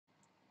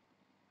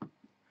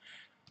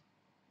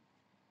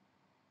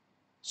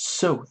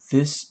So,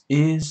 this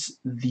is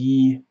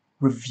the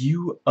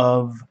review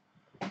of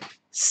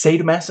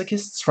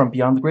Sadomasochists from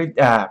Beyond the Grave.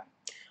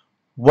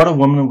 What a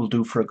Woman Will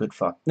Do for a Good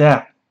Fuck.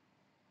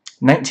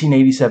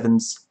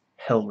 1987's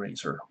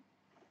Hellraiser.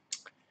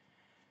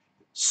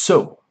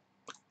 So,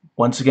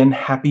 once again,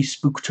 happy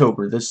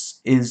Spooktober.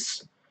 This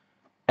is,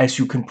 as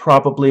you can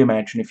probably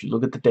imagine if you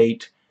look at the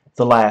date,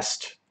 the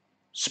last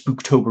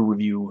Spooktober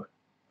review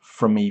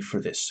from me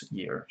for this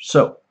year.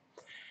 So,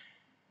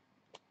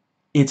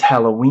 it's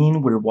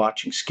Halloween, we're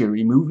watching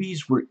scary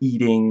movies, we're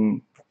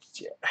eating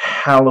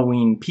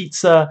Halloween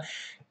pizza.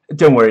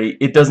 Don't worry,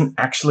 it doesn't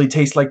actually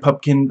taste like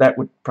pumpkin. That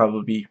would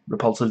probably be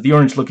repulsive. The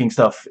orange looking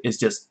stuff is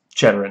just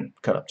cheddar and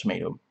cut up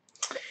tomato.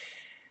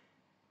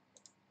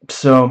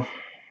 So,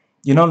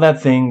 you know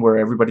that thing where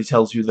everybody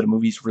tells you that a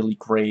movie's really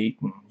great,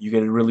 and you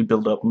get it really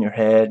built up in your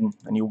head,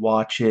 and you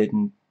watch it,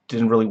 and it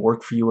didn't really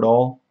work for you at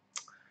all?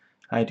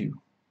 I do.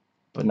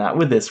 But not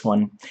with this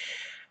one.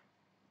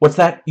 What's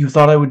that? You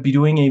thought I would be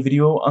doing a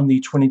video on the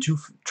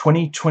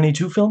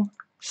 2022 film?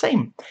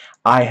 Same.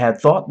 I had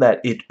thought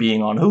that it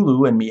being on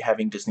Hulu and me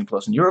having Disney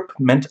Plus in Europe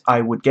meant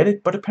I would get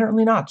it, but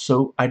apparently not.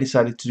 So I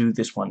decided to do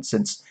this one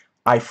since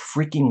I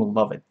freaking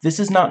love it. This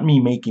is not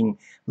me making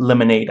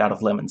lemonade out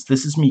of lemons.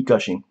 This is me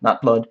gushing,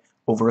 not blood,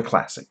 over a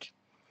classic.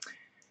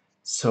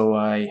 So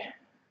I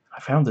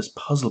found this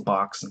puzzle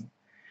box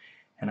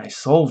and I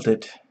solved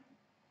it.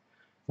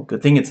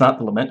 Good thing it's not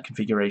the lament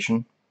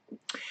configuration.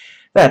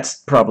 That's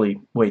probably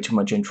way too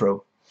much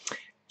intro.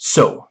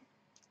 So,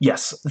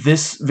 yes,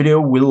 this video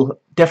will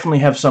definitely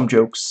have some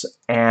jokes,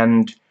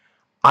 and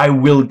I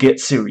will get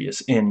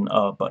serious in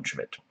a bunch of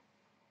it.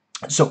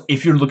 So,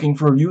 if you're looking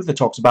for a review that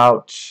talks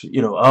about,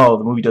 oh,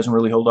 the movie doesn't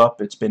really hold up,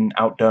 it's been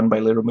outdone by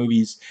later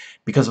movies,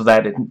 because of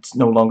that, it's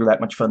no longer that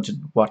much fun to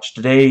watch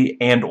today,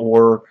 and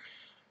or,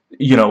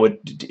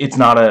 it's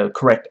not a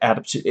correct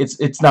adaptation,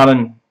 it's not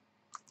an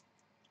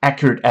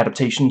accurate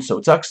adaptation, so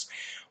it sucks.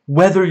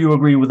 Whether you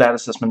agree with that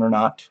assessment or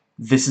not,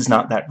 this is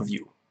not that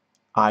review.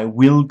 I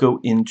will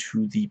go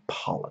into the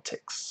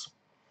politics.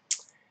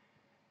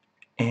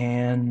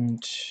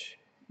 And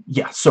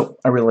yeah, so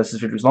I realize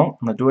this video is long.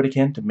 I'm going to do what I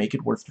can to make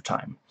it worth your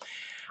time.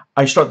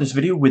 I start this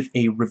video with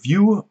a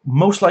review,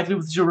 most likely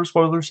with 0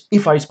 spoilers.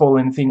 If I spoil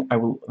anything, I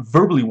will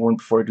verbally warn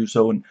before I do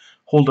so and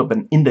hold up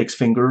an index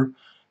finger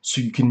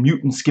so you can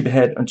mute and skip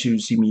ahead until you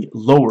see me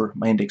lower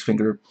my index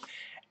finger.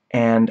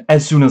 And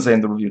as soon as I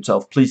end the review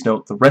itself, please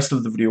note the rest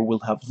of the video will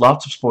have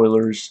lots of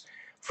spoilers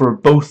for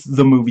both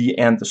the movie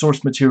and the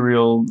source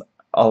material.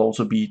 I'll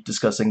also be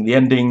discussing the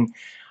ending.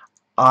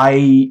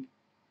 I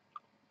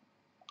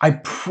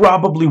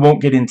probably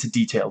won't get into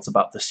details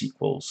about the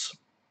sequels.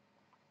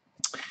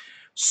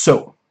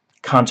 So,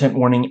 content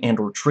warning and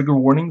or trigger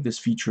warning. This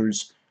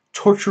features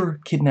torture,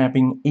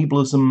 kidnapping,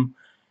 ableism,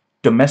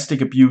 domestic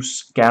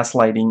abuse,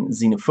 gaslighting,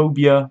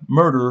 xenophobia,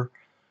 murder,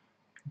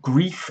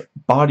 grief,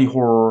 body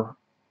horror,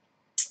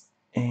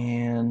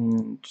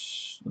 and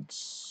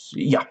let's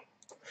see, yeah.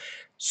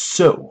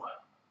 So,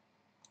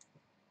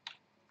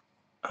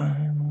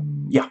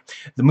 yeah,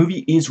 the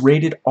movie is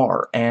rated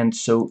R, and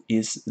so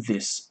is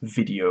this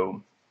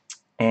video.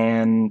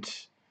 And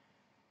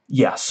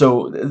yeah,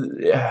 so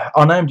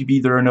on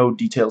IMDb there are no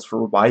details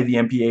for why the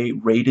MPA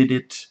rated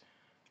it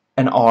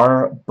an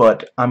R,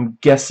 but I'm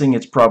guessing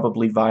it's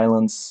probably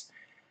violence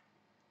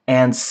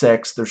and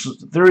sex.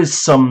 There is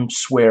some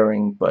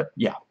swearing, but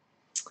yeah.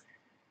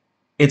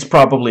 It's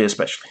probably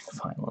especially the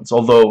violence,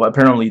 although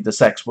apparently the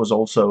sex was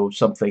also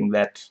something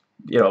that,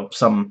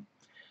 some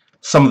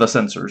of the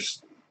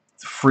censors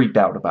freaked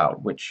out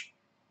about, which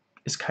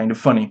is kind of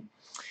funny,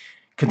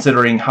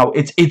 considering how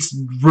it's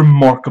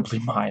remarkably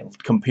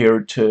mild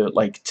compared to,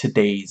 like,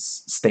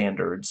 today's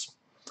standards.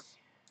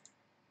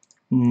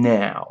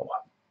 Now,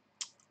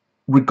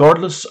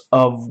 regardless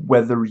of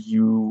whether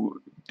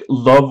you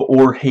love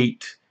or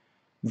hate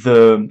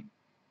this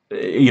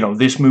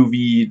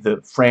movie,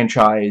 the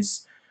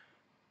franchise,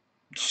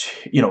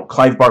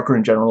 Clive Barker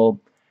in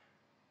general,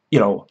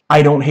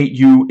 I don't hate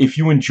you. If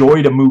you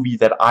enjoyed a movie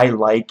that I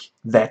like,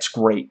 that's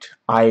great.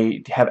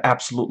 I have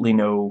absolutely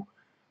no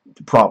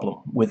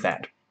problem with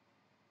that.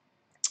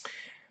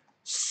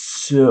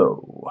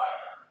 So,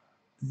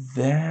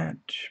 that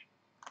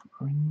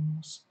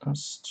brings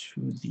us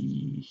to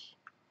the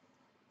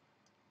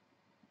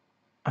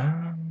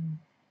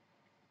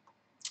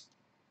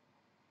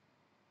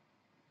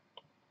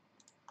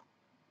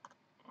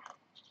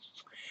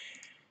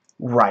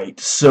right,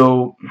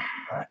 so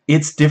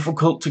it's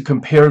difficult to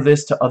compare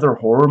this to other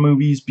horror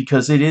movies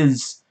because it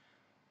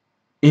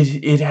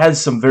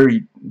has some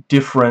very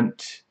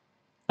different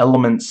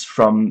elements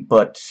from,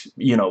 but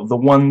the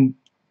one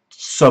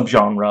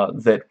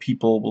subgenre that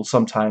people will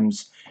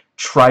sometimes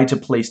try to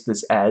place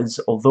this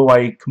as, although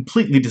I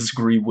completely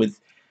disagree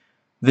with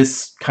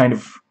this kind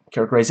of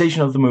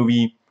characterization of the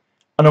movie,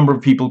 a number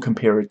of people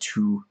compare it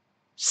to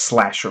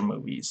slasher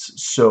movies.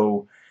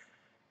 So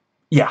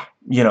yeah,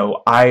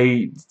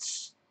 I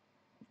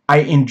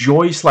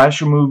enjoy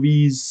slasher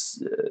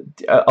movies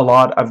a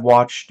lot. I've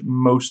watched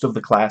most of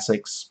the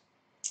classics.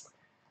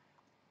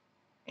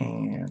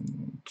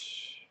 And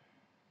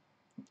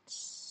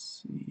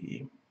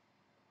see.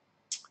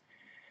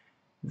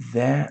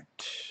 That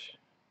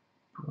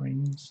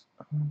brings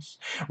us...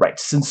 Right,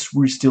 since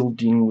we're still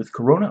dealing with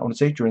Corona, I want to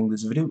say during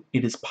this video,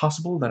 it is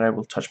possible that I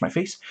will touch my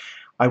face.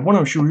 I want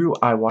to assure you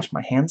I washed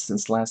my hands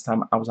since last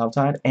time I was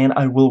outside, and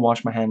I will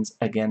wash my hands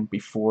again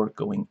before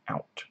going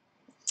out.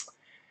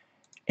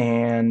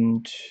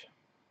 And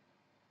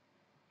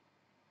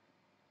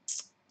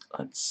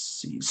let's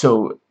see.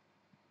 So,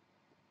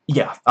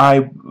 yeah,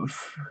 I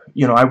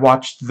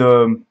watched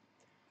the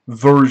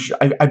version.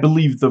 I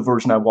believe the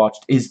version I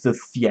watched is the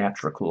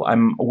theatrical.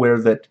 I'm aware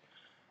that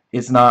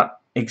it's not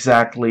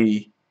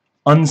exactly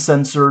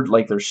uncensored,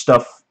 like there's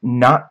stuff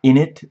not in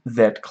it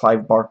that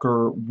Clive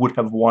Barker would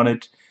have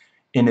wanted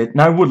in it,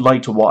 and I would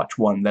like to watch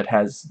one that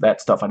has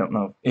that stuff. I don't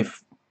know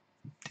if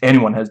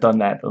anyone has done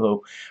that,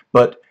 although,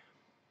 but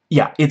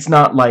yeah, it's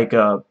not like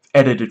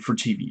edited for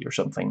TV or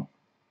something.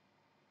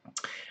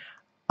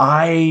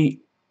 I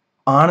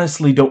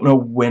honestly don't know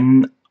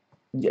when...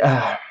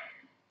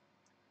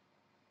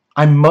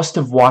 I must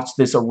have watched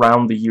this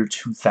around the year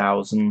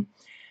 2000,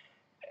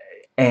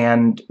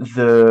 and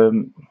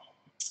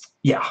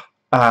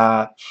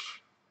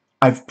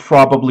I've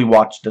probably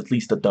watched at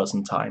least a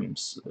dozen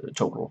times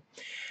total.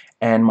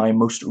 And my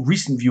most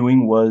recent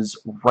viewing was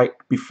right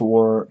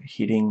before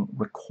hitting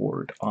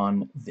record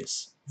on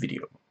this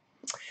video.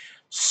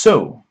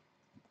 So,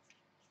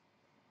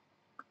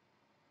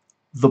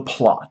 the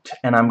plot,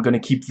 and I'm going to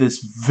keep this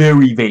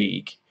very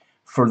vague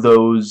for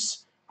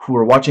those who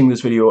are watching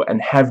this video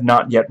and have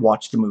not yet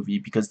watched the movie,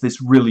 because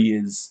this really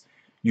is,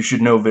 you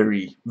should know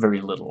very,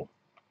 very little.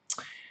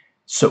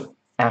 So,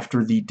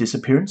 after the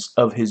disappearance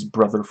of his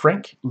brother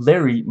Frank,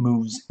 Larry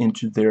moves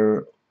into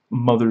their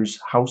mother's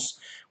house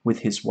with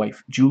his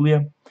wife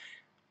Julia.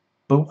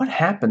 But what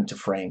happened to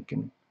Frank,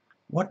 and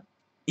what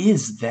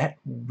is that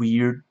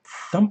weird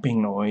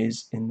thumping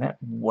noise in that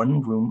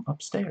one room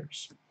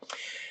upstairs?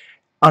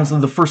 Honestly,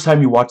 the first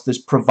time you watch this,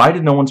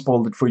 provided no one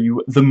spoiled it for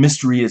you, the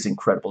mystery is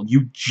incredible.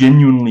 You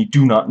genuinely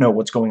do not know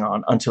what's going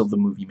on until the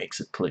movie makes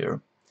it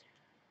clear.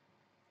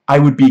 I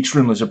would be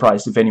extremely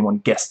surprised if anyone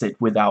guessed it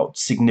without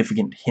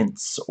significant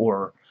hints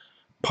or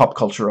pop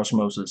culture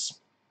osmosis.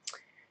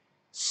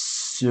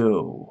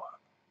 So,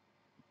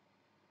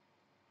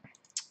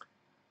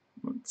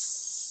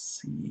 let's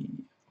see.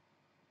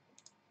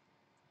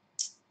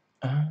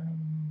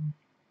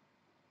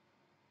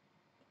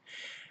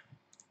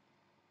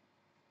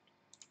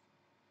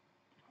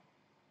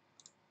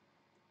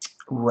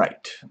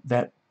 Right,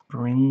 that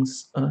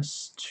brings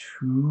us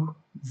to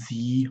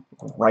the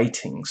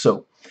writing.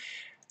 So,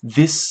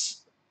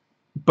 this,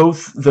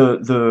 both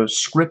the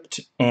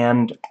script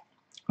and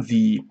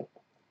the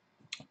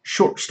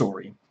short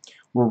story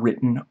were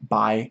written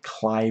by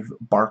Clive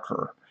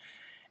Barker.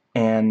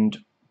 And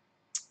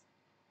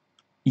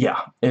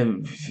yeah,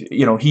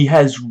 you know, he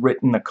has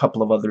written a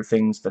couple of other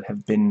things that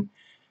have been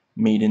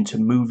made into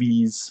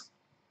movies,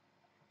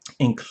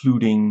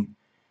 including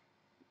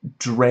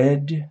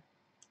Dread,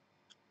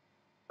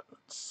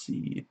 let's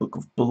see, Book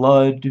of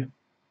Blood,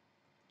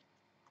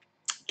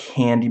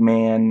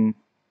 Candyman,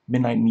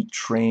 Midnight Meat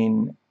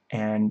Train,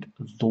 and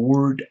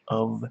Lord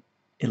of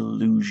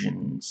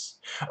Illusions.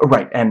 Oh,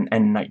 right, and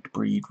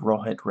Nightbreed,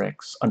 Rawhead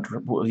Rex,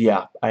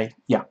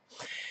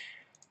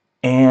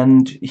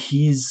 and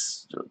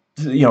he's,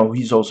 you know,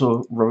 he's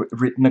also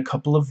written a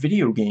couple of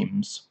video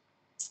games,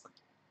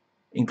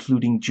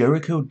 including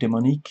Jericho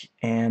Demonique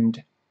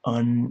and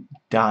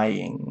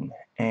Undying.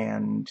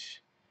 And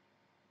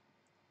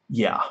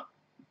yeah,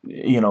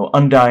 you know,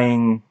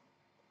 Undying,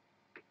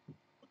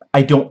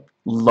 I don't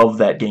love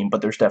that game,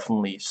 but there's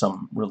definitely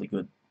some really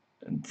good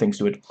things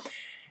to it.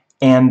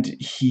 And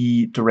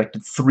he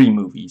directed 3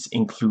 movies,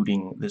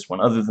 including this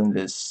one. Other than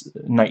this,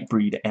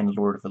 Nightbreed and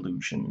Lord of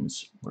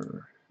Illusions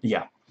were,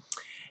 yeah.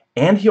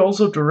 And he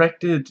also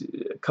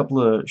directed a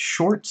couple of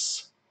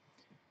shorts.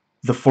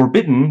 The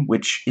Forbidden,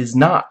 which is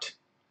not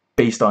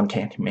based on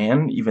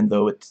Candyman, even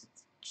though it's,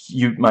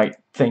 you might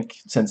think,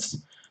 since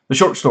the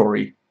short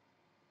story,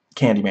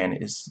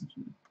 Candyman is,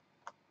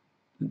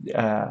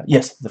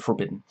 yes, The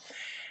Forbidden.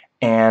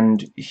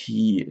 And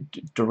he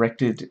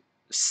directed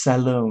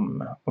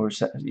Salome, or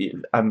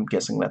I'm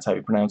guessing that's how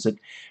you pronounce it,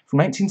 from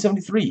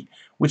 1973,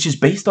 which is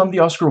based on the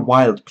Oscar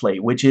Wilde play,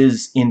 which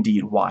is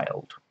indeed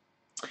wild.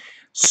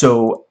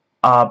 So,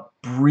 a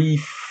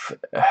brief...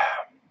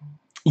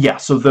 yeah,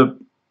 so the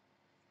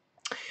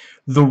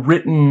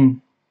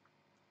written...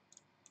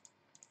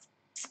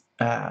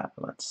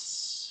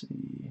 let's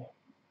see...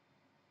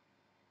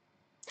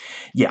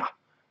 yeah.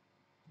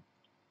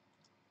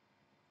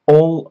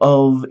 All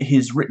of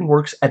his written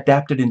works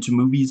adapted into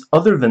movies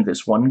other than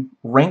this one,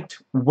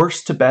 ranked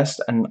worst to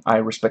best, and I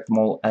respect them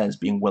all as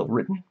being well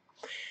written.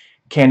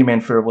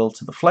 Candyman Farewell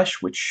to the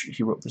Flesh, which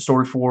he wrote the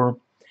story for.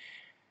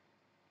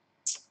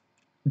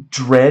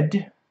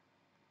 Dread,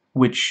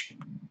 which,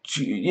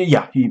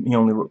 yeah, he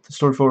only wrote the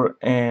story for.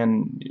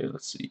 And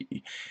let's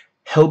see,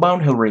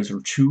 Hellbound,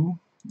 Hellraiser 2,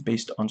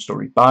 based on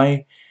story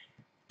by.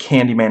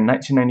 Candyman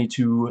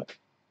 1992,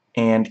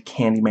 and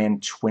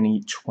Candyman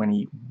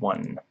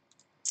 2021.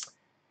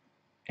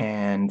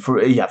 And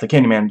for yeah, the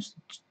Candyman,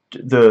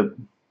 the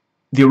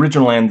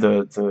original and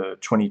the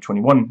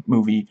 2021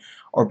 movie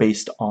are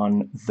based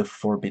on The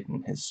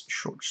Forbidden, his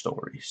short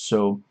story.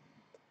 So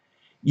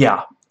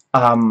yeah,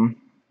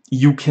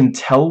 you can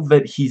tell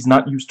that he's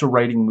not used to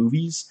writing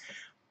movies,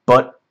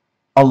 but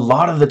a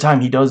lot of the time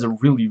he does a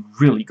really,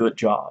 really good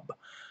job.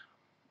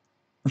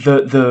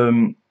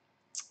 The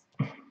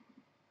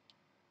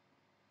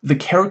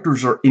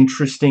characters are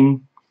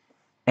interesting,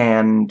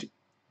 and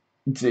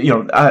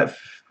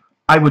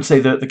I would say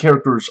that the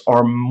characters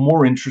are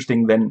more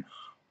interesting than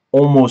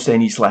almost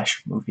any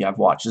slasher movie I've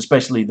watched,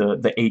 especially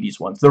the 80s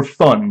ones. They're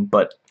fun,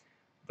 but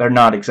they're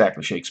not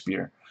exactly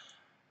Shakespeare.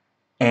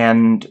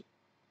 And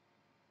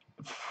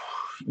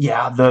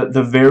yeah,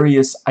 the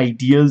various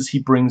ideas he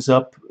brings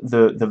up,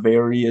 the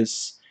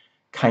various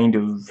kind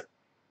of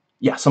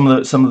some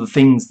of the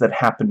things that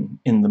happen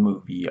in the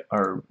movie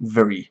are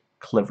very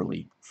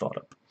cleverly thought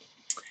up.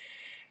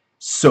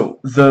 So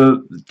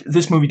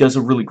this movie does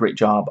a really great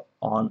job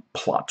on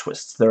plot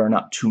twists. There are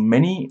not too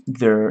many.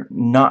 They're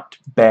not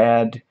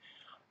bad.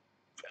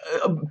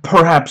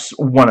 Perhaps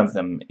one of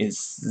them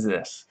is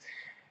this.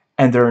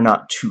 And there are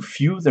not too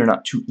few. They're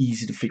not too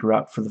easy to figure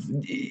out for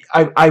the...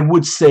 I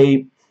would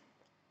say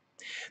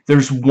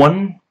there's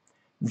one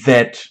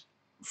that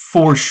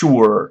for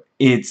sure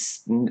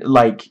it's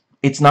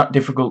not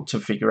difficult to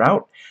figure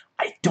out.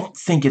 I don't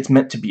think it's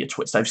meant to be a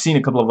twist. I've seen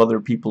a couple of other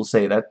people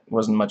say that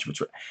wasn't much of a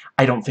twist.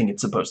 I don't think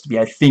it's supposed to be.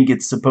 I think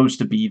it's supposed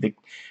to be the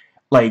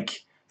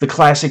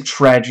classic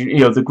tragedy,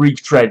 the Greek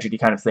tragedy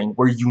kind of thing,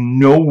 where you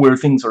know where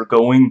things are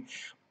going,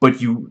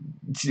 but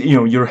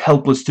you're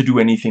helpless to do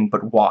anything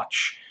but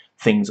watch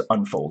things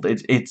unfold.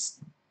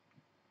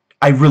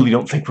 I really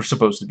don't think we're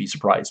supposed to be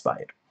surprised by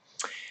it.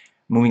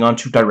 Moving on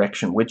to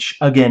direction, which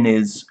again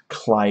is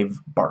Clive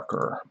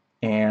Barker.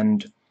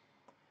 And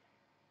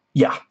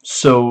yeah,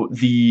 so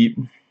this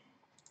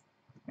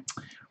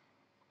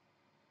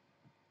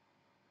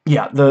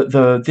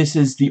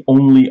is the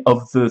only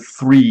of the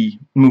 3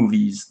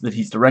 movies that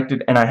he's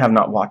directed, and I have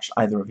not watched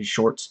either of his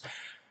shorts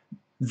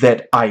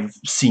that I've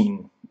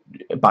seen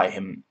by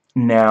him.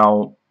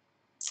 Now,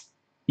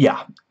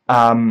 yeah,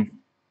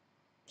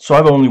 so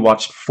I've only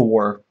watched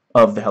 4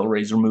 of the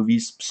Hellraiser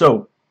movies,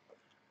 so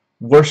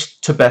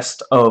worst to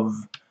best of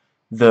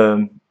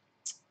the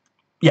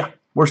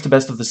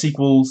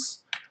sequels,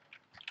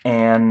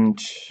 and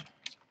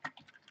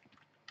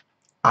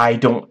I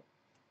don't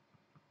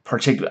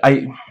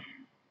particularly...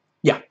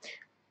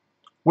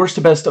 worst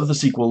to best of the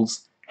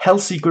sequels,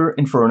 Hellseeker,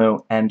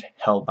 Inferno, and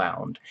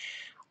Hellbound.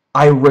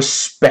 I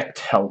respect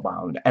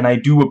Hellbound, and I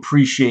do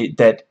appreciate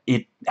that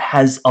it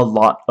has a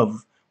lot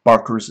of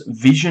Barker's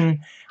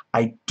vision.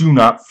 I do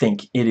not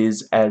think it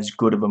is as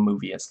good of a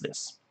movie as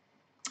this.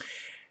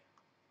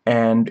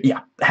 And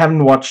yeah,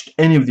 haven't watched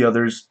any of the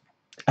others.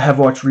 I have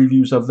watched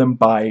reviews of them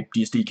by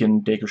Deacon,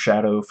 Dacre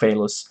Shadow,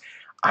 Phalus.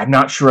 I'm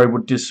not sure I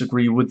would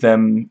disagree with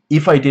them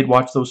if I did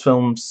watch those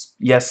films.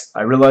 Yes,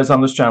 I realize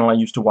on this channel I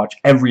used to watch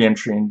every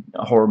entry in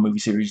a horror movie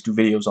series, do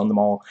videos on them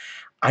all.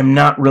 I'm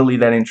not really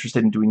that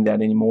interested in doing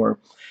that anymore.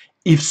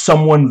 If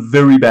someone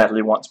very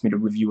badly wants me to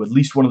review at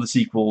least one of the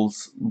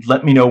sequels,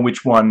 let me know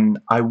which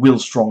one. I will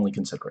strongly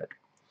consider it.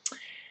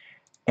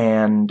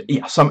 And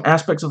yeah, some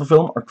aspects of the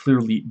film are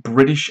clearly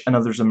British and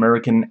others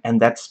American, and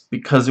that's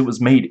because it was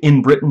made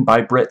in Britain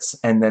by Brits,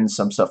 and then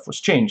some stuff was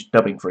changed,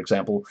 dubbing for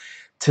example,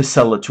 to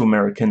sell it to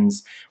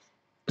Americans.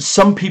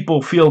 Some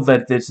people feel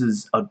that this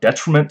is a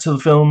detriment to the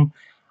film.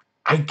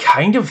 I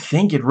kind of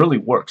think it really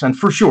works, and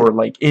for sure,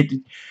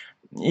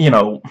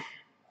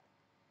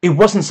 it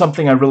wasn't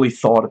something I really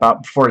thought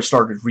about before I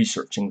started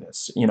researching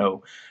this.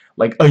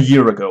 Like a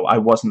year ago, I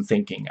wasn't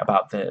thinking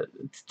about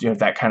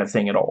that kind of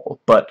thing at all.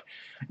 But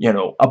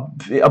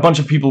a bunch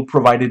of people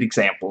provided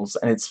examples,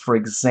 and it's, for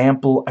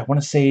example, I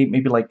want to say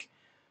maybe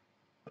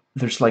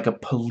there's a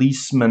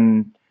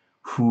policeman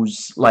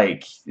who's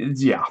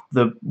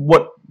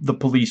what the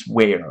police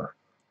wear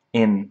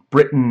in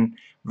Britain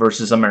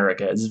versus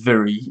America is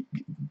very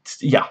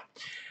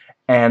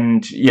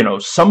and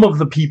some of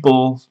the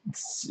people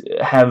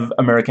have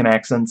American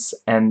accents,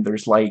 and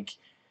there's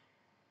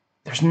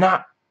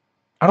not,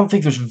 I don't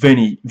think there's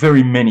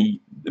very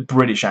many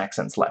British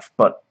accents left,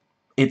 but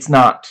it's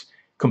not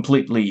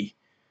completely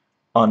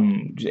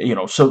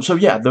so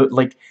yeah,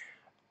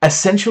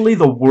 essentially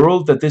the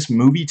world that this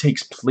movie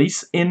takes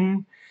place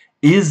in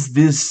is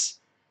this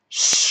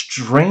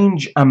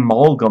strange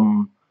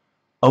amalgam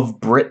of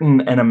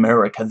Britain and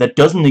America that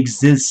doesn't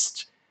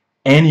exist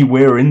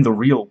anywhere in the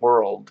real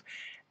world.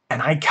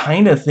 And I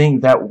kind of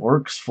think that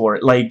works for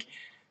it,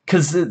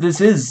 because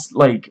this is,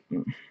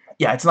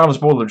 yeah, it's not a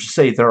spoiler to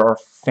say there are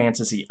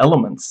fantasy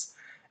elements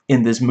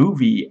in this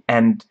movie,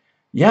 and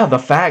yeah, the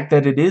fact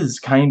that it is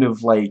kind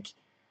of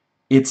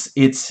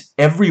it's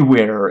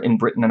everywhere in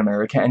Britain and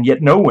America, and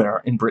yet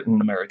nowhere in Britain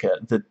and America,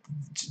 that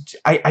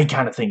I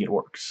kind of think it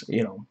works,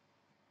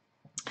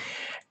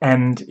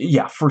 And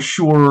yeah, for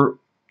sure,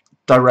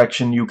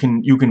 direction, you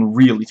can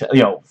really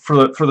tell,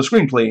 for the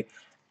screenplay,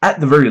 at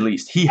the very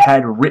least, he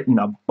had written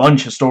a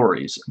bunch of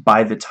stories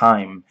by the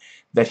time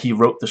that he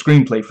wrote the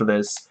screenplay for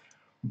this,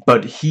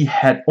 but he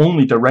had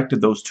only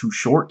directed those 2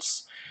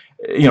 shorts.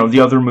 You know, the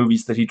other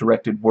movies that he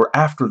directed were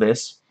after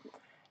this.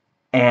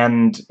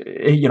 And,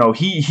 you know,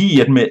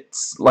 he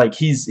admits, like,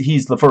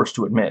 he's the first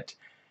to admit,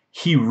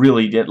 he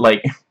really did,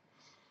 like,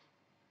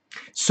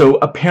 so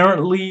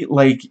apparently,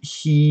 like,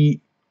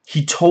 he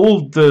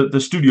told the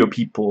studio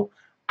people,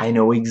 I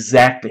know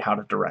exactly how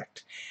to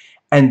direct.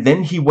 And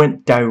then he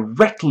went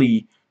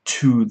directly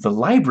to the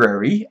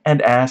library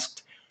and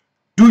asked,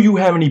 do you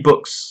have any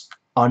books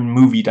on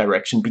movie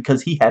direction?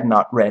 Because he had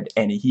not read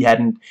any. He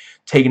hadn't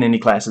taken any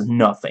classes,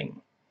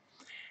 nothing.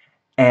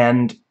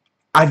 And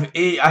I've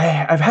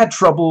had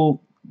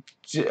trouble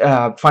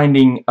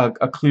finding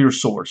a clear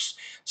source.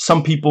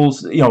 Some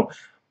people's, you know,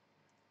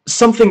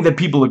 something that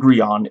people agree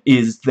on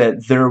is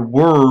that there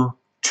were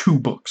 2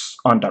 books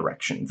on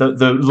direction.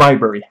 The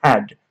library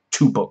had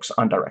 2 books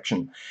on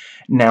direction.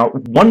 Now,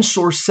 one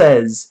source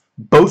says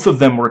both of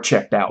them were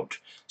checked out,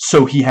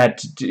 so he had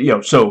to, you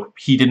know, so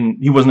he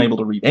wasn't able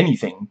to read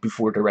anything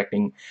before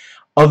directing.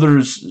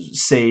 Others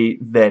say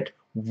that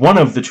one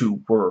of the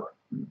 2 were,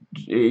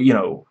 you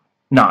know,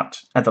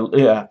 not at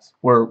the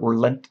were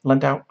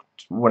lent out,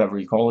 whatever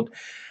you call it,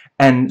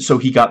 and so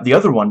he got the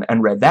other one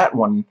and read that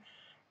one,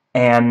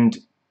 and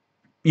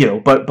you know,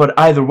 but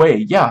either way,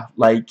 yeah,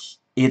 like,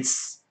 it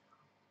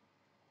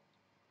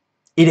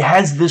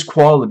has this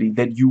quality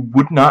that you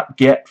would not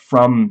get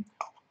from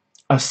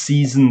a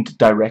seasoned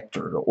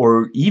director,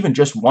 or even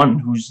just one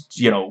who's,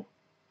 you know,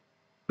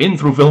 been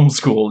through film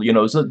school, you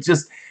know. So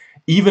just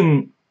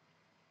even,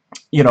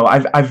 you know,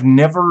 I've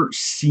never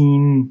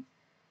seen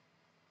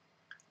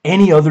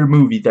any other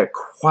movie that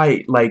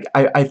quite, like,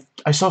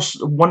 I saw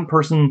one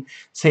person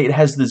say it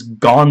has this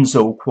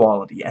gonzo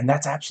quality, and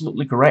that's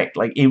absolutely correct.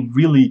 Like, it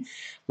really,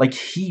 like,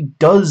 he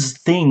does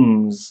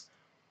things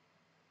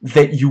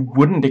that you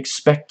wouldn't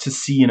expect to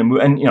see in a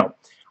movie. And, you know,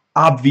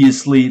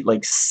 obviously,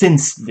 like,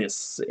 since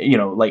this, you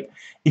know, like,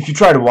 if you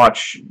try to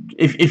watch,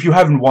 if you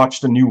haven't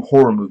watched a new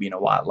horror movie in a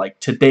while, like,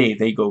 today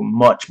they go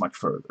much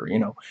further, you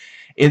know.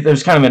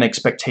 There's kind of an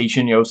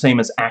expectation, you know,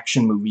 same as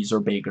action movies are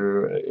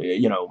bigger,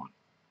 you know.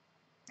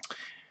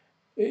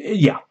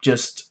 Yeah,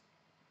 just,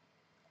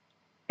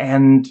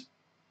 and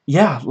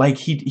yeah, like,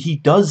 he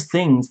does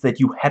things that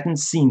you hadn't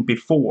seen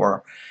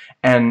before,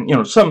 and, you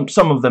know,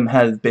 some of them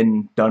have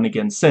been done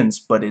again since,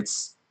 but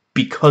it's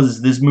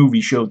because this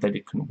movie showed that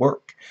it can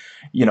work.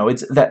 You know,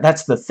 it's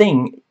that's the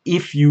thing.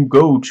 If you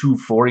go to,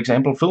 for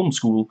example, film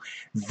school,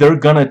 they're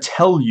gonna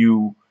tell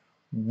you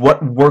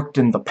what worked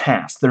in the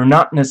past. They're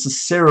not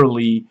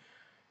necessarily,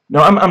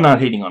 no, I'm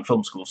not hating on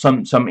film school.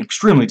 Some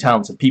extremely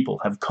talented people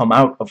have come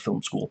out of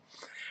film school.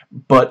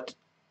 But,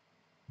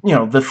 you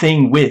know, the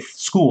thing with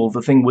school,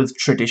 the thing with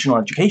traditional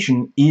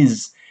education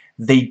is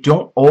they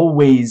don't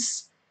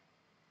always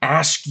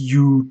ask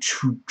you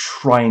to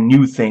try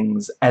new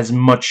things as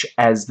much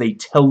as they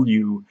tell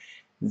you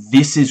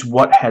this is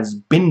what has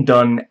been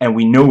done and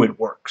we know it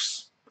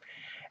works.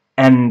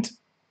 And,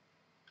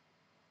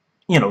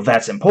 you know,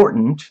 that's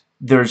important.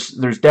 There's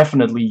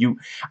definitely,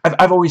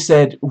 I've always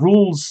said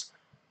rules,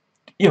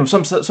 you know,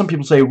 some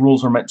people say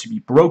rules are meant to be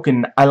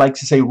broken. I like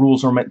to say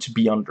rules are meant to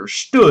be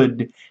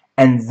understood,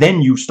 and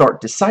then you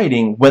start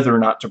deciding whether or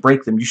not to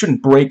break them. You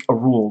shouldn't break a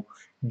rule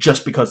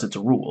just because it's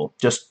a rule,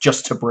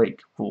 just to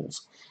break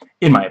rules,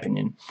 in my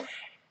opinion.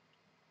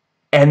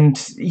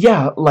 And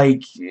yeah,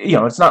 like, you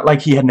know, it's not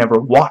like he had never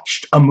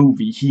watched a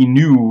movie. He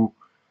knew,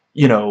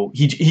 you know,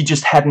 he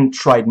just hadn't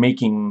tried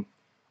making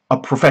a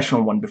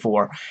professional one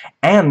before.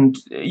 And,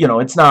 you know,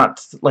 it's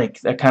not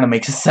like that kind of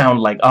makes it sound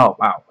like, oh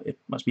wow, it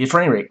must be a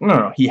train wreck.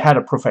 No, he had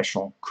a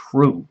professional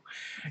crew,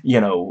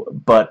 you know.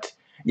 But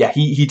yeah,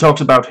 he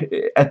talks about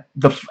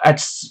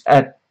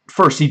at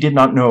first he did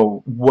not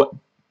know what,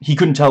 he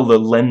couldn't tell the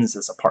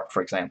lenses apart,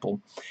 for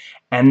example.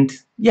 And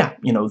yeah,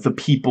 you know, the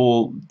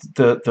people,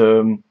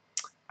 the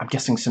I'm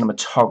guessing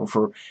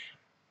cinematographer,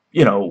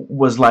 you know,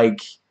 was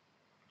like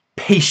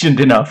patient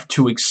enough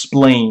to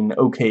explain,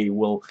 okay,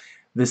 well,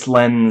 this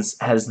lens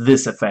has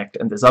this effect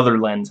and this other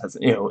lens has,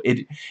 you know,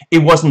 it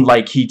wasn't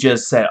like he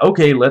just said,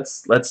 okay,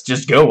 let's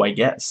just go, I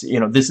guess. You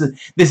know, this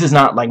is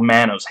not like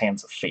Manos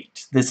Hands of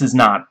Fate. This is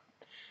not,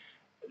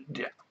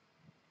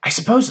 I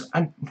suppose,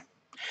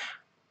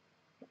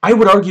 I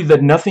would argue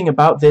that nothing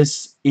about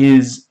this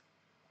is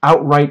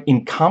outright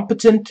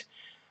incompetent.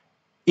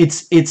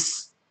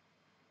 It's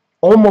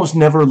almost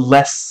never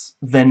less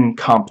than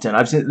competent.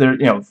 I've seen there,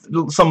 you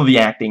know, some of the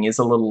acting is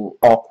a little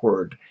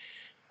awkward,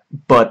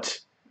 but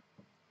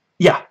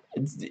yeah,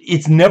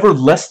 it's never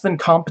less than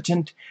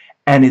competent,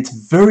 and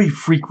it's very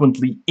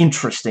frequently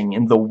interesting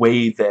in the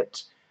way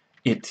that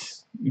it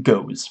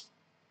goes.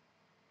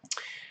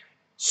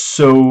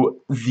 So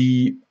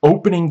the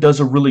opening does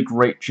a really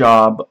great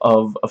job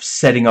of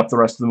setting up the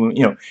rest of the movie.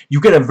 You know,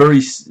 you get a very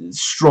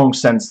strong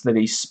sense that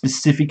a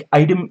specific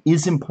item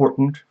is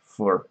important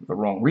for the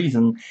wrong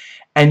reason,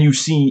 and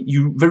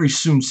you very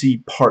soon see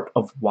part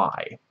of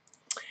why.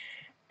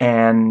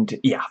 And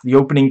yeah, the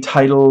opening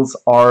titles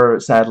are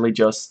sadly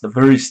just the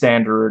very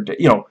standard,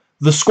 you know,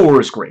 the score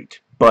is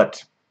great,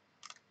 but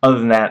Other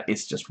than that,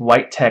 it's just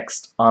white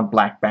text on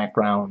black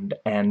background,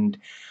 and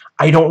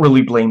I don't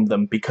really blame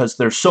them because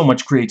there's so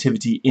much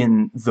creativity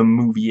in the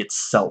movie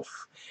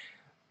itself.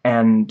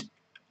 And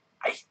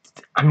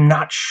I'm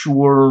not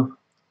sure...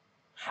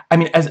 I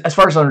mean, as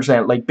far as I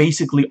understand, like,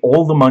 basically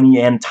all the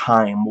money and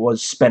time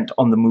was spent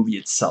on the movie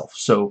itself.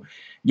 So,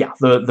 yeah,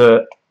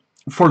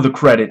 for the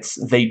credits,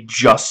 they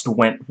just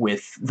went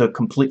with the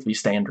completely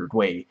standard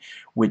way,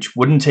 which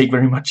wouldn't take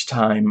very much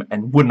time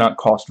and would not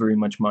cost very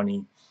much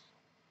money.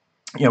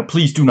 You know,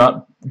 please do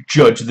not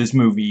judge this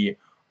movie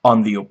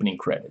on the opening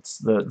credits.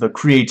 The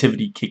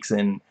creativity kicks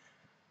in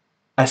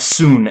as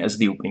soon as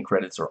the opening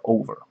credits are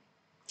over.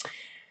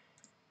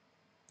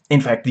 In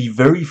fact, the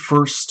very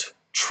first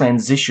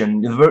transition,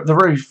 the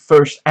very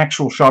first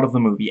actual shot of the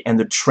movie, and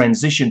the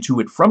transition to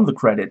it from the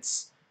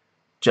credits,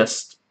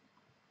 just...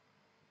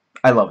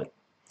 I love it.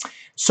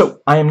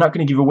 So, I am not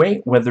going to give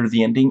away whether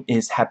the ending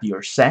is happy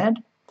or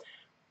sad,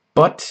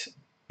 but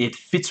it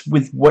fits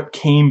with what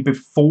came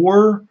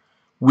before,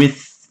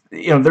 with,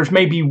 you know, there's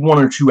maybe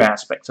one or two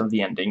aspects of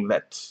the ending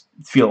that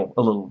feel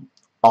a little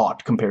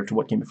odd compared to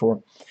what came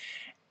before.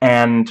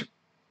 And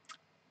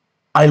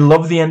I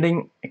love the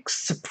ending,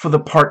 except for the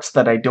parts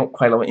that I don't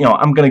quite love. You know,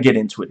 I'm going to get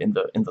into it in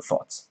the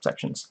thoughts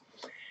sections.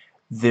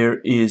 There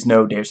is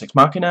no Deus Ex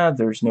Machina,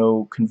 there's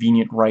no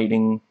convenient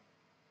writing,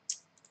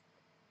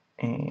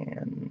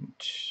 and...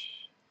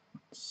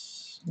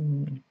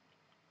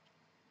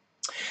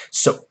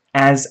 So,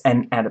 as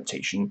an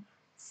adaptation,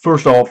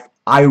 first off,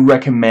 I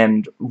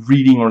recommend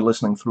reading or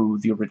listening through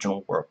the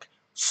original work.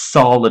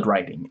 Solid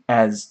writing,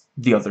 as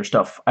the other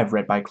stuff I've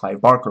read by Clive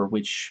Barker,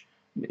 which...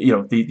 You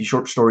know, the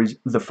short stories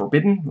The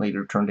Forbidden,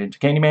 later turned into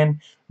Candyman,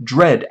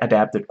 Dread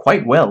adapted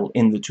quite well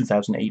in the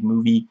 2008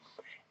 movie,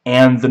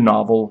 and the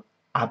novel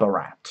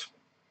Abarat.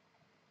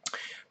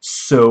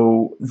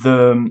 So,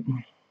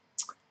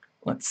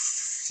 let's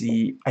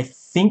see, I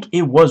think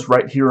it was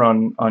right here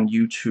on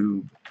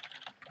YouTube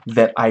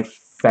that I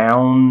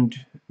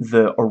found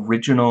the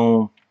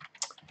original.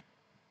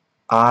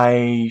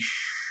 I'm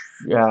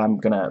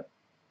gonna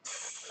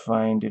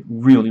find it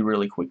really,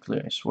 really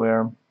quickly, I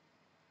swear.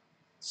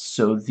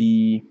 So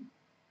that's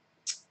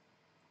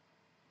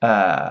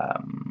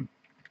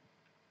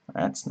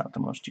not the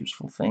most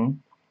useful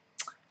thing.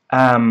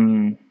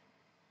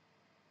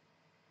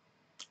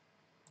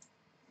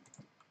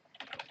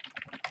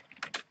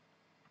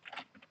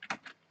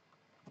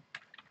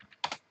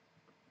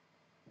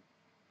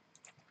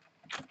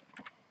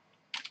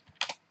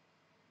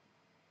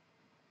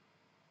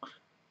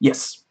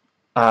 Yes.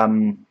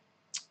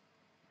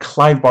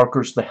 Clive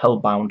Barker's The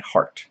Hellbound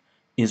Heart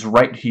is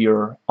right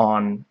here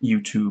on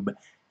YouTube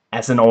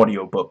as an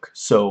audiobook,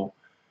 so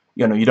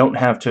you know, you don't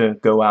have to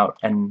go out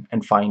and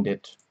find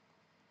it.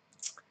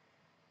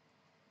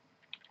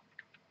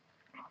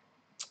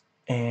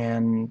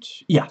 And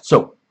yeah,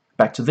 so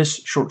back to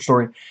this short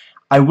story.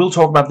 I will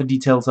talk about the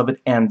details of it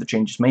and the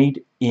changes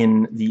made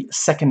in the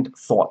second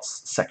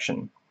thoughts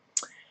section.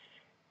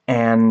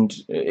 And,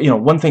 you know,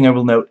 one thing I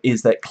will note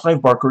is that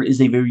Clive Barker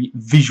is a very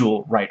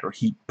visual writer.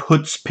 He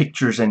puts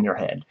pictures in your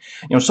head.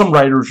 You know, some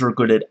writers are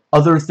good at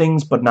other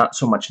things, but not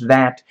so much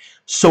that.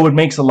 So it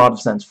makes a lot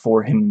of sense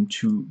for him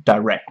to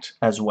direct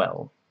as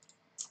well.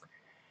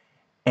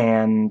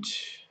 And,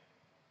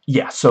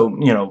 yeah, so,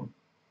 you know,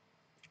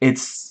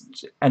 it's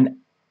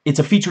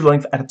a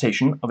feature-length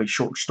adaptation of a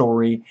short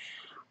story.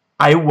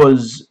 I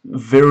was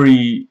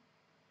very...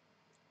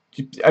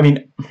 I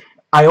mean,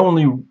 I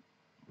only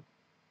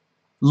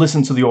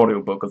listened to the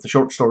audiobook of the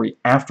short story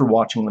after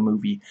watching the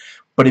movie,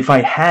 but if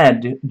I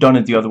had done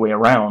it the other way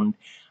around,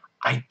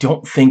 I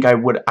don't think I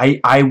would.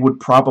 I would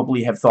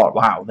probably have thought,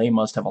 wow, they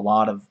must have a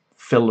lot of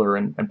filler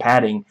and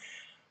padding,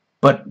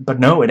 but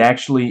no, it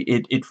actually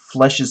it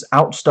fleshes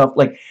out stuff.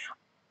 Like,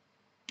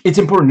 it's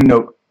important to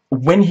note,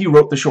 when he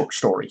wrote the short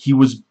story, he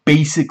was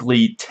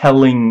basically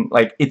telling,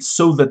 like, it's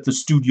so that the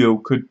studio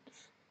could,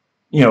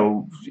 you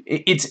know,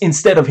 it's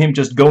instead of him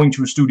just going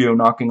to a studio,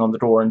 knocking on the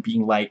door and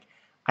being like,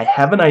 I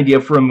have an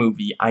idea for a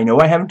movie. I know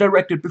I haven't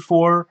directed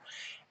before,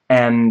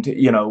 and,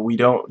 you know,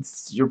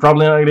 you're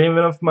probably not gonna have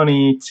enough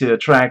money to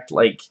attract,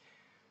 like,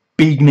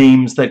 big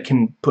names that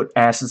can put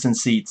asses in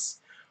seats.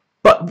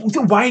 But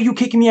why are you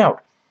kicking me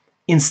out?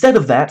 Instead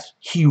of that,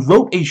 he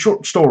wrote a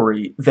short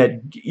story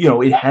that, you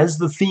know, it has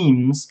the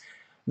themes,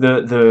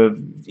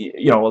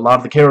 you know, a lot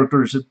of the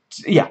characters,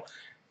 yeah.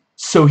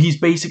 So he's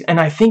basic, and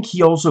I think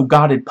he also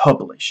got it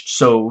published.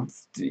 So,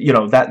 you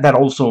know, that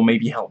also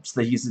maybe helps.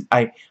 That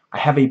I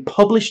have a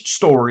published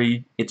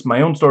story. It's my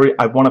own story.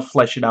 I want to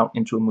flesh it out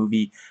into a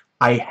movie.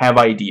 I have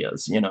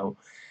ideas, you know,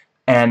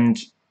 and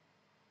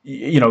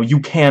you know, you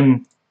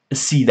can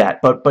see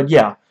that. But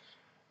yeah,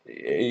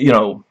 you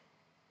know,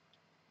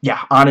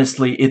 yeah.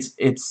 Honestly,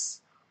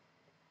 it's.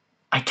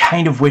 I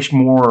kind of wish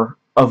more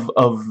of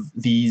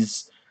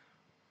these.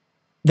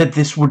 That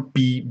this would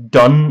be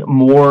done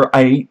more.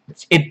 I'm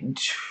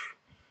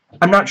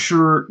not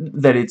sure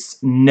that it's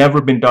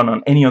never been done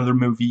on any other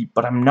movie,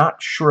 but I'm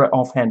not sure I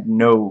offhand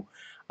know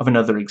of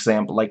another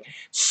example. Like,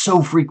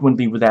 so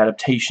frequently with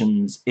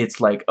adaptations, it's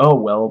like, oh,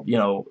 well, you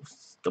know,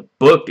 the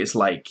book is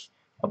like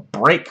a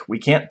brick. We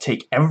can't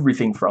take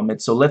everything from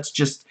it, so let's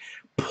just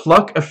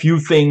pluck a few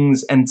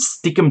things and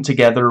stick them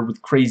together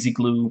with crazy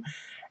glue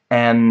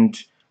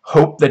and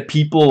hope that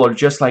people are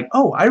just like,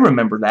 oh, I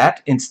remember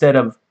that, instead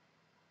of,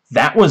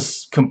 that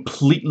was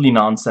completely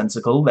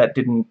nonsensical, that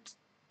didn't,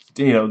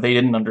 you know, they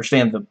didn't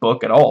understand the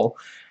book at all.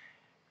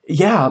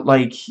 Yeah,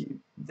 like,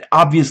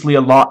 obviously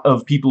a lot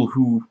of people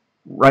who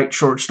write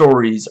short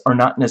stories are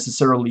not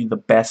necessarily the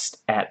best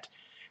at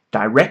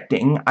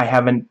directing.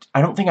 I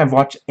don't think I've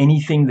watched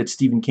anything that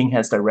Stephen King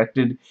has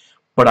directed,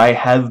 but I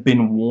have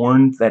been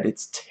warned that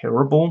it's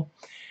terrible.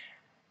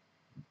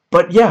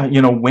 But yeah,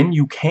 you know, when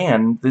you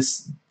can,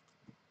 this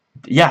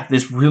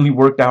really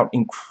worked out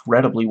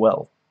incredibly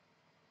well.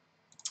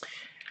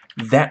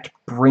 That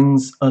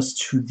brings us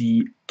to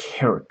the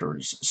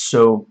characters.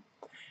 So,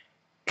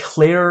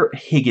 Claire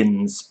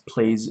Higgins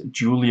plays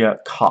Julia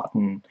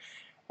Cotton,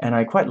 and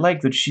I quite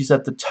like that she's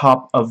at the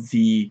top of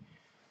the...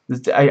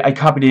 I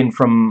copied in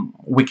from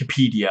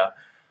Wikipedia.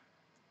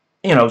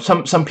 You know,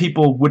 some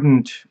people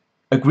wouldn't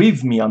agree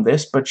with me on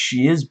this, but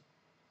she is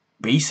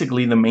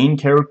basically the main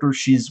character.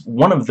 She's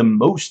one of the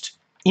most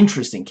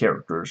interesting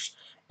characters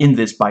in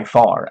this by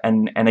far,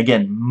 and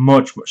again,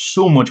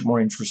 so much more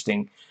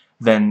interesting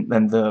than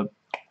the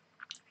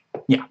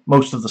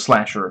most of the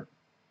slasher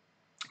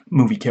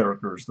movie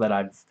characters that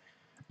I've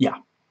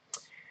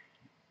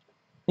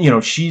you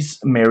know,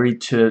 she's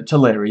married to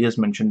Larry, as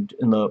mentioned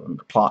in the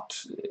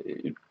plot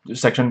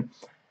section,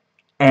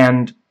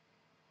 and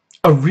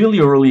a really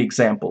early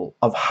example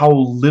of how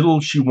little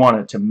she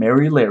wanted to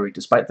marry Larry,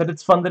 despite that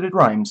it's fun that it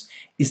rhymes,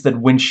 is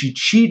that when she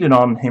cheated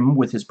on him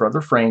with his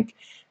brother Frank,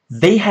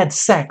 they had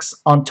sex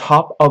on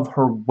top of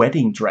her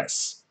wedding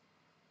dress.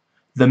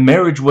 The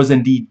marriage was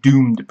indeed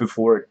doomed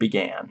before it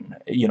began,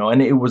 you know,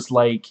 and it was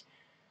like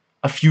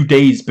a few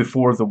days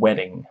before the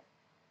wedding.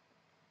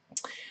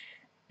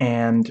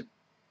 And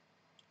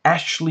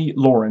Ashley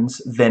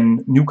Lawrence,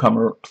 then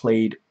newcomer,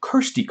 played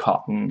Kirsty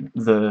Cotton,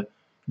 the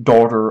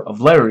daughter of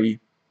Larry,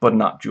 but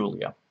not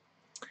Julia.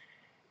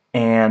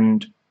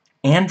 And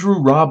Andrew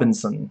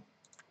Robinson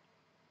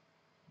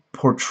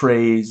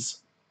portrays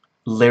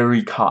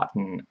Larry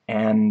Cotton,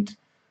 and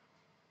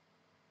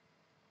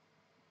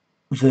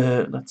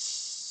let's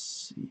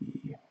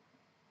see,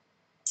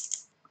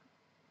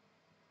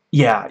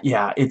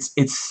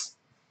 it's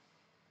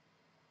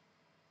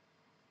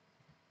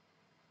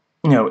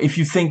you know, if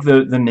you think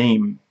the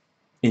name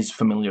is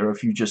familiar,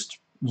 if you just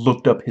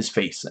looked up his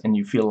face and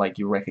you feel like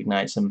you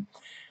recognize him,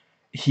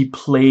 he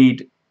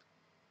played,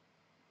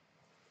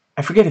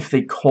 I forget if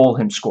they call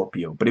him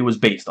Scorpio, but it was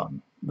based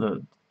on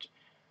the...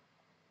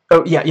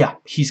 Oh, yeah,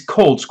 he's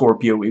called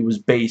Scorpio. It was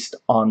based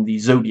on the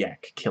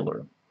Zodiac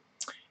Killer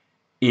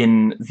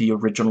in the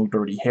original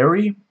Dirty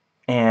Harry,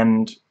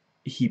 and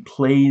he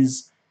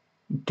plays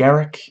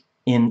Garak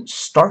in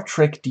Star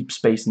Trek Deep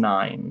Space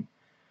Nine.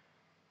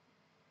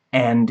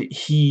 And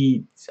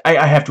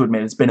I have to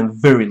admit, it's been a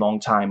very long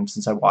time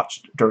since I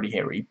watched Dirty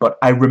Harry, but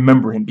I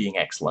remember him being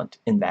excellent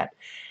in that.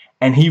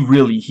 And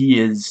he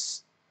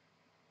is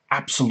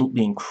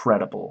absolutely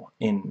incredible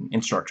in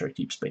Star Trek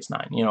Deep Space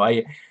Nine. You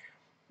know,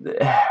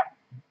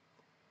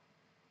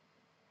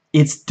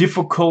 it's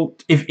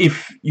difficult,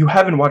 if you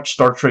haven't watched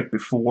Star Trek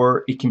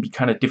before, it can be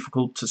kind of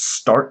difficult to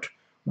start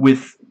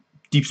with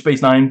Deep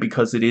Space Nine,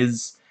 because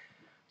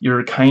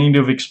you're kind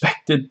of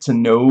expected to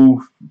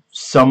know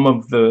some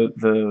of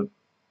the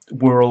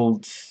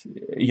world,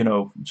 you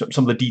know,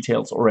 some of the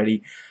details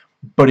already.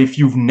 But if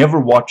you've never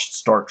watched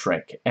Star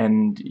Trek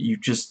and you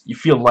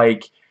feel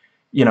like,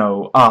 you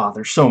know,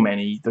 there's so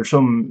many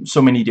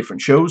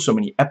different shows, so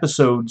many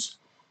episodes.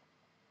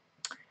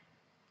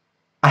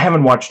 I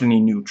haven't watched any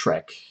new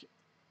Trek,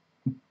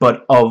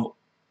 but of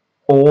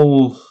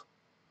all,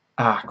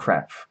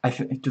 crap,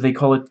 do they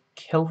call it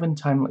Kelvin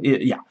time?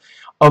 Yeah.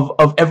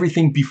 Of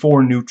everything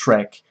before New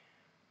Trek,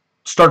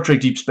 Star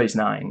Trek Deep Space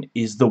Nine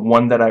is the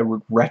one that I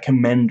would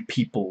recommend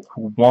people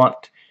who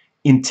want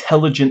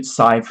intelligent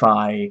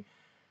sci-fi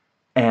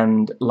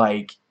and,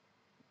 like,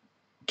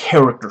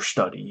 character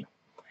study.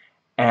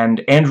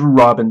 And Andrew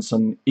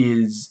Robinson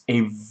is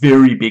a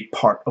very big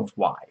part of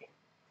why.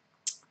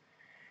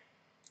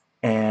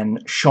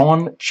 And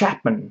Sean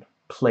Chapman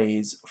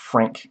plays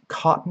Frank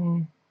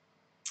Cotton,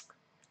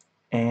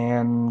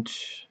 and...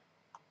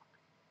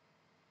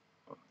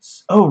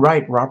 oh,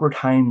 right, Robert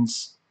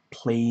Hines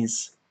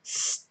plays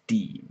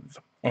Steve.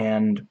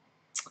 And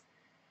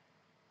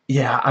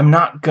yeah, I'm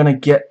not gonna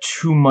get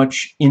too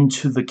much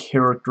into the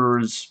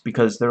characters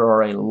because there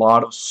are a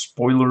lot of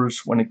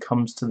spoilers when it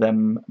comes to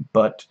them,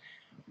 but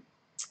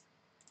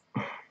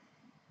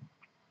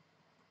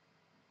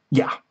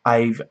yeah,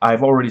 I've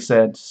already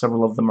said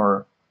several of them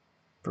are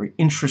very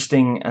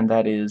interesting, and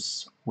that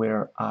is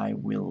where I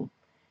will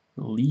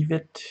leave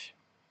it.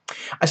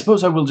 I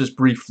suppose I will just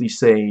briefly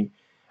say,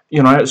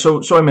 you know,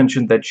 so I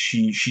mentioned that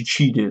she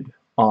cheated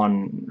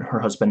on her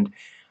husband.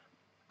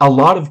 A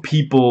lot of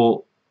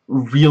people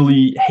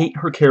really hate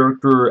her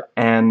character,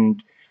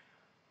 and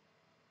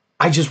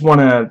I just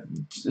want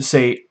to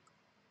say,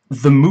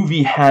 the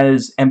movie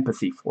has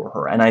empathy for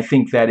her, and I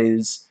think that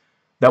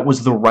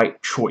was the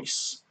right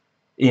choice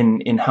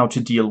in how to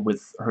deal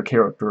with her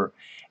character.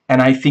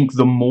 And I think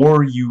the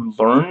more you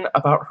learn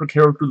about her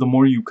character, the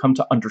more you come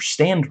to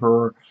understand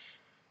her.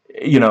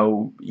 You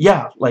know,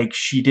 yeah, like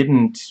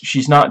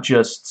she's not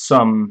just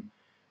some,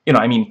 you know,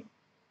 I mean,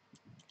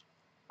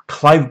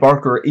 Clive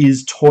Barker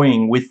is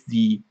toying with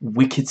the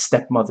wicked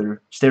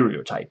stepmother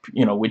stereotype,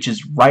 you know, which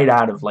is right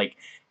out of, like,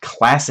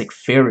 classic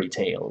fairy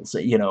tales,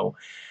 you know.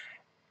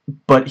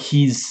 But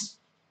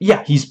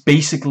yeah, he's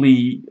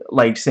basically,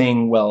 like,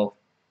 saying, well,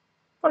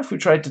 what if we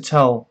tried to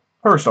tell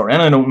her story?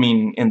 And I don't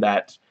mean in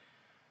that,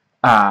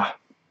 uh,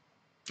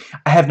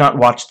 I have not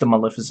watched the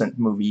Maleficent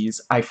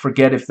movies. I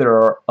forget if there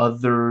are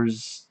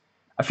others.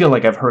 I feel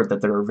like I've heard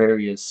that there are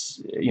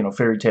various, you know,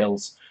 fairy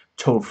tales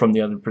told from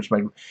the other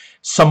perspective.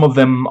 Some of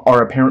them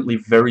are apparently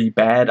very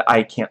bad.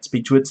 I can't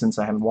speak to it since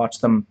I haven't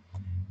watched them.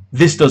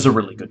 This does a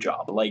really good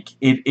job. Like,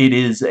 it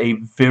is a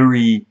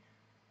very,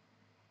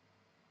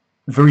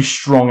 very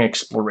strong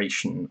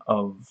exploration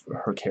of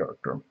her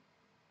character.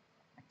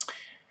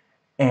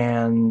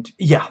 And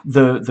yeah,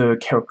 the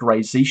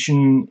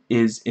characterization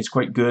is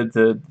quite good.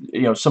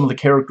 You know, some of the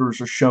characters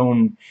are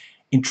shown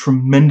in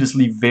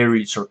tremendously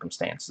varied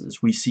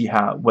circumstances. We see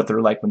what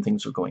they're like when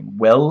things are going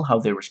well, how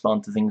they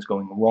respond to things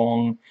going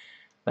wrong,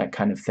 that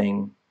kind of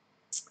thing.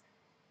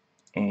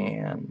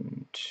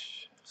 And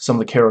some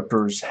of the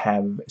characters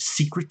have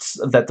secrets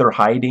that they're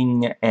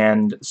hiding,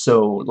 and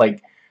so,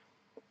 like,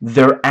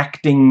 they're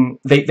acting,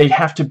 they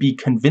have to be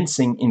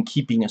convincing in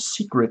keeping a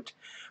secret,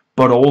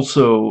 but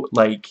also,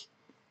 like,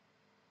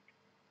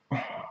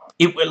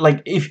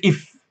 like,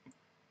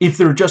 if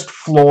they're just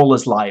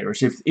flawless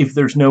liars, if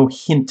there's no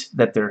hint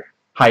that they're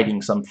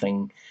hiding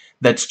something,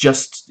 that's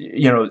just,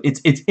 you know,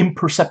 it's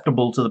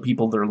imperceptible to the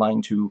people they're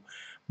lying to,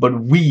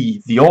 but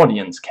we, the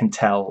audience, can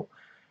tell.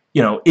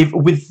 You know, if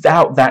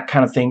without that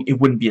kind of thing, it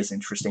wouldn't be as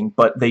interesting,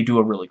 but they do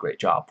a really great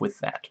job with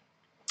that.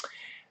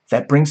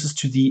 That brings us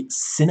to the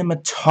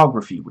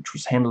cinematography, which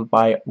was handled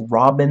by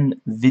Robin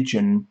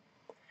Vigeon,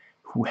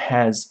 who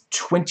has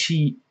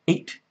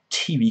 28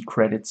 TV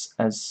credits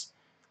as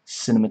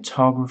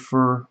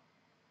cinematographer,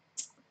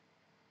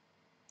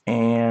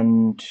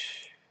 and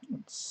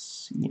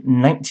let's see,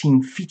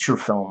 19 feature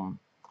film,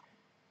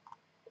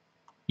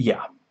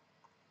 yeah,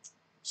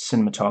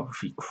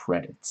 cinematography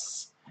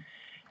credits.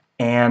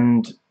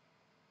 And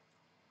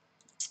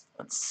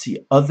let's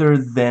see, other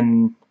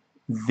than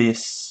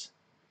this,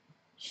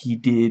 he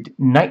did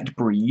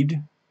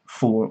Nightbreed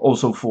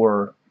also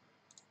for,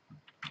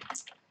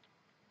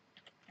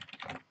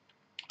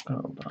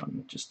 hold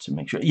on, just to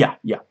make sure, yeah.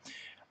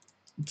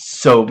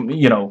 So,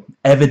 you know,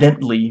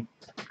 evidently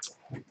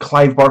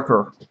Clive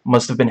Barker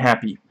must have been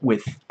happy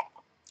with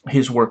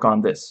his work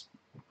on this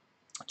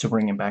to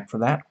bring him back for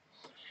that.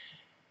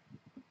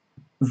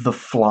 The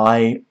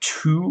Fly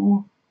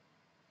 2,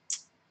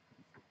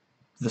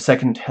 the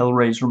second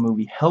Hellraiser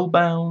movie,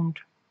 Hellbound.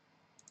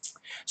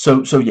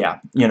 So yeah,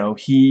 you know,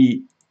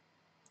 he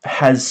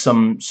has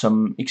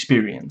some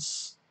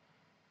experience.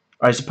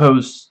 I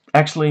suppose,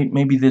 actually,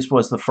 maybe this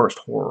was the first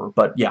horror,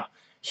 but yeah,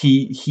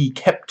 he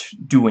kept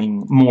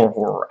doing more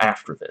horror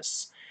after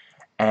this,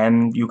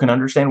 and you can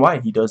understand why.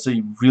 He does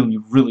a really,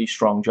 really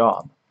strong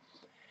job.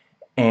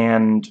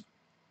 And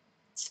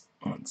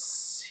let's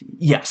see,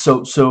 yeah,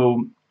 so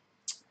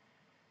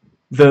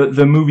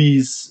the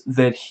movies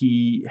that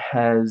he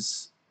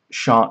has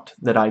shot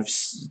that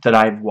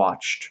I've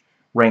watched,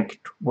 ranked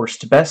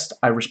worst to best,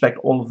 I respect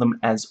all of them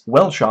as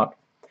well shot: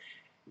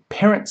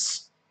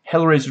 Parents,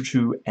 Hellraiser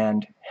 2,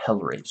 and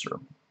Hellraiser.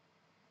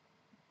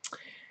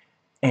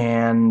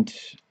 And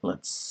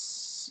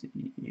let's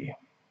see.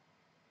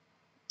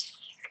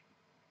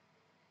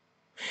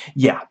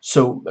 Yeah,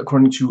 so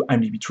according to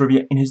IMDb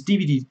Trivia, in his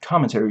DVD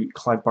commentary,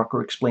 Clive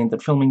Barker explained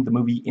that filming the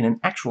movie in an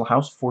actual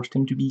house forced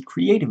him to be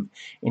creative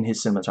in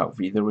his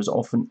cinematography. There was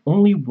often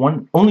only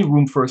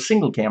room for a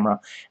single camera,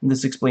 and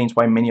this explains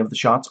why many of the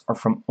shots are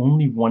from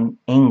only one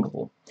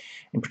angle.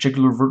 In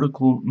particular,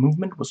 vertical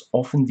movement was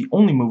often the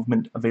only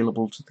movement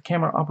available to the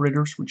camera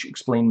operators, which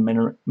explained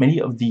many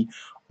of the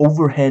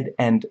overhead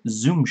and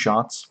zoom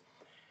shots.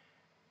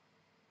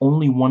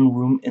 Only one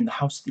room in the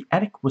house, the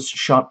attic, was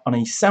shot on a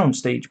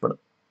soundstage, but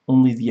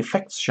only the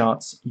effects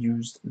shots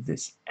used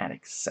this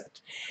attic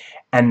set.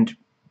 And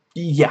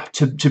yeah,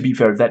 to be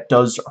fair, that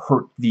does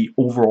hurt the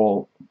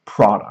overall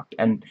product.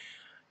 And,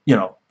 you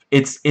know,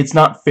 it's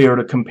not fair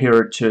to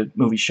compare it to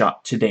movies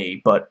shot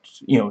today, but,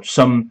 you know,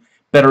 some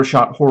better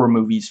shot horror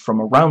movies from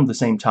around the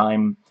same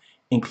time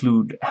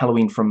include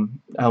Halloween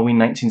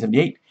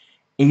 1978,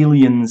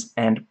 Aliens,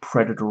 and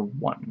Predator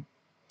 1.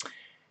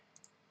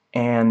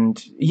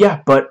 And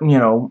yeah, but, you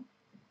know,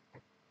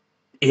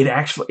 it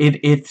actually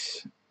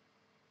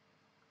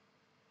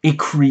it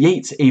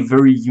creates a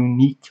very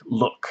unique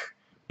look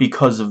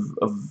because of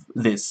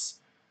this.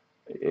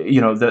 You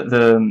know,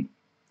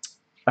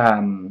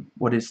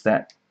 what is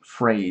that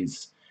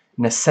phrase?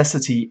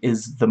 Necessity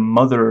is the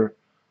mother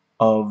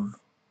of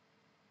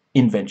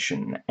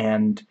invention.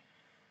 And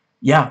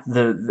yeah,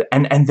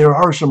 and there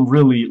are some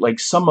really, like,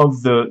 some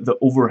of the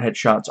overhead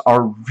shots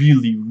are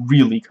really,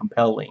 really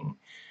compelling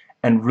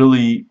and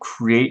really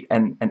create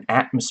an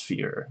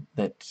atmosphere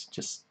that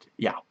just,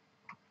 yeah.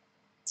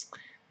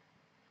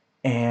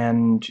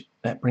 And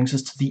that brings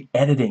us to the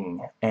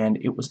editing, and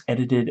it was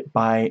edited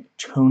by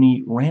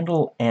Tony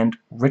Randall and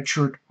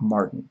Richard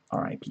Martin,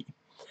 R.I.P.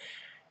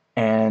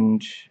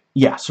 And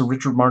yeah, so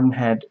Richard Martin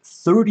had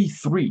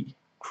 33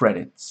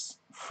 credits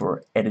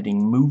for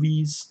editing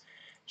movies.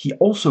 He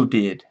also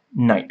did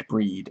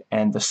Nightbreed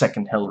and the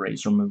second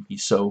Hellraiser movie.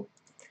 So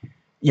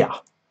yeah,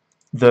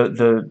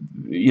 the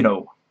you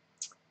know,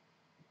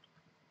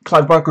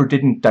 Clive Barker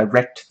didn't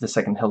direct the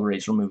second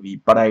Hellraiser movie,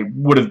 but I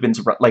would have been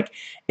surprised, like,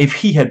 if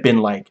he had been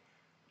like,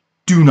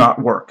 do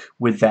not work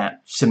with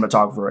that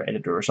cinematographer or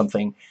editor or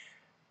something,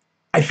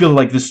 I feel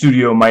like the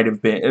studio might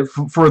have been,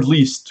 for at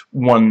least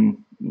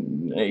one,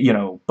 you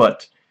know,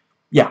 but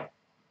yeah.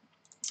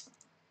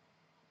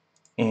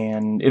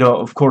 And it,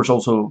 of course,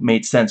 also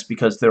made sense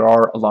because there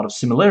are a lot of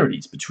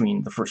similarities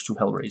between the first two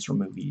Hellraiser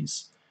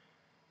movies.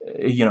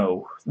 You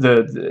know,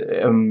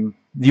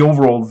 the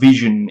overall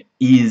vision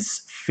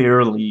is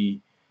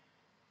fairly,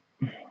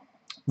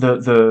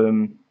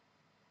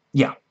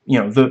 yeah, you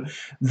know,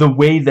 the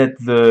way that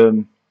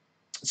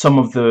some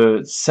of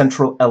the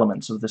central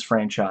elements of this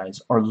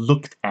franchise are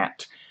looked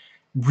at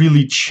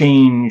really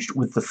changed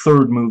with the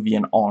third movie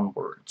and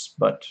onwards,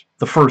 but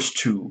the first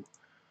two,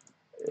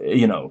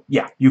 you know,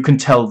 yeah, you can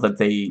tell that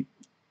the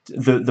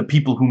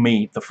people who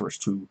made the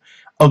first two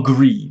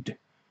agreed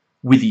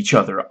with each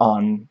other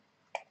on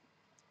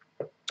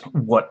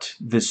what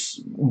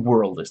this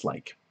world is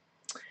like.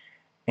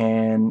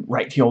 And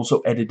right, he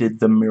also edited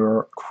The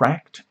Mirror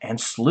Cracked and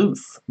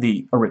Sleuth,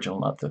 the original,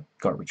 not the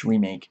garbage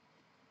remake.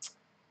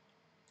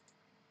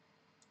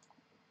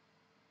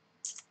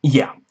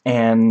 Yeah,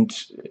 and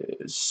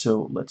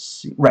so let's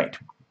see. Right.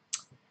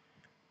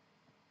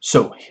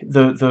 So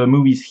the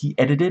movies he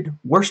edited,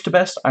 worst to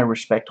best, I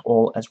respect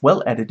all as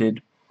well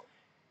edited.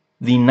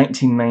 The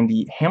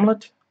 1990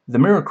 Hamlet, The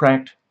Mirror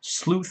Cracked,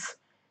 Sleuth,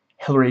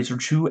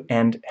 Hellraiser 2,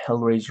 and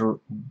Hellraiser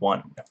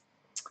 1.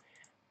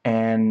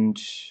 And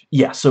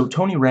yeah, so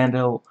Tony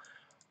Randall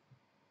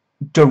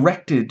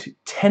directed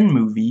 10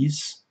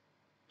 movies,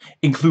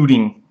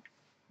 including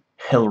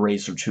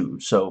Hellraiser 2.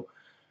 So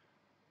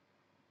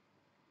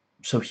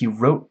he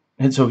wrote,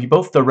 and so he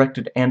both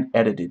directed and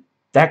edited.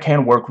 That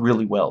can work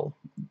really well.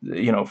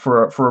 You know,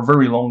 for a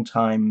very long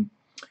time,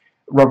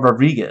 Rob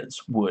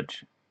Rodriguez would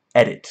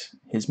edit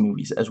his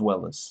movies as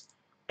well as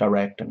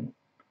direct and,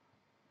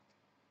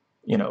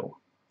 you know,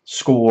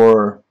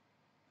 score,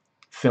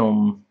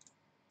 film,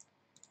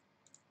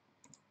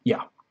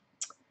 yeah.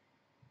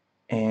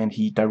 And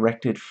he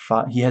directed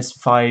he has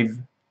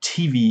 5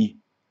 TV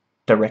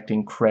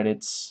directing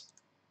credits,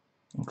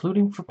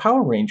 including for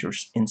Power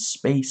Rangers in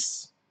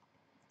Space.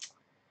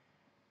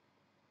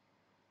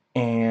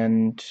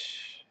 And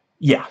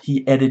yeah,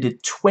 he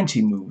edited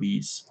 20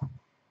 movies.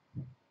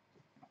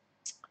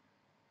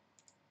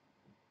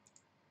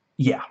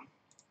 Yeah.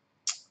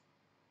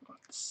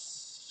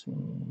 Let's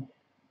see.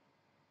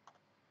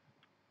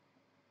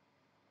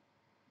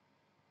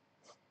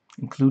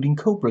 Including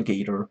Cobra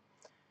Gator,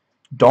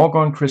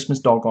 Doggone Christmas,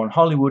 Doggone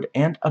Hollywood,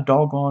 and A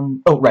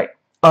Doggone... Oh, right.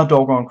 A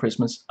Doggone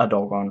Christmas, A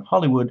Doggone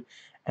Hollywood,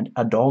 and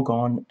A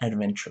Doggone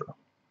Adventure.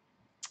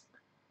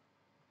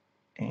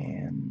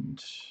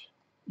 And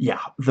yeah,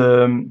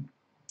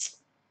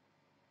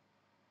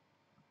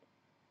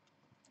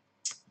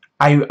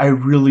 I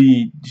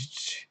really,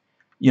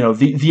 you know,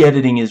 the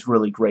editing is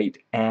really great,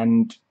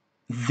 and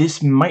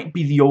this might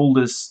be the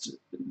oldest,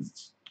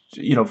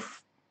 you know,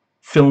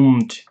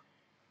 filmed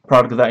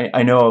product that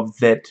I know of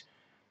that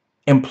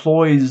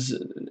employs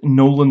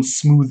Nolan's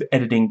smooth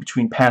editing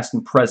between past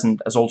and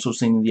present, as also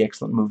seen in the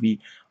excellent movie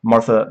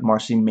Martha,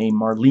 Marcy, May,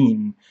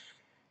 Marlene.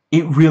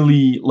 It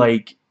really,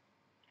 like,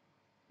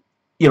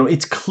 you know,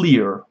 it's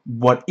clear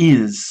what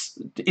is,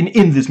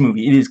 in this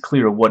movie, it is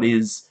clear what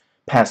is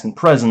past and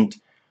present,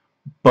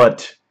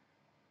 but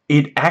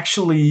it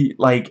actually,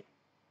 like,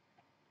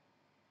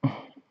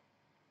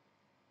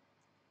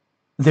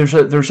 there's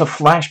a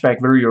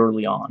flashback very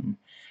early on,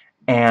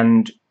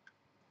 and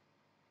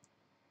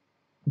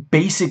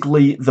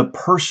basically the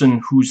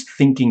person who's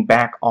thinking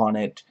back on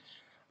it,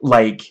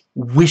 like,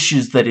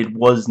 wishes that it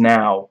was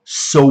now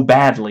so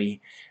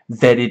badly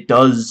that it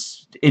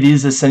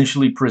is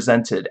essentially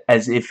presented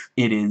as if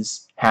it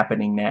is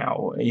happening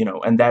now, you know,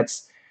 and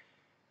that's,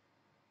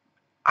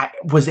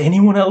 was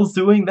anyone else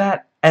doing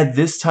that at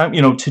this time?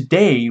 You know,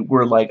 today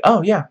we're like,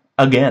 oh yeah,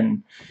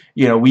 again,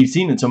 you know, we've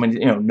seen it so many,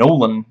 you know,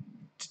 Nolan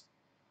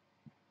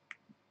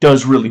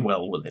does really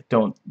well with it.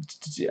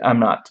 I'm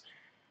not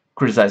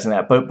criticizing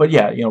that, but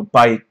yeah, you know,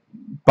 by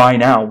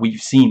now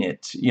we've seen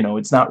it. You know,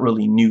 it's not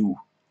really new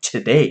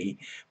today,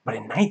 but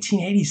in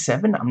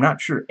 1987, I'm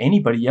not sure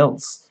anybody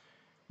else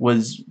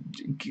was,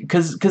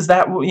 because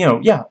that, you know,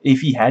 yeah,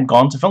 if he had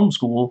gone to film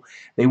school,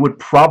 they would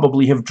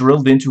probably have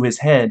drilled into his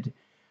head,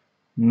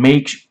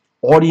 make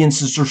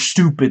audiences are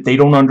stupid, they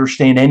don't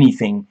understand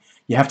anything.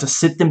 You have to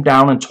sit them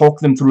down and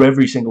talk them through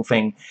every single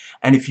thing.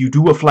 And if you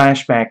do a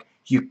flashback,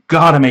 you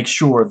gotta make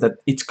sure that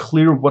it's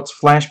clear what's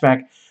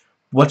flashback,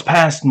 what's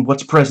past, and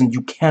what's present.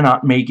 You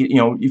cannot make it,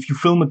 if you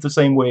film it the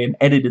same way and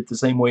edit it the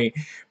same way,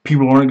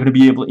 people aren't going to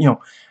be able to,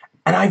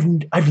 and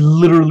I've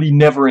literally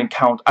never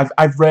encountered,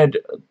 I've read,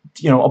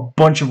 a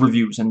bunch of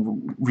reviews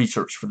and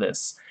research for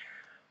this.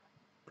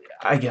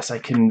 I guess I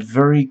can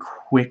very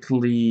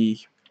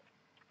quickly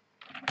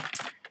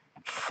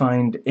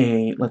find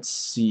let's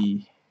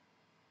see.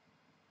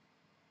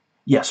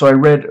 Yeah, so I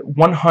read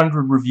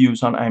 100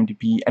 reviews on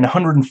IMDb and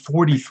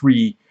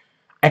 143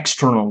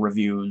 external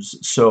reviews,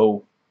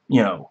 so,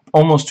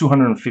 almost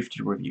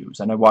 250 reviews,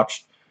 and I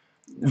watched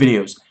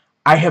videos.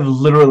 I have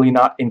literally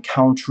not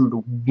encountered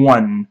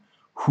one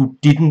who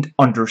didn't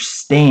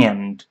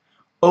understand,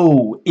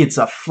 oh, it's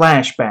a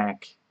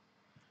flashback.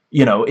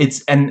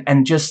 It's,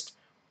 and just,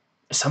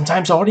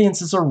 sometimes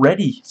audiences are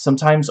ready.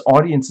 Sometimes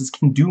audiences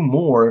can do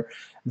more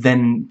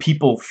than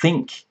people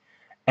think.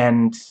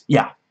 And,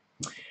 yeah.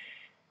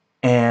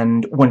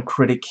 And one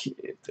critic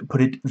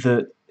put it,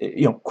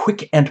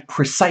 quick and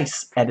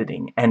precise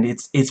editing, and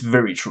it's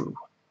very true.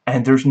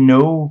 And there's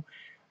no,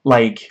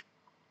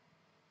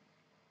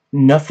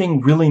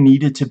 nothing really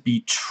needed to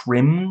be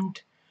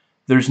trimmed.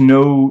 There's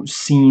no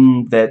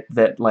scene that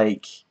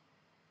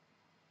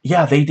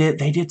yeah, they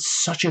did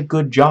such a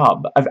good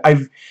job.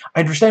 I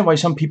understand why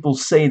some people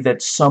say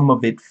that some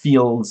of it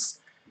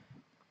feels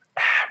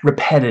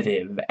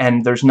repetitive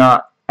and there's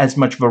not as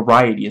much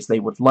variety as they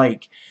would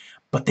like,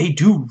 but they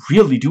do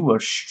really do a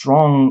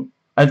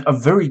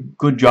very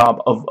good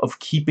job of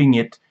keeping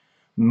it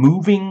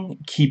moving,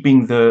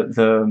 keeping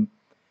the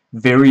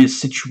various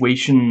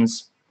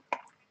situations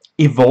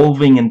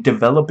evolving and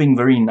developing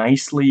very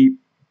nicely.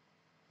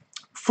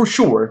 For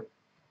sure,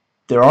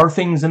 there are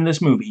things in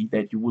this movie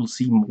that you will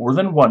see more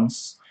than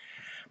once,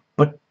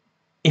 but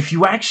if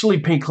you actually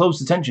pay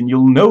close attention,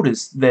 you'll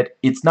notice that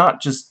it's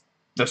not just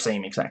the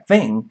same exact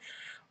thing.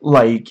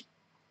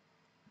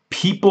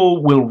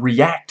 People will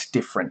react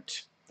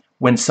different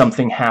when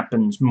something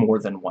happens more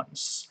than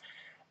once.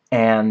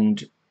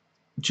 And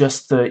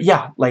just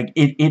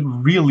it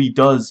really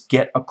does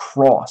get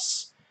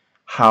across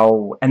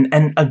how,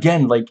 and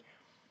again,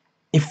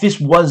 if this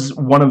was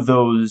one of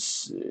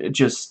those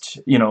just,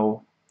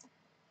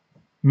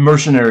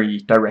 mercenary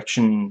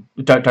directing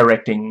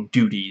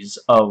duties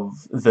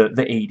of the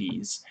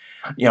 80s,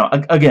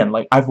 again,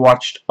 I've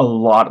watched a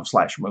lot of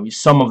slasher movies.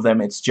 Some of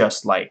them it's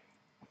just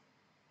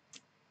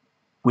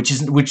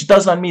which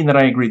does not mean that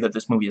I agree that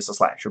this movie is a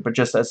slasher, but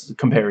just as a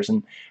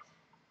comparison,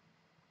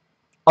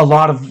 a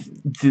lot of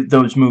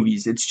those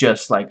movies, it's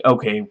just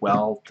okay,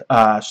 well,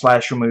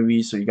 slasher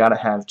movies, so you gotta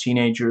have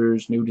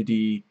teenagers,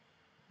 nudity,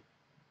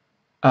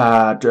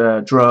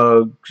 drugs,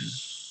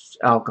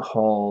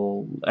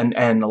 alcohol,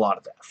 and a lot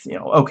of death.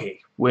 Okay,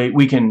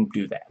 we can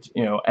do that.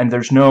 And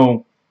there's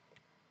not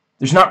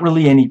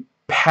really any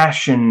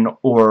passion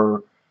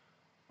or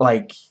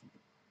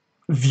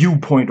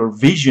viewpoint or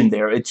vision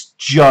there. It's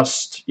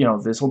just,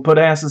 this will put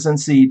asses in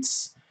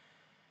seats.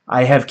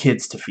 I have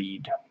kids to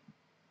feed.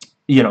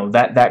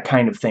 That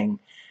kind of thing.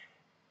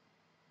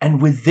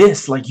 And with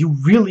this, you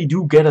really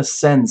do get a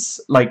sense,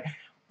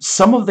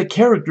 some of the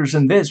characters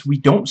in this we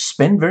don't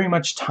spend very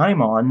much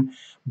time on,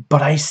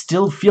 but I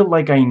still feel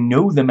like I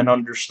know them and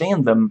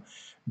understand them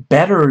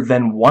better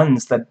than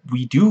ones that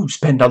we do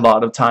spend a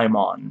lot of time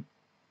on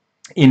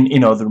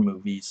in other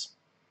movies.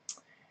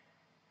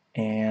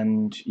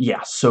 And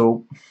yeah,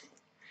 so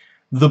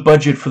the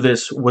budget for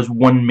this was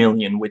 $1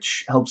 million,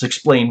 which helps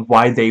explain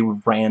why they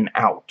ran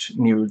out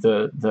near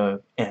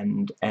the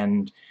end.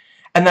 And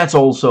that's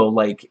also,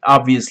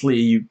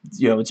 obviously,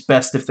 it's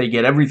best if they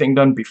get everything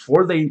done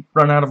before they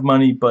run out of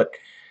money, but,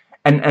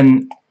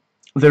 and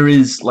there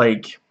is,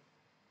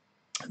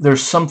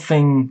 there's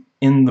something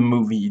in the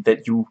movie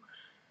that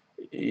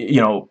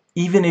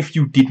even if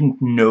you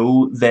didn't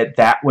know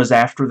that was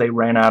after they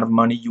ran out of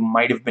money, you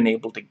might have been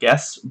able to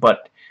guess,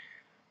 but,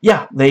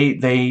 yeah,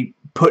 they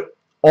put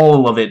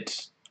all of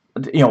it,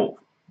 $1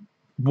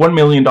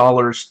 million,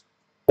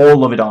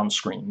 all of it on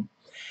screen.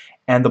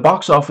 And the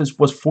box office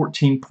was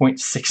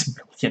 $14.6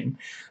 million.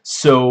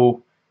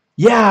 So,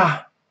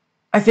 yeah,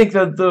 I think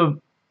that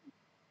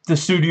the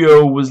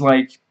studio was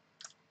I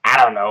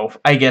don't know,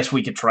 I guess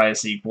we could try a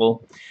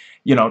sequel.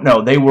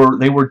 No, they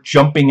were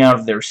jumping out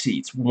of their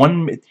seats.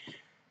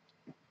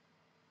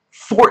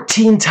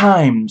 14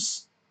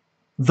 times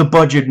the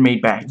budget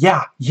made back.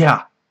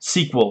 Yeah,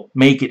 sequel,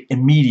 make it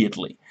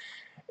immediately.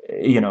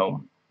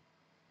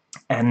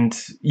 And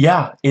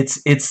yeah,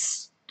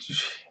 it's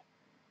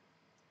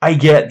I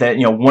get that,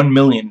 $1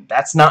 million,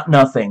 that's not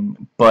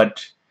nothing,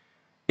 but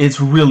it's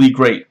really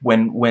great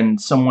when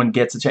someone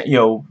gets a chance.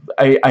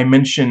 I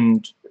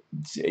mentioned,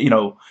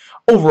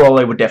 overall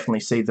I would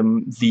definitely say the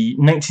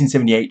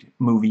 1978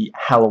 movie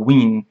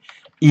Halloween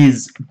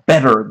is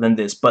better than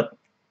this, but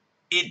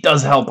it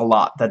does help a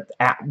lot that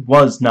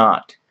was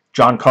not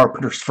John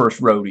Carpenter's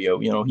first rodeo.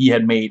 He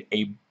had made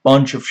a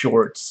bunch of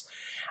shorts.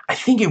 I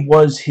think it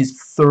was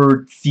his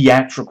third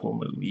theatrical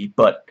movie,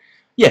 but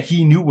yeah,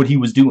 he knew what he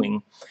was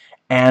doing,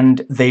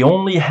 and they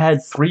only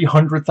had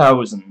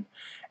 300,000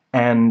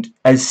 and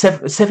as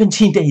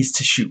 17 days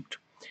to shoot,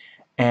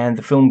 and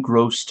the film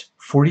grossed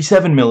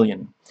 47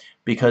 million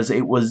because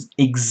it was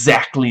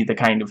exactly the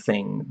kind of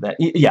thing that,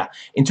 yeah,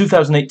 in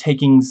 2008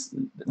 takings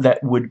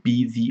that would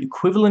be the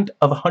equivalent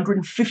of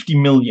 150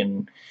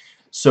 million.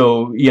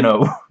 So, you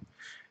know,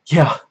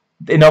 yeah,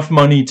 enough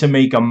money to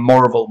make a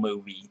Marvel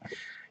movie.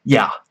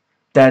 Yeah,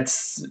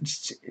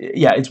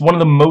 yeah, it's one of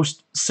the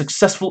most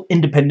successful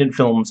independent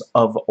films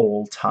of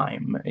all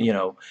time, you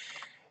know.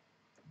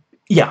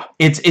 Yeah,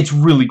 it's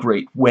really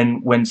great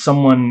when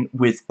someone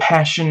with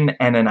passion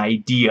and an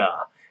idea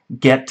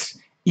get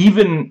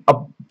even a,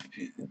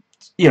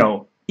 you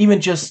know,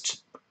 even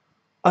just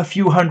a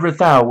few hundred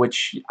thou,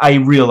 which I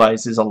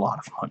realize is a lot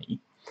of money.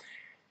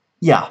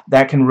 Yeah,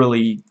 that can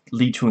really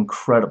lead to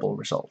incredible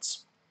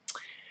results.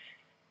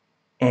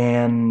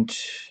 And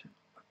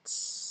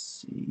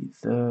let's see,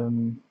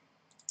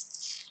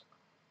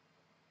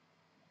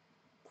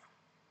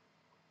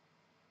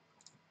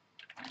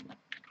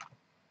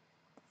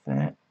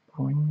 that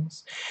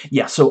brings,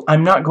 yeah, so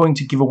I'm not going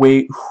to give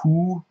away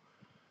who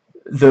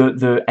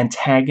the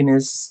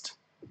antagonist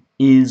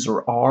is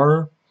or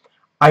are.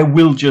 I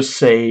will just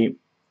say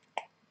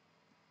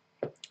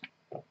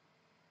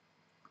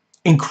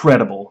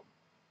incredible,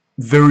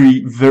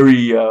 very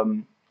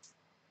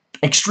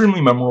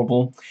extremely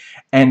memorable,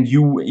 and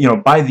you know,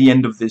 by the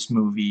end of this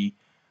movie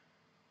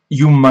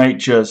you might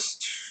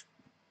just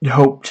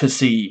hope to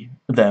see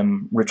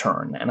them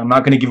return. And I'm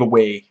not going to give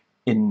away,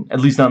 in at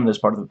least not in this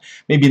part of the,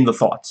 maybe in the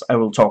thoughts I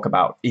will talk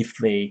about if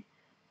they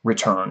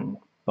return,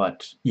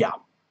 but yeah.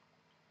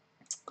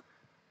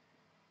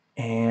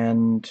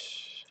 And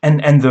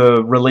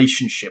the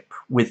relationship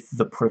with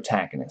the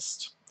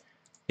protagonist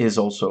is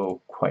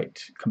also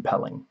quite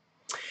compelling.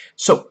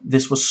 So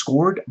this was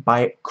scored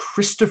by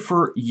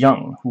Christopher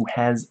Young, who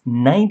has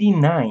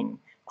 99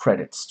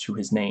 credits to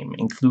his name,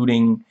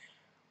 including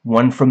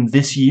one from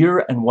this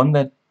year and one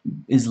that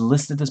is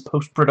listed as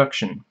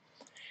post-production.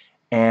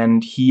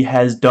 And he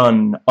has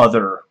done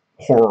other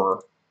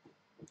horror,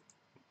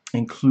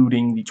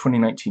 including the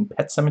 2019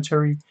 Pet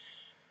Sematary,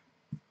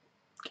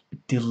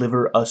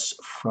 Deliver Us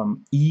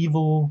from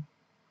Evil,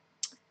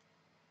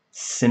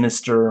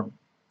 Sinister,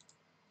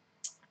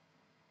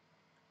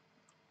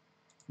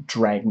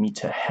 Drag Me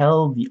to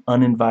Hell, the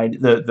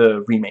Uninvited,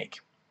 the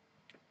remake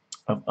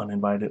of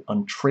Uninvited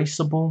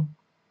Untraceable,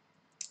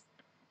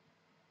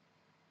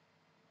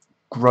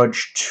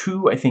 Grudge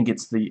 2, I think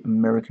it's the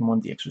American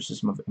one, The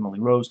Exorcism of Emily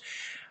Rose.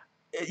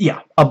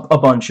 Yeah, a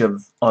bunch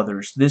of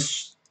others.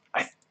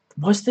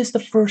 Was this the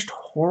first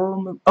horror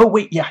movie? Oh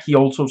wait, yeah, he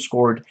also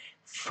scored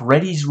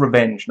Freddy's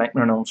Revenge,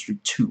 Nightmare on Elm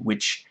Street 2,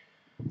 which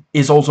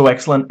is also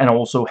excellent and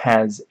also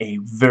has a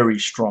very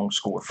strong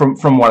score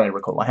from what I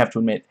recall. I have to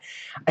admit,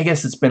 I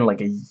guess it's been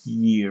like a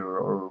year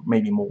or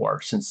maybe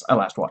more since I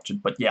last watched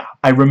it, but yeah,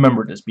 I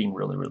remember this being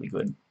really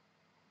good.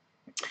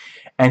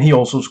 And he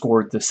also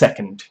scored the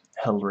second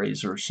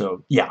Hellraiser,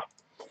 so yeah.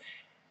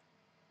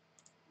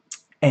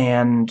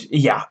 And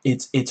yeah,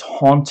 it's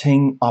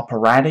haunting,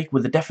 operatic,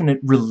 with a definite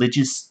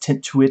religious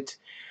tint to it.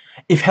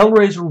 If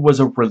Hellraiser was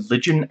a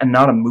religion and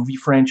not a movie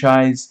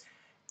franchise,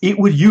 it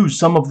would use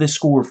some of this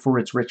score for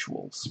its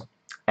rituals.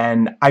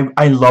 And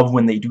I love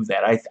when they do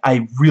that.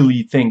 I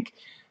really think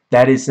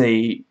that is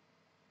a...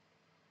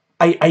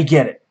 I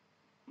get it.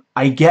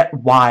 I get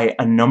why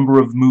a number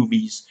of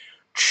movies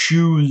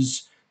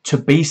choose to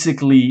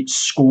basically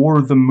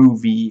score the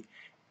movie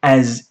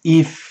as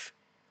if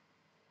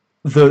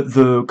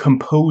the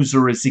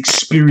composer is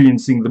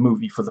experiencing the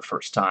movie for the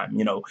first time,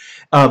 you know,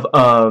 of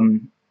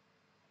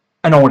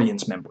an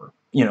audience member,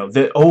 you know,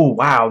 oh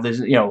wow, there's,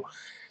 you know,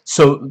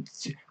 so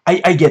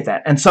I get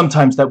that, and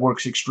sometimes that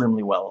works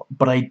extremely well,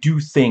 but I do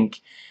think,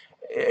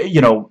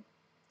 you know,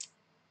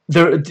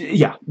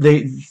 yeah,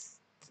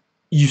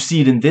 you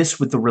see it in this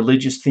with the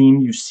religious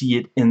theme, you see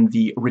it in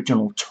the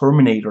original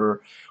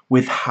Terminator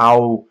with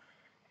how,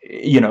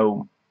 you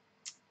know,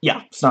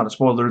 yeah, it's not a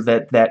spoiler,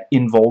 that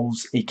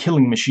involves a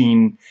killing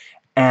machine,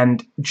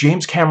 and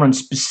James Cameron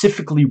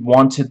specifically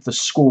wanted the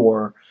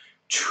score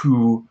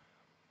to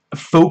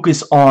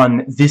focus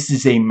on this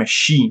is a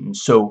machine,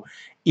 so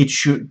it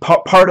should,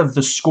 part of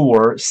the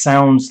score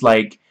sounds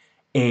like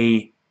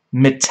a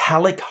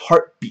metallic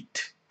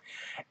heartbeat,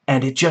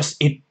 and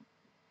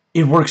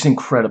it works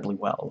incredibly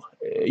well,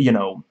 you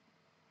know.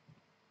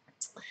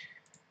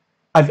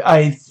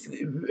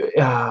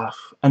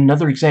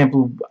 Another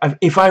example,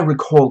 if I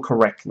recall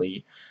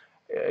correctly,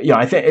 yeah,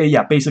 I think,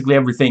 yeah, basically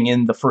everything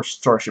in the first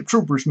Starship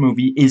Troopers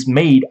movie is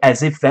made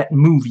as if that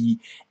movie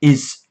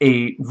is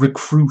a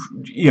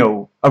you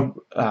know,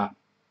 a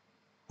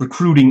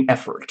recruiting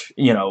effort,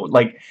 you know,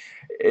 like,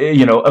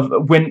 you know,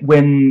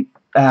 when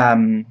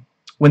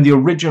the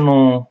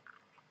original,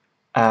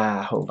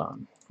 hold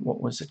on,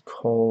 what was it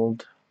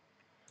called?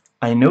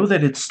 I know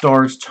that it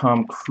stars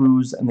Tom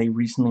Cruise, and they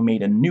recently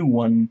made a new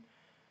one,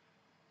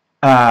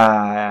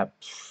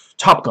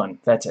 Top Gun,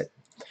 that's it.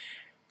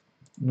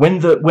 When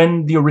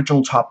the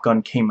original Top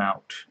Gun came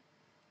out,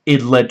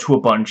 it led to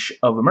a bunch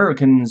of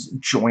Americans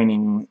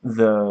joining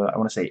the, I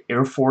want to say,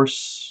 Air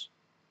Force.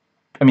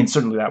 I mean,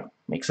 certainly that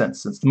makes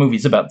sense since the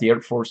movie's about the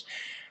Air Force.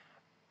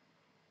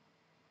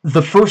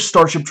 The first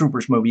Starship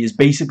Troopers movie is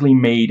basically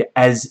made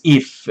as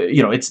if,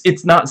 you know,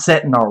 it's not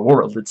set in our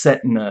world. It's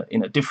set in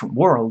a different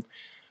world.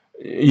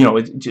 You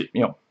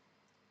know,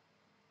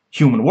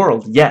 human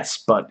world, yes,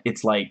 but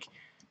it's like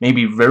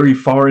maybe very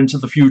far into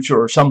the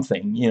future or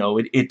something. You know,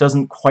 it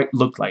doesn't quite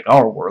look like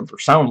our world or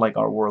sound like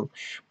our world.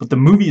 But the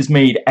movie is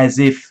made as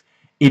if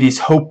it is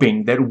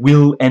hoping that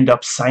we'll end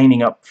up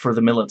signing up for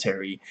the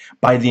military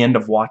by the end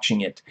of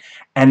watching it.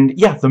 And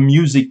yeah, the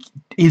music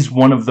is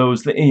one of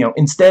those that, you know,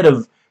 instead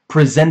of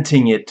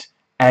presenting it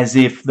as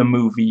if the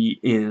movie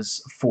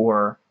is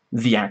for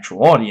the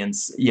actual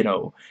audience, you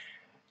know,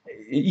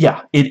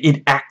 yeah,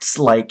 it acts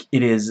like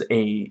it is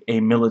a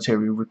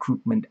military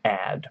recruitment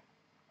ad.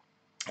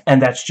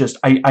 And that's just,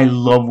 I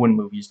love when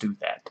movies do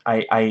that.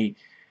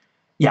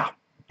 Yeah.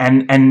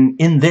 And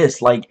in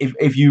this, like,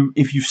 if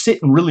you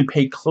sit and really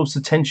pay close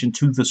attention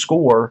to the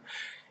score,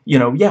 you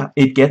know, yeah,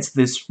 it gets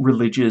this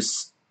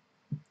religious,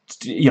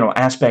 you know,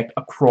 aspect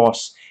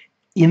across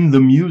in the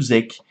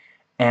music,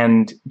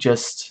 and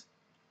just,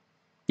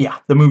 yeah,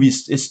 the movie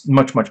is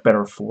much, much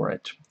better for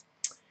it.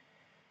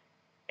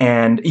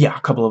 And yeah,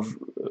 a couple of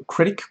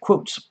critic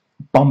quotes.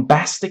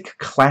 Bombastic,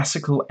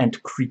 classical,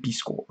 and creepy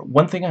score.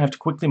 One thing I have to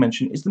quickly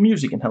mention is the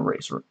music in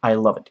Hellraiser. I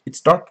love it.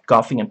 It's dark,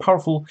 gothic, and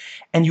powerful,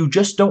 and you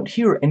just don't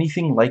hear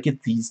anything like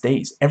it these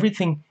days. Every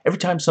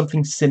time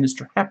something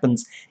sinister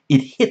happens, it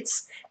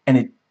hits, and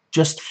it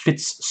just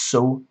fits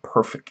so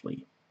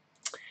perfectly.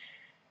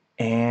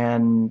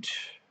 And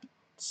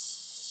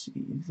let's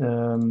see,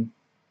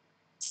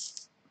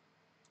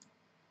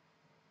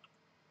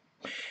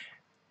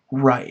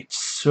 right,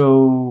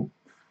 so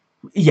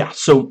yeah,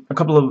 so a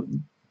couple of,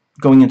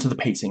 going into the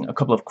pacing, a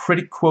couple of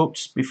critic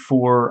quotes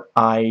before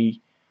I,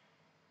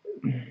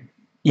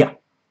 yeah.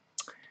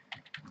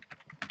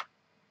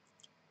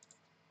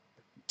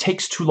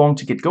 Takes too long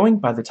to get going.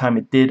 By the time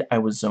it did, I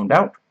was zoned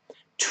out.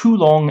 Too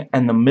long,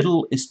 and the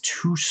middle is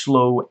too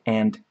slow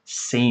and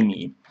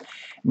samey.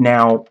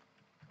 Now,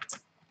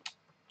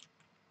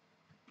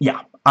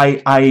 yeah,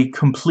 I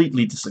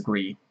completely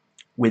disagree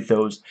with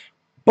those,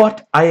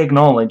 but I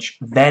acknowledge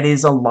that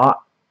is a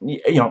lot.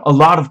 You know, a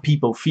lot of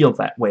people feel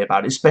that way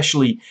about it,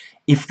 especially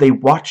if they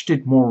watched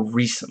it more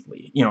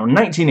recently. You know, in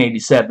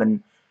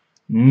 1987,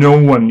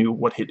 no one knew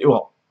what hit.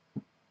 Well,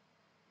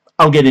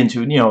 I'll get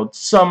into it. You know,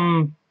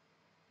 some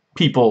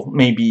people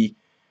maybe,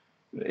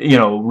 you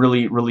know,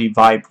 really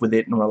vibed with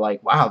it and were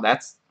like, wow,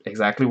 that's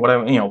exactly what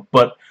I, you know,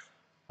 but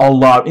a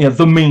lot, you know,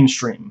 the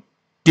mainstream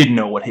didn't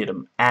know what hit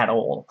them at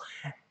all.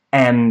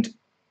 And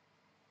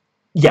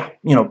yeah,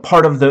 you know,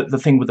 part of the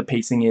thing with the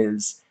pacing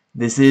is,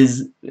 this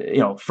is, you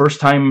know, first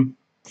time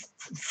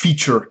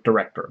feature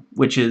director,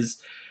 which is,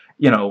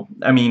 you know,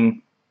 I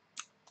mean,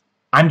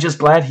 I'm just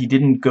glad he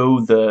didn't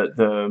go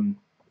the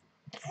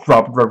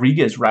Robert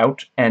Rodriguez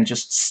route and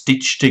just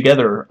stitch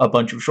together a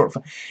bunch of short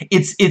films.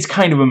 It's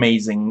kind of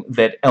amazing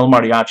that El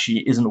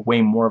Mariachi isn't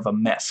way more of a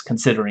mess,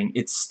 considering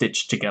it's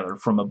stitched together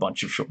from a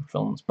bunch of short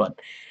films. But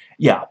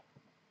yeah,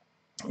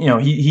 you know,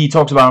 he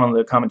talks about on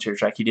the commentary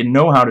track, he didn't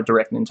know how to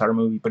direct an entire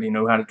movie, but he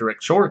knew how to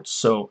direct shorts.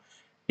 So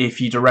if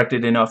he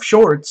directed enough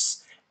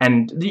shorts,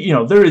 and, you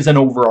know, there is an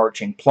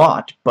overarching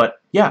plot,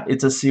 but yeah,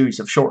 it's a series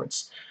of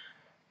shorts.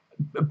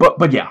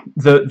 But yeah,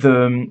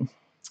 the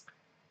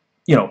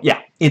you know,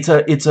 yeah, it's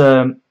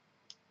a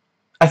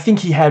I think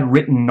he had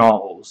written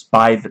novels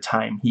by the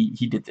time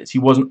he did this. He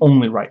wasn't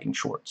only writing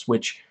shorts,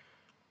 which,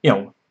 you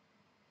know,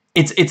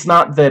 it's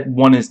not that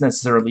one is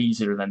necessarily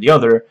easier than the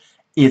other.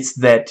 It's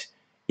that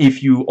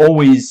if you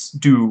always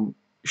do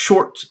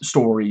short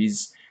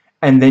stories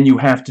and then you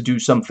have to do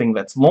something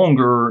that's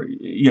longer,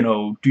 you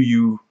know,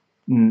 you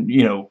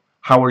know,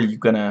 how are you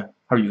gonna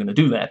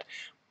do that?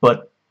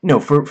 But no,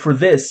 for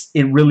this,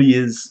 it really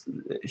is,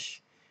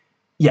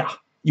 yeah,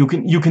 you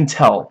can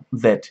tell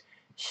that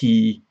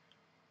he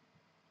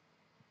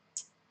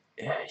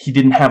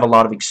didn't have a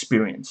lot of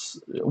experience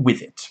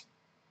with it.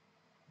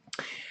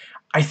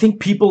 I think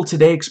people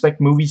today expect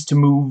movies to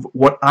move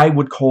what I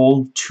would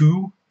call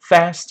too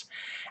fast,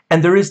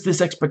 and there is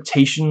this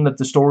expectation that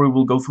the story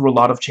will go through a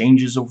lot of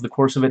changes over the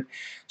course of it.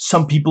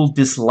 Some people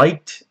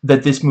disliked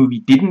that this movie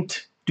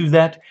didn't do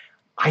that.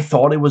 I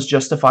thought it was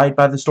justified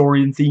by the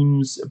story and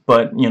themes,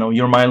 but, you know,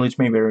 your mileage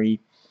may vary.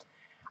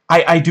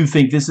 I do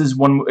think this is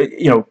one,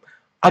 you know,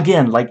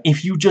 again, like,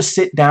 if you just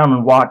sit down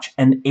and watch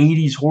an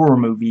 80s horror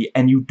movie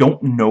and you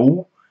don't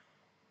know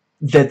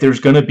that there's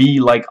gonna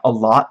be, like, a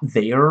lot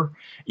there,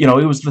 you know,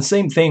 it was the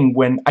same thing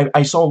when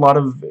I saw a lot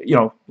of, you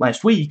know,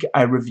 last week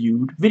I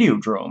reviewed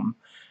Videodrome,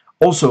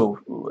 also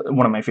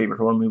one of my favorite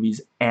horror movies,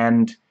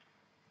 and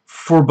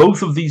for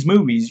both of these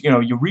movies, you know,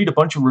 you read a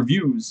bunch of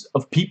reviews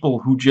of people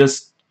who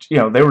just, you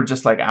know, they were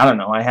just like, I don't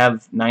know, I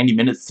have 90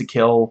 minutes to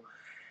kill,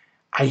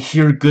 I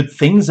hear good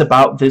things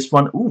about this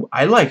one, ooh,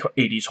 I like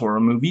 80s horror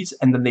movies,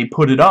 and then they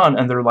put it on,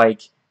 and they're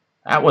like,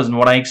 that wasn't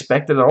what I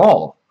expected at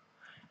all.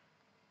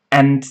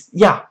 And,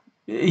 yeah,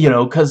 You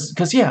know,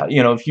 cause yeah,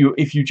 you know,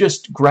 if you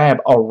just grab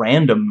a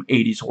random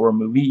 80s horror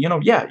movie, you know,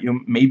 yeah,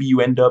 maybe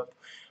you end up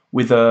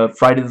with a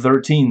Friday the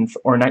 13th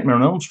or Nightmare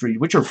on Elm Street,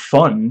 which are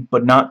fun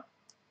but not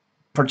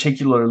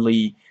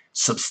particularly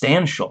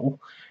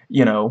substantial,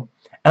 you know.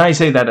 And I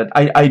say that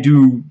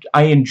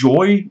I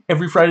enjoy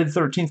every Friday the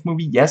 13th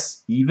movie,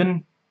 yes,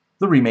 even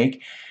the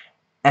remake,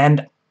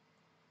 and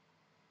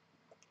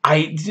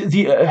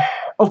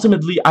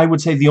ultimately I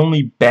would say the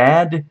only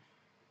bad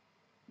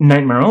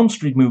Nightmare on Elm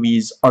Street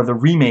movies are the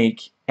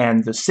remake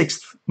and the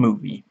 6th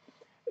movie,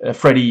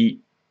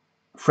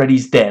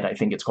 Freddy's Dead, I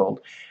think it's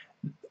called.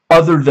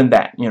 Other than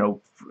that, you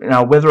know,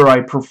 now whether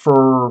I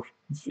prefer,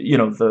 you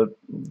know,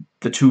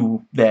 the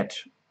two that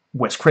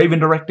Wes Craven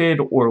directed,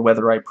 or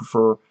whether I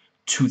prefer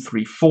 2,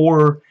 3,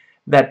 4,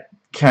 that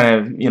kind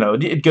of, you know,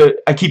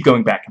 I keep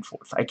going back and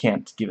forth. I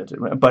can't give it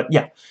to, but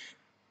yeah,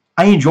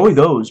 I enjoy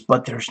those,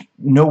 but there's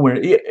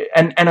nowhere,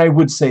 and I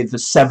would say the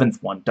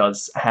 7th one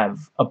does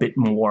have a bit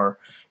more,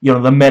 you know,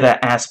 the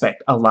meta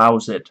aspect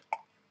allows it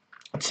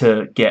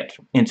to get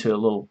into a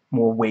little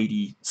more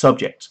weighty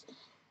subjects.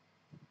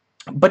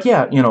 But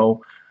yeah, you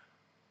know,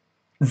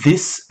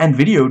 this and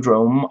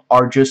Videodrome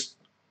are just,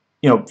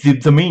 you know,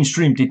 the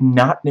mainstream did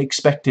not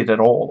expect it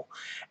at all.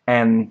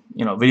 And,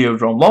 you know,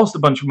 Videodrome lost a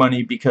bunch of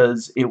money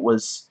because it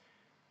wasn't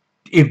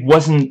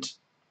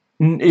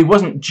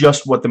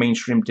just what the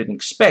mainstream didn't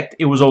expect,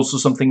 it was also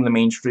something the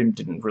mainstream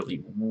didn't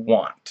really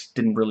want,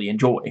 didn't really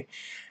enjoy.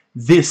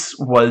 This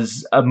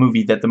was a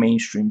movie that the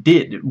mainstream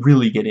did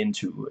really get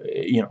into,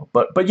 you know,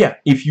 but yeah,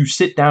 if you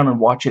sit down and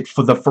watch it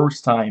for the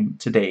first time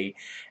today,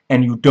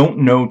 and you don't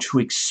know to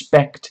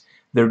expect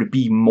there to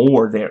be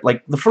more there,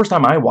 like, the first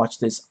time I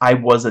watched this, I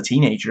was a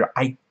teenager,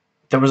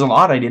 there was a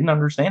lot I didn't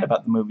understand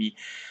about the movie,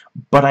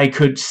 but I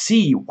could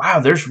see,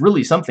 wow, there's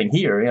really something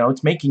here, you know,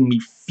 it's making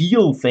me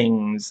feel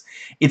things,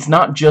 it's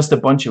not just a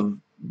bunch of,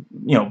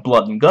 you know,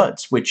 blood and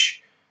guts,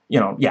 which, you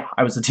know, yeah,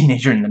 I was a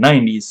teenager in the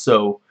 90s,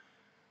 so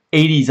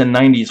 80s and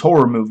 90s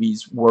horror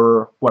movies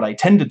were what I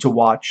tended to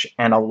watch,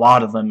 and a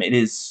lot of them, it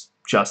is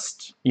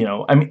just, you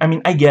know, I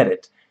mean, I get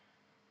it.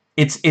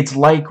 It's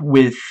like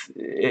with,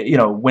 you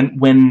know,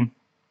 when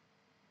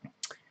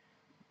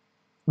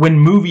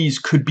movies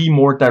could be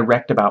more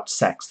direct about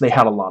sex, they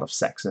had a lot of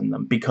sex in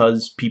them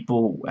because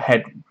people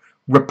had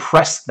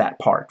repressed that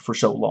part for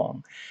so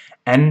long.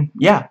 And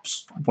yeah,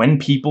 when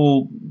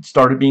people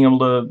started being able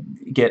to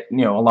get,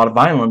 you know, a lot of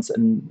violence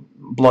and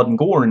blood and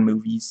gore in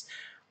movies,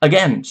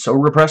 again, so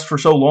repressed for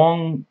so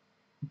long,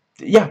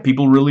 yeah,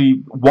 people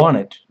really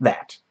wanted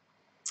that.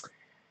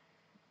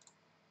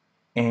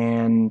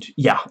 And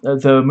yeah,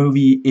 the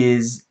movie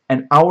is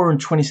an hour and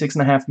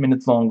 26.5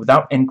 minutes long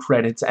without end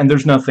credits, and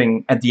there's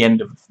nothing at the end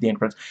of the end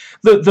credits.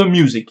 The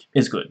music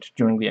is good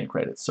during the end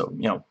credits, so,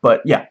 you know,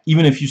 but yeah,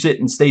 even if you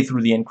sit and stay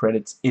through the end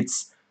credits,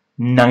 it's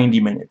 90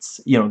 minutes,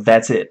 you know,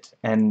 that's it.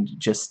 And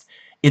just,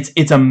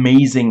 it's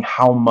amazing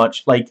how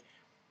much, like,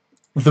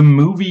 the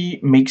movie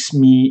makes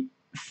me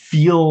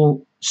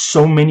feel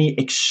so many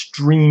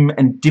extreme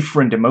and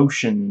different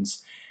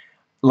emotions.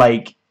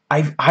 Like,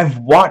 I've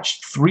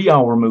watched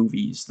 3-hour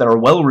movies that are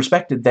well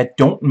respected that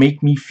don't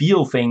make me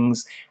feel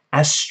things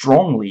as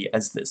strongly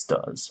as this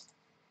does.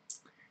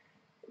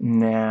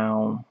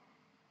 Now,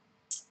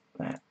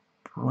 that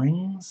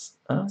brings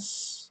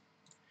us,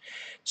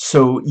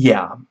 so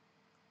yeah,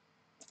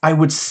 I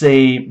would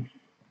say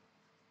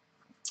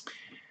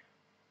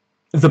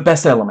the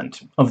best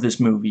element of this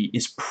movie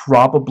is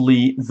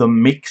probably the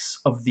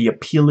mix of the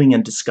appealing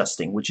and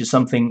disgusting, which is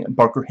something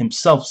Barker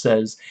himself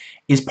says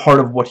is part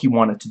of what he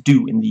wanted to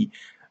do in the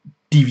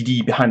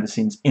DVD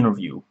behind-the-scenes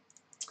interview.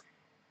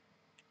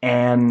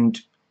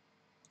 And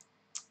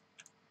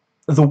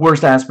the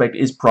worst aspect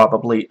is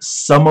probably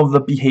some of the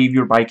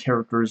behavior by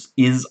characters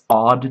is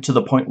odd to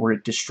the point where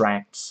it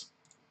distracts.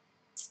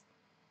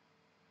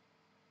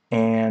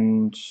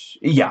 And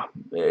yeah,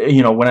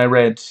 you know, when I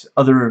read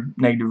other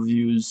negative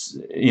reviews,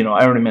 you know,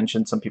 I already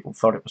mentioned some people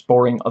thought it was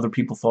boring, other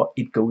people thought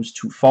it goes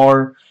too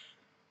far.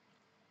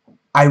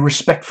 I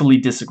respectfully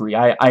disagree.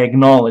 I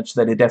acknowledge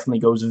that it definitely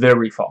goes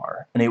very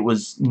far, and it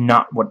was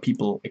not what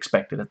people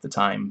expected at the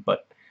time,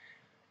 but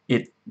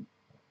it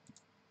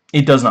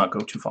does not go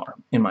too far,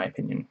 in my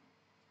opinion.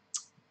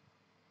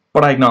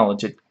 But I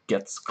acknowledge it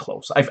gets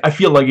close. I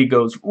feel like it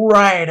goes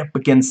right up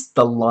against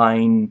the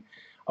line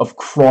of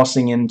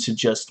crossing into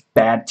just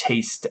bad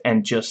taste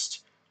and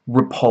just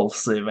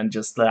repulsive and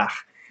just,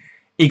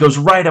 it goes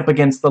right up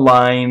against the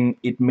line,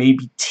 it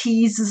maybe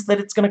teases that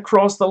it's going to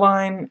cross the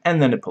line,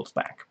 and then it pulls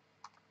back.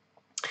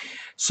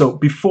 So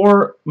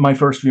before my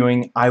first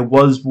viewing, I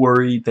was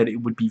worried that it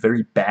would be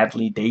very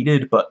badly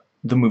dated, but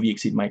the movie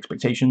exceeded my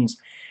expectations.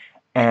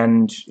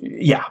 And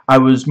yeah, I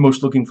was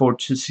most looking forward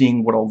to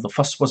seeing what all the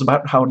fuss was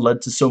about, how it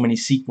led to so many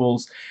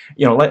sequels.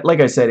 You know,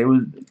 like I said, it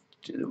was,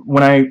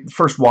 when I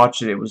first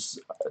watched it, it was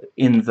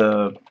in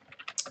the,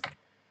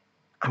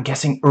 I'm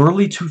guessing,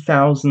 early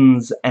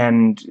 2000s,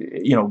 and,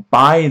 you know,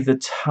 by the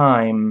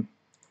time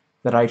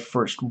that I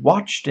first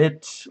watched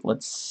it,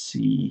 let's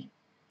see,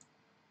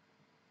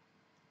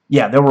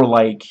 yeah, there were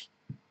like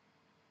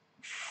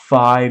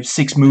 5,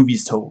 6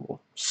 movies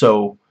total.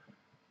 So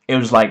it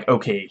was like,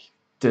 okay,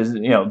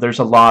 there's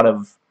a lot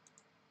of,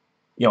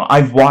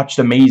 I've watched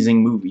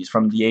amazing movies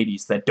from the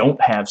 80s that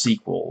don't have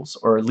sequels,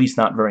 or at least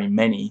not very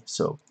many,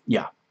 so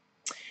yeah.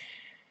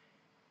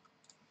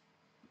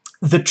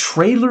 The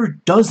trailer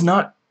does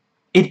not,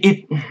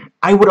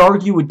 I would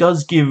argue it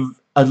does give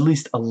at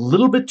least a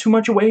little bit too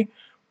much away,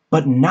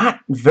 but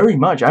not very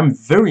much. I'm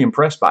very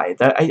impressed by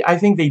it. I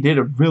think they did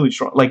a really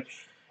strong, like,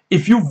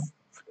 if you've,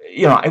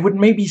 I would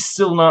maybe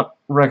still not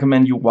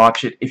recommend you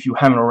watch it if you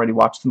haven't already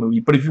watched the movie,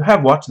 but if you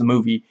have watched the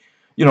movie,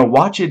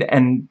 watch it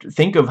and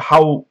think of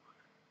how,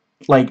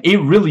 like,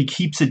 it really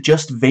keeps it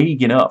just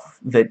vague enough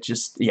that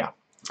just, yeah.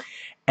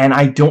 And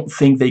I don't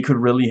think they could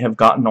really have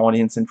gotten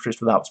audience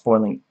interest without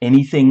spoiling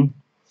anything.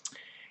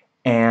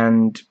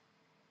 And,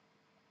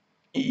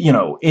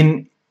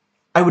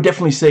 I would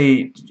definitely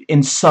say,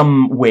 in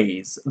some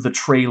ways, the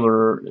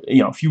trailer,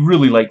 if you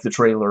really like the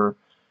trailer,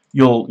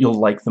 you'll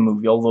like the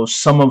movie. Although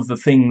some of the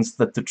things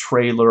that the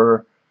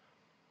trailer,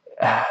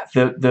 yeah,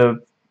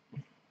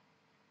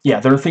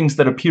 there are things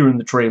that appear in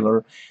the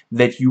trailer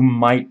that you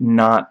might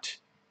not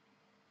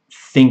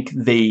think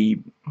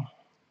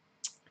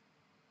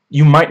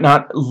you might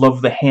not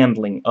love the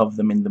handling of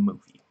them in the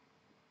movie.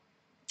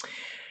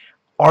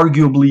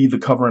 Arguably, the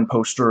cover and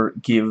poster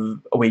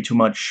give away too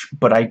much,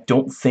 but I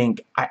don't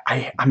think,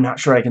 I'm not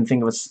sure I can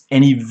think of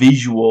any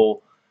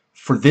visual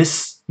for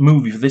this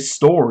movie, for this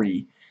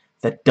story,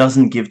 that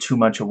doesn't give too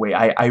much away.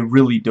 I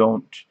really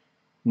don't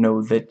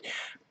know that.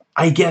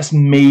 I guess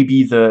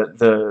maybe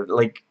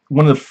like,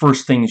 one of the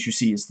first things you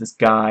see is this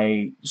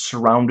guy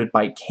surrounded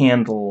by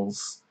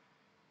candles,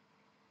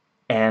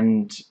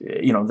 and,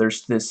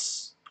 there's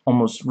this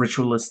almost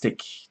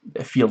ritualistic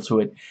feel to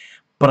it.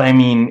 But I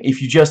mean,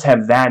 if you just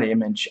have that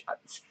image,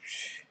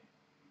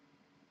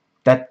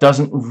 that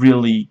doesn't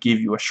really give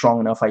you a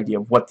strong enough idea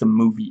of what the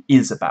movie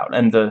is about.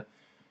 And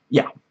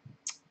yeah.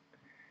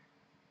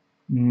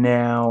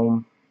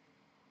 Now,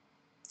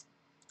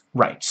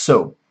 right,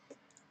 so,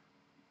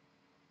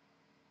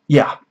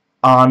 yeah,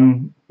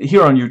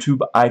 here on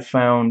YouTube, I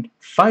found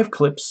 5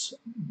 clips,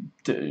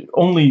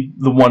 only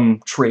the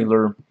one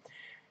trailer,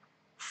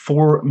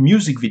 4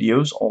 music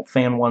videos, all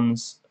fan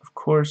ones, of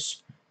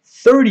course,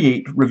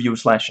 38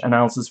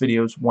 review/analysis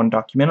videos, 1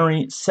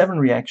 documentary, 7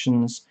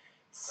 reactions,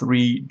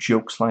 3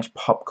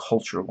 joke/pop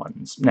culture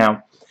ones.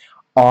 Now,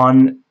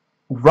 on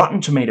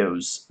Rotten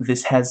Tomatoes,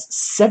 this has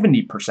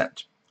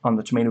 70% on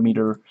the tomato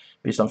meter,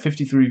 based on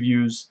 53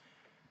 reviews,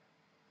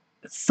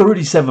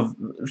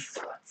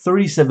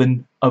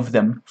 37 of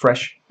them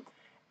fresh,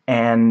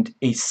 and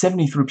a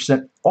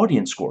 73%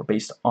 audience score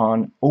based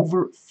on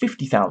over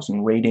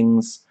 50,000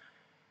 ratings.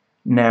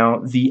 Now,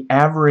 the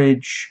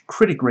average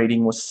critic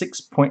rating was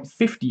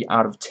 6.50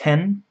 out of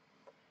 10,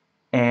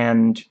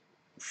 and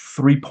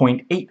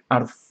 3.8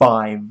 out of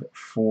 5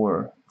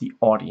 for the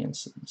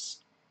audiences.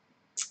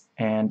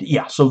 And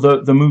yeah, so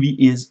the movie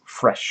is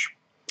fresh.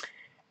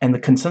 And the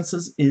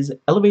consensus is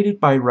elevated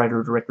by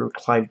writer-director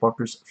Clive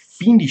Barker's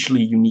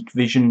fiendishly unique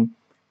vision.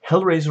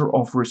 Hellraiser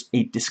offers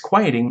a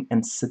disquieting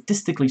and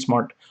sadistically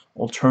smart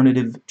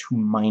alternative to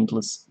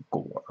mindless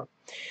gore.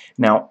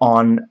 Now,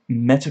 on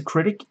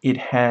Metacritic, it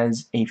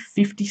has a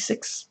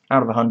 56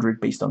 out of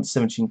 100 based on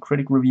 17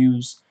 critic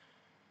reviews.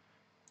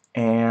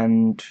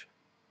 And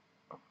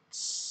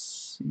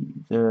let's see,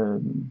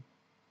 the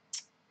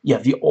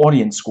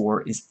audience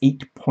score is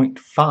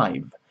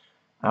 8.5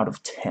 out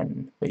of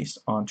 10 based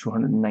on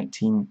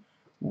 219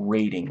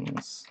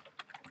 ratings.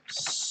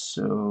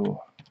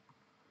 So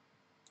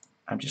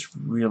I'm just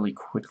really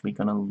quickly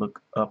gonna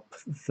look up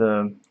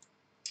the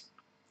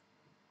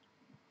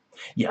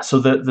so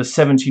the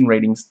 17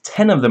 ratings,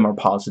 10 of them are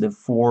positive,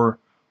 4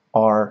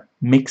 are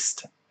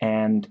mixed,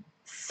 and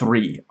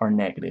 3 are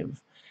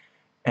negative.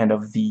 And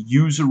of the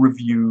user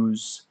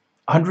reviews,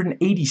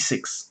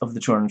 186 of the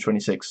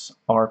 226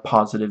 are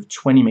positive,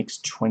 20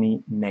 mixed,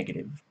 20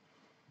 negative.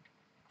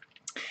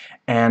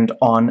 And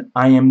on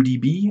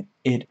IMDb,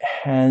 it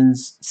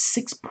has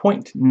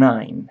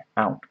 6.9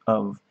 out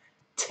of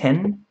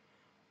 10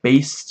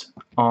 based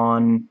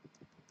on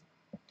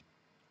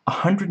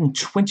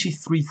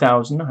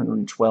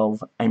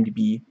 123,112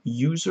 IMDb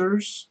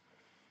users.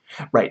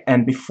 Right,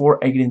 and before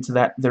I get into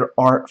that, there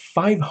are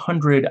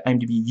 500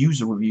 IMDb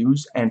user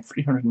reviews and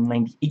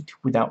 398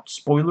 without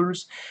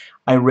spoilers.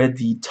 I read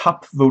the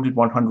top voted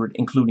 100,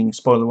 including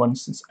spoiler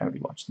ones, since I already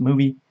watched the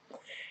movie.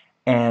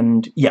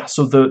 And yeah,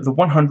 so the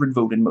 100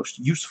 voted most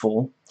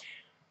useful.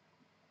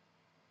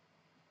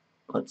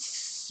 Let's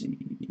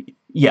see.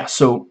 Yeah,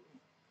 so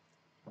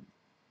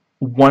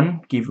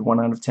 1 gave it 1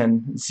 out of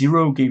 10,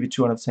 0 gave it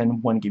 2 out of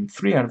 10, 1 gave it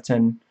 3 out of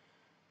 10,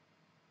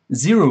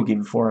 0 gave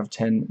it 4 out of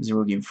 10,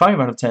 0 gave it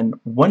 5 out of 10,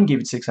 1 gave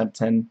it 6 out of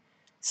 10,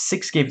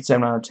 6 gave it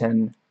 7 out of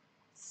 10,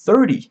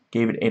 30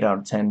 gave it 8 out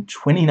of 10,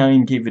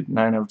 29 gave it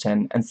 9 out of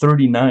 10, and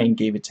 39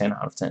 gave it 10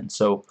 out of 10.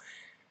 So,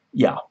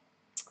 yeah.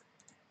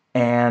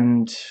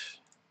 And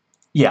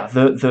yeah,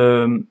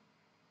 the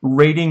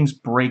ratings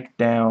break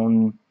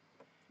down.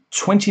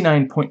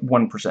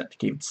 29.1%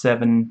 gave it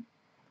 7,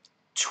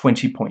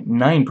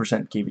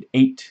 20.9% gave it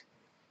 8.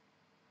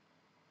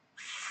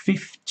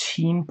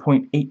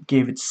 15.8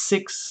 gave it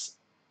 6.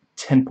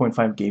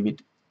 10.5 gave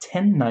it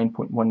 10.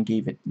 9.1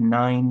 gave it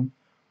 9.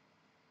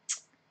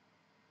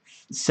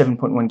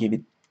 7.1 gave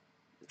it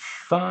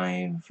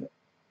 5.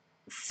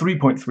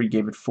 3.3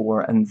 gave it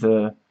 4, and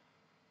the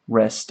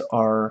rest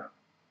are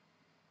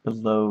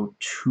below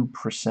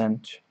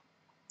 2%.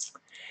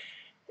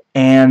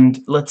 And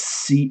let's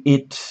see,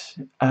 it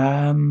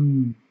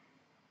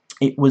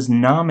was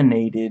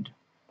nominated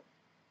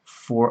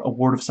for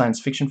Award of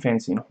Science Fiction,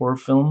 Fantasy, and Horror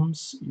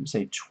Films,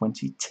 USA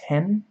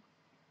 2010.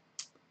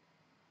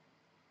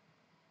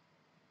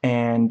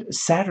 And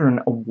Saturn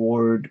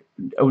Award,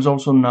 it was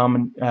also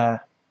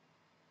nominated,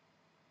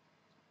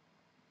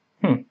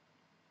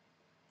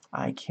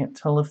 I can't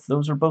tell if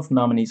those are both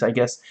nominees, I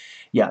guess.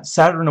 Yeah,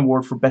 Saturn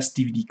Award for Best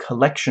DVD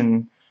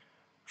Collection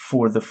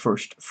for the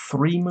first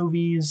 3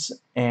 movies,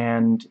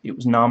 and it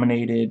was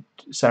nominated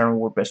Saturn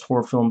Award Best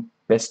Horror Film,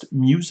 Best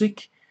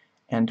Music,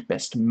 and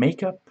Best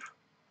Makeup.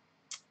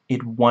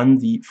 It won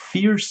the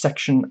Fear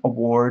Section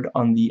Award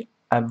on the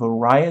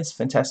Avoriaz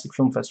Fantastic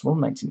Film Festival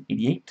in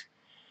 1988,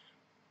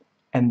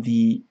 and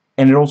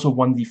it also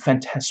won the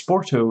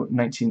Fantasporto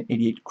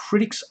 1988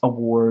 Critics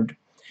Award,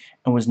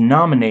 and was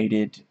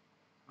nominated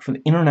for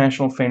the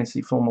International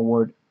Fantasy Film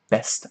Award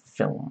Best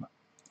Film.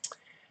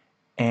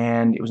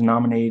 And it was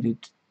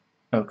nominated,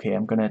 okay,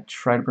 I'm gonna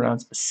try to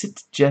pronounce,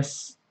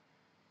 Sitges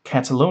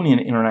Catalonian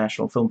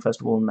International Film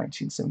Festival in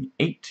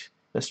 1978,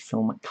 Best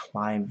Film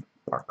Clive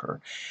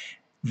Barker.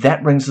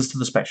 That brings us to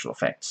the special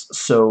effects.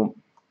 So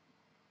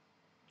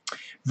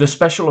the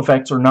special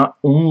effects are not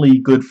only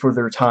good for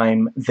their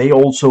time, they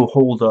also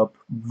hold up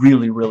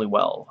really, really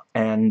well.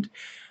 And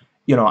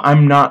you know,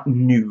 I'm not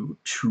new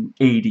to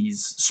 80s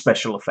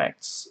special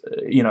effects.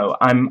 You know,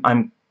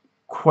 I'm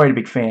quite a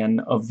big fan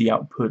of the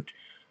output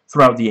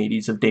throughout the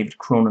 80s of David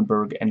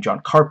Cronenberg and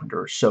John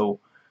Carpenter. So,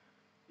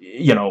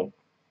 you know,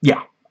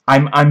 yeah, I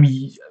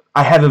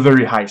have a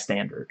very high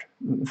standard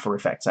for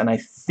effects, and I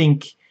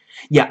think,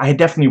 yeah, I had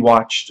definitely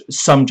watched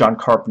some John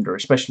Carpenter,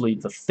 especially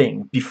The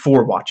Thing,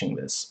 before watching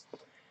this.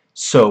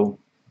 So,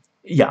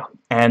 yeah,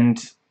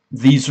 and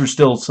these are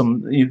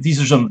some of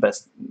the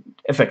best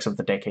effects of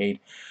the decade.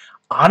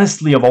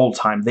 Honestly, of all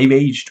time, they've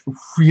aged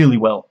really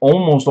well.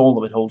 Almost all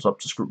of it holds up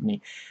to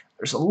scrutiny.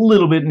 There's a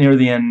little bit near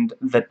the end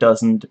that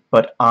doesn't,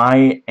 but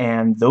I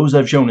and those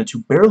I've shown it to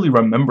barely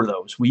remember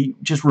those. We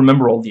just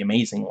remember all the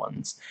amazing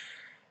ones.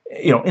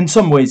 You know, in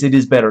some ways it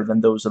is better than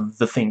those of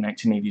The Thing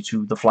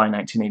 1982, The Fly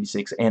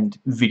 1986, and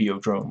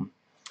Videodrome.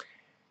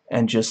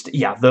 And just,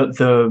 yeah,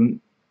 the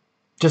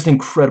just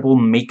incredible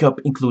makeup,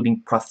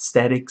 including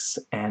prosthetics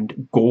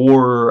and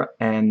gore,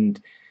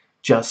 and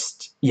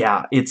just,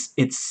 yeah, it's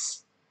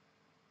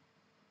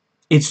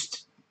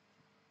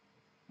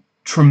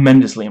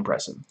tremendously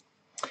impressive.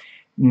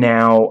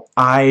 Now,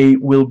 I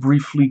will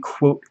briefly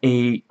quote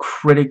a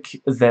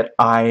critic that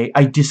I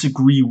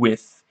disagree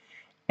with,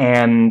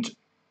 and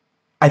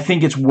I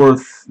think it's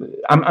worth,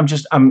 I'm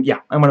going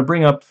to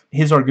bring up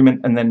his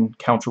argument and then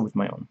counter with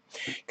my own.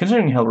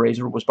 Considering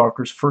Hellraiser was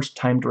Barker's first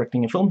time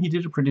directing a film, he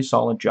did a pretty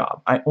solid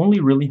job. I only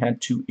really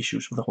had 2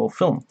 issues with the whole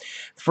film.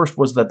 The first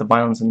was that the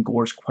violence and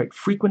gore is quite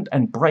frequent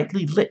and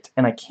brightly lit,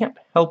 and I can't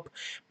help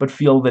but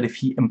feel that if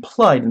he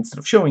implied instead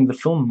of showing, the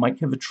film might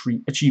have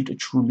achieved a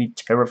truly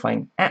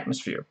terrifying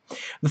atmosphere.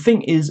 The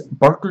thing is,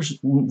 Barker's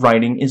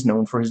writing is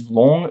known for his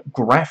long,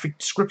 graphic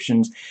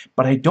descriptions,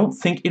 but I don't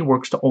think it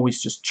works to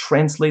always just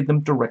translate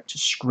them direct to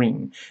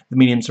screen. The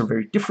mediums are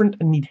very different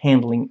and need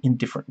handling in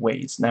different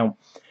ways. Now,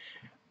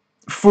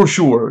 for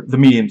sure, the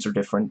mediums are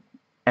different,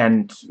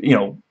 and, you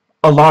know,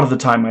 a lot of the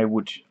time I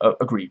would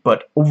agree,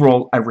 but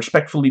overall, I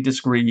respectfully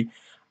disagree.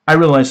 I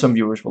realize some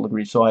viewers will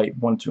agree, so I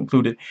wanted to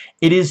include it.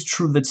 It is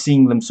true that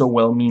seeing them so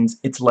well means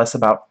it's less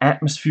about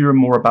atmosphere,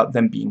 more about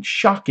them being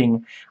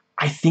shocking.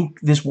 I think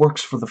this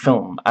works for the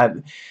film.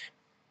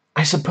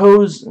 I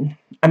suppose,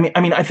 I mean,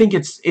 I think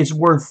it's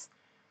worth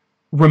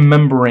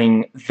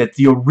remembering that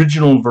the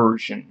original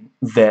version,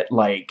 that,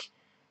 like,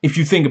 if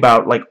you think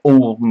about, like,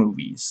 old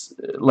movies,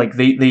 like,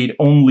 they'd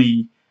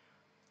only,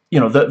 you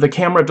know, the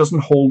camera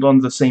doesn't hold on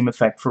the same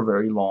effect for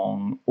very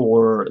long,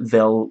 or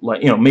they'll,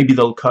 like, you know, maybe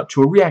they'll cut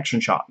to a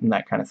reaction shot and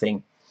that kind of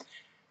thing.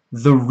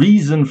 The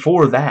reason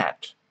for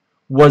that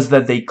was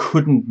that they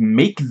couldn't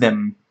make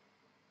them,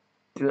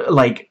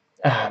 like,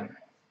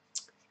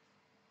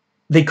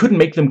 they couldn't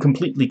make them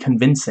completely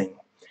convincing,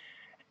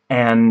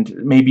 and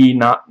maybe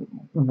not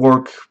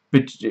work,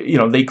 but, you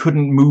know, they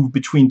couldn't move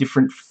between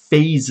different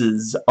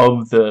phases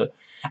of the,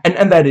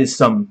 and that is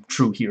some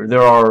true here.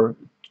 There are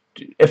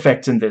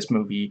effects in this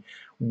movie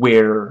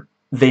where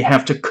they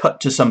have to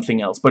cut to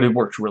something else, but it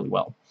works really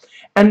well.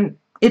 And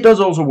it does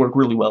also work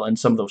really well in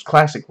some of those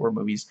classic horror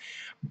movies,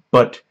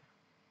 but,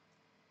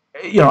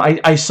 you know,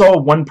 I saw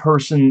one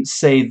person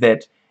say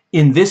that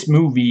in this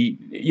movie,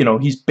 you know,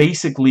 he's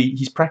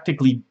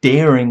practically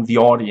daring the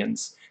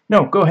audience.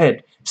 No, go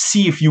ahead.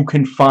 See if you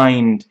can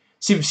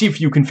see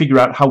if you can figure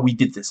out how we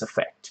did this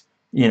effect,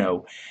 you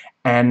know.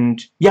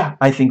 And yeah,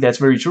 I think that's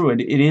very true. And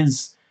it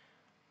is,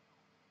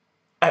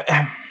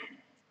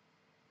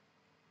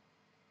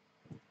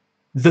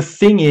 the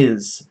thing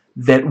is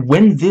that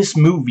when this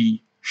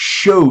movie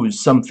shows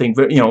something,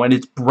 and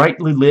it's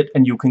brightly lit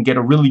and you can get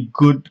a really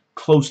good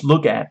close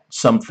look at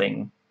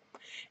something,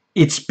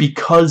 it's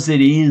because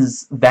it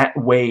is that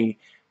way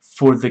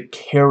for the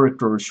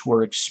characters who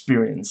are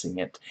experiencing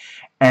it.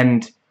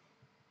 And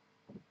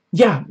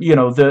yeah,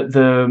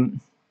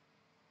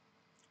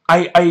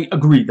 I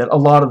agree that a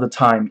lot of the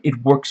time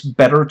it works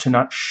better to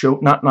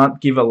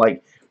not give a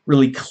like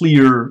really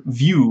clear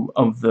view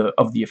of the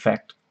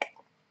effect.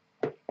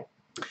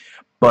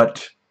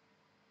 But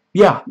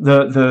yeah,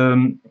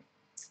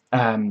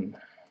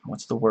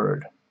 what's the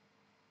word?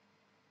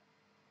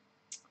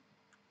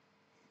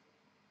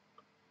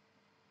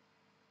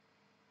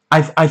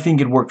 I think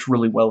it works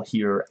really well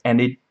here, and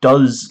it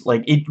does,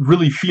 like, it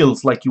really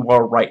feels like you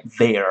are right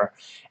there,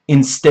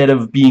 instead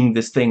of being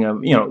this thing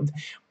of,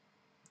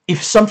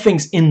 if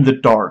something's in the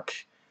dark,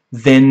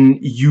 then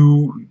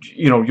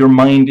your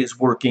mind is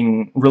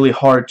working really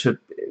hard to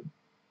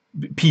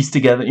piece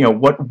together,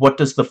 what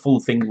does the full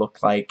thing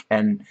look like,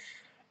 and,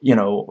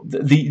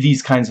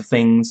 these kinds of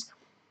things.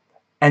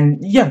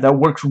 And yeah, that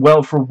works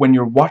well for when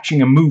you're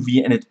watching a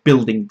movie and it's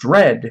building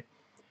dread,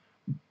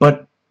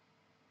 but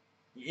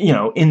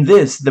in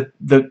this,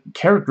 the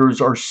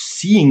characters are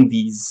seeing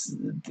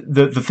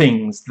the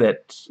things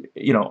that,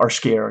 are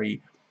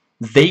scary.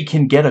 They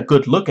can get a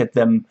good look at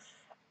them,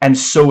 and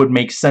so it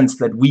makes sense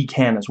that we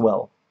can as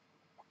well.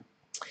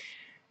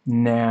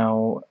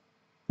 Now,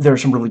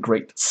 there's some really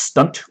great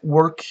stunt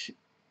work,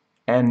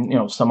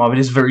 and, some of it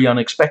is very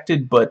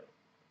unexpected, but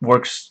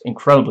works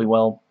incredibly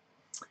well.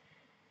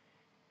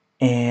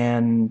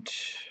 And,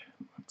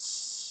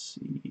 let's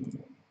see...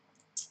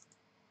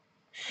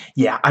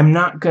 yeah, I'm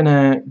not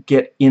gonna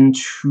get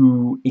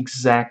into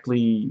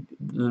exactly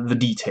the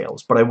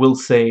details, but I will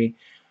say,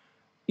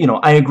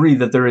 I agree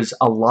that there is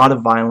a lot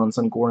of violence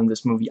and gore in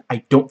this movie.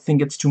 I don't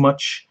think it's too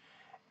much,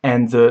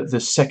 and the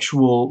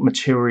sexual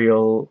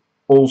material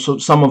also,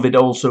 some of it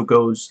also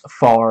goes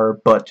far,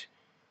 but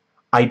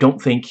I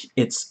don't think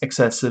it's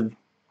excessive.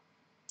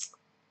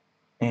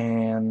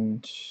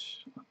 And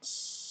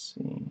let's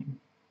see...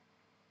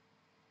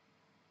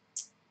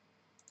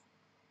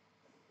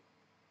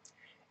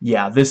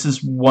 yeah, this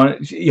is one,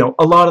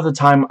 a lot of the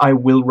time I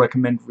will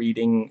recommend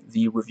reading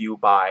the review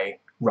by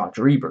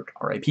Roger Ebert,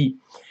 R.I.P.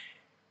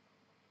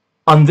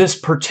 On this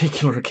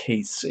particular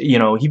case,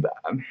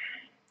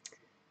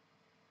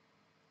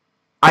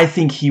 I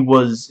think he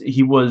was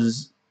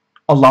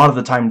a lot of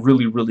the time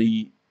really,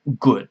 really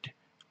good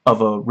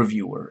of a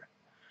reviewer.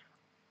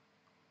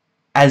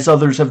 As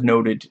others have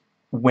noted,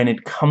 when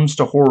it comes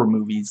to horror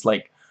movies,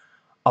 like,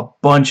 a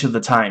bunch of the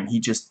time,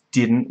 he just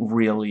didn't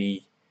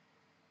really...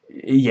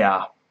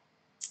 yeah.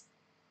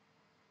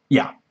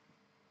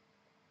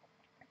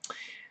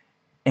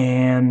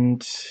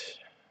 And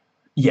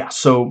yeah,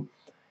 so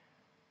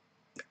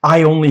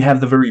I only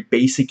have the very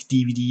basic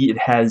DVD. It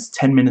has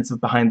 10 minutes of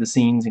behind the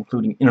scenes,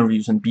 including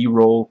interviews and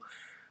B-roll.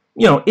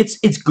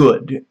 It's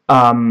good.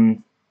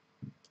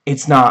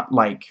 It's not,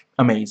 like,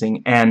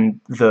 amazing. And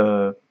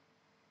does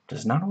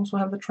it not also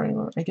have the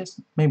trailer? I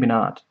guess maybe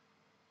not.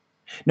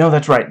 No,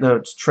 that's right.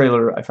 The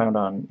trailer I found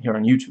here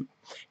on YouTube.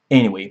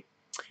 Anyway,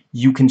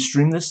 you can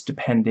stream this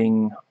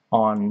depending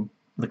on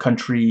the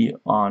country,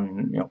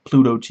 on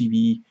Pluto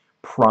TV,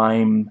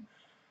 Prime,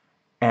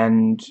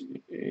 and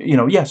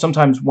yeah,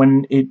 sometimes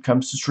when it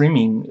comes to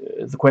streaming,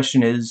 the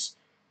question is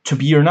to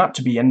be or not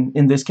to be, and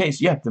in this case,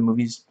 yeah, the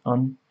movie's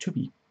on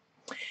Tubi.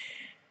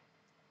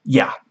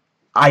 Yeah,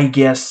 I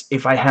guess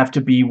if I have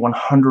to be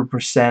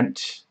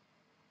 100%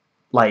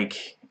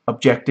 like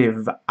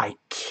objective, I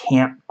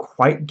can't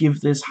quite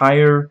give this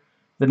higher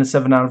than a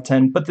 7 out of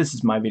 10, but this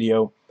is my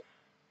video.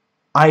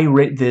 I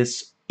rate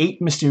this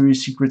 8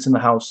 mysterious secrets in the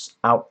house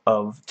out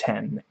of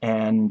 10,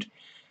 and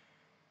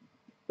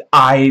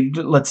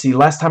let's see,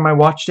 last time I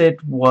watched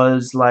it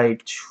was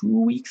like 2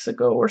 weeks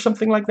ago or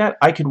something like that.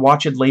 I could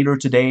watch it later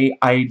today.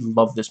 I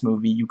love this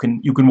movie. You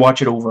can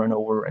watch it over and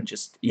over and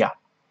just, yeah.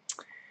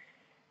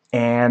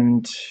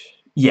 And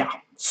yeah,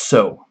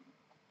 so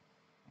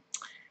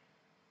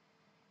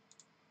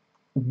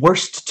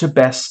worst to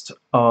best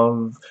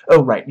of,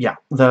 oh right, yeah,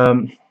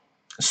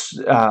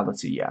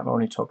 let's see, yeah, I've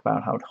already talked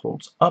about how it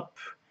holds up.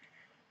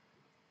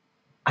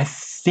 I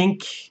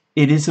think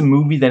it is a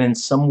movie that in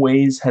some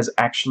ways has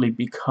actually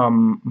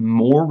become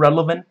more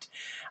relevant.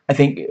 I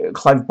think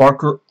Clive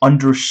Barker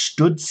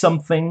understood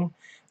something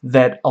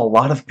that a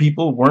lot of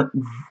people weren't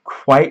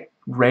quite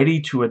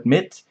ready to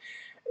admit,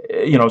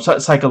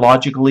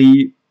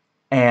 psychologically,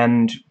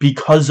 and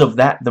because of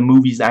that, the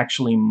movie's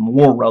actually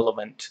more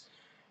relevant.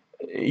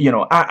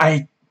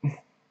 I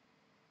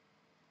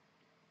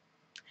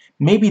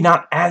maybe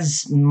not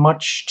as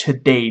much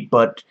today,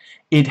 but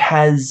it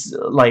has,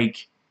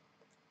 like,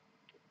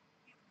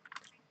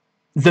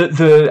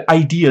 the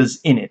ideas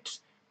in it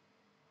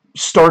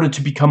started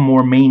to become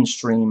more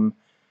mainstream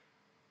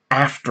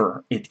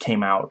after it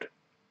came out.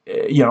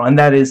 And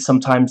that is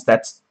sometimes,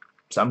 that's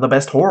some of the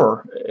best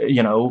horror,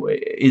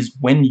 is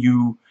when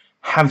you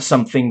have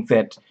something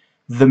that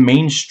the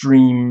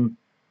mainstream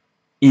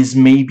is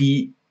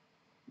maybe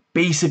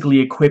basically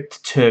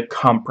equipped to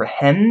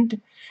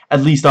comprehend,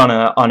 at least on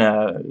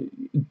a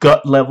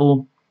gut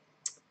level,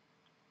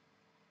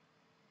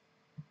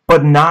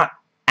 but not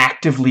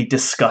actively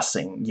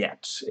discussing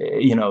yet.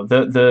 You know,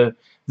 the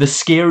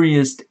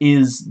scariest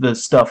is the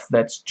stuff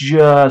that's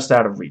just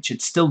out of reach.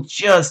 It's still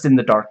just in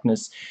the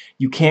darkness.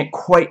 You can't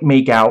quite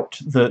make out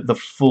the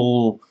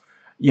full,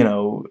 you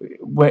know,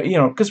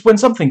 because when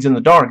something's in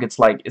the dark, it's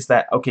like, is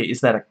that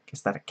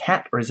a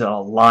cat or is it a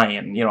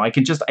lion? You know, I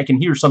can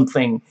hear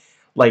something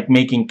like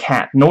making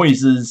cat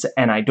noises,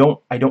 and I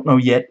don't know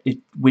yet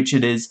which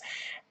it is.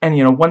 And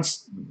you know,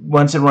 once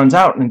it runs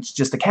out and it's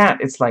just a cat,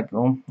 it's like,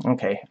 oh,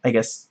 okay, I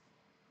guess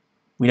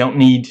we don't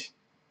need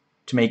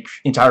to make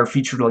entire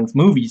feature-length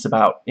movies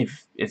about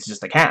if it's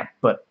just a cat.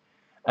 But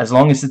as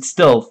long as it's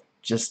still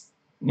just,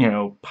 you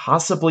know,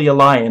 possibly a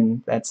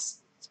lion,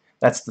 that's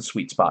the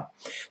sweet spot.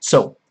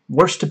 So,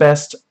 worst to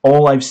best,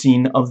 all I've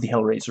seen of the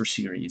Hellraiser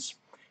series: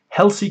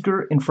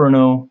 Hellseeker,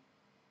 Inferno,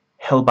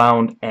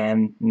 Hellbound,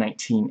 and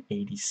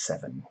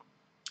 1987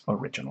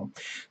 original.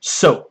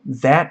 So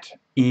that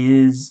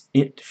is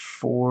it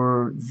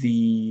for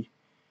the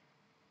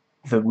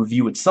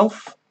review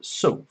itself.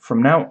 So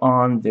from now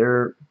on,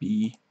 there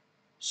be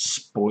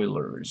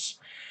spoilers.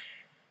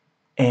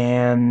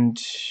 And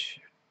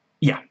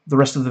yeah, the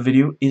rest of the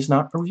video is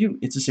not a review.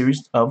 It's a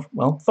series of,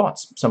 well,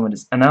 thoughts. Some of it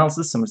is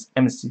analysis, some is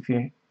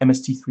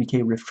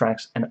MST3K riff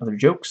tracks and other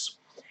jokes.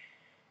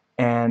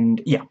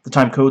 And yeah, the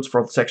time codes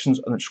for all the sections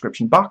are in the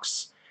description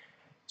box.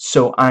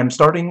 So I'm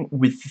starting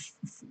with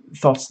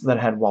thoughts that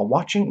I had while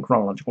watching in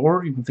chronological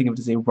order. You can think of it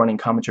as a running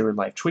commentary,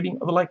 live tweeting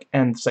of the like,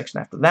 and the section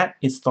after that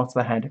is thoughts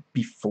that I had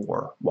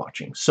before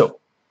watching. So,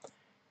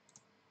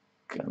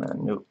 gonna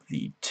note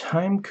the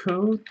time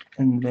code,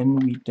 and then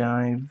we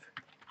dive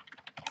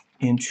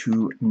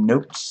into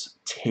notes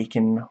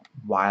taken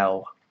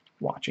while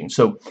watching.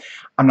 So,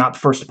 I'm not the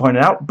first to point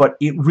it out, but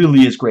it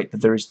really is great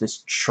that there is this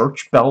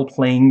church bell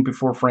playing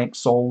before Frank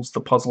solves the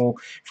puzzle,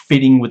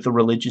 fitting with the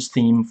religious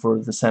theme for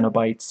the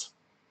Cenobites.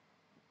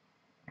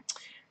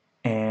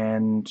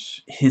 And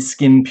his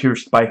skin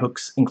pierced by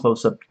hooks in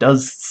close-up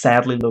does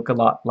sadly look a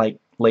lot like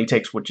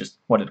latex, which is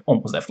what it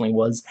almost definitely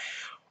was.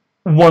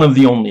 One of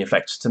the only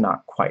effects to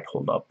not quite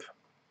hold up.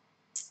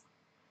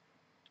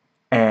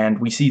 And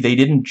we see they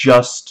didn't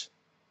just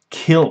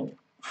kill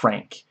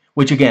Frank,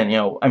 which again, you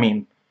know, I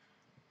mean,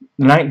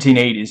 the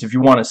 1980s, if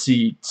you want to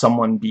see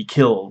someone be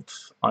killed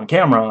on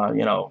camera,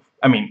 you know,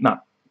 I mean,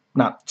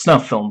 not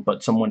snuff film,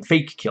 but someone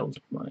fake killed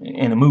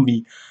in a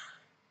movie,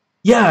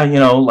 yeah, you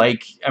know,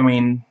 like, I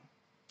mean,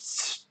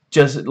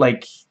 just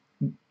like,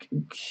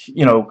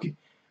 you know,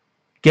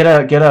 get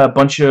a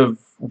bunch of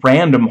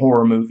random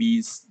horror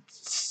movies,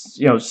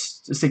 you know,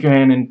 stick your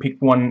hand and pick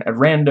one at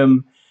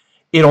random.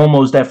 It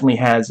almost definitely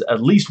has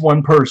at least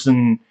one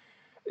person,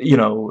 you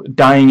know,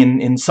 dying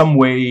in some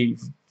way,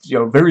 you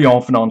know, very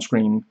often on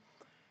screen.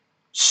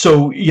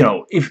 So, you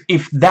know,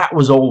 if that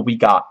was all we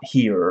got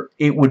here,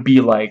 it would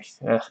be like,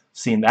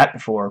 seen that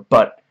before.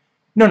 But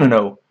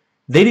no.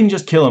 They didn't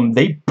just kill him,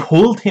 they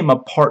pulled him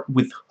apart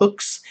with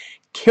hooks,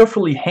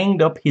 carefully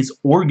hanged up his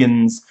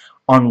organs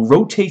on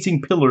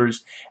rotating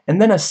pillars,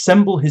 and then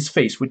assemble his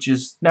face, which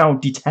is now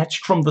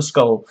detached from the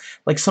skull,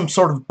 like some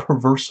sort of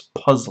perverse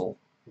puzzle.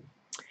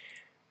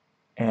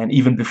 And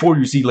even before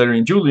you see Larry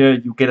and Julia,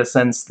 you get a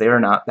sense they're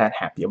not that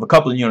happy of a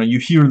couple. You know, you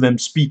hear them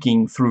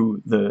speaking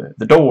through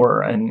the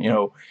door, and, you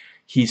know,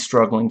 he's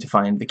struggling to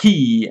find the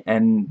key,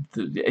 and,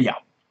 yeah.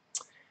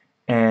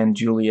 And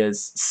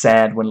Julia's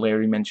sad when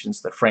Larry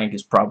mentions that Frank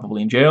is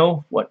probably in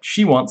jail. What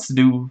she wants to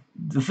do,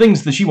 the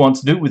things that she wants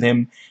to do with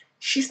him,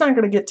 she's not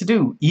going to get to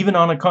do, even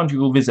on a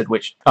conjugal visit,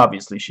 which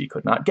obviously she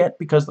could not get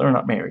because they're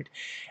not married.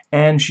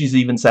 And she's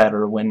even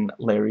sadder when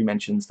Larry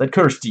mentions that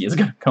Kirsty is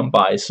going to come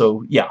by.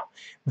 So, yeah,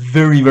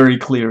 very, very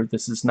clear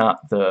this is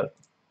not the,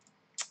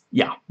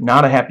 yeah,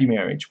 not a happy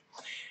marriage.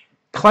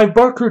 Clive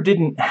Barker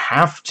didn't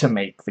have to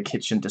make the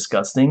kitchen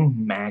disgusting.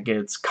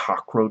 Maggots,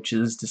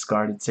 cockroaches,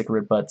 discarded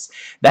cigarette butts.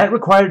 That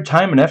required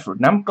time and effort,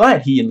 and I'm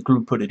glad he and the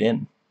crew put it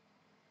in.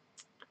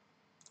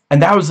 And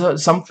that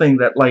was something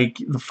that, like,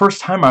 the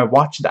first time I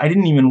watched it, I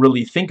didn't even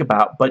really think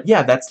about. But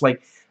yeah, that's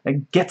like,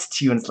 it gets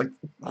to you, and it's like,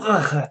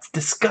 ugh, that's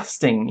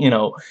disgusting, you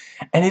know.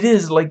 And it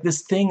is like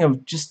this thing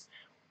of just,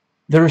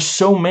 there are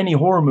so many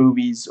horror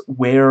movies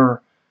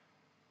where,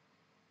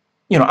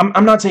 you know,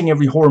 I'm not saying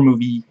every horror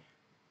movie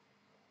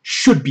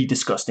should be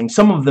disgusting.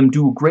 Some of them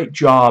do a great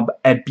job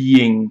at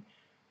being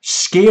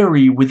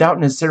scary without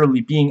necessarily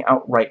being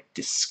outright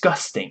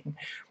disgusting.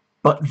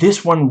 But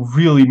this one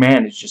really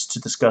manages to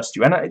disgust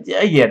you. And I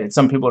get it.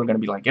 Some people are going to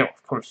be like, yeah,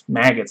 of course,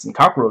 maggots and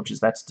cockroaches,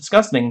 that's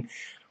disgusting.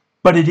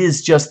 But it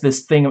is just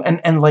this thing of,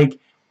 and like,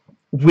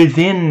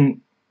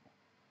 within,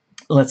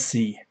 let's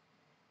see.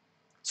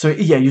 So,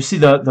 yeah, you see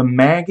the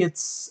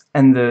maggots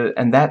and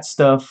that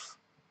stuff.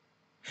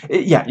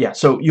 Yeah,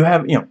 so you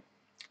have, you know,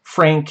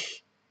 Frank,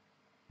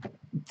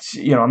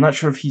 you know, I'm not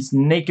sure if he's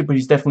naked, but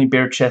he's definitely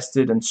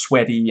bare-chested and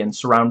sweaty and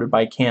surrounded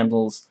by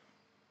candles.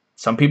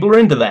 Some people are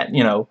into that,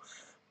 you know.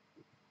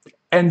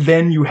 And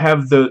then you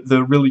have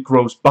the really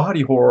gross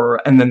body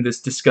horror, and then this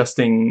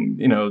disgusting,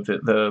 you know,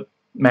 the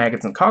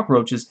maggots and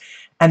cockroaches,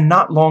 and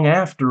not long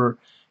after,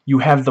 you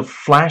have the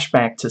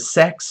flashback to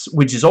sex,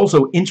 which is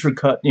also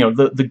intercut, you know,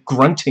 the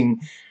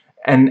grunting,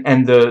 and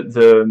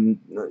the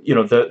you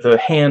know,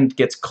 the hand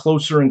gets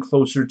closer and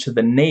closer to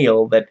the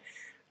nail that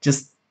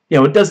just, you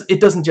know, it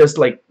doesn't just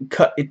like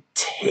cut, it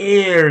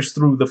tears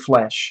through the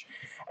flesh,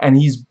 and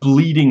he's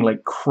bleeding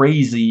like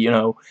crazy, you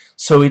know.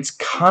 So it's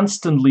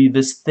constantly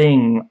this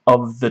thing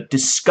of the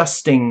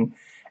disgusting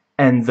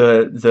and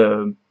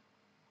the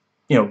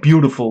you know,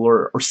 beautiful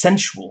or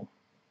sensual.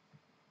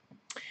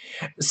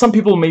 Some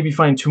people maybe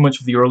find too much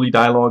of the early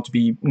dialogue to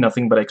be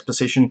nothing but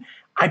exposition.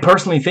 I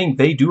personally think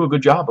they do a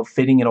good job of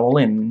fitting it all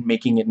in,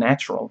 making it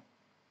natural.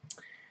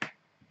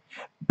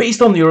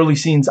 Based on the early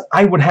scenes,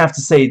 I would have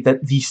to say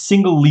that the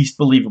single least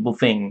believable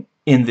thing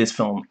in this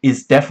film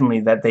is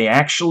definitely that they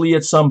actually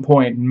at some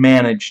point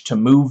managed to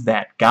move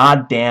that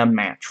goddamn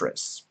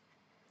mattress.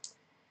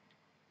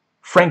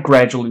 Frank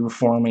gradually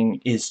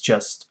reforming is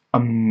just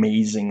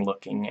amazing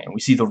looking, and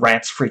we see the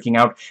rats freaking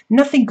out.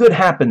 Nothing good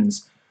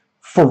happens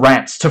for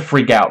rats to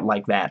freak out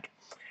like that.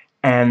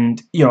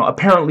 And, you know,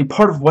 apparently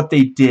part of what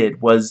they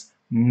did was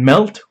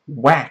melt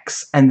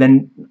wax, and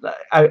then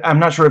I'm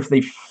not sure if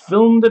they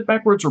filmed it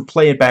backwards or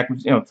play it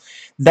backwards, you know.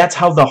 That's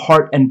how the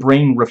heart and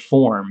brain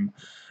reform.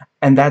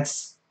 And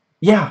that's,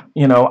 yeah,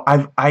 you know,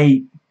 I've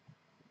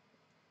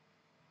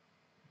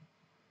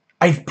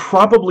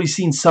probably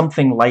seen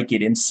something like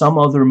it in some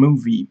other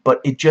movie,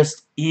 but it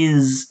just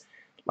is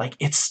like,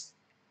 it's,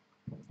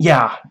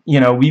 yeah, you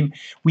know,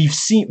 we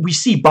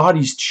see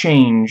bodies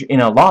change in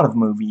a lot of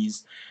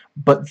movies,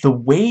 but the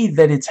way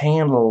that it's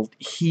handled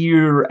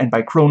here and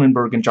by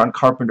Cronenberg and John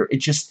Carpenter,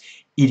 it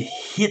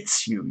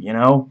hits you, you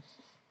know.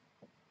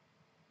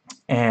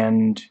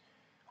 And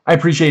I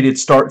appreciate it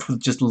starts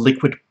with just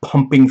liquid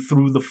pumping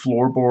through the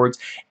floorboards.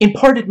 In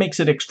part, it makes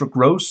it extra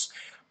gross,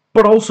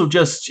 but also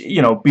just,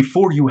 you know,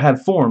 before you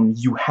have form,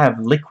 you have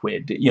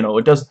liquid. You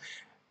know,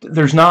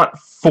 there's not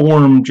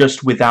form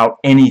just without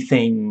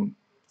anything.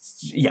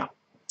 Yeah.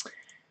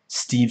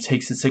 Steve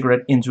takes his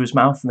cigarette into his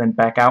mouth and then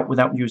back out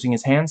without using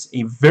his hands.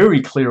 A very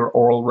clear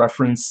oral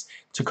reference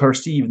to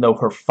Kirsty, even though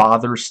her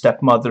father,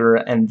 stepmother,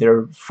 and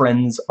their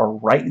friends are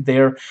right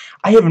there.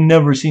 I have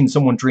never seen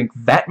someone drink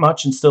that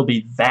much and still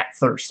be that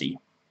thirsty.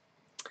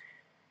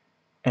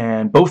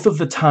 And both of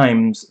the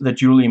times that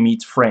Julia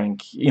meets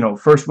Frank, you know,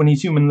 first when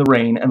he's human in the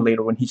rain, and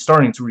later when he's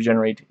starting to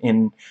regenerate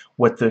in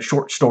what the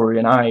short story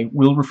and I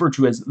will refer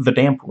to as the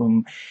damp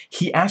room,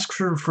 he asks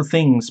her for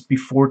things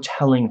before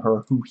telling her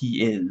who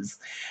he is.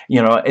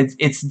 You know,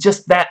 it's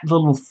just that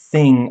little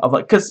thing of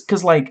like,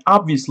 cause like,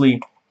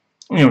 obviously,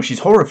 you know, she's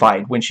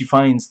horrified when she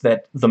finds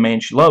that the man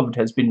she loved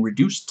has been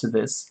reduced to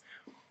this.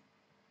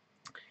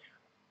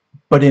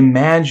 But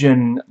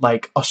imagine,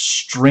 like, a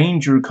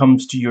stranger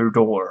comes to your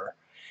door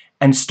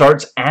and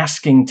starts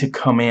asking to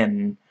come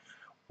in,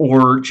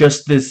 or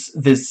just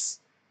this,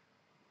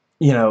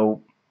 you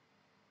know,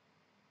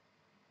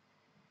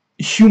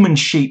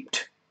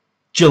 human-shaped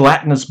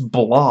gelatinous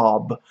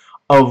blob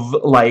of,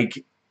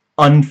 like,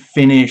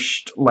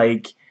 unfinished,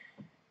 like,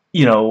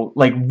 you know,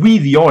 like, we,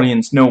 the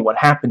audience, know what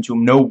happened to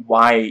him, know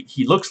why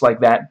he looks like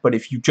that, but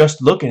if you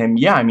just look at him,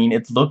 yeah, I mean,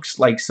 it looks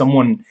like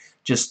someone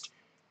just,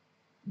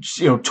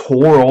 you know,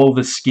 tore all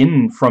the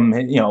skin from,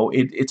 you know,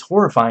 it's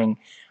horrifying.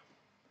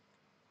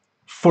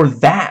 For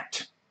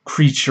that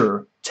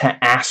creature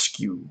to ask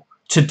you,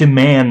 to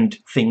demand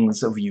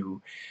things of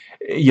you,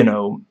 you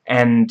know,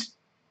 and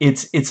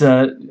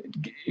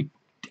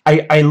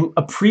I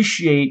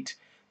appreciate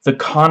the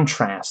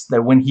contrast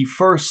that when he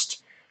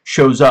first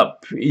shows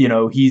up, you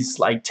know, he's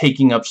like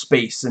taking up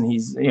space, and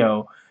he's, you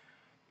know,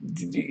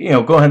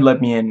 go ahead and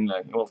let me in.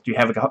 Well, do you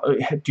have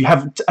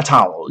a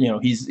towel? You know,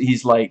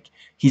 he's like,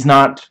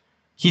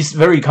 he's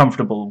very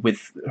comfortable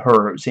with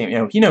her saying, you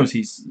know, he knows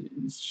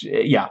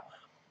yeah.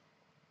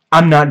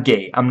 I'm not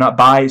gay. I'm not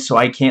bi, so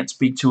I can't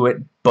speak to it,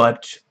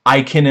 but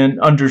I can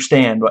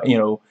understand, you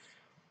know,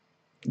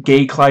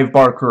 gay Clive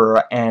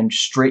Barker and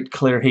straight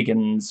Claire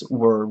Higgins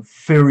were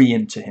very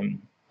into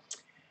him.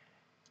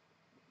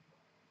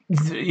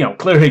 You know,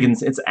 Claire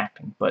Higgins, it's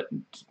acting, but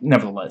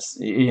nevertheless,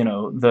 you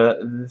know,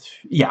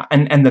 yeah,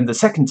 and then the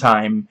second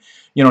time,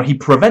 you know, he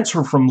prevents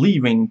her from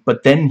leaving,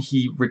 but then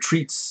he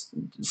retreats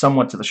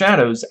somewhat to the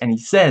shadows, and he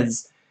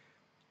says,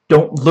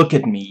 "Don't look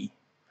at me."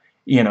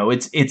 You know,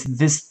 it's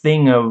this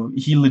thing of,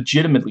 he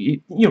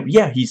legitimately, you know,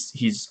 yeah,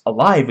 he's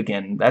alive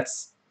again.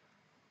 That's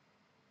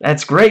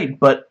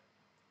great, but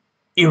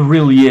it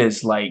really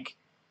is like,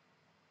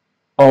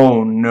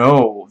 oh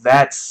no,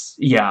 that's,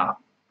 yeah.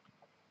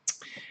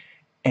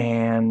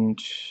 And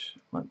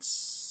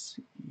let's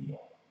see.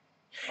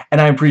 And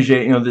I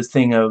appreciate, you know, this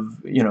thing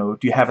of, you know,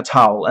 do you have a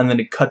towel? And then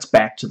it cuts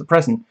back to the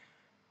present.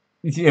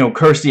 You know,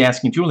 Kirsty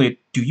asking Julia,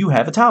 do you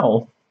have a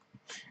towel?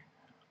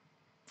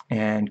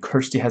 And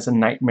Kirsty has a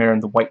nightmare,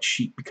 and the white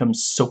sheet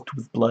becomes soaked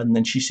with blood, and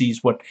then she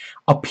sees what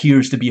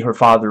appears to be her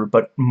father,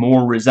 but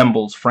more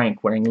resembles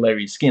Frank wearing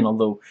Larry's skin,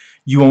 although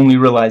you only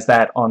realize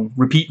that on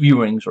repeat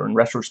viewings or in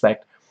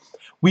retrospect.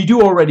 We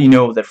do already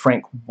know that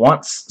Frank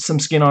wants some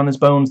skin on his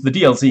bones. The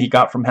DLC he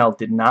got from Hell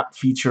did not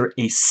feature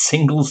a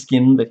single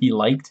skin that he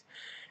liked,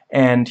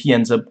 and he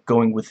ends up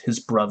going with his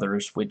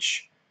brothers,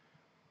 which...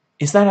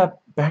 Is that a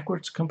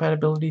backwards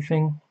compatibility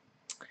thing?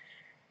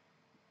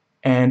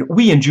 And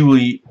we and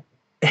Julie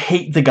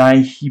hate the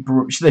guy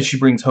that she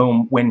brings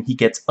home when he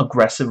gets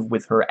aggressive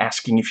with her,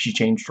 asking if she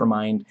changed her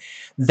mind.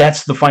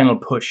 That's the final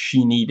push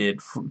she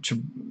needed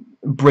to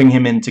bring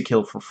him in to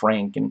kill for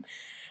Frank. And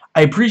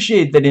I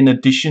appreciate that in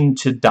addition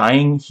to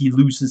dying, he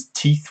loses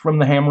teeth from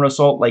the hammer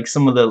assault, like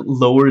some of the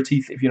lower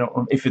teeth,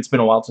 if it's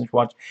been a while since you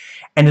watched.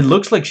 And it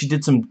looks like she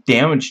did some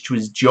damage to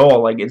his jaw,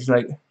 like it's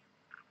like,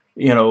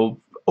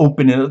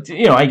 open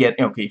it, I get,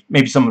 okay,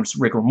 maybe some of it's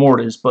rigor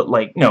mortis, but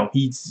like, no,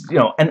 he's,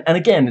 and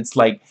again, it's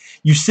like,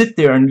 you sit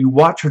there and you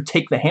watch her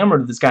take the hammer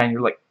to this guy and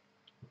you're like,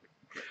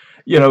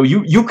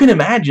 you can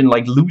imagine,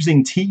 like,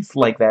 losing teeth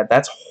like that.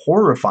 That's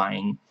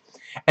horrifying.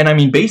 And I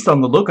mean, based on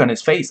the look on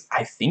his face,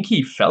 I think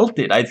he felt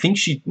it. I think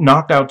she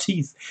knocked out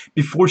teeth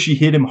before she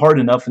hit him hard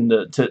enough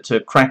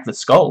to crack the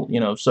skull,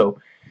 so,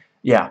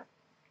 yeah.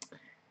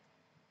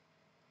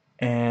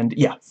 And,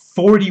 yeah,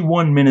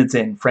 41 minutes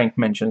in, Frank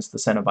mentions the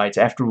Cenobites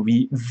after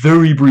we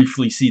very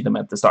briefly see them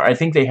at the start. I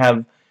think they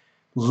have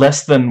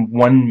less than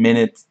 1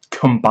 minute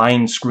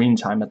combined screen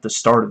time at the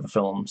start of the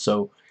film.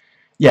 So,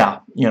 yeah,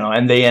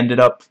 and they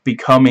ended up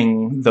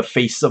becoming the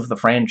face of the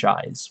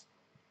franchise.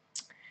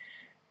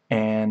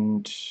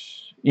 And,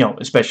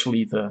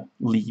 especially the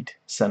lead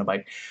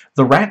Cenobite.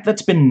 The rat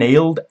that's been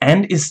nailed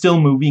and is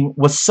still moving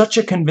was such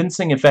a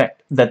convincing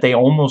effect that they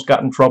almost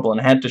got in trouble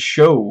and had to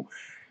show...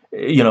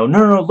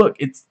 no, look,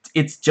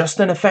 it's just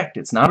an effect.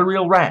 It's not a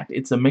real rat.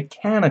 It's a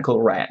mechanical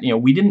rat.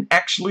 We didn't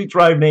actually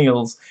drive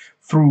nails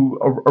through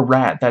a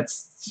rat.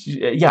 That's,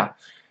 yeah.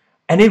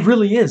 And it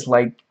really is,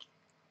 like,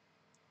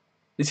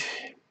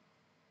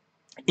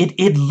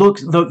 it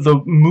looks,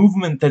 the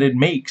movement that it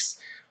makes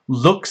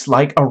looks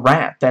like a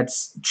rat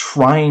that's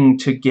trying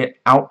to get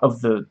out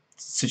of the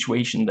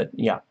situation that,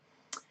 yeah.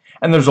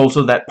 And there's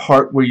also that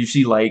part where you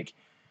see, like,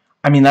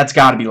 I mean, that's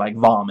got to be like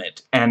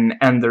vomit, and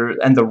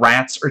the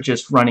rats are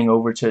just running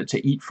over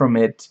to eat from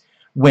it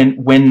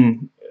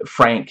when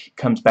Frank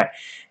comes back.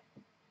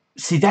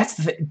 See, that's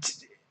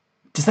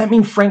does that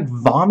mean Frank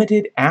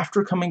vomited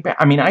after coming back?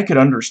 I mean, I could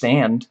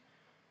understand.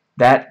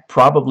 That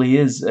probably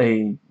is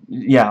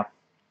yeah,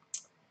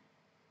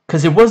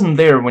 because it wasn't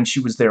there when she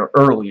was there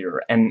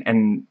earlier,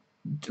 and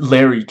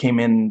Larry came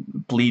in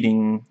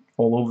bleeding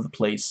all over the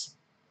place.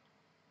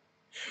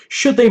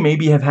 Should they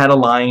maybe have had a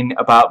line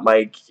about,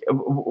 like,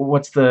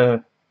 what's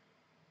the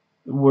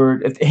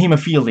word?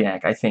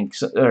 Hemophiliac, I think.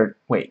 So, or,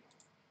 wait.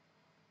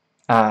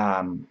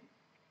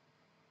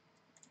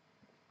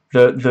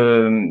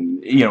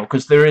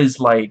 Because there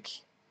is, like,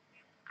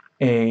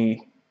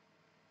 a...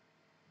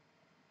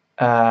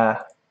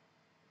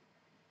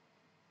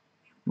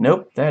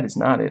 nope, that is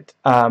not it.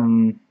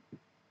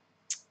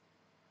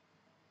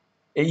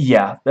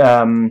 Yeah,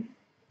 so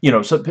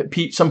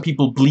some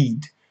people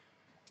bleed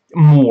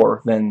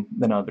more than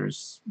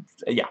others.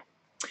 Yeah.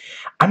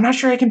 I'm not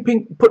sure I can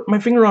put my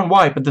finger on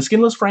why, but the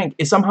skinless Frank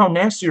is somehow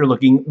nastier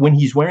looking when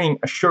he's wearing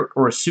a shirt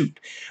or a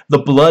suit. The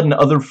blood and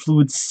other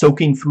fluids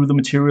soaking through the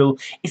material.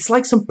 It's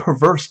like some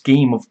perverse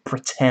game of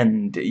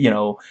pretend,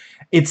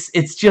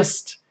 It's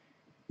just,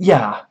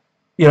 yeah.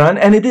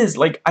 And it is,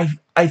 like,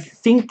 I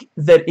think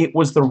that it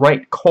was the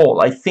right call.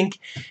 I think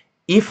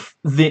if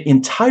the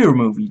entire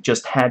movie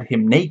just had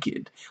him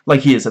naked,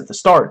 like he is at the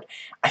start,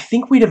 I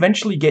think we'd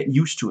eventually get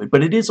used to it.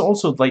 But it is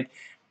also, like,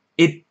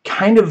 it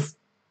kind of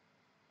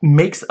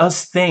makes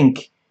us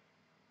think,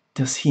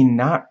 does he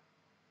not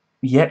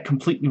yet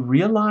completely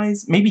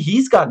realize? Maybe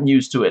he's gotten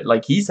used to it.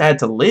 Like, he's had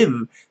to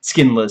live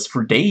skinless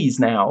for days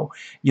now.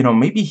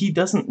 Maybe he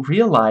doesn't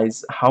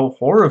realize how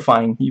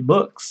horrifying he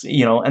looks,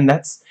 and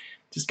that's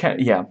just kind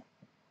of, yeah.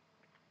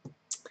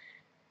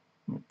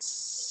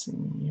 Let's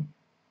see.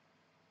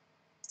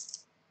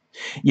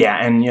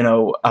 Yeah, and,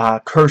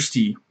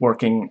 Kirsty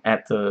working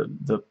at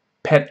the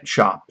pet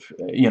shop,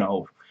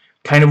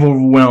 kind of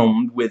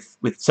overwhelmed with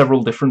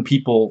several different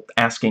people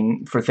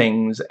asking for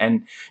things,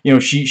 and,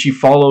 she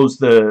follows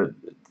the,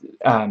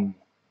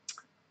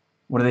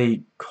 what do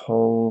they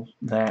call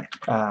that,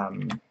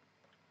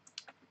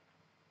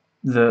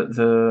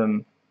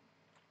 the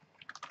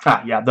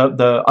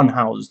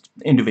unhoused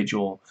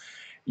individual,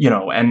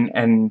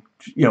 and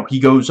he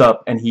goes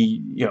up and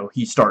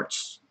he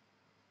starts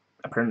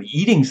apparently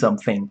eating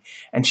something,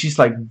 and she's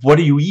like, what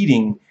are you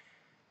eating?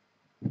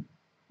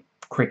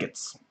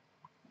 Crickets.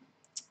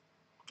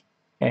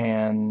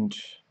 And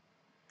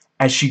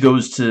as she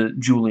goes to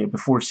Julia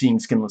before seeing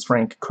Skinless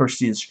Frank,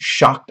 Kirsty is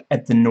shocked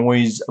at the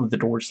noise of the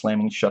door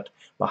slamming shut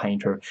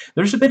behind her.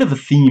 There's a bit of a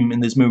theme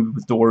in this movie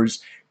with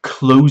doors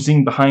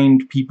closing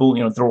behind people.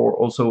 The door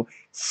also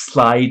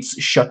slides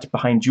shut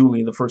behind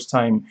Julia the first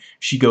time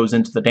she goes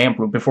into the damp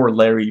room before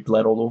Larry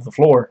bled all over the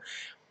floor.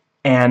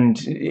 And,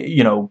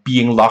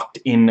 being locked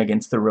in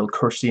against the real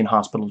Kirsty in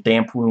hospital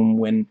damp room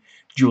when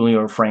Julia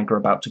or Frank are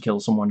about to kill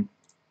someone.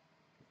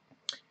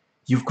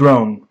 You've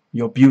grown.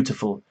 You're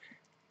beautiful.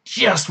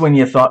 just when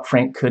you thought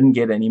Frank couldn't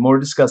get any more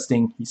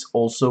disgusting, he's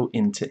also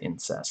into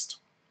incest.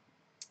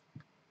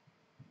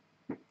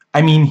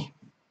 I mean,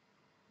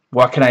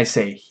 what can I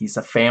say? He's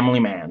a family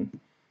man,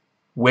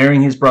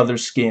 wearing his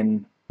brother's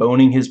skin,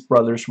 boning his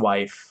brother's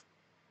wife,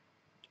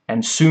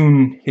 and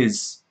soon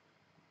his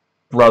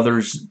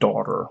brother's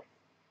daughter.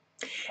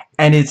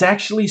 And it's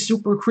actually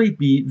super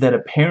creepy that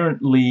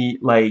apparently,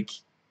 like...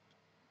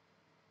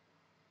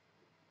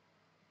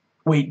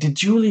 Wait, did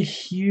Julia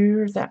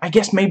hear that? I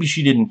guess maybe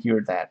she didn't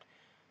hear that.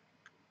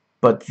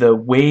 But the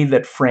way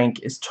that Frank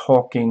is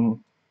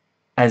talking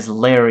as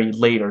Larry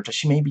later, does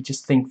she maybe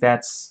just think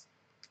that's...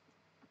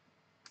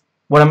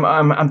 What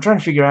I'm trying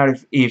to figure out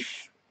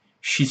if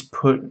she's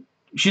put...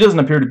 She doesn't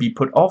appear to be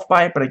put off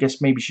by it, but I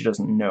guess maybe she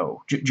doesn't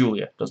know.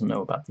 Julia doesn't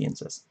know about the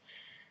incest.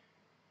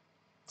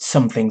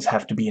 Some things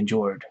have to be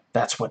endured.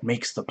 That's what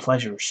makes the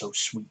pleasure so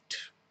sweet.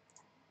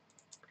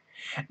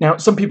 Now,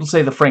 some people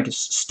say that Frank is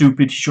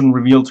stupid. He shouldn't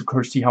reveal to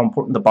Kirsty how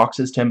important the box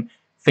is to him.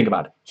 Think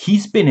about it.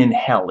 He's been in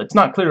hell. It's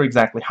not clear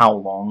exactly how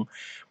long,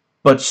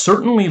 but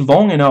certainly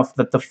long enough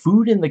that the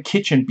food in the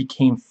kitchen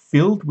became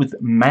filled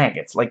with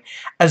maggots. Like,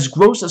 as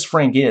gross as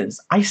Frank is,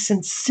 I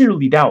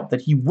sincerely doubt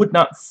that he would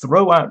not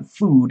throw out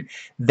food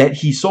that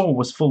he saw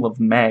was full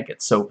of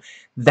maggots. So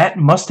that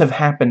must have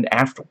happened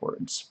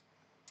afterwards.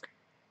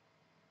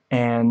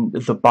 And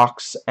the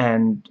box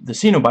and the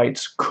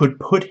Cenobites could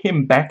put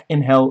him back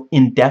in hell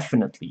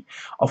indefinitely.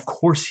 Of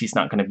course he's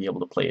not going to be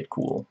able to play it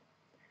cool.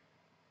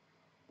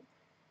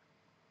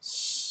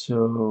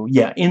 So,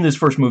 yeah, in this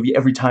first movie,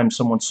 every time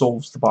someone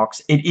solves the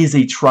box, it is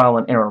a trial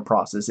and error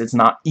process. It's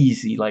not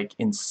easy like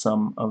in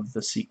some of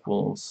the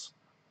sequels.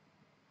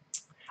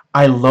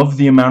 I love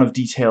the amount of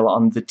detail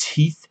on the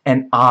teeth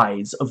and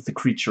eyes of the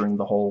creature in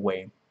the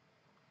hallway.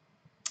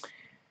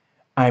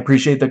 I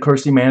appreciate that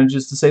Kirsty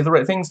manages to say the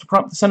right things to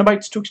prompt the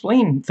Cenobites to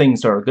explain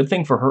things to her. Good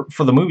thing for her,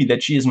 for the movie,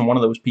 that she isn't one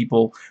of those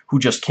people who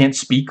just can't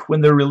speak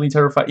when they're really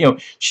terrified. You know,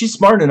 she's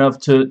smart enough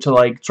to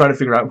like try to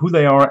figure out who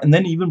they are and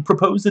then even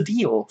propose a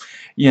deal.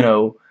 You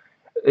know,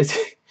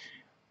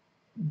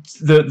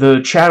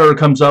 the chatter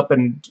comes up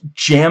and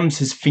jams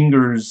his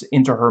fingers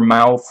into her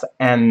mouth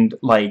and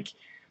like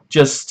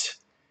just,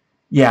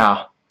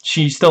 yeah,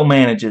 she still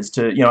manages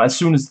to, you know, as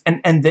soon as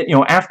and then, you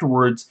know,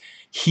 afterwards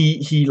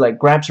he like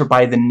grabs her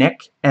by the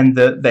neck and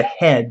the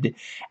head,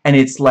 and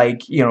it's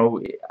like, you know,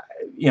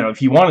 if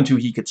he wanted to,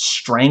 he could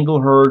strangle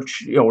her,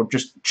 or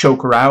just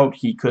choke her out.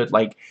 He could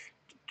like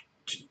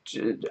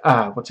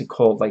what's it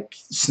called, like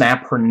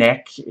snap her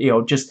neck. You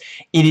know, just,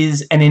 it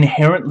is an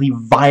inherently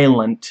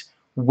violent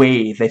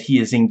way that he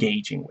is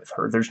engaging with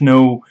her. There's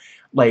no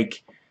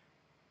like,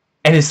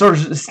 and it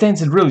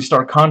stands in really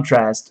stark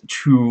contrast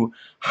to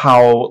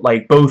how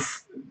like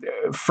both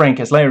Frank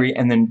as Larry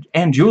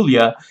and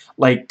Julia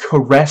like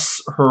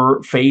caress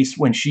her face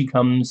when she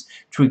comes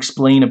to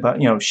explain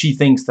about, you know, she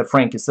thinks that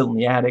Frank is still in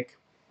the attic.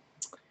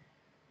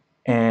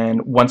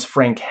 And once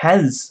Frank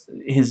has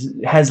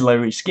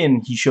Larry's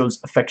skin, he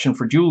shows affection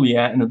for Julia,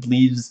 and it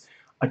leaves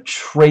a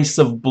trace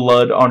of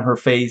blood on her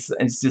face.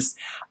 And it's just,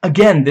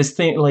 again, this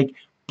thing, like,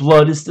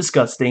 blood is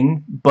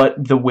disgusting,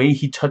 but the way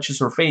he touches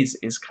her face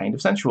is kind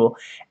of sensual.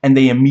 And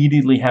they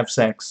immediately have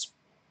sex.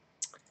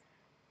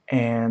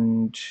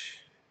 And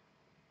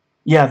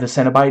yeah, the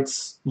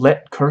Cenobites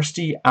let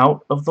Kirsty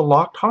out of the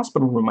locked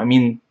hospital room. I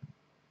mean,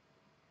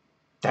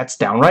 that's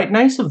downright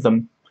nice of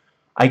them.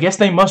 I guess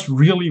they must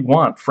really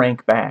want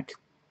Frank back,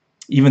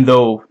 even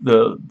though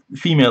the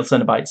female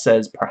Cenobite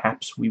says,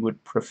 perhaps we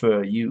would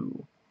prefer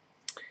you.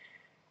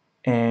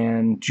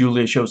 And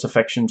Julia shows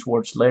affection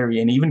towards Larry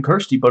and even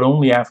Kirsty, but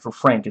only after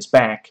Frank is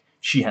back.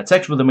 She had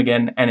sex with him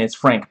again, and it's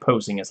Frank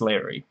posing as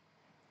Larry.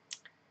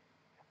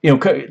 You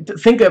know,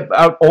 think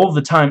about all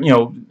the time, you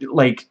know,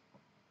 like,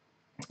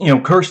 you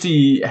know,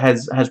 Kirsty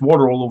has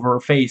water all over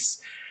her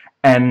face,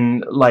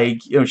 and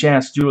like, you know, she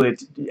asks Julia,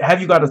 "Have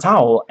you got a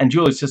towel?" And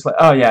Julia's just like,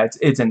 "Oh yeah,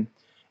 it's in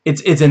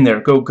there.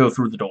 Go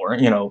through the door."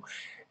 You know,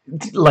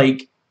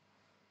 like,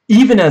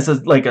 even as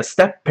a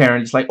step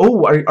parent, it's like,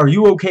 "Oh, are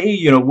you okay?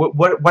 You know,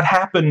 what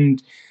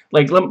happened?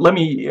 Like, let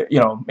me, you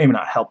know, maybe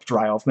not help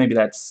dry off. Maybe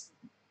that's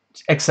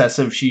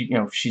excessive. She, you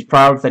know, she's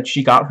proud that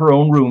she got her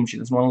own room. She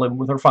doesn't want to live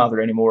with her father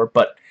anymore,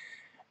 but."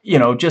 You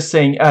know, just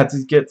saying,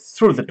 to get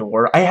through the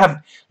door.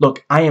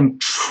 Look, I am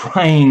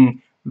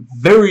trying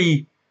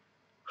very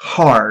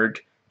hard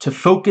to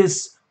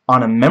focus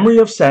on a memory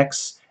of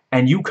sex,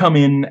 and you come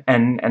in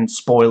and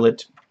spoil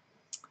it.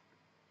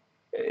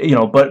 You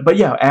know, but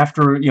yeah,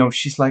 after, you know,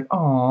 she's like,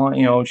 oh,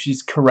 you know,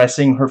 she's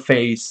caressing her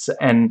face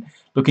and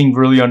looking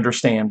really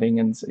understanding,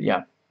 and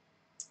yeah.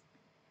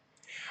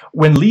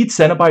 When lead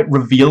Cenobite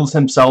reveals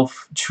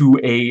himself to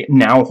a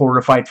now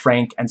horrified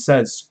Frank and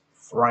says,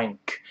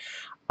 "Frank,"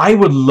 I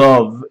would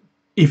love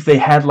if they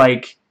had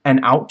like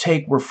an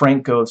outtake where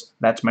Frank goes,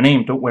 "That's my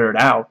name, don't wear it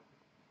out."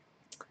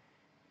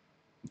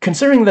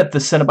 Considering that the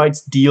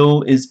Cenobites'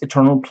 deal is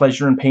eternal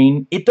pleasure and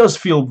pain, it does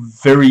feel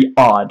very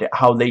odd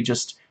how they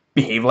just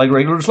behave like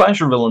regular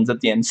slasher villains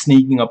at the end,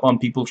 sneaking up on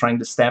people, trying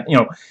to stab, you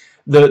know,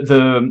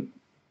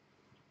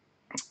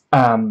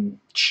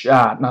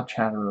 not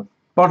Chatterer,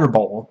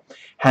 Butterball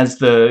has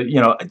the,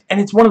 you know, and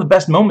it's one of the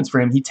best moments for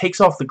him. He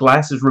takes off the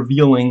glasses,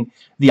 revealing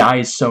the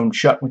eyes sewn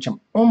shut, which I'm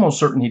almost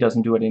certain he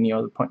doesn't do at any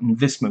other point in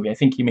this movie. I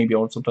think he maybe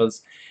also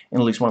does in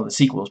at least one of the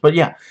sequels. But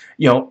yeah,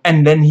 you know,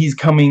 and then he's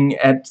coming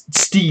at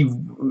Steve,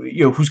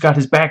 you know, who's got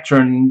his back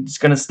turned and is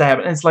going to stab.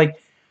 And it's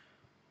like,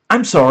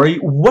 I'm sorry,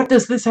 what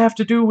does this have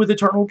to do with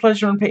eternal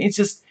pleasure and pain? It's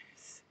just,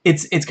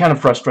 it's kind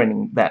of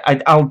frustrating that.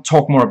 I'll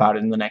talk more about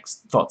it in the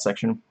next thought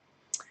section.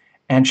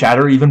 And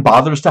Shatter even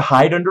bothers to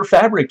hide under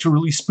fabric to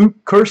really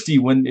spook Kirsty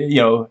when,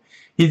 you know,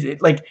 he's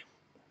like,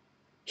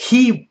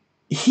 he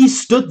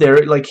stood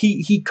there, like,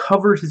 he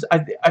covered his,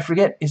 I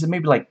forget, is it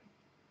maybe like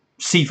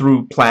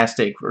see-through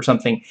plastic or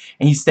something,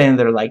 and he's standing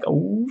there like,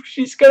 oh,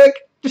 she's gonna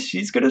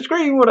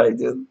scream when I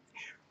do.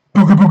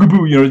 Booga booga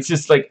boo, you know, it's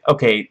just like,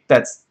 okay,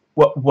 that's,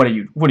 what are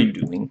you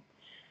doing?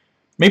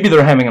 Maybe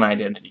they're having an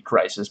identity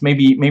crisis.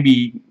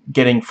 Maybe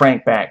getting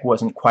Frank back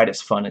wasn't quite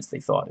as fun as they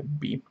thought it would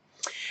be.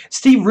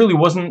 Steve really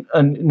wasn't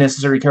a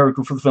necessary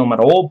character for the film at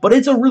all, but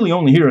it's really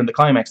only here in the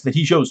climax that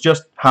he shows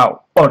just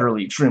how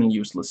utterly, extremely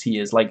useless he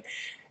is. Like,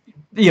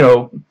 you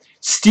know,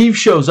 Steve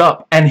shows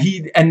up,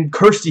 and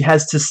Kirsty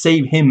has to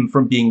save him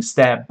from being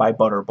stabbed by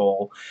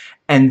Butterball,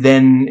 and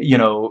then, you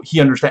know, he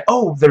understands,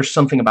 oh, there's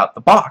something about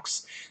the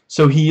box,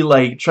 so he,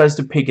 like, tries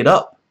to pick it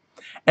up,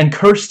 and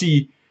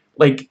Kirsty,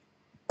 like,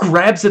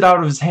 grabs it out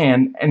of his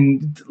hand,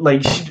 and,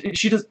 like,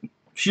 she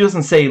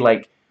doesn't say,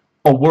 like,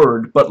 a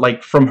word, but,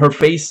 like, from her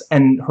face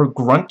and her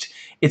grunt,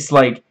 it's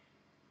like,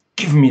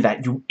 give me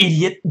that, you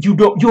idiot,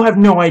 you have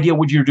no idea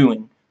what you're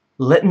doing,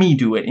 let me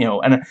do it, you know.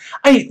 And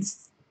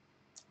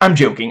I'm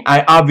joking,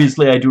 I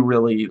do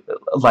really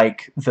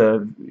like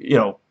the, you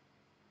know,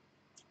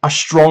 a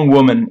strong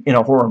woman in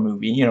a horror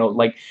movie, you know,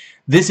 like,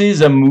 this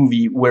is a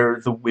movie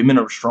where the women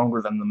are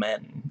stronger than the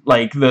men.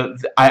 Like,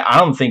 I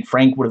don't think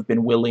Frank would have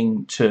been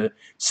willing to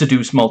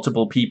seduce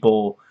multiple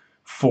people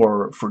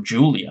for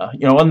Julia,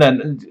 you know. And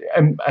then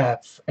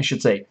I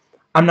should say,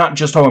 I'm not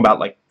just talking about,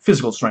 like,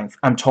 physical strength.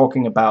 I'm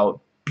talking about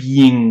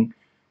being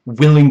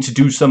willing to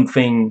do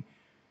something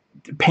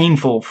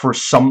painful for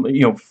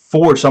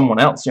for someone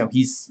else. You know,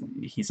 he's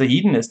a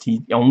hedonist.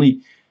 He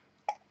only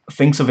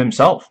thinks of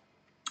himself,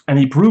 and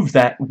he proved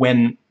that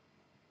when,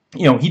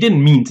 you know, he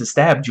didn't mean to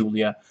stab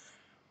Julia,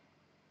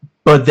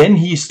 but then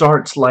he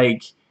starts,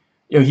 like,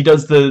 you know, he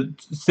does the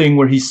thing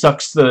where he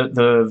sucks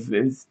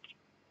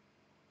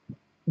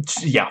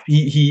yeah,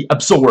 he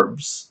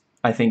absorbs,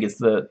 I think is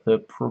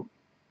the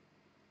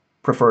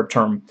preferred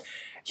term.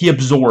 He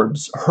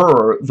absorbs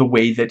her the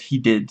way that he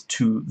did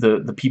to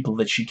the people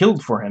that she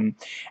killed for him.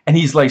 And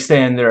he's, like,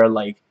 standing there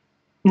like,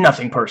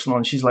 nothing personal.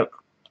 And she's like,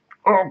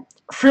 oh,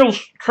 feels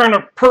kind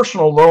of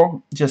personal,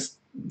 though. Just,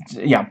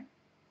 yeah.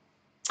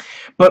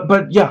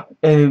 But yeah,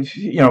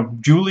 you know,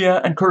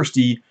 Julia and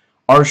Kirsty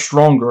are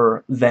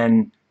stronger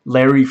than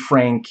Larry,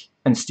 Frank,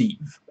 and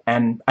Steve.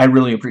 And I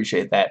really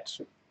appreciate that.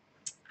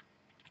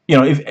 You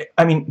know,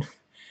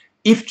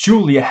 if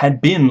Julia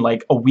had been,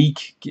 like, a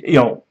weak, you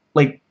know,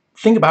 like,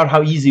 think about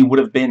how easy it would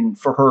have been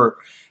for her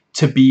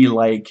to be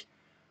like,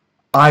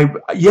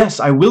 yes,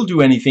 I will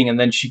do anything, and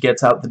then she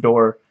gets out the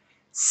door,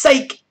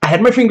 psych, I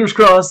had my fingers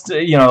crossed,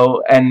 you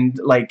know, and,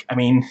 like, I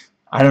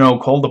don't know,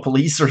 call the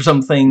police or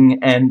something,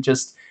 and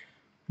just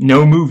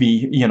no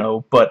movie, you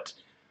know. But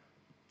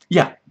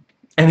yeah,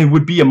 and it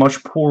would be a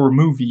much poorer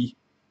movie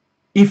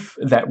if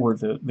that were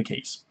the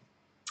case.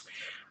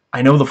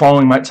 I know the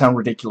following might sound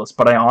ridiculous,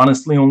 but I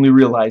honestly only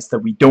realized that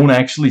we don't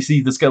actually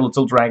see the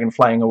skeletal dragon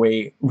flying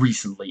away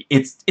recently.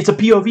 It's a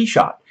POV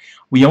shot.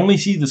 We only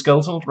see the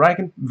skeletal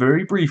dragon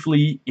very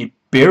briefly, it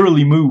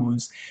barely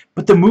moves,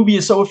 but the movie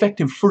is so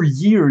effective. For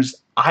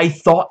years, I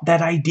thought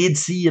that I did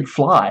see it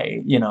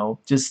fly, you know,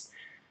 just,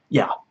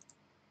 yeah.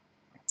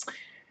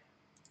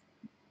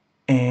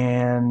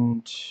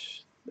 And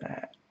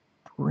that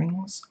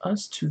brings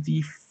us to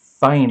the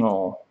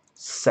final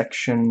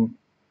section,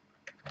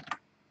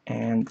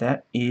 and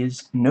that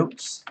is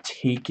notes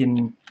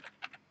taken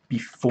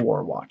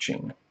before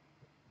watching.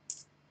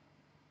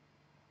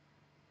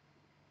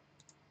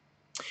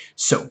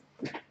 So,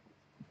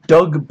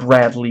 Doug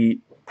Bradley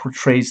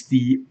portrays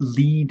the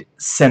lead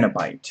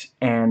Cenobite,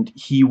 and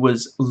he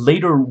was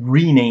later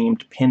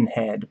renamed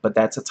Pinhead, but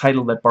that's a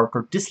title that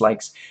Barker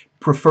dislikes,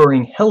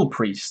 preferring Hell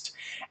Priest.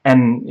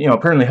 And, you know,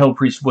 apparently Hell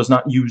Priest was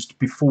not used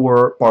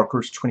before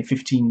Barker's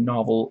 2015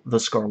 novel, The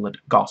Scarlet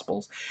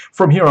Gospels.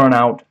 From here on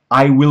out,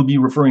 I will be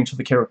referring to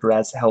the character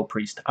as Hell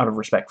Priest, out of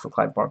respect for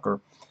Clive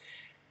Barker.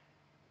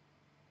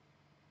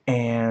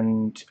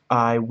 And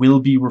I will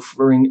be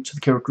referring to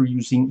the character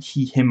using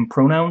he, him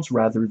pronouns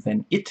rather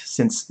than it,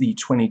 since the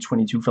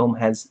 2022 film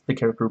has the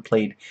character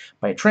played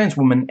by a trans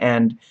woman,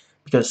 and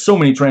because so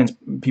many trans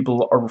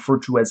people are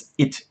referred to as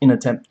it in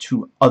attempt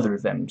to other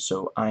them,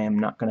 so I am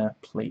not going to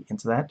play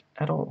into that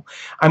at all.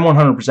 I'm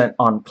 100%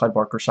 on Clive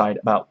Barker's side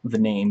about the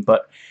name,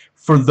 but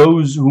for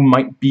those who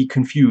might be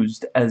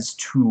confused as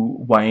to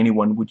why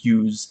anyone would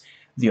use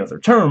the other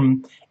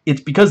term,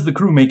 it's because the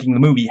crew making the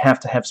movie have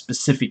to have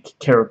specific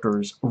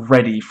characters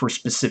ready for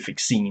specific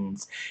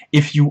scenes.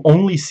 If you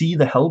only see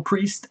the Hell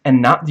Priest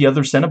and not the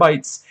other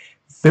Cenobites,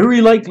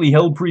 very likely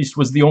Hell Priest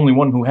was the only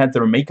one who had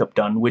their makeup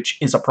done, which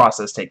is a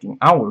process taking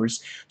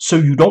hours, so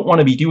you don't want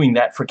to be doing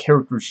that for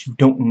characters you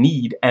don't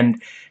need,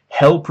 and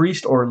Hell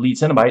Priest or Elite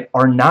Cenobite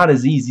are not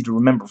as easy to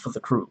remember for the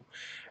crew.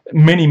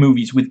 Many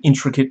movies with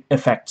intricate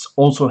effects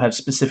also have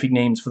specific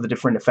names for the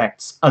different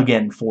effects,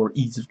 again, for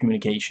ease of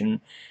communication.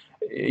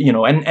 You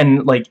know,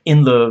 and like,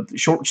 in the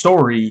short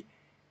story,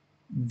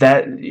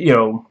 that, you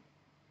know,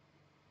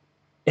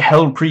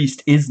 Hell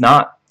Priest is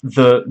not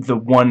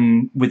the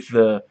one with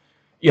the,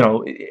 you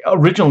know,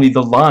 originally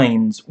the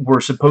lines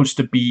were supposed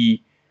to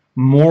be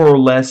more or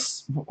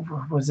less,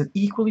 was it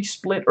equally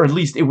split? Or at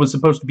least it was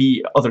supposed to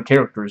be other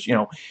characters, you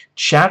know.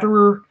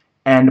 Chatterer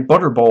and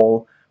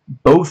Butterball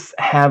both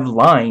have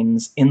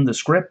lines in the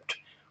script,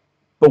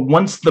 but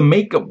once the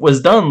makeup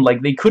was done,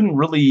 like, they couldn't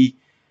really,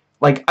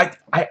 like,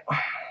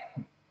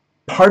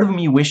 part of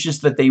me wishes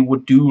that they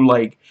would do,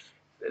 like,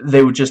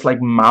 they would just, like,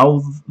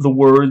 mouth the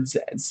words,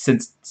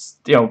 since,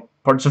 you know,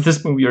 parts of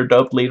this movie are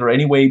dubbed later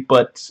anyway,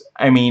 but,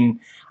 I mean,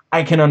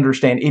 I can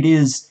understand. It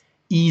is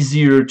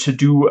easier to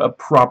do a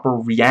proper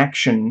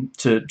reaction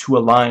to a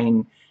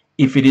line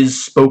if it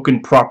is spoken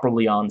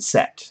properly on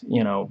set,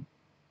 you know.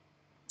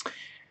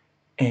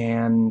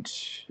 And,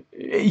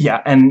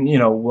 yeah, and, you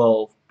know,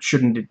 well,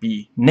 shouldn't it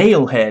be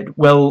Nailhead?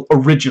 Well,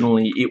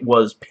 originally it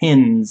was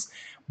Pins,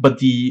 but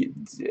the,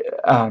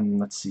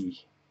 let's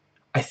see,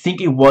 I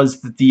think it was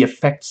that the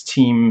effects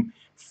team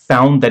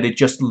found that it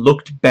just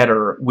looked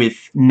better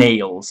with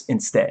nails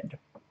instead.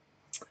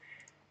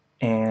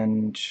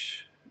 And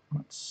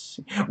let's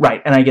see.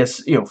 Right, and I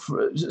guess, you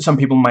know, some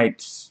people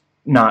might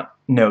not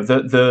know,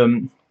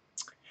 the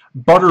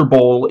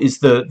Butterball is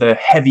the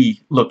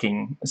heavy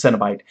looking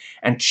Cenobite,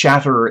 and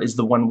Chatterer is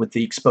the one with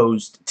the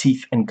exposed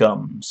teeth and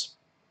gums.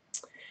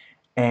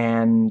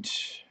 And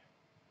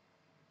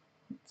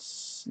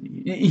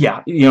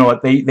yeah, you know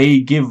what,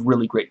 they give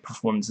really great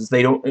performances.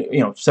 They don't,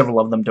 you know, several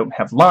of them don't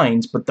have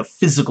lines, but the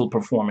physical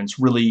performance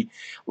really,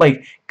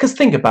 like, because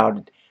think about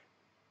it,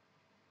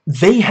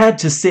 they had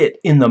to sit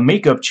in the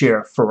makeup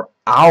chair for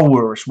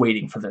hours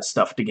waiting for this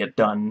stuff to get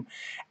done,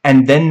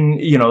 and then,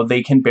 you know,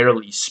 they can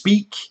barely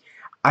speak.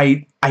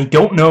 I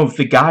don't know if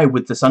the guy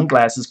with the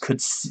sunglasses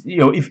could see, you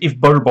know, if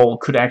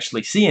Butterball could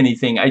actually see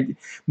anything.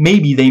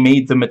 Maybe they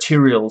made the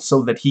material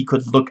so that he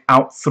could look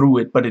out through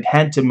it, but it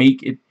had to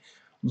make it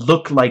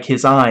look like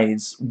his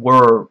eyes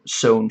were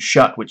sewn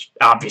shut, which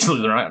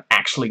obviously they're not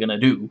actually gonna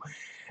do.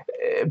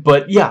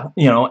 But yeah,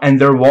 you know, and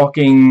they're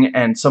walking,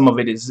 and some of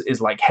it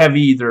is like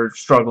heavy. They're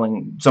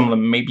struggling. Some of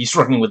them may be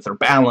struggling with their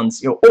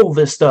balance. You know, all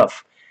this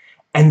stuff,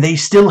 and they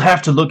still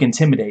have to look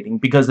intimidating,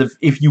 because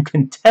if you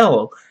can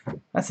tell,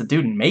 that's a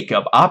dude in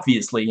makeup.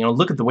 Obviously, you know,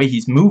 look at the way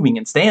he's moving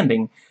and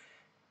standing.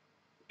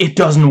 It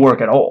doesn't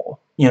work at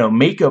all. You know,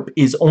 makeup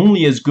is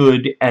only as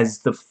good as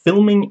the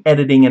filming,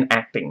 editing, and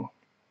acting.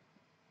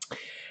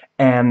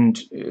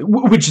 And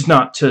which is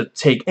not to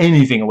take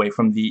anything away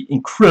from the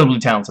incredibly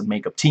talented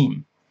makeup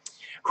team,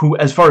 who,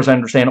 as far as I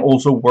understand,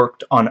 also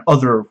worked on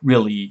other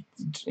really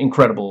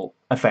incredible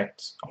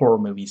effects horror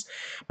movies.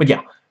 But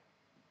yeah,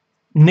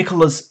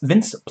 Nicholas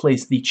Vince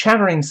plays the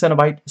chattering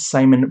Cenobite,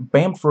 Simon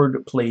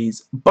Bamford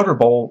plays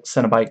Butterball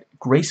Cenobite,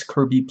 Grace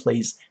Kirby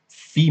plays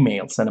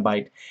female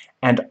Cenobite,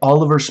 and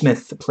Oliver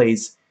Smith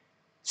plays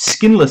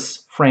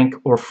Skinless Frank,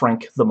 or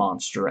Frank the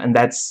Monster. And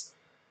that's,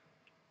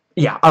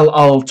 yeah,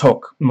 I'll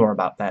talk more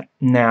about that.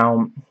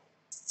 Now,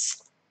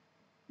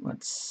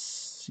 let's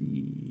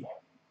see.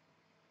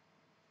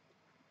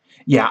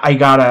 Yeah, I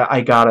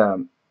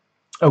gotta...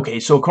 Okay,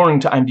 so according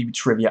to IMDb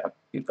Trivia,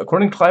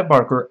 according to Clive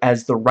Barker,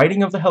 as the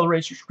writing of the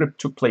Hellraiser script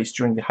took place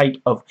during the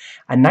height of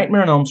A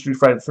Nightmare on Elm Street,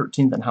 Friday the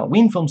 13th, and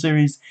Halloween film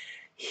series,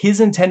 his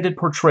intended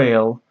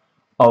portrayal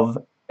of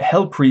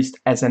Hell Priest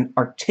as an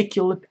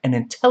articulate and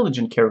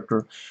intelligent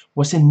character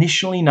was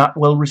initially not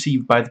well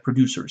received by the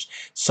producers.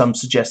 Some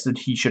suggested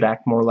he should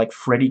act more like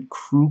Freddy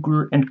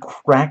Krueger and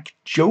crack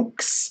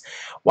jokes,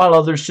 while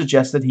others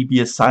suggested he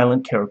be a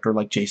silent character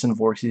like Jason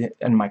Voorhees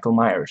and Michael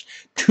Myers.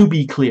 To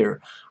be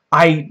clear,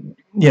 I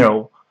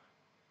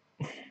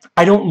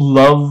don't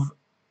love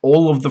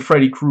all of the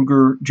Freddy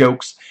Krueger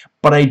jokes,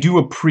 but I do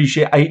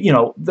appreciate,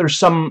 there's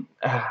some,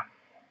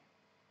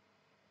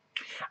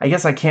 I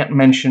guess I can't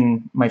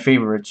mention my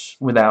favorites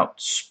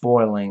without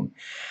spoiling.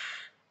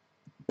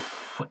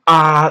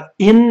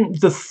 In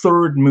the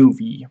third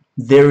movie,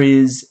 there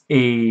is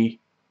a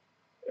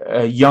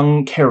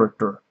young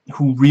character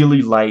who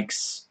really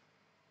likes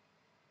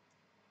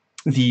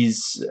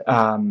these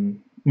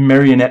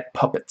marionette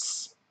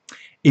puppets.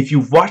 If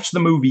you've watched the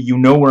movie, you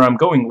know where I'm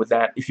going with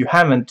that. If you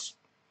haven't,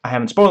 I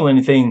haven't spoiled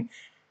anything.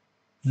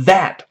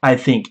 That, I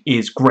think,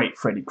 is great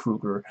Freddy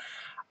Krueger.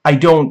 I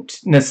don't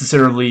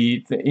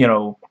necessarily,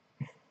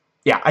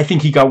 yeah, I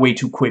think he got way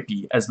too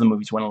quippy as the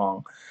movies went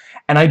along.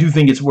 And I do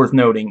think it's worth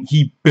noting,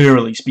 he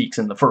barely speaks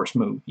in the first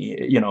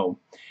movie,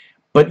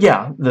 But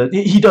yeah,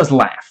 he does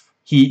laugh.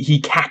 He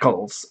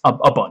cackles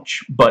a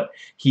bunch, but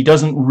he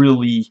doesn't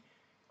really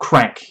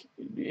crack,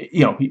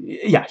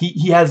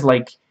 he has,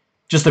 like,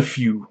 just a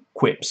few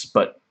quips,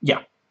 but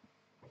yeah.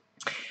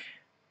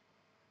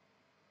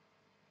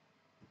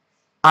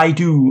 I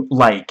do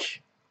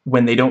like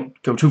when they don't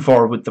go too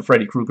far with the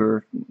Freddy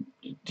Krueger,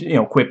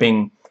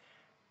 quipping,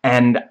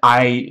 and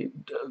I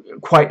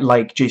quite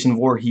like Jason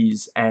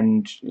Voorhees,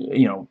 and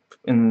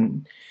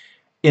in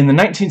the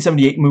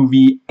 1978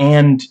 movie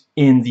and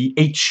in the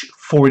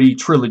H40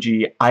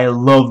 trilogy, I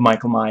love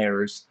Michael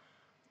Myers.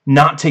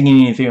 Not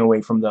taking anything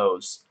away from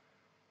those.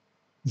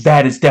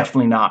 That is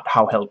definitely not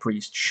how Hell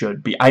Priest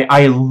should be.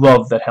 I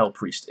love that Hell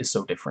Priest is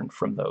so different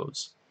from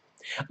those.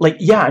 Like,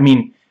 yeah, I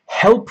mean,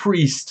 Hell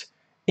Priest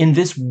in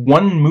this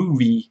one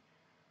movie,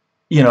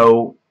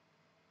 yeah,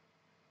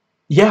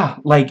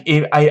 like,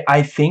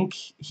 I think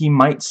he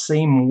might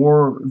say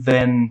more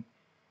than...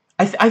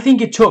 I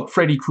think it took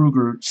Freddy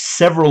Krueger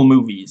several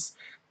movies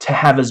to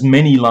have as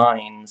many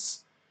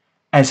lines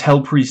as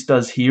Hell Priest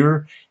does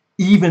here,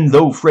 even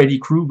though Freddy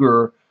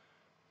Krueger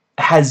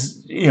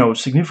has,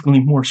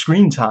 significantly more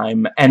screen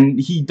time, and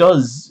he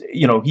does,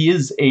 he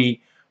is a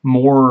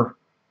more,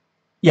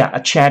 yeah, a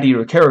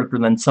chattier character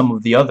than some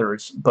of the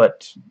others,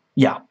 but,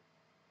 yeah,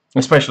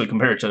 especially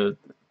compared to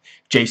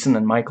Jason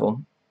and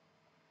Michael.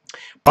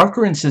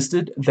 Barker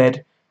insisted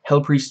that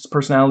Hellpriest's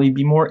personality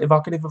be more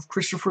evocative of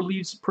Christopher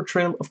Lee's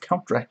portrayal of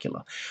Count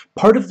Dracula.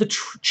 Part of the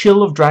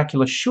chill of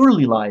Dracula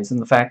surely lies in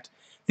the fact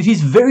that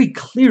he's very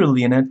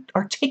clearly and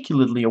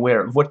articulately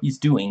aware of what he's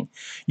doing.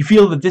 You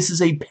feel that this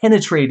is a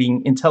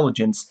penetrating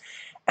intelligence,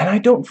 and I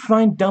don't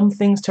find dumb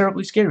things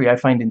terribly scary. I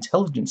find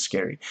intelligence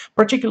scary,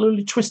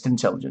 particularly twisted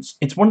intelligence.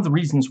 It's one of the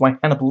reasons why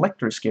Hannibal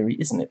Lecter is scary,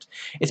 isn't it?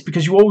 It's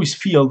because you always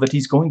feel that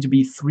he's going to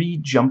be 3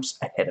 jumps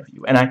ahead of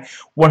you, and I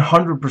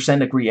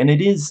 100% agree. And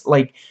it is,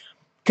 like,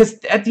 because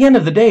at the end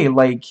of the day,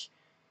 like,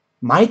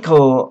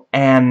 Michael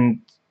and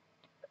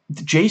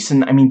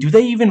Jason, I mean, do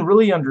they even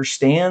really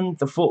understand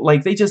the full...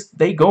 Like,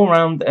 they go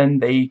around and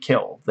they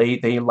kill.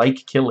 They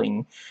like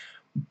killing.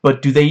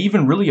 But do they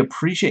even really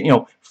appreciate...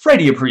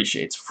 Freddy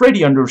appreciates.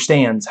 Freddy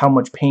understands how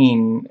much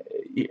pain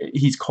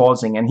he's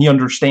causing, and he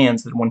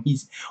understands that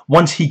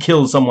once he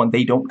kills someone,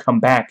 they don't come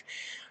back.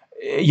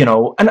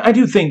 And I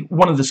do think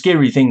one of the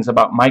scary things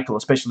about Michael,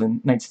 especially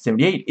in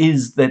 1978,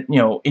 is that,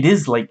 it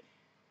is like,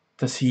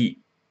 does he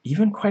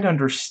even quite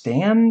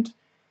understand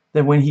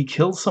that when he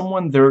kills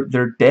someone,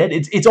 they're dead?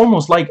 It's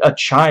almost like a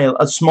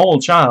small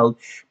child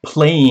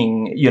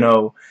playing,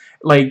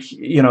 like,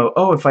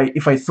 oh,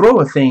 if I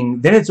throw a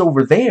thing, then it's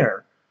over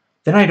there.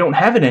 Then I don't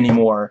have it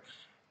anymore.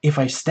 If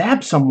I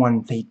stab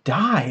someone, they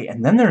die,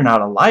 and then they're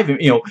not alive,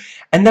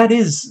 and that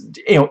is,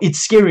 it's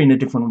scary in a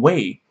different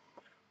way.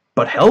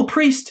 But Hell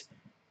Priest,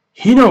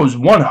 he knows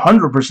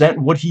 100%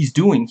 what he's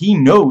doing. He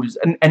knows,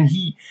 and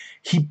he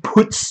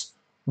puts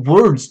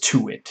words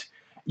to it.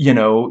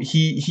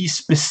 He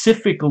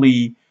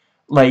specifically,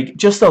 like,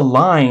 just a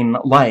line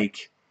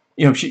like,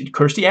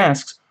 Kirsty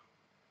asks,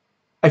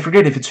 I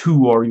forget if it's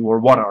who are you or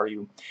what are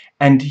you,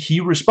 and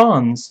he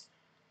responds,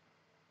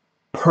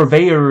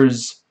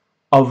 purveyors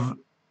of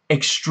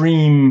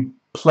extreme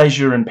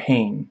pleasure and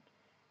pain,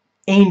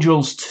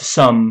 angels to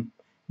some,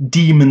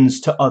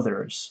 demons to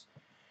others.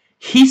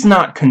 He's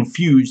not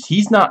confused.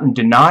 He's not in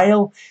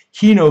denial.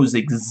 He knows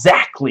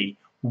exactly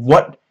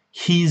what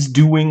he's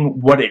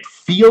doing, what it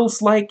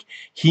feels like.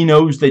 He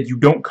knows that you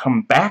don't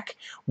come back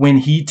when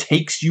he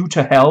takes you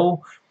to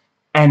hell.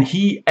 And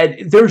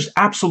there's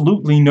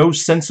absolutely no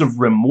sense of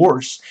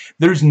remorse.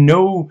 There's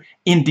no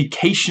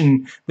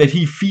indication that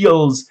he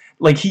feels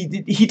like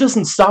he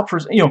doesn't stop for,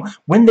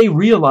 when they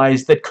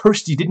realize that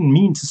Kirsty didn't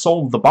mean to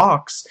solve the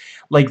box,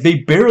 like, they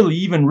barely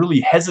even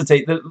really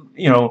hesitate,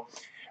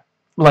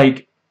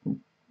 like,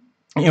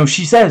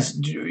 she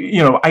says,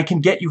 I can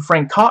get you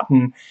Frank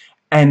Cotton,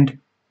 and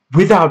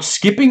without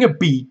skipping a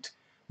beat,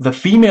 the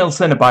female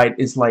Cenobite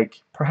is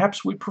like,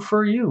 perhaps we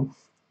prefer you.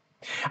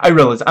 I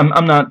realize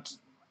I'm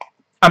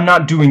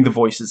not doing the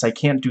voices. I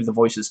can't do the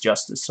voices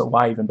justice, so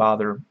why even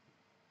bother?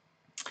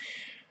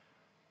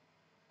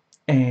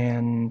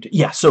 And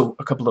yeah, so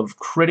a couple of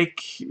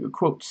critic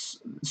quotes.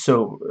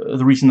 So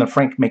the reason that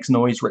Frank makes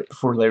noise right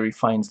before Larry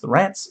finds the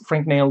rats,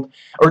 Frank nailed.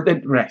 Or,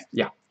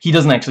 yeah, he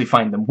doesn't actually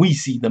find them. We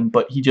see them,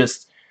 but he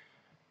just...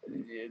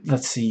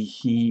 Let's see,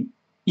 he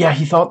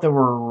thought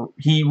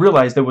he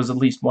realized there was at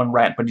least one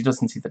rat, but he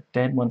doesn't see the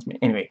dead ones.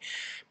 Anyway,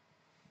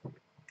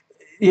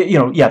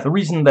 yeah, the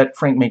reason that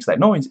Frank makes that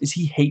noise is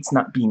he hates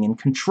not being in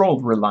control,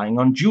 relying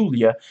on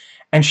Julia,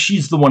 and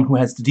she's the one who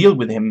has to deal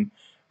with him,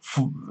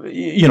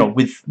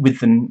 with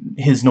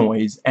his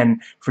noise.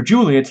 And for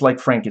Julia, it's like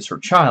Frank is her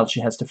child. She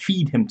has to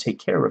feed him, take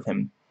care of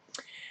him.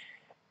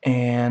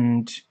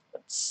 And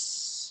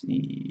let's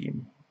see.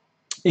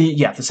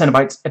 Yeah, the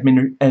Cenobites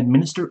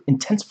administer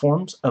intense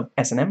forms of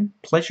S&M,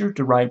 pleasure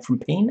derived from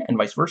pain, and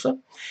vice versa.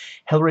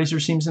 Hellraiser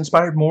seems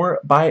inspired more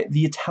by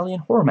the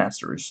Italian horror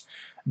masters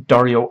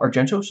Dario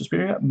Argento,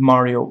 Suspiria,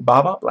 Mario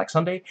Bava, Black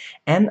Sunday,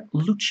 and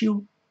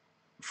Lucio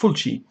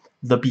Fulci,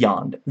 the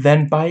beyond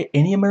than by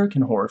any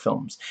American horror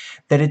films.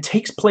 That it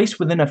takes place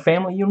within a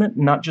family unit,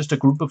 not just a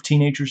group of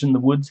teenagers in the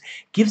woods,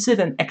 gives it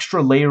an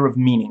extra layer of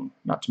meaning,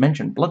 not to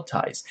mention blood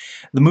ties.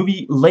 The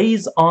movie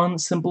lays on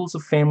symbols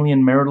of family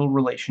and marital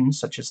relations,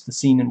 such as the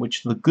scene in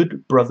which the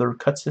good brother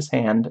cuts his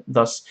hand,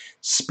 thus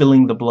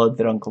spilling the blood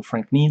that Uncle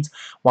Frank needs,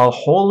 while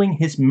hauling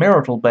his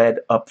marital bed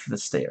up the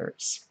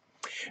stairs.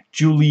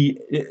 Julie,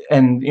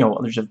 and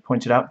others have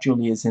pointed out,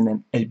 Julie is in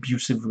an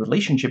abusive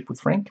relationship with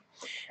Frank.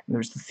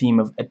 There's the theme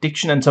of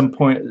addiction, and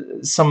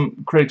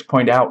some critics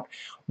point out,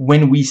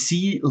 when we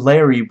see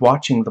Larry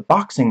watching the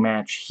boxing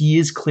match, he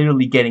is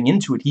clearly getting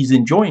into it. He's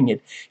enjoying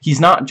it. He's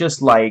not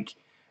just like,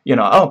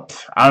 oh,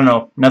 I don't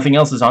know, nothing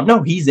else is on.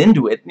 No, he's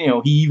into it.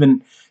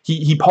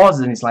 He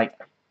pauses and he's like,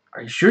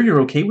 are you sure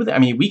you're okay with it? I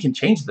mean, we can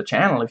change the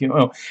channel if you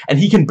know. And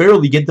he can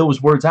barely get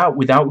those words out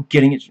without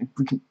getting it.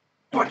 We can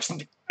watch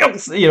something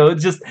else,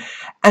 it's just,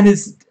 and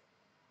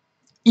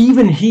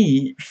even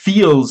he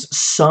feels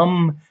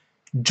some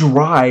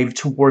drive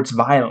towards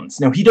violence.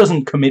 Now, he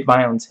doesn't commit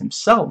violence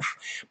himself,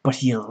 but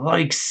he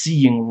likes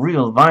seeing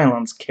real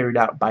violence carried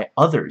out by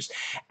others.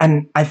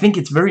 And I think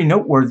it's very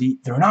noteworthy,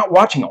 they're not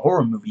watching a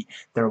horror movie,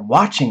 they're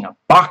watching a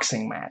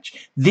boxing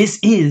match. This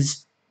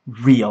is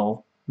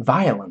real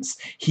violence.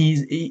 He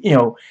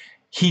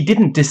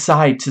didn't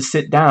decide to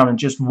sit down and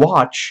just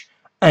watch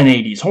an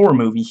 80s horror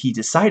movie. He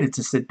decided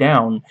to sit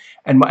down,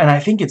 and I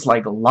think it's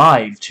like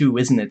live too,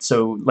 isn't it?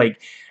 So like,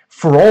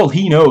 for all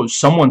he knows,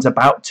 someone's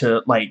about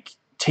to like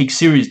take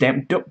serious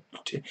damage.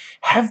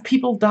 Have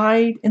people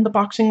died in the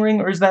boxing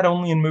ring, or is that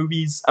only in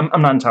movies?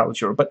 I'm not entirely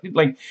sure, but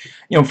like,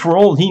 for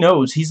all he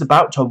knows, he's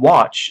about to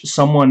watch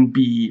someone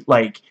be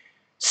like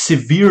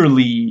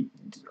severely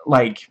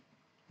like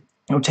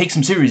take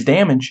some serious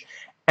damage,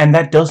 and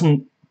that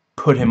doesn't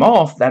put him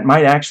off. That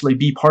might actually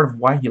be part of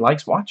why he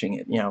likes watching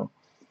it.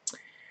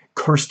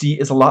 Kirsty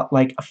is a lot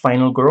like a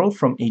final girl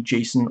from a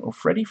Jason or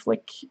Freddy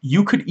flick.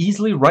 You could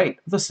easily write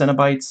the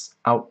Cenobites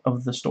out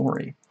of the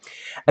story.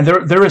 And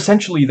they're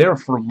essentially there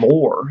for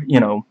lore,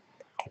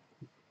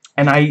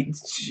 And I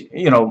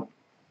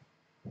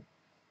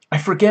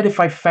forget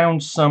if I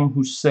found some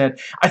who said,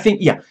 I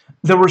think, yeah,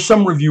 there were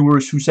some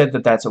reviewers who said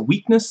that that's a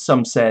weakness,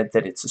 some said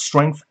that it's a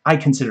strength. I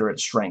consider it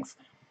a strength.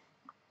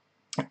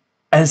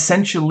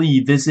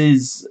 Essentially, this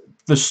is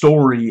the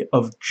story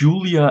of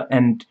Julia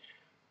and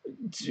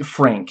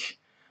Frank,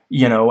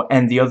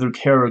 and the other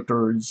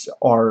characters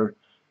are,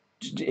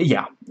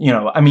 yeah,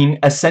 I mean,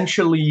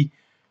 essentially,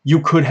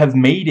 you could have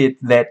made it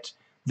that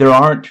there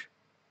aren't,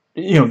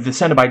 the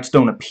Cenobites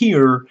don't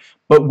appear,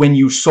 but when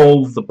you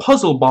solve the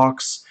puzzle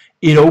box,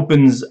 it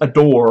opens a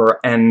door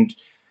and,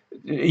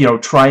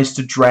 tries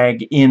to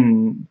drag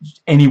in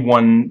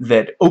anyone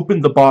that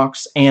opened the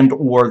box and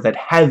or that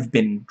have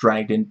been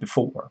dragged in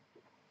before.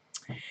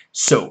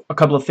 So, a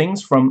couple of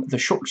things from the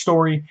short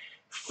story.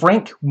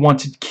 Frank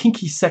wanted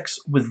kinky sex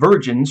with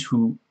virgins,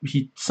 who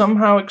he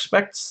somehow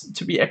expects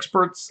to be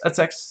experts at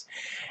sex,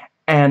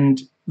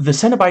 and the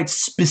Cenobites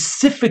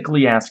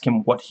specifically ask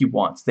him what he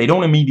wants. They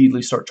don't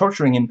immediately start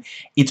torturing him.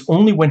 It's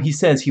only when he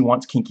says he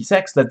wants kinky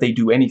sex that they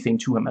do anything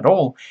to him at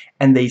all,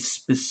 and they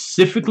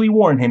specifically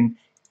warn him,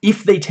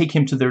 if they take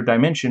him to their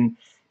dimension,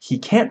 he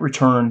can't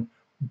return,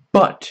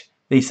 but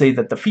they say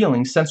that the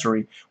feeling,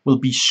 sensory, will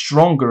be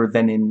stronger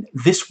than in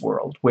this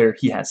world, where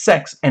he has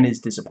sex and is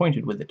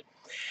disappointed with it.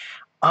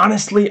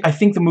 Honestly, I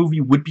think the movie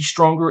would be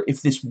stronger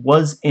if this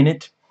was in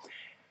it.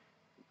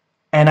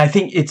 And I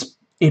think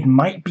it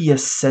might be a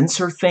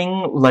censor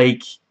thing,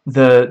 like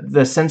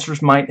the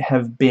censors might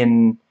have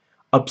been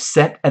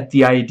upset at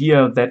the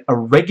idea that a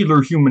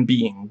regular human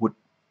being would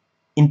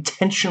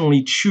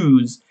intentionally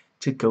choose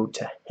to go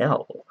to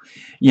hell.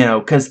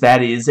 Because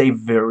that is a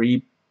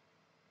very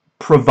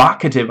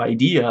provocative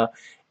idea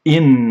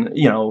in,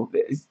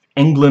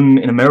 England,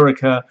 in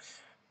America,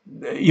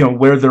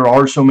 where there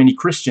are so many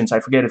Christians. I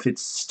forget if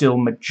it's still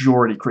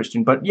majority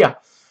Christian, but yeah,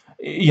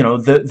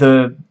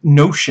 the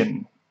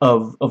notion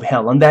of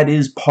hell, and that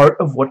is part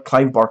of what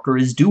Clive Barker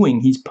is doing.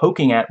 He's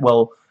poking at,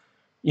 well,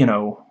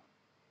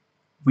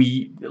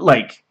 we,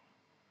 like,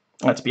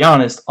 let's be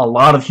honest, a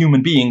lot of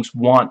human beings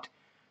want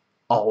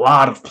a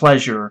lot of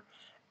pleasure,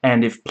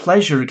 and if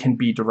pleasure can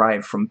be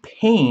derived from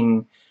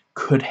pain,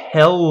 could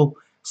hell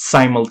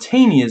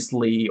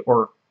simultaneously,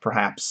 or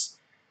perhaps,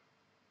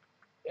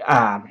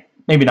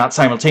 maybe not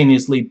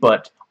simultaneously,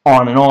 but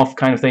on and off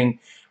kind of thing,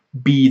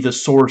 be the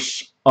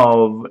source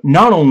of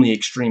not only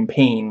extreme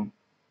pain,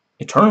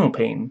 eternal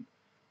pain,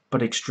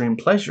 but extreme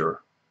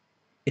pleasure,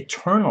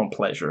 eternal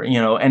pleasure,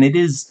 and it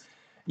is,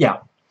 yeah.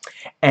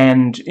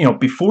 And,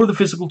 before the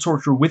physical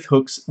torture with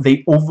hooks,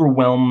 they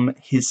overwhelm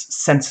his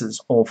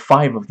senses, all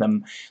 5 of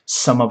them,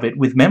 some of it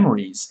with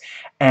memories.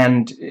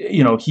 And,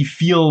 he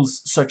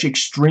feels such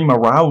extreme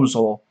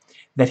arousal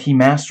that he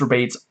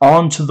masturbates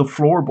onto the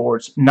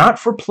floorboards, not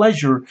for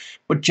pleasure,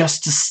 but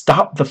just to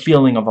stop the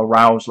feeling of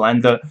arousal.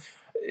 And the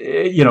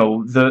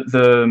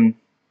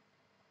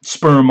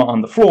sperm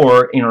on the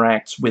floor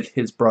interacts with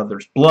his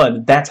brother's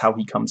blood. That's how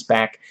he comes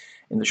back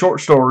in the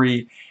short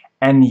story.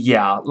 And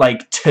yeah,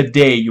 like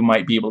today you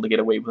might be able to get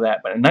away with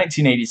that, but in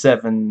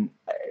 1987,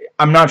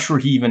 I'm not sure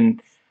he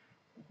even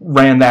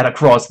ran that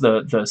across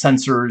the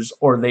censors,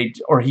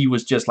 or he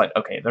was just like,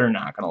 okay, they're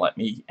not gonna let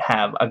me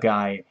have a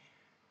guy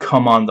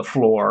come on the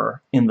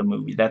floor in the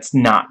movie. That's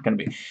not gonna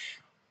be.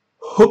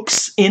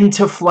 Hooks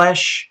into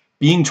flesh,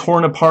 being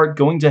torn apart,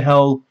 going to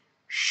hell,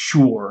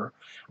 sure.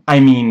 I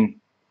mean,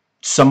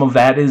 some of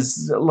that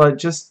is like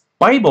just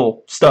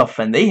Bible stuff,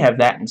 and they have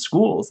that in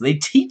schools. They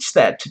teach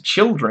that to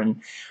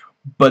children.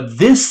 But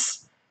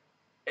this,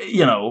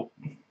 you know,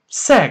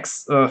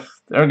 sex,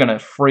 they're gonna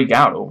freak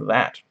out over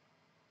that.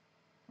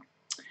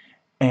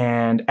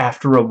 And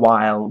after a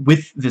while,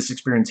 with this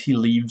experience, he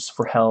leaves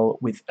for hell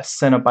with a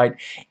Cenobite.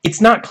 It's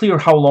not clear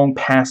how long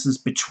passes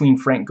between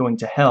Frank going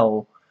to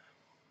hell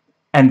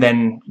and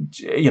then,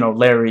 you know,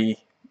 Larry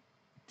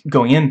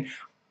going in,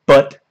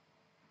 but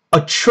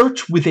a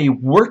church with a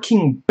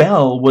working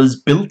bell was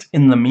built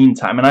in the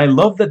meantime, and I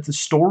love that the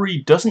story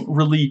doesn't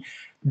really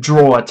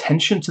draw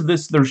attention to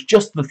this. There's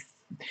just the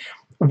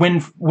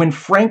when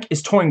Frank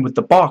is toying with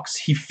the box,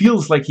 he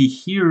feels like he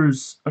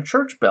hears a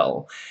church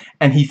bell,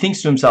 and he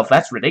thinks to himself,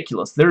 that's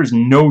ridiculous, there is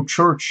no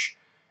church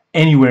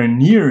anywhere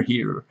near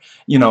here,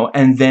 you know.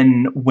 And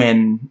then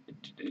when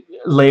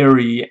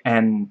Larry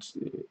and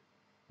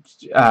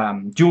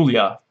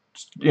Julia,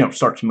 you know,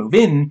 start to move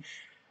in,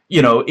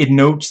 you know, it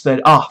notes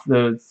that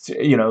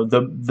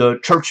the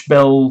church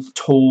bell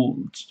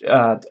tolled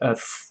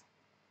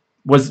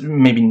was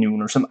maybe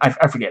noon or something.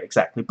 I forget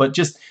exactly, but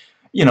just,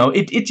 you know,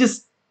 it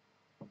just,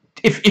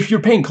 if you're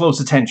paying close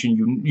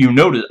attention, you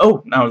notice,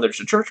 oh, now there's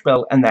a church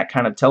bell, and that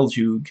kind of tells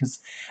you, because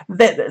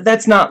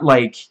that's not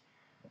like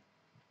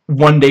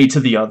one day to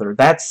the other.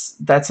 That's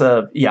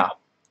a, yeah.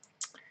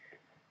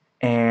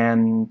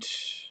 And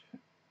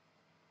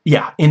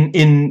yeah,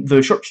 in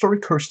the short story,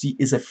 Kirsty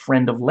is a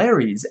friend of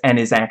Larry's and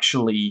is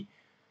actually,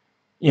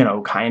 you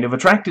know, kind of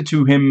attracted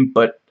to him,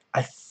 but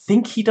I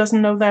think he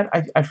doesn't know that.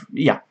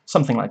 Yeah,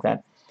 something like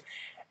that.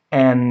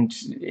 And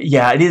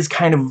yeah, it is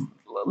kind of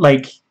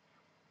like,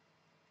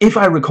 if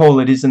I recall,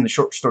 it is in the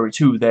short story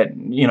too that,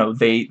 you know,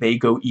 they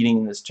go eating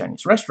in this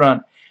Chinese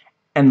restaurant,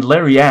 and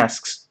Larry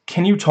asks,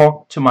 "Can you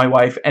talk to my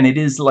wife?" And it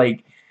is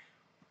like,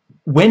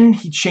 when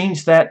he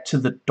changed that to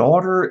the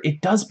daughter, it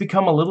does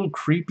become a little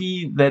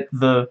creepy that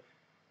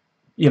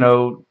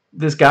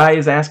this guy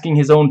is asking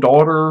his own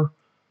daughter,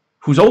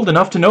 who's old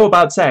enough to know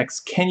about sex,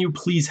 "Can you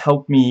please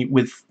help me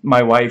with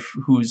my wife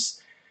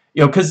who's,"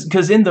 you know,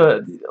 because in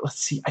the, let's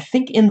see, I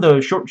think in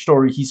the short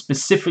story he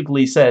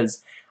specifically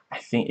says, I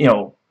think, you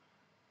know,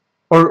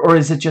 or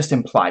is it just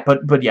implied?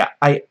 But yeah,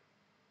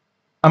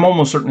 I'm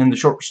almost certain in the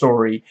short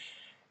story,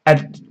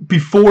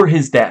 before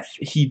his death,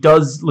 he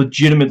does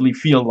legitimately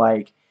feel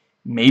like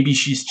maybe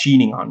she's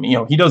cheating on me. You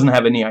know, he doesn't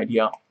have any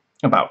idea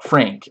about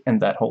Frank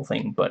and that whole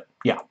thing, but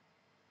yeah.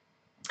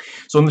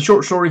 So in the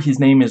short story, his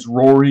name is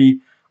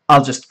Rory.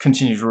 I'll just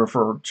continue to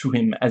refer to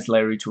him as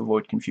Larry to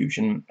avoid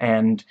confusion.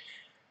 And,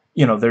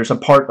 you know, there's a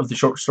part of the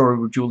short story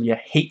where Julia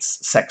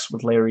hates sex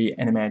with Larry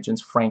and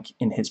imagines Frank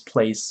in his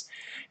place.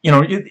 You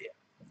know,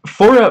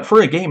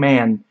 for a gay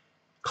man,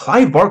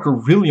 Clive Barker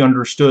really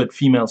understood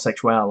female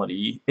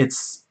sexuality.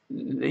 It's,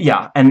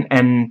 yeah,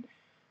 and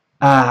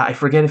I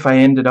forget if I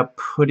ended up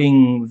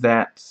putting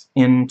that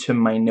into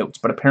my notes,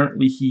 but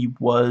apparently he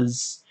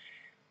was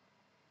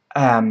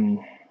a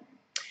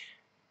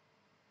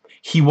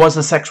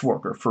sex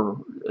worker for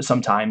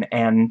some time,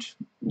 and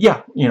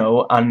yeah, you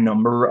know, a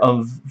number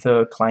of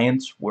the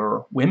clients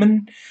were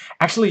women.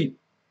 Actually,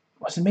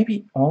 was it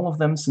maybe all of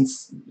them,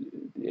 since,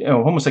 you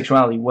know,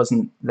 homosexuality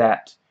wasn't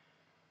that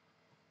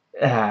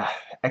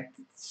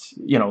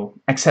you know,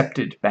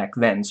 accepted back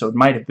then, so it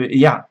might have been,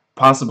 yeah,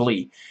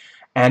 possibly.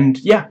 And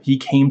yeah, he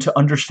came to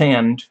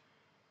understand,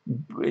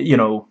 you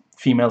know,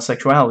 female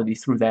sexuality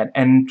through that,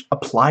 and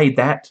applied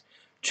that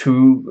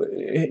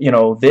to, you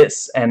know,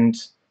 this. And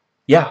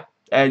yeah,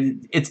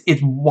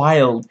 it's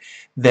wild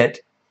that,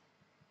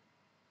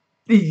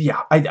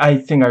 yeah, I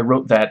think I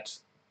wrote that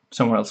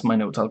somewhere else in my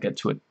notes. I'll get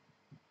to it.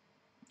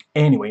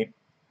 Anyway,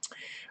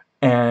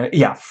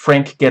 yeah,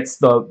 Frank gets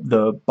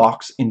the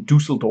box in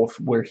Dusseldorf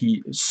where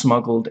he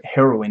smuggled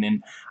heroin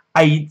in.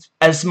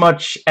 As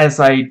much as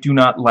I do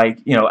not like,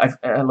 you know,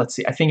 let's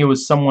see, I think it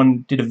was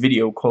someone did a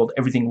video called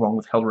 "Everything Wrong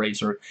with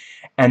Hellraiser,"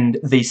 and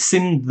they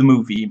sinned the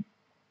movie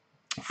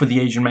for the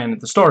Asian man at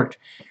the start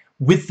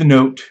with the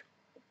note,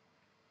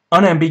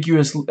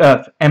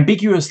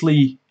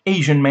 ambiguously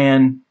Asian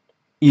man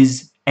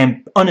is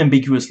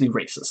unambiguously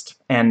racist.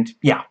 And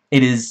yeah,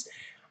 it is.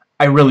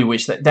 I really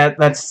wish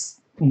that's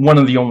one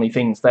of the only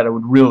things that I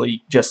would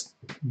really just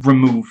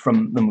remove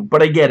from the movie.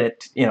 But I get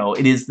it, you know,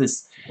 it is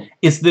this,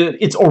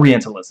 it's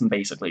Orientalism,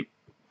 basically.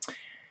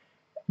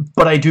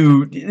 But I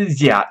do,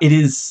 yeah, it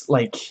is,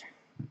 like,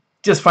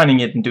 just finding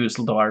it in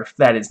Dusseldorf,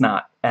 that is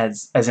not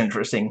as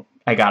interesting,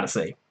 I gotta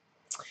say.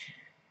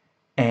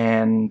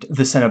 And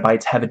the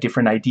Cenobites have a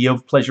different idea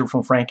of pleasure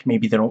from Frank.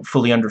 Maybe they don't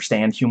fully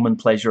understand human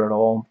pleasure at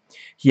all.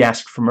 He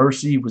asked for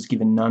mercy, was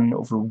given none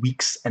over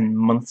weeks and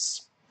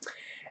months.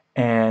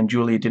 And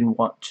Julia didn't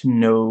want to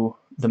know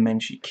the men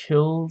she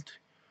killed.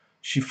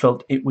 She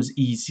felt it was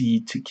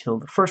easy to kill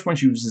the first one.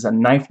 She uses a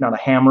knife, not a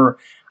hammer.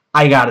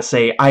 I gotta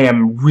say, I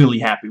am really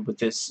happy with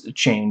this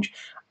change.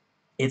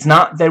 It's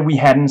not that we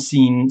hadn't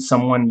seen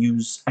someone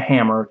use a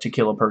hammer to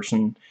kill a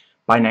person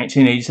by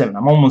 1987.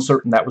 I'm almost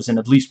certain that was in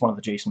at least one of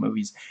the Jason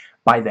movies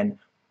by then.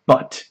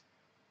 But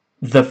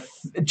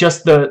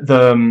just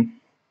the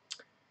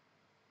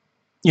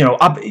you know,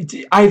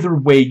 either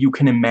way you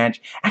can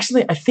imagine.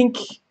 Actually, I think,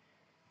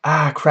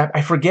 crap,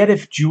 I forget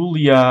if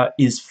Julia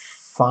is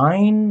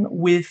fine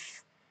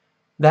with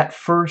that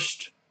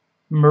first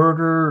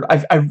murder.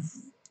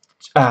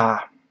 Yeah,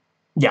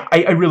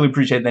 I really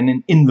appreciate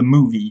that in the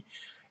movie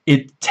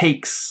it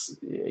takes,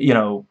 you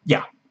know,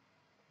 yeah.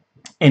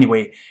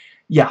 Anyway,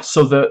 yeah,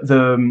 so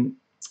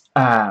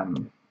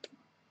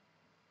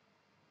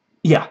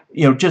yeah,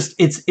 you know, just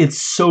it's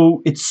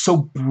so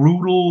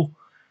brutal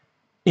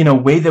in a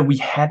way that we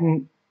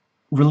hadn't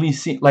really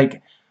seen.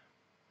 Like,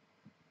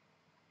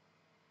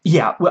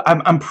 yeah, well,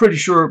 I'm pretty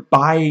sure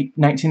by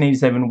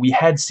 1987 we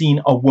had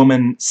seen a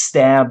woman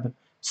stab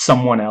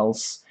someone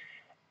else,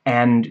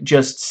 and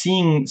just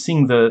seeing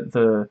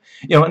the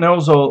you know, and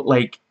also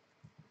like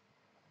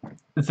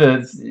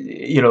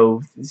you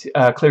know,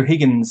 Claire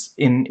Higgins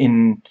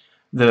in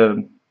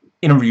the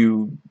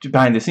interview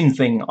behind the scenes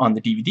thing on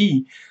the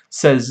DVD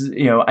says,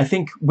 you know, I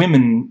think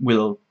women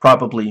will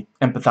probably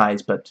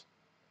empathize, but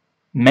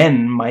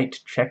men might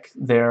check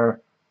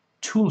their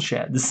tool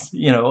sheds,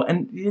 you know.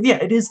 And yeah,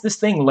 it is this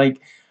thing,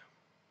 like,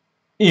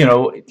 you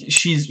know,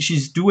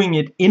 she's doing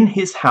it in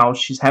his house,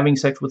 she's having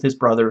sex with his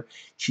brother,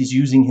 she's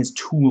using his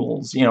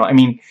tools, you know. I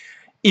mean,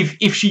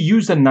 if she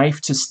used a knife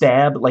to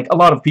stab, like, a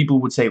lot of people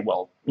would say,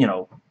 well, you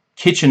know,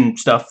 kitchen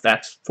stuff,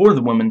 that's for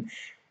the woman.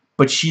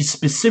 But she's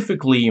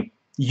specifically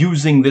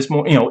using this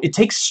more, you know, it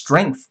takes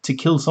strength to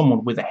kill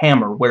someone with a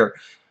hammer, where,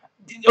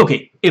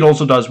 okay, it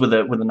also does with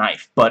a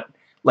knife, but,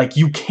 like,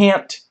 you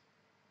can't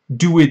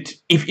do it,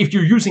 if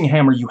you're using a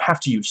hammer, you have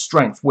to use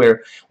strength,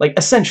 where, like,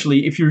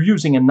 essentially, if you're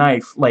using a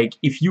knife, like,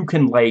 if you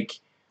can, like,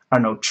 I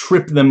don't know,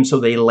 trip them so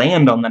they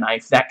land on the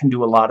knife, that can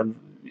do a lot of,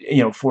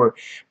 you know,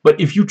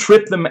 but if you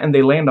trip them and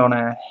they land on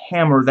a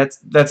hammer, that's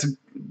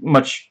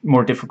much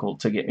more difficult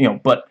to get, you know.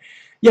 But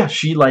yeah,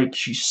 she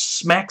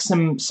smacks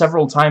him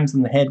several times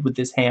in the head with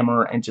this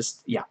hammer, and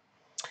just, yeah.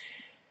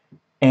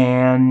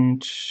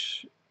 And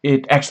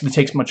it actually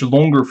takes much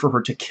longer for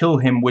her to kill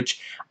him,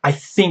 which I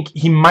think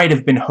he might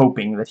have been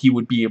hoping that he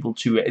would be able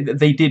to.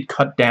 They did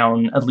cut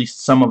down at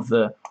least some of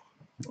the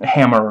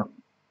hammerhead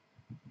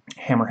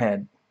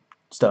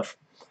stuff.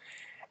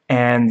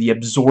 And the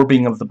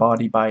absorbing of the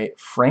body by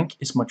Frank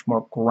is much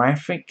more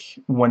graphic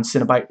when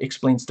Cenobite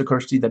explains to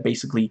Kirsty that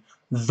basically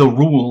the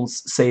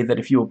rules say that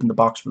if you open the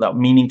box without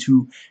meaning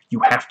to, you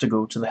have to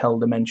go to the hell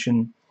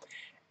dimension.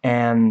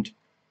 And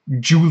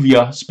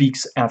Julia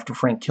speaks after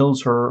Frank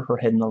kills her, her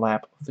head in the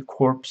lap of the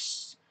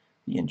corpse,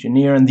 the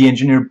engineer, and the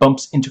engineer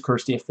bumps into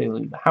Kirsty if they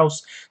leave the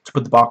house to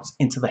put the box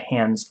into the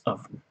hands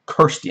of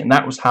Kirsty. And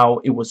that was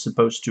how it was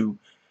supposed to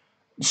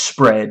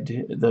spread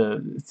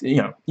the, you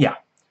know, yeah.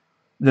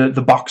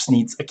 The box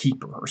needs a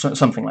keeper, or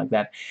something like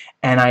that.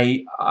 And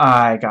I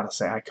gotta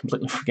say, I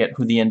completely forget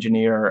who the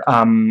engineer.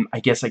 I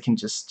guess I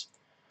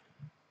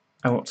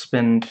won't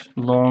spend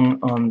long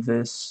on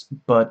this,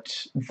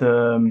 but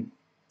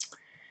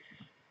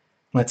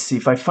let's see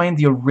if I find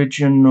the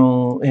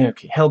original.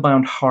 Okay,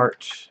 Hellbound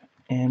Heart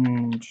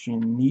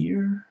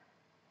engineer.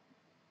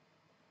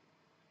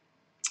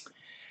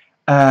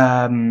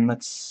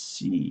 Let's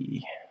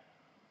see.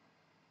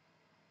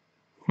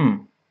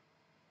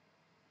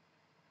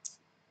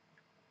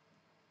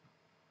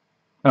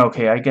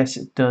 Okay, I guess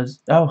it does.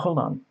 Oh, hold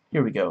on.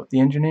 Here we go. The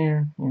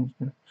engineer.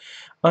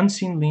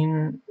 Unseen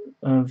leader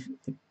of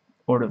the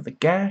Order of the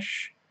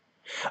Gash.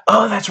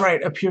 Oh, that's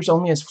right. Appears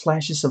only as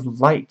flashes of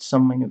light.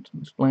 Some minute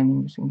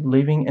explaining using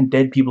living and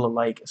dead people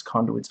alike as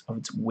conduits of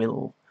its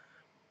will.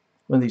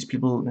 Whether these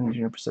people in the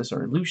engineer possess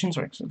or illusions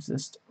or actually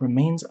exist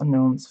remains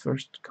unknown. Its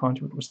first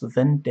conduit was the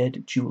then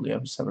dead Julia,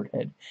 whose severed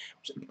head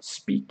was able to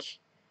speak,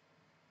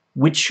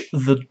 which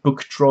the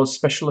book draws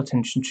special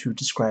attention to,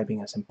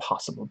 describing as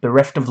impossible.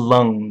 Bereft of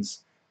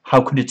lungs,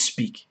 how could it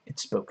speak? It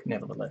spoke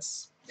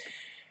nevertheless.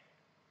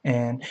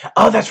 And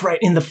oh, that's right.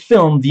 In the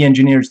film, the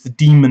engineer is the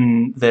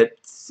demon that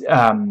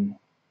in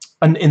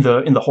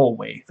the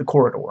hallway, the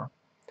corridor.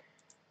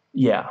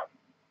 Yeah.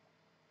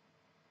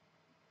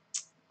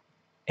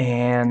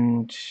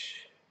 And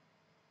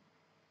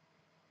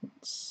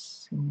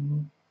let's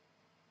see.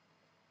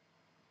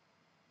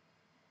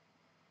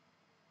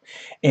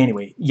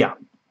 Anyway, yeah.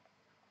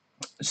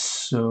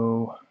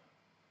 So,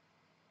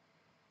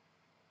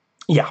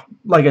 yeah,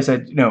 like I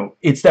said, you know,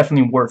 it's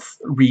definitely worth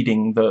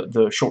reading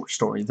the short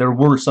story. There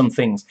were some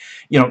things,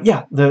 you know,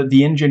 yeah,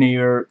 the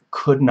engineer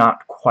could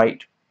not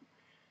quite.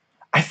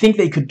 I think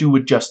they could do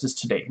it justice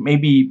today.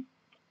 Maybe,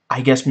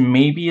 I guess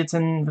maybe it's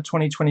in the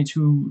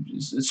 2022.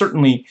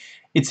 Certainly,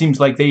 it seems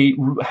like they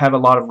have a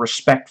lot of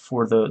respect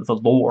for the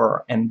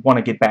lore and want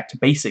to get back to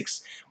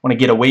basics, want to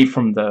get away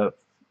from the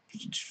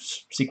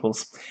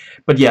sequels.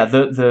 But yeah,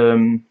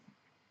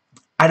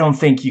 I don't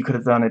think you could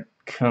have done it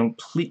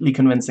completely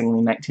convincingly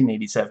in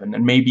 1987,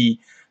 and maybe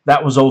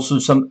that was also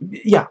some...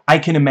 Yeah, I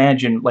can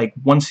imagine, like,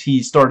 once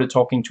he started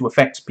talking to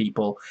effects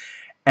people,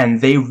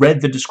 and they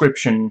read the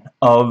description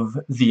of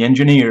the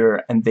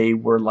engineer, and they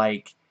were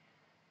like,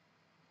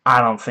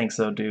 I don't think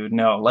so, dude.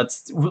 No,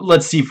 let's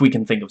see if we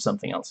can think of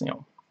something else, you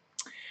know.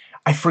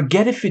 I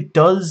forget if it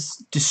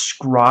does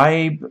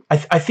describe...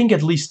 I think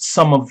at least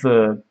some of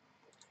the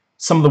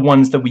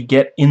ones that we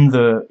get in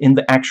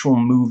the actual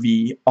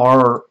movie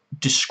are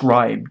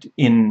described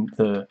in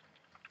the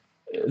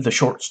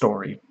short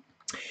story.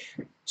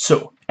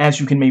 So, as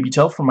you can maybe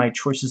tell from my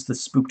choices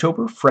this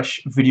Spooktober,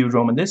 fresh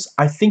Videodrome in this,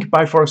 I think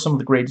by far some of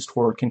the greatest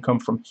horror can come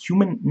from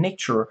human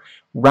nature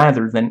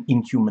rather than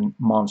inhuman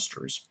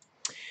monsters.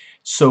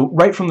 So,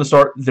 right from the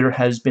start, there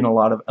has been a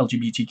lot of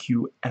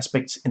LGBTQ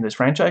aspects in this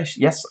franchise.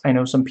 Yes, I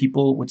know some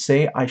people would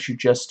say I should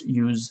just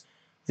use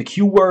the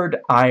Q word.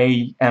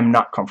 I am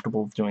not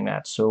comfortable with doing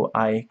that, so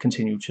I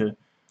continue to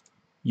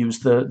use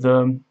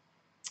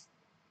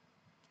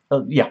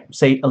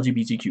say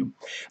LGBTQ.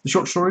 The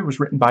short story was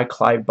written by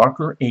Clive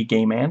Barker, a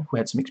gay man who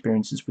had some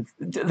experiences with...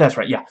 That's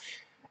right, yeah.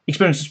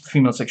 Experiences with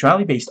female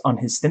sexuality based on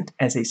his stint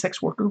as a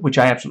sex worker, which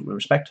I absolutely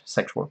respect.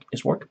 Sex work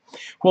is work.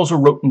 Who also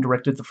wrote and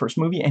directed the first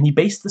movie, and he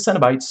based the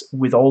Cenobites,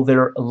 with all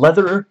their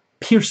leather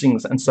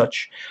piercings and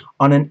such,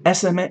 on an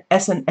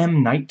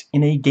S&M night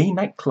in a gay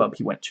nightclub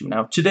he went to.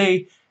 Now,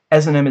 today,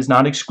 S&M is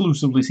not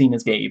exclusively seen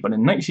as gay, but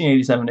in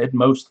 1987 it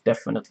most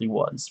definitely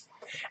was.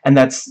 And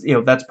that's, you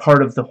know, that's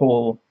part of the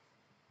whole...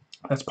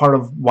 That's part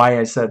of why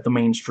I said the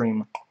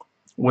mainstream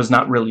was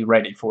not really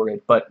ready for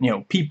it. But, you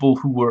know, people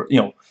who were,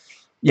 you know...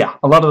 Yeah,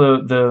 a lot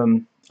of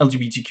the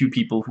LGBTQ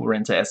people who were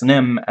into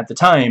S&M at the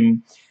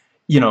time,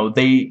 you know,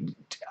 they...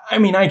 I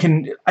mean,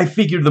 I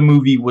figured the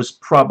movie was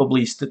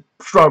probably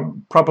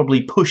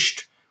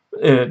pushed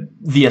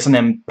the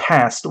S&M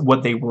past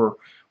what they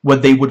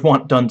would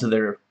want done to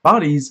their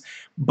bodies,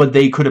 but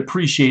they could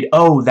appreciate,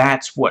 oh,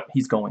 that's what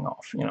he's going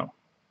off, you know.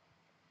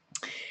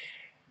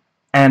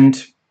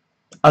 And,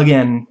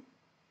 again,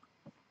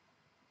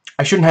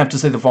 I shouldn't have to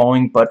say the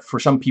following, but for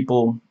some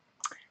people...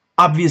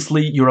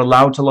 Obviously, you're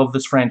allowed to love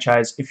this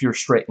franchise if you're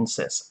straight and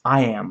cis.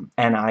 I am,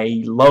 and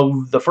I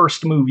love the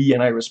first movie,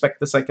 and I respect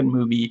the second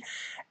movie,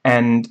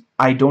 and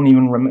I don't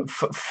even remember...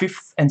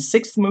 Fifth and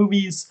sixth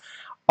movies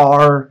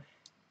are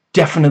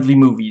definitely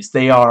movies.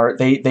 They have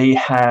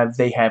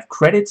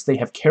credits, they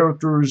have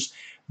characters,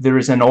 there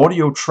is an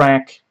audio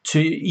track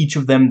to each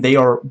of them. They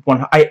are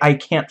one... I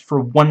can't for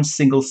one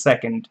single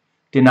second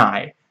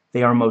deny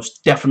they are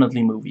most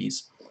definitely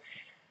movies.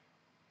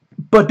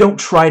 But don't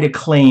try to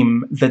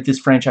claim that this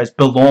franchise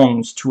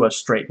belongs to us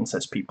straight and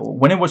cis people.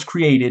 When it was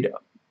created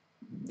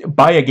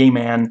by a gay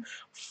man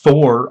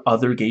for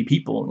other gay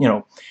people, you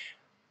know,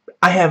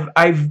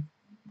 I've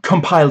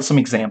compiled some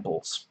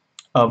examples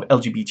of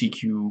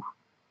LGBTQ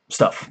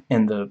stuff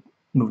in the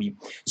movie.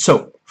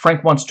 So,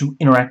 Frank wants to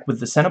interact with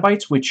the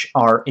Cenobites, which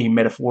are a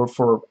metaphor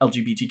for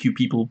LGBTQ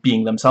people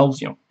being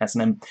themselves, you know,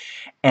 S&M,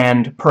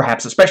 and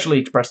perhaps especially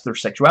express their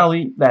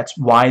sexuality. That's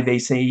why they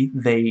say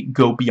they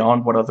go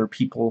beyond what other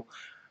people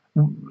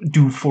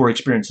do for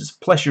experiences of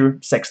pleasure,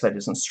 sex that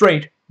isn't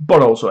straight,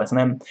 but also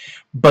S&M.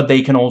 But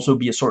they can also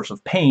be a source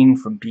of pain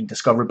from being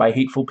discovered by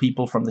hateful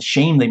people, from the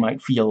shame they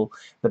might feel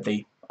that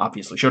they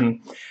obviously shouldn't.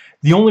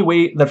 The only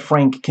way that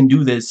Frank can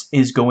do this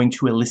is going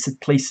to illicit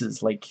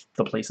places, like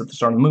the place at the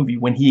start of the movie.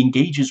 When he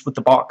engages with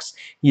the box,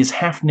 he is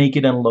half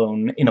naked and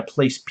alone in a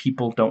place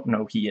people don't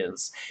know he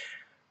is.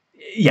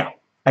 Yeah,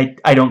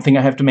 I don't think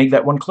I have to make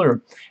that one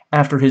clear.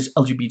 After his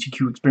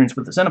LGBTQ experience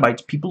with the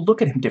Cenobites, people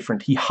look at him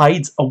different. He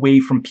hides away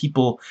from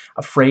people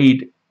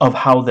afraid of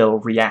how they'll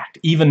react.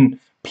 Even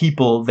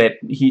people that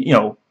he, you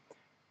know,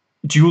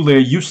 Julia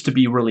used to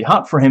be really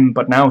hot for him,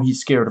 but now he's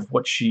scared of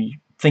what she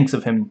thinks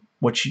of him,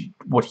 what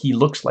he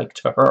looks like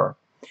to her.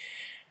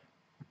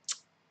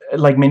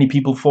 Like many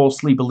people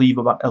falsely believe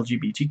about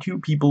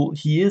LGBTQ people,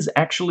 he is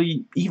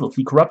actually evil.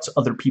 He corrupts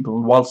other people,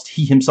 and whilst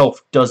he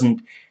himself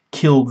doesn't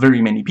kill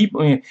very many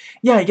people...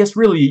 Yeah, I guess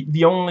really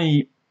the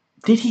only...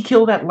 Did he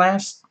kill that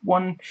last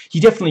one? He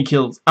definitely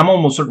kills... I'm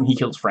almost certain he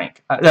kills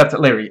Frank. That's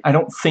Larry. I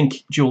don't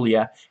think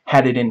Julia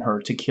had it in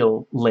her to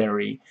kill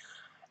Larry.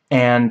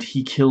 And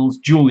he kills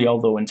Julia,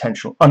 although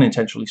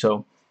unintentionally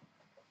so.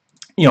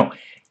 You know,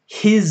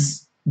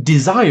 his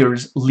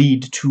desires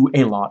lead to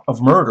a lot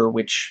of murder,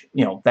 which,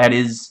 you know, that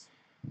is...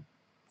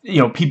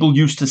 You know, people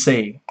used to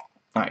say...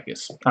 I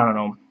guess, I don't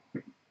know.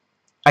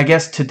 I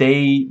guess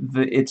today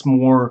it's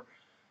more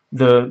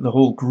the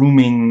whole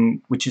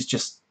grooming, which is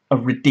just a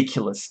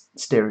ridiculous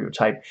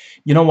stereotype.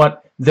 You know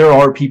what? There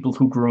are people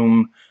who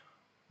groom,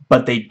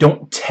 but they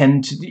don't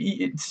tend to...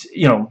 It's,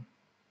 you know...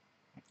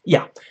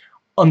 Yeah.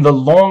 On the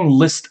long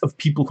list of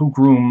people who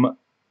groom,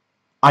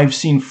 I've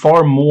seen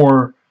far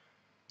more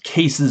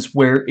cases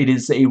where it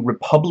is a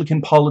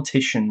Republican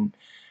politician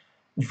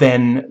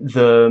than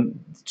the...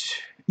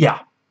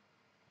 Yeah.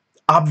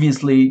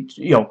 Obviously,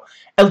 you know,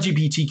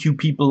 LGBTQ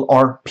people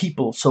are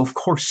people, so of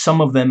course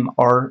some of them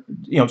are,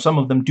 you know, some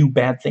of them do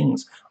bad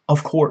things,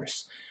 of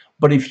course.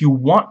 But if you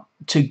want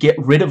to get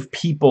rid of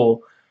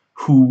people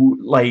who,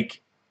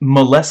 like,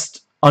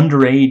 molest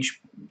underage,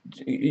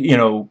 you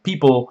know,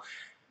 people.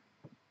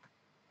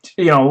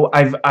 You know,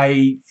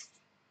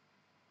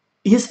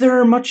 is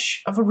there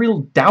much of a real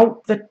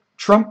doubt that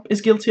Trump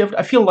is guilty of it?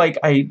 I feel like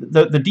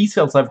the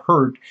details I've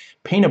heard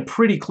paint a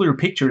pretty clear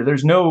picture.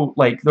 There's no,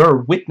 like, there are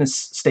witness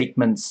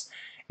statements.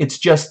 It's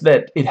just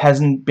that it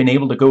hasn't been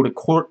able to go to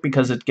court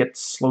because it gets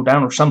slowed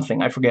down or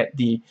something. I forget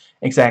the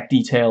exact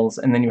details.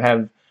 And then you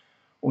have,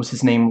 what was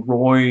his name,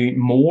 Roy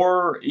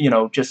Moore? You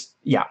know, just,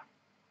 yeah.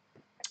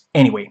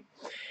 Anyway.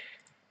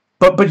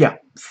 But yeah,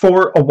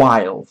 for a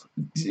while,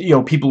 you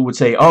know, people would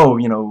say, oh,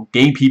 you know,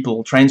 gay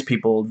people, trans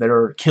people,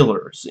 they're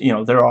killers. You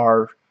know, there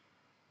are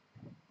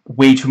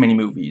way too many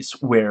movies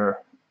where,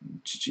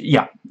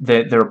 yeah,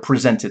 they're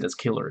presented as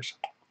killers.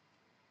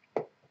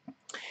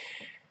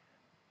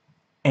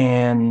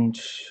 And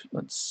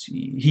let's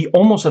see, he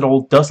almost at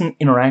all doesn't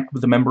interact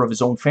with a member of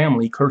his own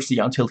family, Kirsty,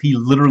 until he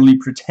literally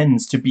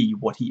pretends to be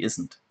what he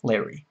isn't,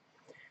 Larry.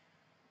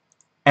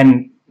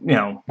 And, you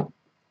know,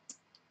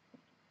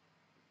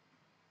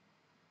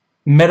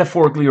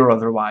 metaphorically or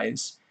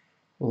otherwise,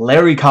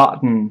 Larry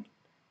Cotton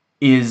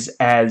is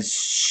as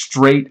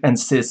straight and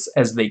cis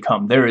as they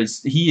come.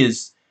 He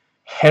is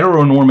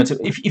heteronormative.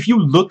 If you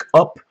look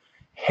up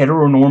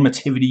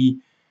heteronormativity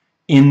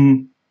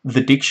in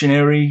the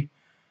dictionary,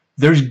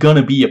 there's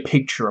gonna be a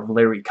picture of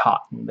Larry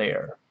Cotton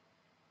there.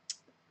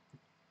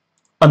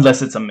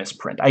 Unless it's a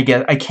misprint. I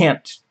guess I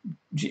can't,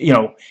 you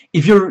know,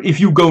 if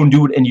you go and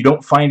do it and you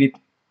don't find it,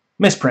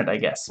 misprint, I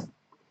guess.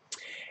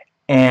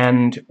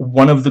 And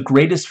one of the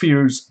greatest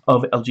fears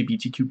of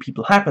LGBTQ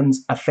people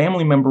happens. A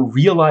family member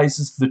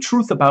realizes the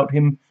truth about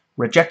him,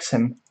 rejects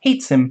him,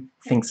 hates him,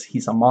 thinks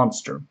he's a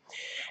monster.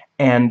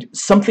 And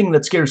something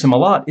that scares him a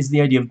lot is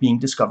the idea of being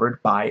discovered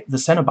by the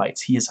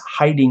Cenobites. He is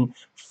hiding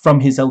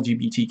from his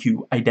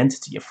LGBTQ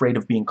identity, afraid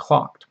of being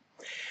clocked.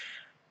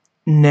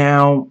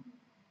 Now,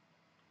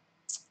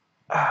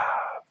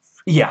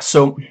 yeah,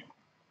 so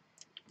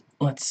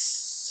let's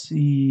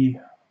see.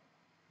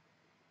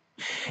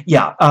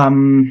 Yeah,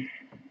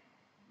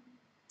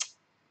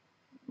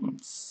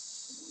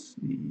 let's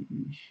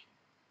see.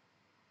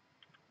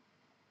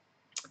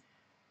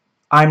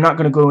 I'm not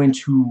going to go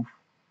into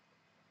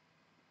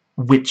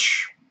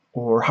which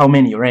or how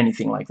many or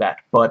anything like that,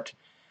 but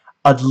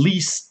at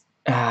least,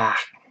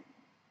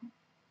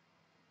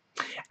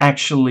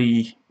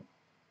 actually,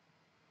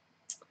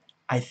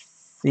 I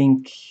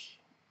think,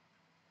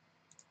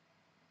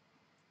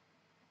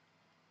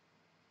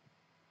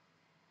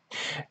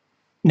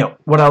 no,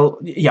 what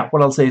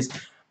I'll say is,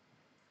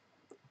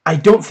 I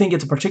don't think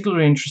it's a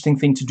particularly interesting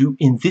thing to do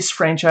in this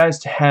franchise,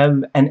 to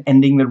have an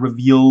ending that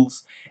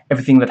reveals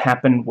everything that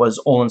happened was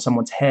all in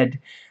someone's head.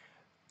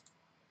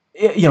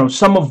 You know,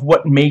 some of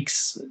what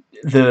makes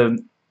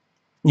the,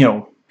 you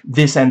know,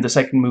 this and the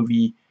second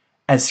movie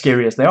as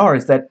scary as they are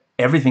is that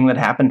everything that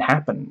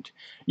happened.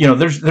 You know,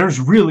 there's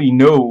really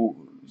no,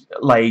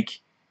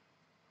 like,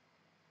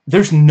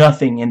 there's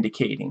nothing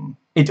indicating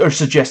it or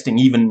suggesting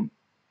even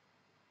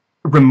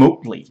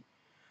remotely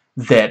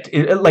that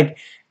like,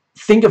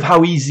 think of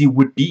how easy it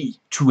would be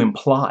to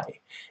imply.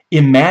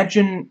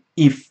 Imagine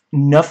if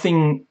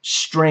nothing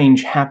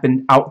strange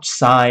happened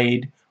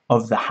outside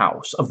of the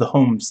house, of the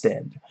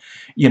homestead.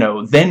 You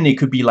know, then it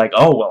could be like,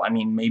 oh, well, I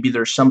mean, maybe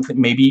there's something,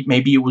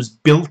 maybe it was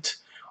built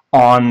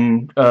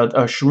on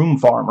a shroom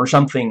farm or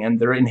something, and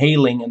they're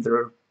inhaling and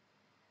they're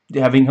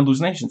having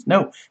hallucinations.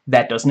 No,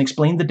 that doesn't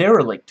explain the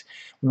derelict.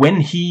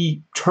 When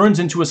he turns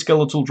into a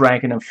skeletal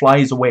dragon and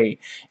flies away,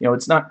 you know,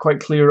 it's not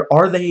quite clear,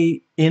 are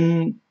they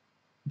in...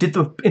 Did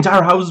the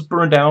entire house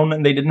burn down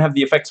and they didn't have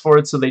the effects for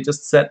it, so they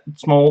just set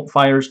small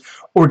fires?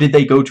 Or did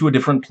they go to a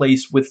different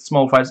place with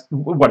small fires?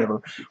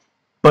 Whatever.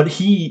 But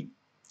he,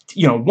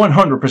 you know,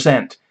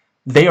 100%,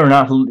 they are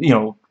not, you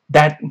know,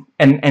 that,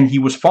 and he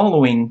was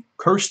following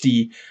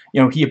Kirsty.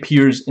 You know, he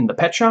appears in the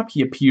pet shop,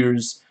 he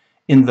appears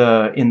in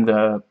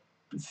the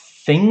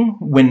thing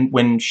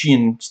when she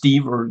and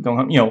Steve are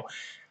going, you know,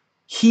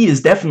 he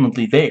is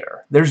definitely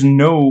there. There's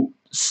nothing,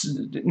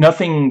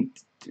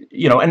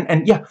 you know,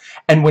 and yeah,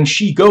 and when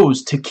she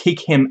goes to kick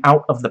him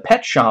out of the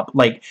pet shop,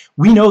 like,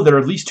 we know there are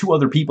at least two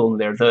other people in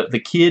there.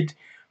 The kid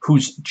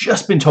who's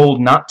just been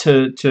told not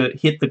to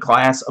hit the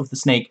glass of the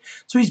snake,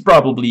 so he's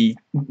probably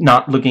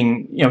not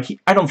looking, you know,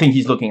 I don't think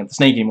he's looking at the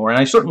snake anymore, and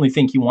I certainly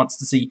think he wants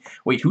to see,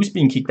 wait, who's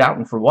being kicked out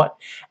and for what?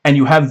 And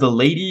you have the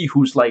lady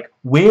who's like,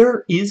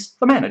 where is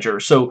the manager?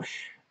 So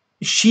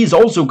she's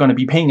also going to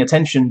be paying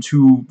attention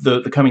to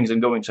the comings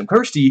and goings of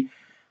Kirsty.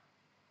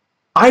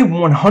 I'm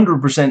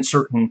 100%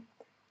 certain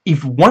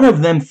if one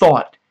of them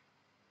thought,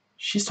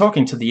 she's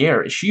talking to the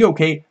air, is she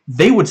okay?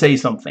 They would say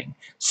something.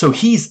 So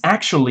he's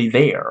actually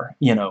there,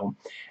 you know.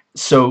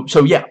 So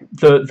yeah,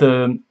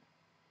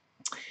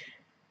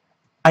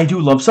 I do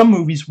love some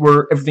movies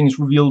where everything is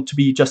revealed to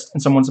be just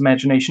in someone's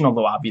imagination,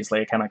 although obviously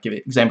I cannot give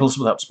examples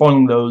without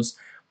spoiling those,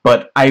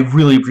 but I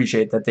really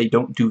appreciate that they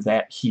don't do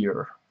that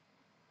here.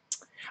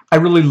 I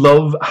really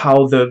love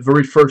how the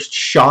very first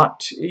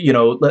shot, you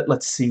know,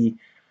 let's see,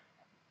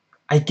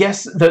 I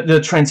guess the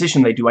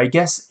transition they do, I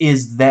guess,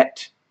 is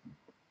that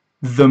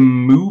the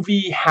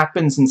movie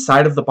happens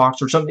inside of the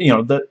box or something.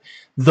 You know,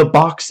 the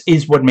box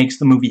is what makes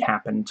the movie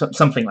happen,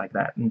 something like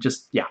that. And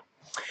just, yeah.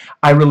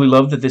 I really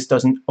love that this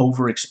doesn't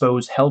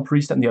overexpose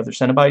Hellpriest and the other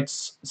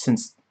Cenobites,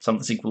 since some of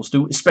the sequels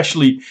do.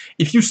 Especially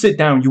if you sit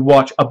down, you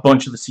watch a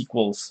bunch of the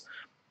sequels,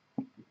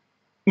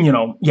 you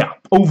know, yeah,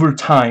 over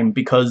time,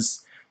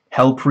 because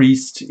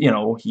Hellpriest, you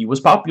know, he was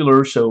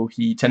popular, so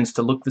he tends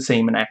to look the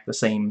same and act the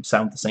same,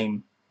 sound the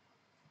same.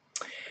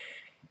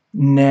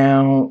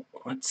 Now,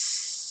 let's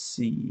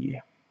see.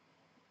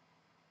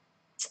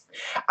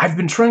 I've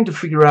been trying to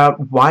figure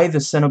out why the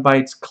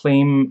Cenobites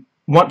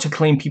want to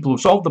claim people who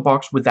solved the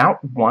box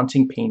without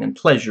wanting pain and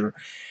pleasure.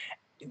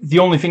 The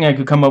only thing I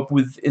could come up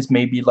with is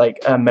maybe like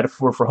a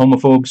metaphor for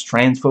homophobes,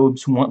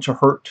 transphobes who want to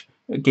hurt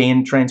gay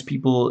and trans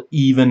people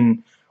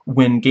even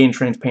when gay and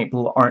trans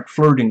people aren't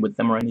flirting with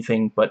them or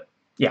anything. But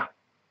yeah,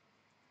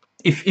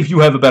 if you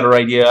have a better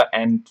idea,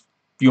 and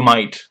you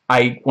might,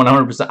 I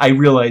 100%, I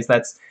realize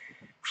that's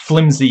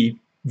flimsy,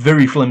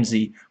 very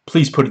flimsy,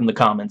 please put it in the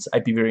comments.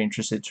 I'd be very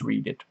interested to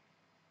reading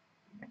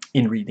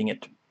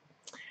it.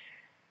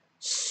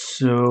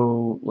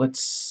 So,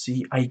 let's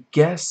see, I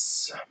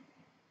guess,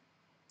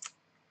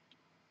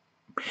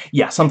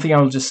 yeah, something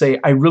I'll just say,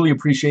 I really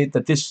appreciate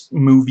that this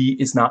movie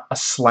is not a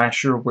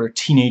slasher where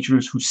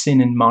teenagers who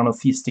sin in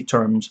monotheistic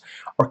terms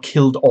are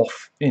killed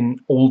off in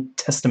Old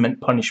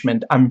Testament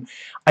punishment.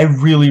 I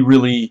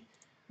really,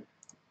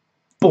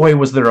 boy,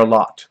 was there a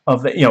lot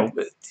of that, you know,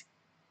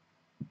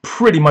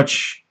 pretty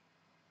much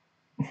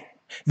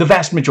the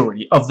vast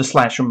majority of the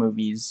slasher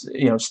movies,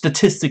 you know,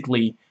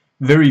 statistically,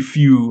 very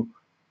few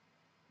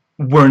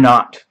were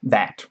not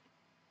that.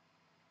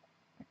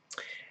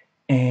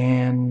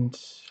 And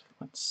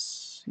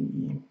let's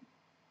see.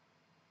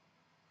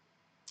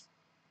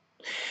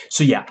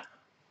 So yeah,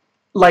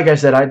 like I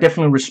said, I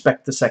definitely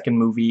respect the second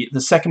movie.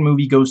 The second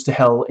movie goes to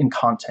hell in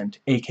content,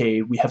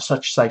 aka we have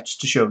such sights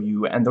to show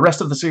you, and the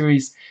rest of the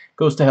series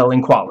goes to hell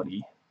in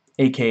quality,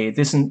 aka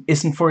this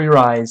isn't for your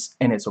eyes,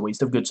 and it's a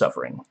waste of good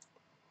suffering.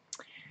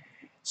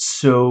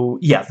 So,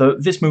 yeah,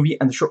 this movie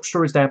and the short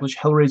story establish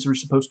Hellraiser is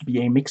supposed to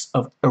be a mix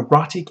of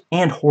erotic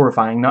and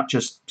horrifying, not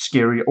just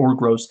scary or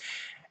gross.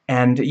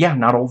 And, yeah,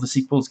 not all the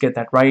sequels get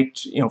that right.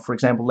 You know, for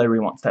example, Larry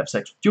wants to have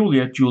sex with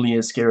Julia. Julia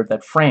is scared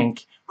that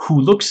Frank,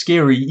 who looks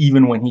scary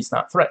even when he's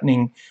not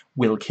threatening,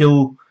 will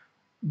kill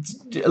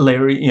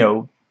Larry. You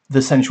know,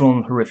 the sensual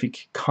and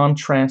horrific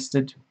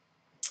contrasted.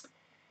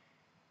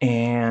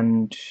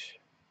 And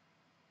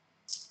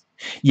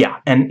yeah,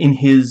 and in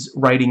his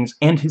writings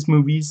and his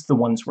movies, the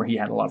ones where he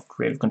had a lot of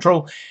creative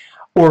control,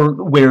 or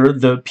where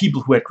the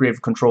people who had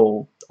creative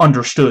control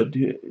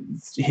understood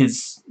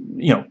his,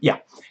 you know, yeah.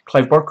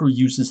 Clive Barker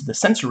uses the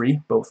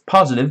sensory, both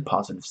positive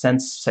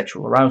sense,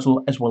 sexual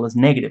arousal, as well as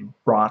negative,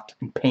 rot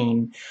and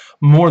pain,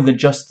 more than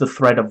just the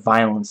threat of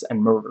violence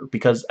and murder.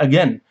 Because,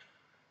 again,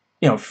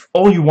 you know, if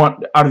all you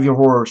want out of your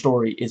horror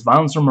story is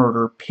violence or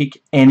murder, pick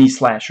any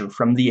slasher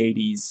from the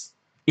 80s.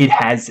 It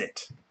has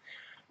it.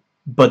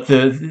 But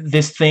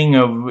this thing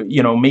of,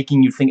 you know,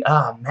 making you think,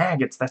 ah,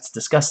 maggots, that's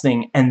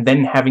disgusting, and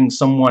then having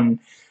someone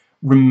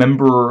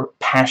remember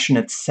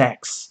passionate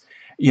sex,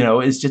 you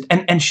know, is just,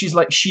 and she's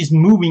like, she's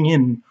moving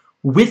in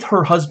with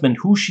her husband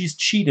who she's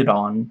cheated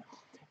on,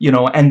 you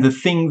know, and the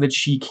thing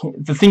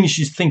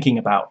she's thinking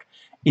about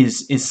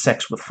is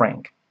sex with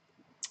Frank.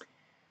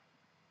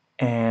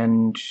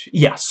 And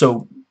yeah,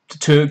 so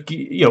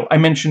you know, I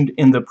mentioned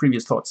in the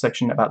previous thoughts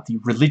section about the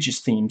religious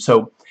theme.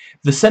 So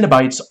the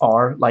Cenobites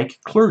are like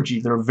clergy.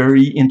 They're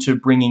very into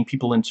bringing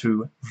people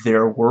into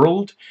their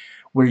world,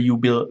 where you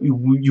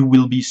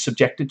will be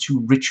subjected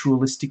to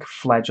ritualistic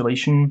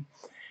flagellation.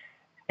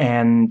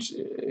 And,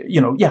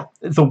 you know, yeah,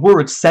 the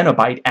word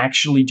Cenobite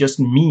actually just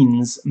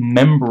means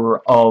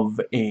member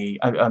of a...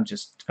 I'm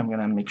going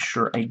to make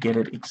sure I get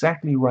it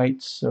exactly right.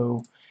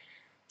 So,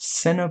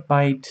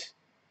 Cenobite...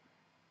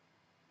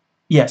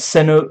 Yeah,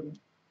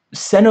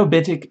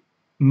 Cenobitic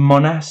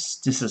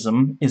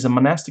monasticism is a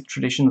monastic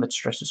tradition that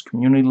stresses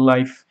community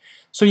life.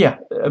 So yeah,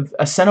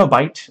 a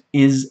Cenobite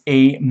is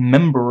a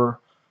member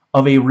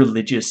of a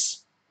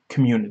religious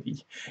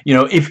community. You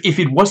know, if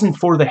it wasn't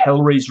for the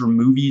Hellraiser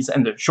movies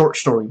and the short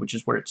story, which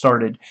is where it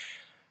started,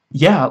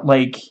 yeah,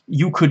 like,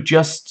 you could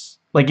just,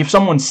 like, if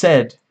someone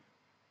said,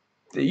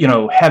 you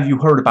know, have you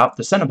heard about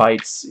the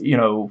Cenobites, you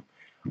know,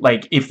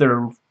 like, if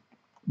they're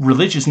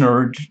religious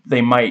nerd,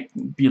 they might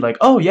be like,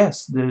 oh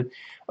yes,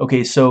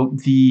 okay, so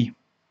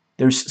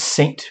there's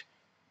Saint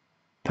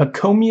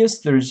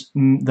Pachomius, there's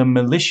the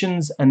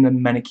Melicians and the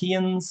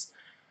Manichaeans,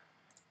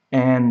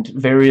 and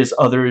various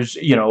others,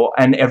 you know,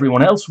 and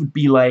everyone else would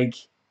be like,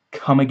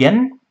 come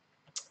again?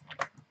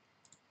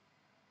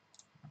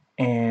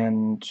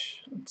 And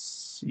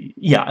let's see,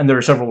 yeah, and there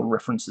are several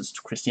references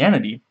to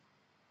Christianity.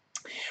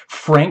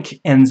 Frank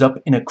ends up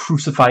in a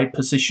crucified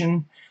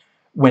position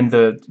when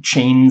the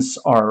chains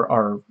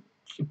are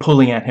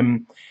pulling at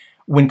him.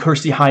 When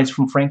Kirsty hides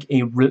from Frank,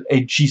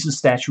 a Jesus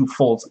statue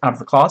falls out of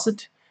the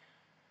closet,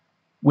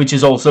 which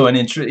is also an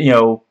you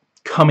know,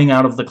 coming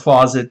out of the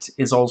closet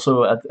is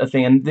also a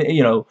thing. And,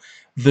 you know,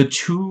 the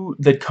two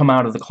that come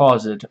out of the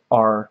closet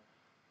are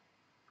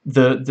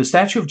The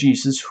statue of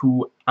Jesus,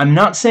 who, I'm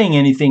not saying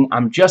anything,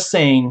 I'm just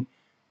saying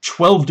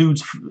 12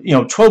 dudes,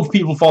 12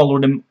 people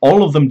followed him,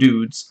 all of them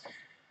dudes.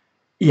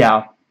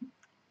 Yeah.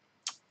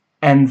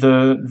 And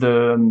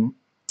the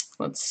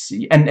let's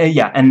see, and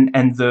yeah,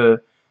 and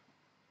the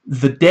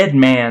dead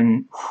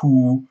man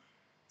who,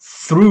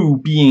 through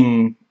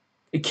being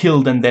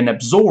killed and then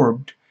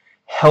absorbed,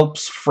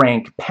 helps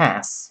Frank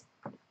pass.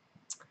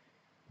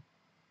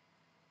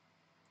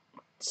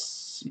 Let's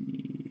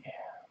see.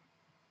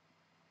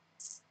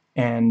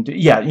 And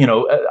yeah,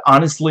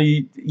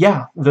 honestly,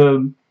 yeah,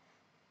 the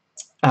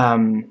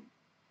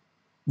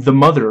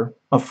mother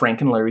of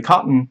Frank and Larry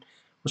Cotton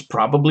was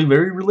probably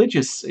very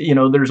religious.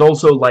 There's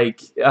also,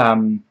 like,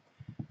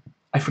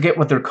 I forget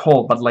what they're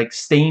called, but like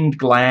stained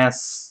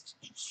glass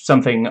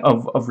something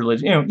of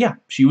religion. Yeah,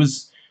 she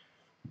was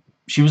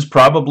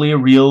probably a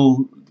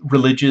real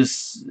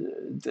religious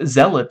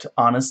zealot,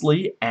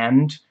 honestly,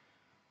 and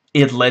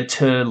it led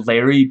to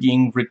Larry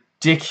being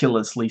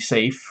ridiculously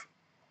safe,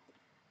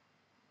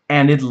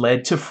 and it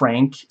led to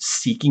Frank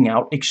seeking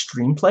out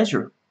extreme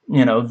pleasure.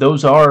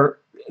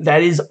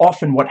 That is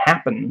often what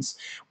happens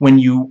when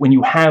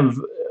you have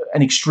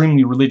an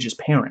extremely religious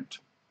parent.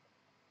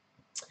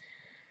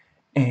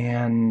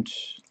 And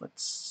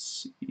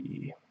let's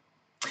see.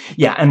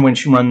 Yeah, and when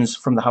she runs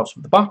from the house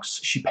with the box,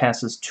 she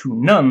passes two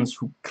nuns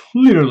who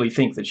clearly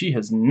think that she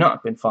has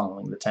not been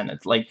following the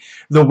tenets. Like,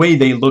 the way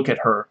they look at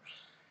her,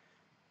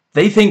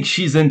 they think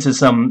she's into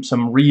some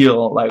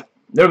real, like,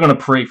 they're gonna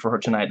pray for her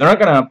tonight. They're not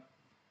gonna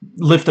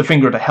lift a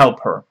finger to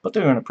help her, but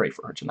they're gonna pray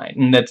for her tonight.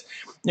 And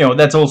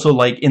that's also,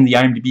 like, in the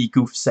IMDb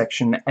goof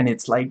section, and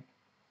it's like,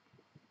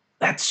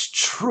 that's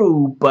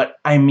true, but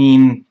I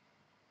mean,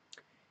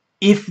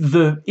 if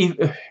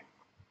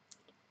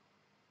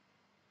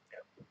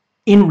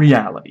in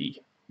reality,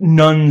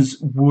 nuns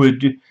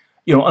would,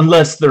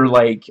 unless they're,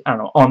 like, I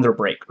don't know, on their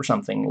break or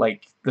something,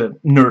 like the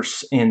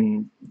nurse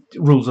in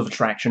Rules of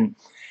Attraction.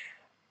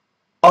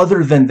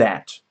 Other than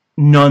that,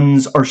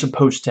 nuns are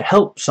supposed to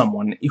help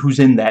someone who's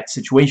in that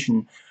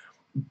situation,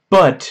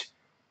 but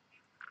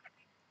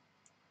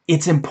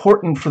it's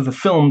important for the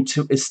film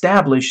to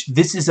establish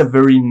this is a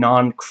very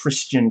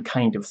non-Christian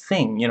kind of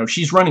thing.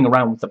 She's running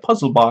around with the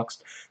puzzle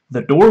box,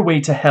 the doorway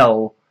to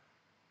hell,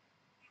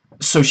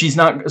 so she's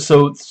not,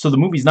 so the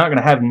movie's not going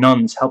to have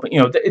nuns helping.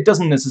 It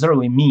doesn't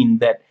necessarily mean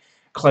that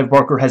Clive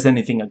Barker has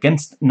anything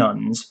against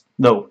nuns,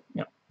 though,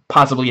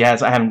 possibly he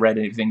has. I haven't read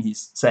anything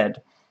he's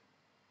said.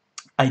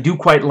 I do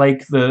quite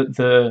like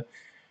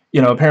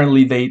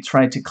apparently they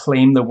tried to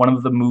claim that one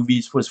of the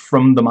movies was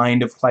from the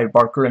mind of Clive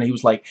Barker, and he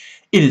was like,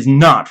 it is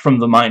not from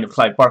the mind of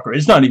Clive Barker,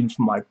 it's not even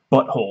from my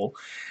butthole.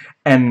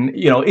 And,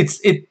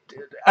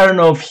 I don't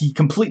know if he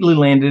completely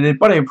landed it,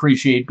 but I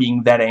appreciate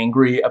being that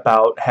angry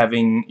about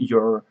having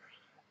your,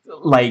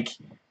 like,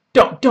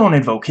 don't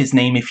invoke his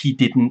name if he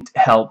didn't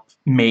help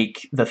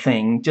make the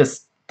thing.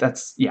 Just,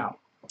 that's, yeah.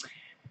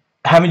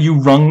 Haven't you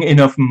wrung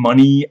enough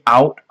money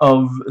out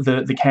of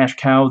the cash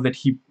cow that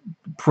he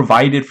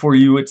provided for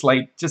you? It's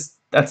like, just,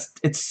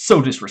 it's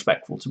so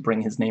disrespectful to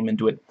bring his name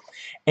into it.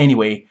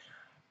 Anyway,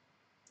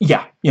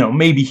 yeah,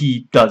 maybe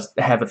he does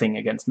have a thing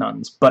against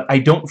nuns, but I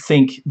don't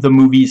think the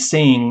movie's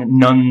saying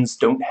nuns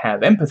don't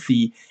have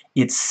empathy.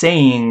 It's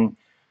saying,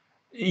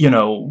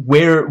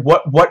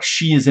 what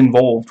she is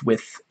involved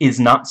with is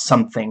not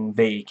something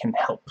they can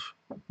help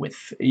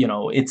with.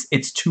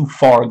 It's too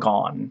far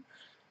gone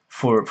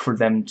for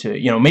them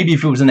to, maybe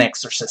if it was an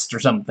exorcist or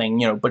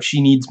something, but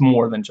she needs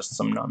more than just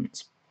some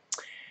nuns.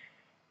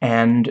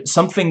 And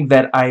something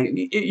that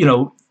I,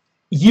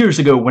 years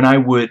ago when I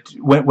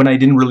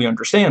didn't really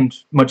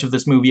understand much of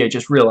this movie, I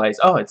just realized,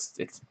 oh,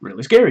 it's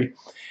really scary.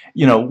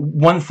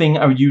 One thing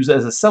I would use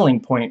as a selling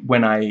point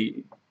when I,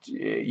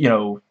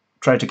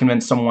 tried to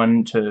convince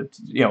someone to,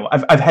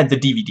 I've had the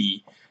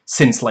DVD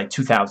since like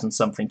 2000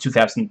 something,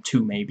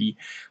 2002 maybe.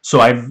 So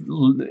I've,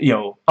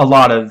 a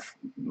lot of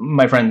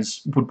my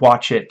friends would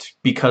watch it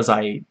because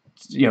I,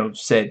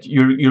 said,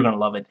 you're gonna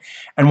love it.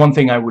 And one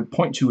thing I would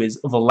point to is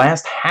the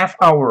last half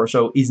hour or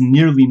so is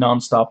nearly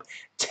non-stop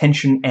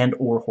tension and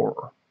or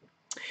horror.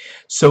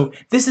 So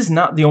this is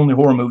not the only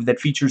horror movie that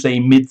features a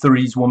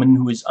mid-30s woman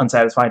who is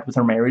unsatisfied with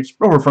her marriage.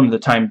 Horror from the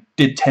time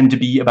did tend to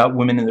be about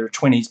women in their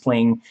 20s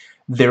playing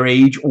their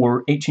age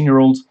or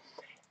 18-year-olds.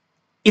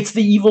 It's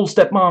the evil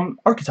stepmom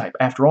archetype,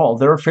 after all.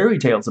 There are fairy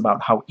tales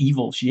about how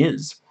evil she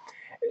is.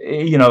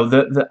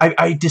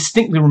 I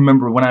distinctly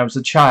remember when I was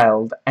a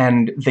child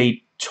and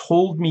they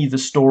told me the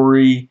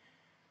story,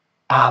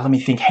 let me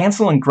think,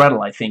 Hansel and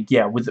Gretel, I think,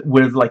 yeah, with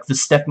like the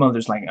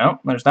stepmother's like, oh,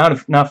 there's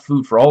not enough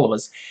food for all of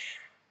us.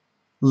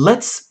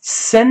 Let's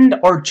send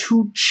our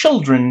two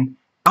children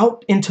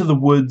out into the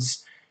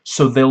woods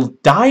so they'll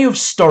die of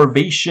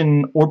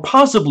starvation or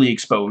possibly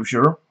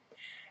exposure,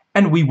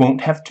 and we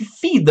won't have to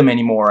feed them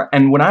anymore.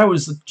 And when I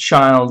was a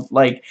child,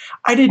 like,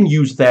 I didn't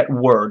use that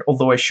word,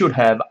 although I should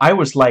have. I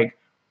was like,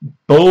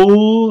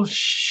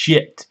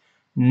 bullshit.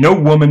 No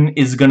woman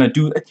is gonna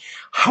do that.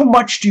 How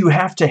much do you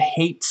have to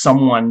hate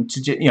someone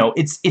to,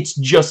 it's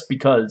just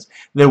because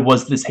there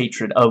was this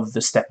hatred of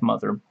the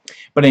stepmother.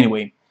 But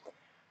anyway,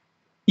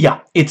 yeah,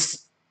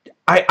 it's...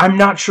 I'm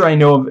not sure I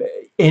know of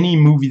any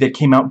movie that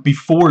came out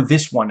before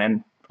this one,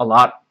 and a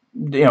lot,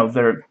 you know,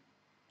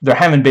 there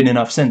haven't been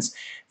enough since,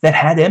 that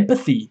had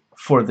empathy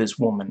for this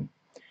woman.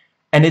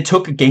 And it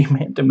took a gay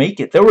man to make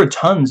it. There were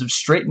tons of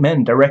straight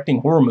men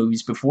directing horror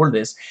movies before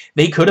this.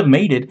 They could have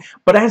made it,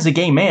 but as a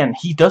gay man,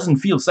 he doesn't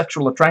feel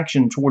sexual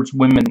attraction towards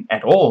women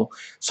at all.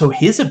 So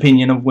his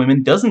opinion of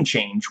women doesn't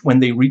change when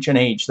they reach an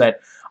age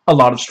that a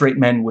lot of straight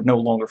men would no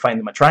longer find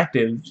them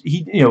attractive.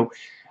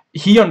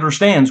 He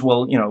understands,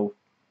 well,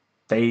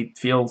 they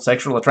feel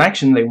sexual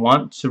attraction, they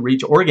want to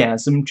reach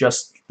orgasm,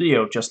 just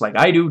like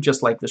I do,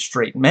 just like the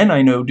straight men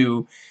I know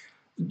do.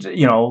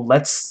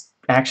 Let's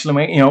actually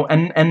make,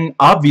 and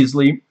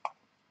obviously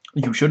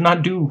you should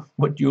not do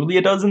what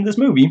Julia does in this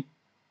movie,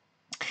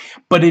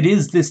 but it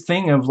is this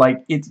thing of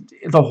like,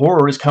 the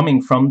horror is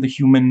coming from the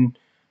human,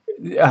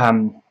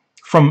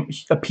 from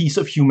a piece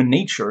of human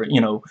nature.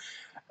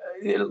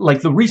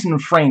 Like the reason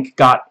Frank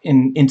got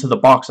into the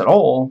box at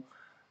all,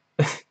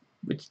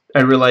 which I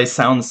realize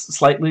sounds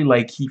slightly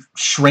like he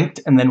shrinked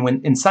and then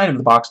went inside of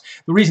the box.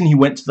 The reason he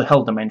went to the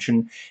hell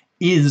dimension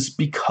is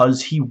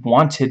because he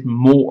wanted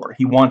more.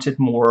 He wanted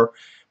more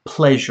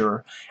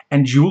pleasure.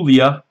 And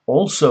Julia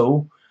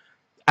also,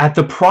 at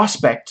the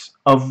prospect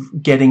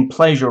of getting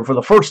pleasure for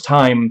the first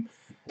time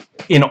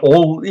in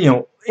all,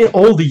 in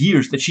all the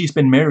years that she's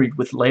been married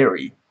with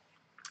Larry,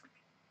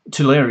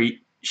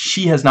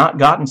 she has not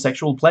gotten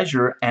sexual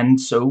pleasure,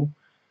 and so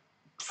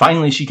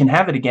finally she can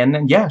have it again,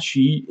 and yeah,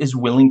 she is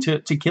willing to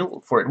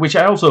kill for it, which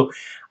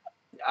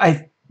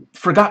I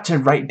forgot to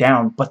write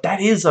down, but that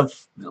is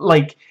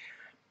like,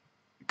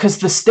 because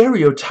the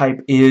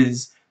stereotype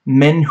is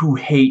men who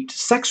hate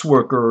sex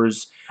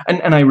workers,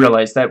 and I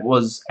realized that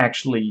was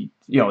actually,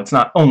 it's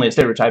not only a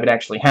stereotype, it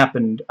actually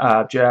happened.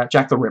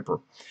 Jack the Ripper.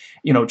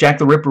 Jack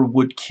the Ripper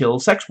would kill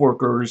sex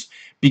workers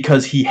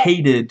because he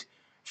hated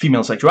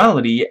female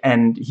sexuality,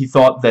 and he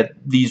thought that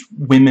these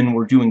women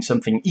were doing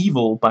something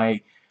evil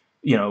by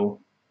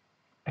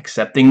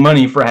accepting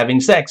money for having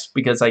sex,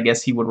 because I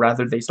guess he would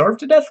rather they starve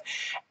to death.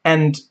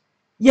 And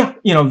yeah,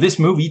 this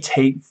movie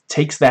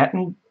takes that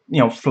and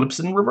flips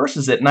and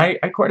reverses it, and I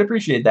quite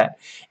appreciate that.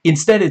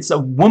 Instead, it's a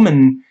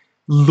woman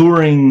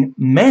luring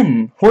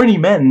men, horny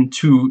men,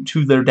 to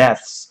their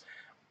deaths,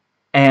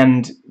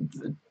 and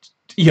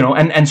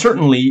and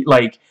certainly,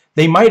 like,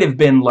 they might have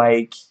been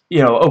like,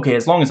 okay,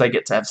 as long as I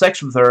get to have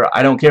sex with her,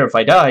 I don't care if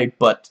I die,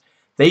 but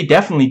they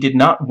definitely did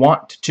not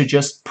want to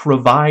just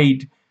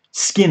provide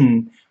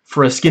skin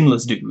for a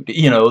skinless dude.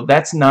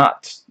 That's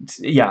not,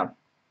 yeah.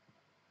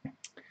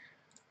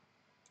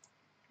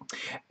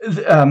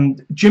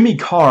 Jimmy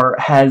Carr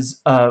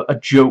has a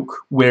joke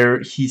where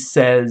he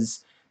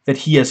says that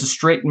he, as a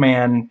straight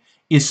man,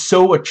 is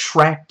so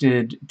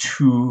attracted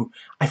to,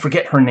 I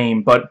forget her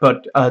name,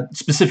 but a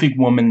specific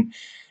woman,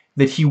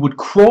 that he would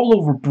crawl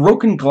over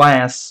broken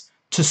glass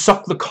to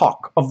suck the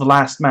cock of the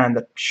last man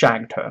that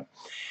shagged her.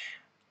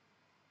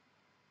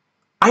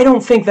 I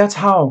don't think that's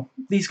how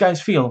these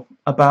guys feel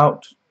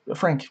about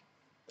Frank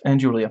and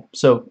Julia.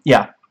 So,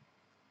 yeah.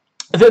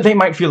 They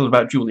might feel it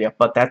about Julia,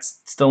 but that's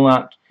still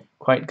not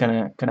quite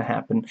gonna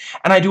happen.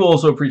 And I do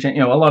also appreciate,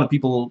 a lot of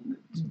people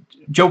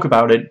joke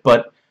about it,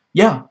 but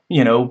yeah,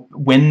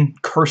 when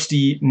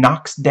Kirsty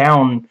knocks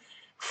down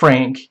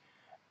Frank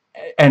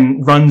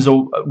and runs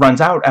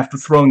out after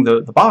throwing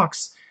the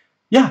box,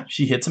 yeah,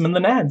 she hits him in the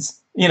nads.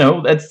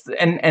 That's,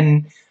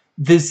 and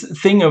this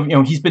thing of,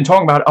 he's been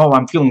talking about, oh,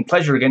 I'm feeling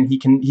pleasure again. He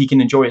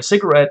can enjoy a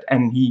cigarette,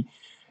 and he,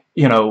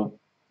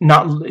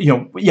 not,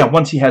 yeah,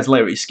 once he has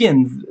Larry's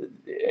skin,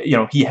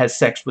 he has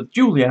sex with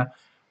Julia,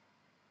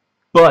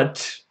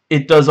 but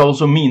it does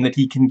also mean that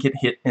he can get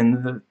hit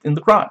in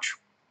the crotch.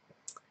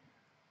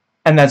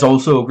 And that's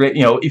also great,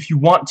 if you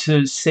want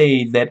to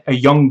say that a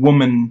young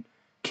woman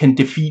can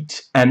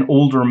defeat an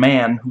older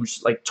man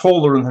who's, like,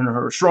 taller than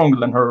her, stronger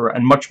than her,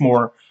 and much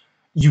more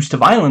used to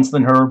violence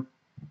than her,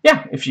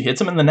 yeah, if she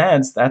hits him in the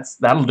nads,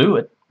 that'll do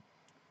it.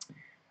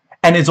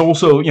 And it's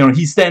also,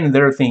 he's standing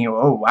there thinking,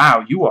 oh,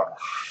 wow, you are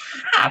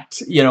hot,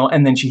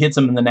 and then she hits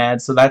him in the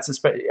nads, so that's,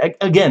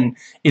 again,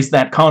 is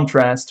that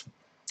contrast.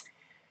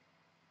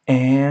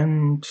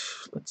 And,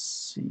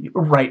 let's see,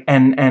 right,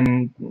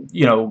 and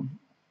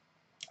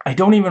I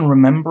don't even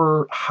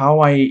remember how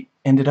I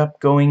ended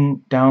up going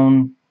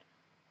down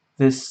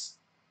this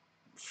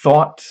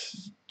thought.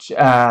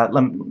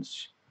 I'm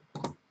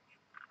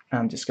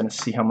just gonna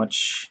see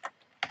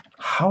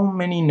how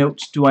many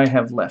notes do I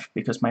have left,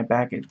 because my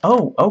bag is,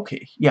 oh,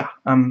 okay, yeah,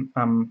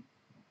 I'm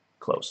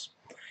close.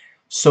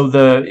 So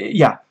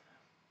yeah,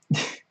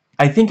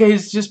 I think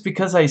it's just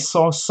because I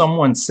saw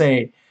someone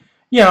say,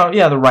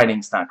 yeah, the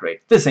writing's not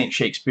great, this ain't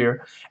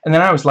Shakespeare, and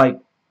then I was like,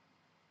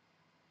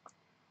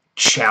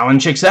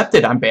 challenge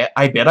accepted. I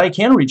bet I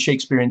can read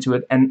Shakespeare into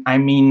it. And I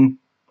mean,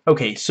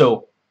 okay,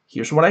 so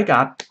here's what I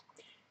got.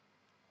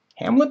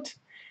 Hamlet.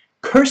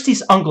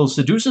 Kirsty's uncle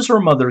seduces her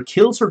mother,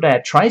 kills her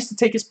dad, tries to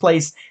take his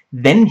place,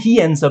 then he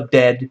ends up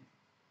dead.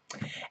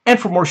 And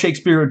for more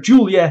Shakespeare,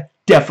 Julia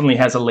definitely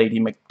has a Lady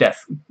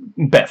Macbeth.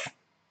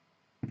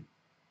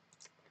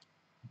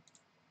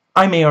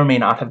 I may or may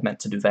not have meant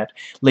to do that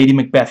Lady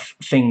Macbeth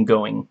thing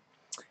going.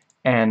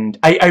 And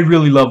I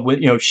really love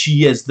what, you know,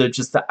 she is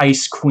just the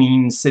ice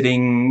queen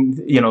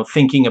sitting, you know,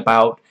 thinking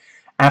about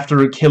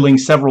after killing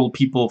several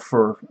people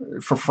for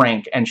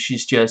Frank, and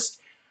she's just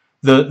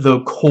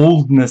the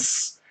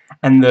coldness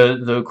and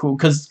the cool,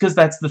 because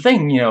that's the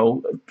thing, you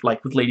know,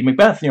 like with Lady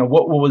Macbeth, you know,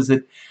 what was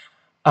it?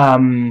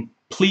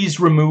 Please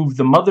remove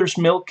the mother's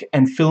milk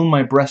and fill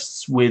my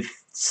breasts with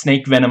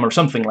snake venom or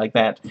something like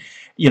that,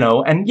 you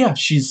know. And yeah,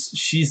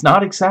 she's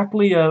not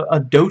exactly a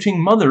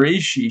doting mother,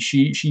 is she?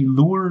 She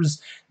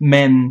lures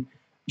men,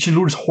 she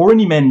lures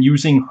horny men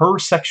using her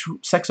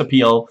sex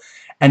appeal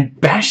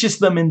and bashes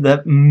them in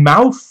the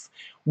mouth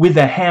with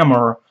a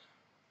hammer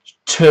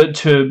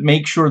to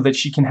make sure that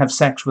she can have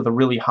sex with a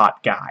really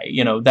hot guy.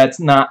 You know, that's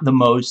not the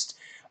most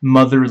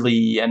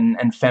motherly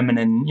and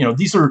feminine. You know,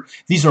 these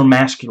are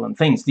masculine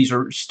things. These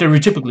are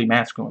stereotypically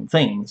masculine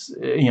things.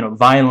 You know,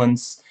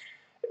 violence,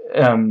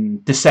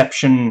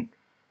 deception,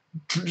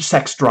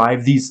 sex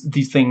drive.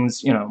 These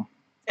things. You know,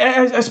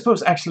 I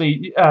suppose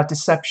actually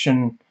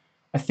deception,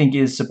 I think,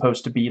 is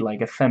supposed to be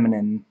like a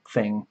feminine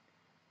thing.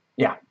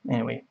 Yeah.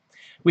 Anyway,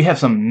 we have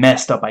some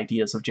messed up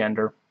ideas of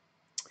gender.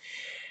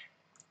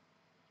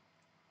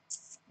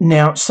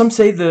 Now, some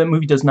say the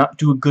movie does not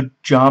do a good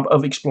job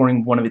of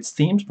exploring one of its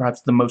themes,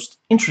 perhaps the most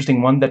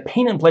interesting one, that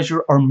pain and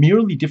pleasure are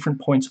merely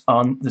different points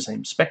on the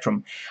same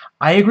spectrum.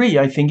 I agree.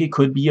 I think it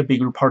could be a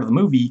bigger part of the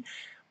movie.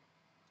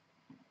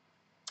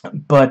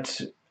 But,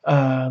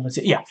 let's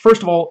see. Yeah,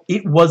 first of all,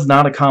 it was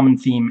not a common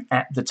theme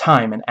at the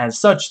time, and as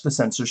such, the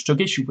censors took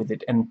issue with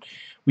it. And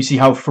we see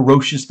how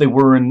ferocious they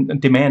were in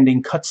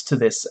demanding cuts to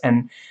this.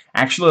 And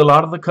actually, a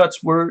lot of the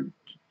cuts were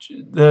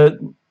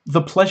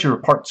the pleasure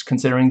parts,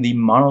 considering the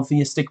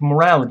monotheistic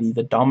morality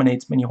that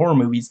dominates many horror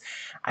movies.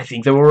 I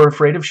think they were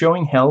afraid of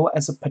showing hell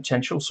as a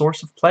potential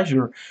source of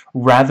pleasure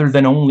rather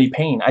than only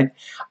pain.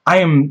 I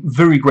am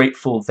very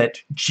grateful that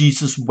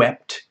Jesus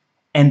Wept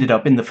ended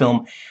up in the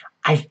film.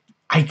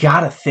 I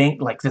gotta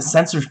think, like, the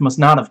censors must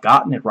not have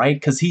gotten it right,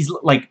 because he's,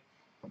 like,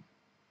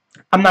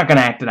 I'm not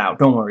gonna act it out,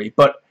 don't worry,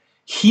 but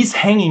he's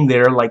hanging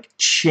there like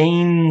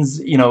chains,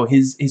 you know,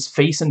 his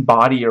face and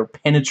body are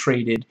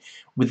penetrated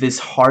with this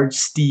hard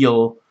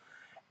steel,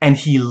 and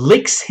he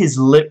licks his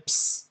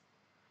lips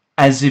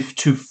as if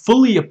to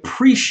fully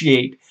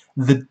appreciate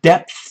the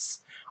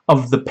depths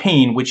of the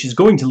pain, which is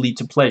going to lead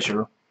to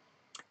pleasure.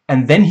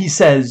 And then he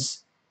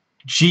says,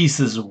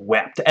 Jesus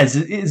wept, as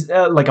it is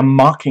like a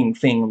mocking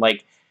thing,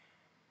 like,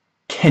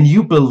 can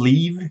you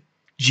believe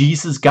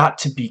Jesus got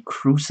to be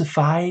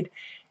crucified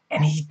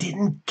and he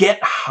didn't get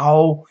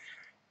how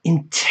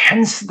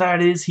intense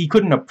that is? He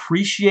couldn't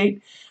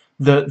appreciate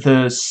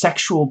the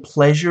sexual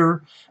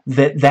pleasure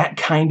that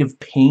kind of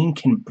pain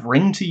can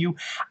bring to you.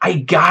 I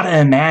gotta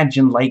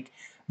imagine, like,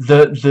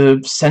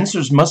 the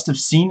censors must have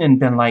seen and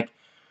been like,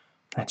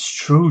 that's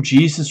true,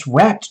 Jesus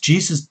wept,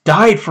 Jesus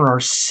died for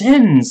our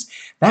sins.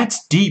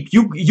 That's deep.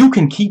 You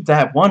can keep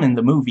that one in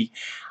the movie.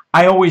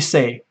 I always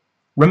say,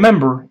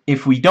 remember,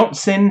 if we don't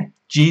sin,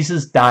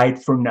 Jesus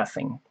died for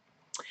nothing.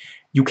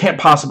 You can't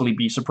possibly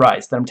be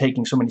surprised that I'm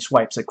taking so many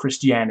swipes at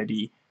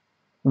Christianity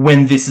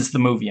when this is the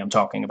movie I'm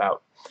talking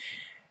about.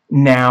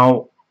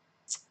 Now,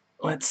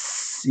 let's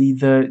see,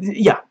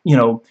 yeah, you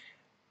know,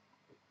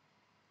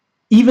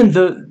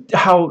 even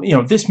how, you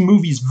know, this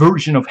movie's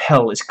version of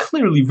hell is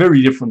clearly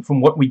very different from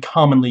what we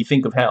commonly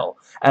think of hell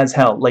as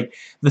hell. Like,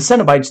 the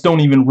Cenobites don't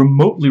even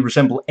remotely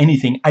resemble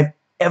anything I've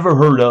ever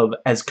heard of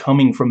as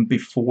coming from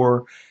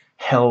before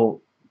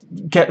hell,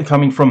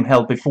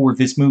 before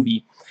this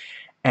movie.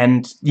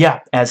 And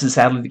yeah, as is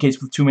sadly the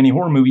case with too many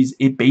horror movies,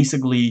 it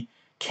basically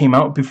came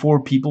out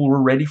before people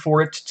were ready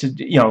for it to,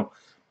 you know.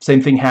 Same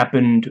thing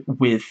happened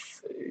with,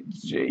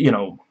 you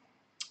know,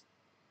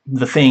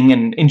 The Thing,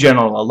 and in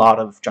general a lot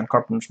of John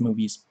Carpenter's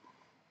movies.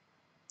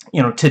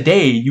 You know,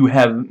 today you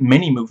have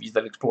many movies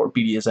that explore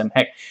BDSM.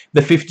 Heck,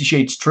 the 50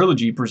 Shades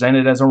trilogy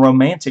presented as a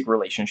romantic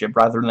relationship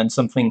rather than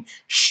something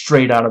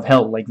straight out of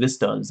hell like this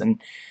does.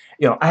 And,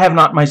 you know, I have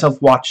not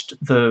myself watched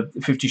the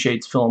 50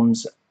 Shades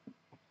films.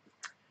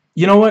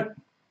 You know what?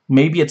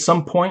 Maybe at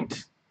some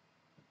point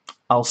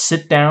I'll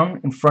sit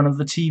down in front of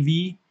the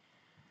TV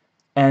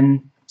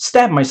and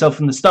stab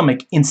myself in the stomach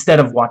instead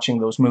of watching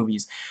those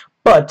movies.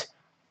 But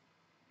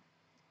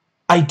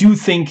I do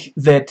think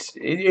that,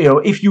 you know,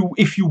 if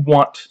you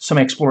want some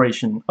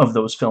exploration of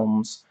those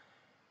films,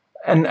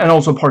 and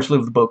also partially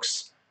of the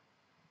books,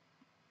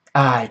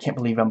 I can't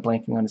believe I'm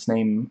blanking on his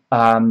name.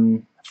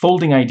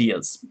 Folding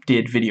Ideas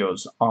did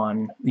videos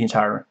on the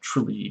entire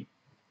trilogy.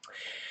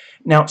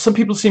 Now, some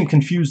people seem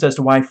confused as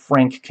to why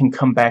Frank can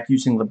come back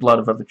using the blood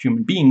of other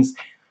human beings.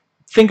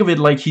 Think of it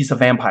like he's a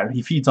vampire.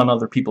 He feeds on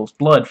other people's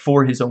blood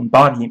for his own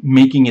body,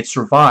 making it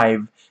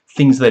survive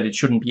things that it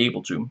shouldn't be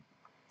able to.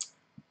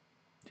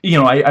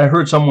 You know, I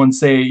heard someone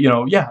say, you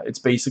know, yeah, it's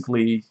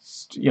basically,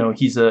 you know,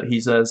 he's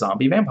a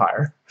zombie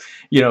vampire.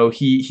 You know,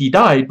 he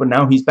died, but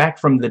now he's back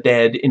from the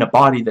dead in a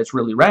body that's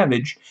really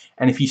ravaged,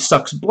 and if he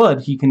sucks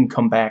blood, he can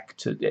come back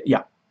to,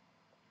 yeah.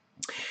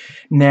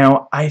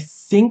 Now, I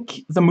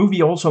think the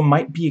movie also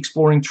might be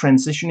exploring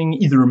transitioning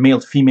either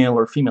male to female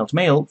or female to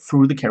male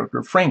through the character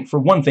of Frank. For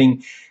one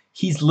thing,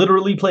 he's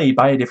literally played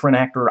by a different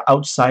actor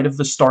outside of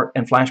the start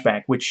and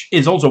flashback, which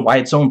is also why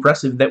it's so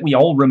impressive that we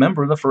all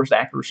remember the first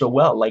actor so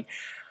well. Like,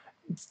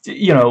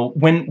 you know,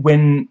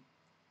 when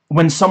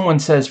someone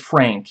says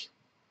Frank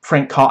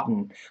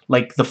Cotton,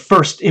 like, the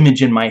first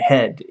image in my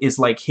head is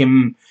like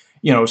him,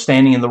 you know,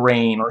 standing in the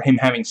rain, or him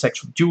having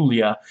sex with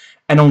Julia,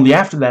 and only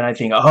after that I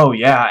think, oh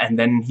yeah, and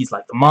then he's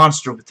like the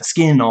monster with the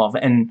skin off,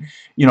 and,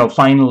 you know,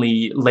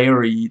 finally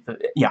Larry,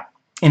 yeah,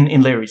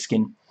 in Larry's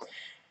skin.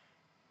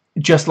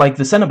 Just like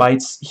the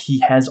Cenobites, he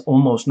has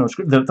almost no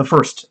screen, the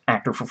first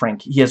actor for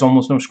Frank, he has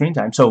almost no screen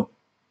time, so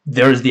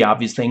there's the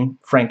obvious thing.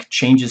 Frank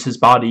changes his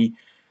body.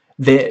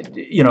 That,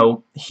 you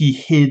know, he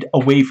hid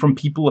away from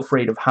people,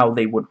 afraid of how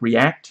they would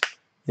react.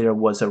 There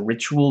was a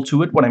ritual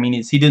to it. What I mean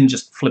is, he didn't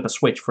just flip a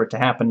switch for it to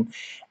happen,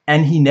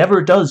 and he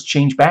never does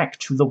change back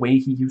to the way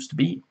he used to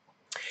be.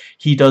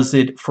 He does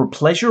it for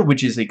pleasure,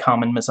 which is a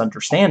common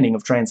misunderstanding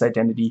of trans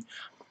identity.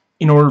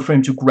 In order for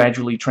him to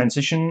gradually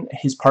transition,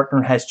 his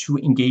partner has to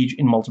engage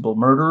in multiple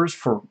murders.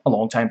 For a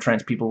long time,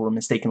 trans people were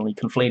mistakenly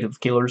conflated with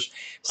killers.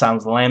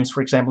 Silence of the Lambs,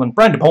 for example, and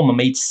Brian De Palma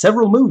made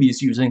several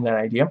movies using that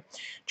idea.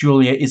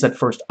 Julia is at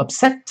first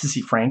upset to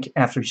see Frank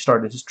after he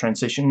started his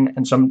transition,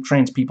 and some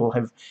trans people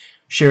have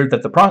shared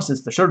that the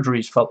process, the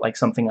surgeries, felt like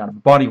something out of a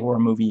body horror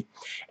movie.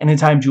 And in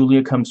time,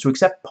 Julia comes to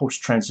accept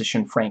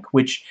post-transition Frank,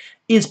 which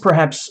is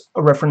perhaps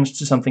a reference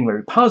to something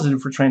very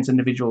positive for trans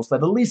individuals,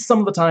 that at least some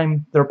of the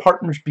time, their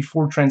partners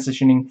before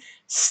transitioning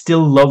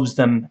still loves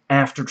them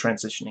after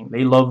transitioning.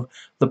 They love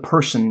the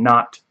person,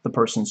 not the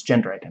person's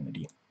gender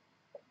identity.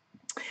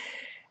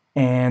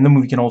 And the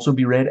movie can also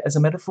be read as a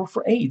metaphor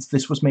for AIDS.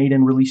 This was made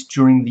and released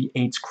during the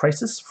AIDS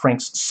crisis.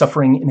 Frank's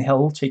suffering in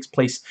hell takes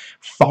place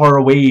far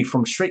away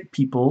from straight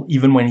people.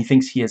 Even when he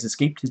thinks he has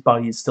escaped, his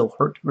body is still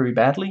hurt very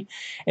badly.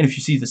 And if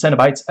you see the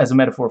Cenobites as a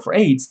metaphor for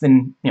AIDS,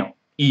 then, you know,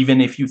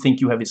 even if you think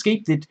you have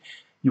escaped it,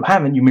 you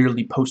haven't, you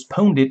merely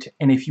postponed it,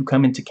 and if you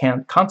come into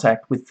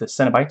contact with the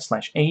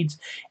Cenobite/AIDS,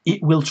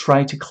 it will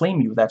try to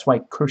claim you. That's why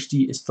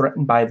Kirsty is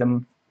threatened by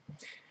them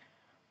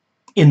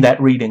in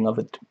that reading of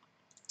it.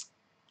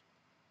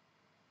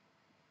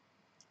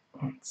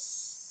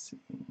 Let's see.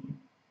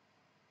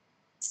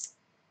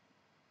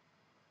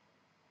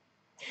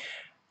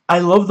 I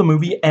love the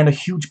movie, and a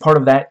huge part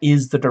of that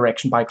is the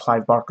direction by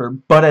Clive Barker,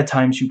 but at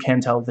times you can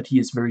tell that he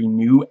is very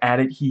new at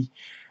it.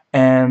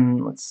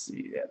 And let's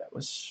see, yeah, that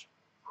was...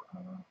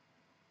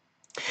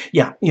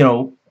 yeah, you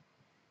know,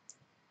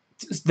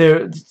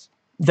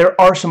 there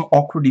are some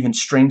awkward, even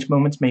strange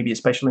moments, maybe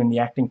especially in the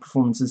acting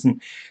performances,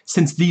 and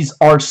since these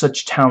are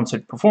such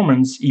talented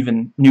performances,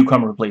 even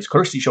newcomer who plays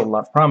Kirsty showed a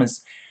lot of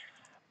promise.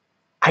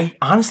 I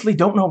honestly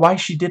don't know why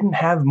she didn't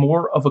have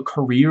more of a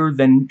career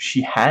than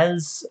she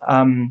has.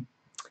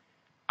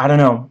 I don't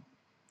know.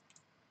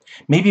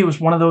 Maybe it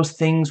was one of those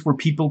things where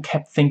people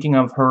kept thinking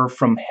of her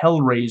from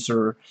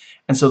Hellraiser,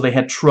 and so they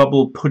had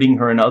trouble putting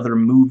her in other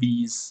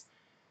movies.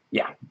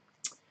 Yeah.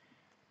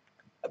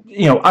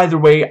 You know, either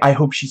way, I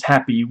hope she's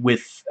happy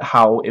with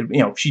how it,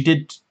 you know, she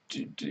did,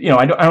 you know,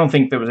 I don't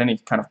think there was any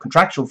kind of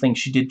contractual thing.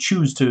 She did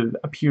choose to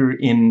appear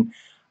in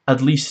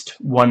at least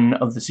one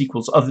of the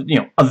sequels, other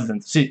than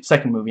the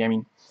second movie. I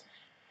mean,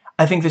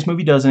 I think this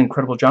movie does an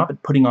incredible job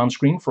at putting on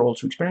screen for all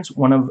to experience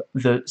one of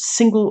the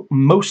single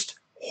most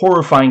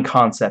horrifying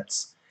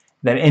concepts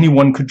that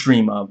anyone could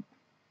dream of: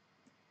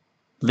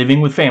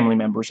 living with family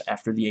members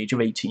after the age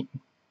of 18.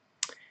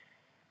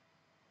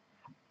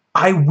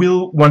 I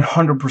will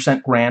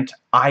 100% grant,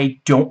 I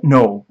don't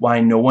know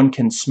why no one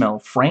can smell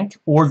Frank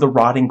or the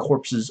rotting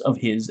corpses of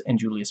his and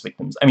Julia's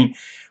victims. I mean,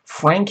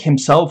 Frank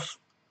himself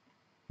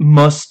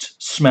must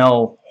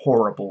smell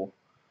horrible,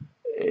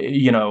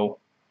 you know,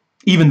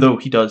 even though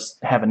he does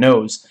have a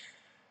nose,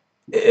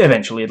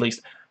 eventually at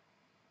least.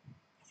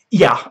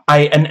 Yeah,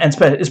 and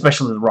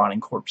especially the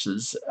rotting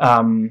corpses.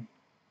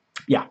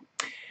 Yeah.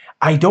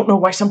 I don't know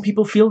why some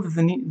people feel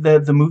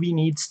that the movie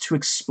needs to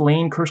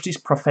explain Kirsty's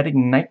prophetic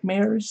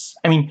nightmares.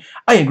 I mean,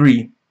 I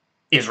agree,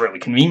 it's really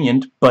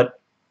convenient, but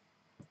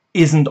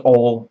isn't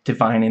all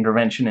divine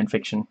intervention in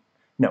fiction?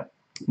 No.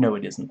 No,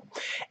 it isn't.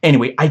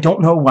 Anyway, I don't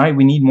know why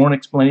we need more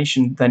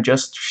explanation than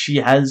just she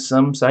has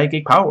some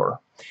psychic power.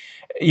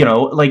 You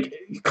know, like,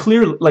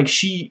 clearly, like,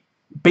 she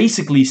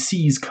basically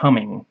sees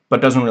coming,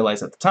 but doesn't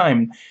realize at the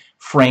time,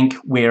 Frank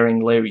wearing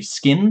Larry's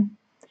skin.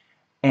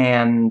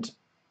 And,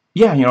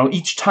 yeah, you know,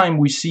 each time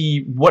we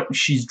see what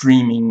she's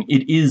dreaming,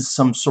 it is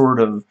some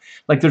sort of...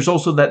 like, there's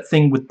also that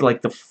thing with,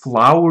 like, the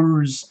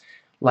flowers.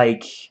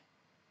 Like,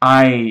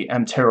 I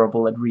am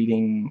terrible at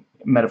reading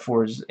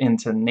metaphors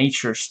into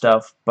nature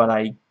stuff, but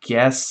I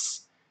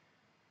guess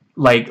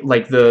like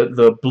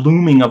the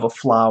blooming of a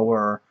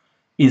flower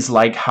is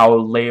like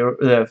how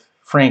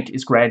Frank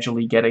is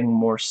gradually getting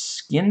more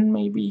skin,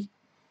 maybe.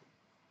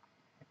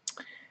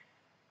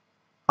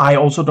 I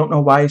also don't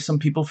know why some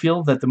people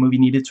feel that the movie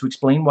needed to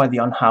explain why the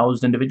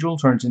unhoused individual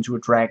turns into a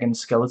dragon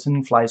skeleton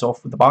and flies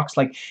off with the box.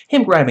 Like,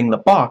 him grabbing the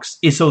box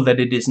is so that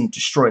it isn't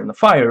destroyed in the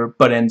fire,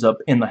 but ends up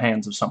in the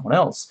hands of someone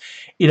else.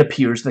 It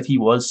appears that he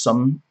was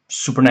some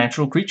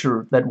supernatural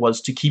creature that was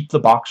to keep the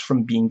box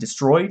from being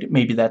destroyed.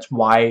 Maybe that's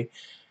why,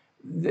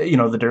 you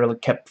know, the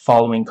derelict kept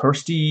following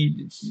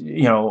Kirsty,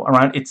 you know,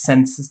 around. It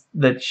senses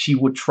that she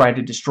would try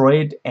to destroy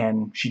it,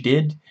 and she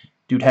did.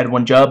 Dude had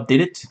one job, did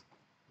it.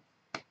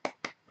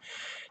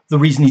 The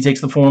reason he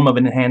takes the form of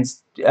an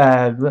enhanced,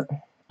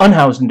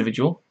 unhoused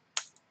individual,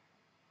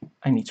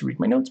 I need to read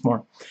my notes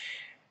more,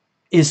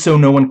 is so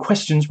no one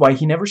questions why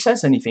he never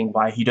says anything,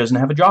 why he doesn't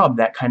have a job,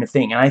 that kind of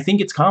thing. And I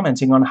think it's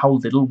commenting on how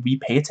little we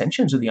pay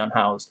attention to the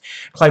unhoused.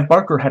 Clive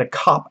Barker had a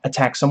cop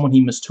attack someone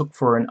he mistook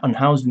for an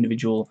unhoused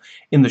individual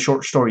in the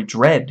short story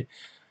Dread.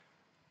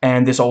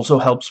 And this also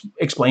helps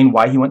explain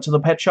why he went to the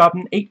pet shop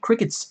and ate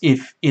crickets.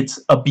 If it's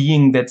a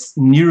being that's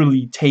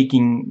merely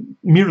taking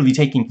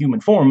human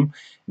form,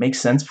 it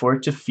makes sense for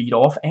it to feed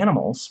off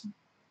animals.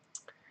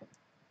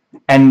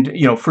 And,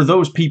 you know, for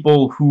those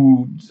people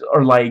who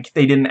are like,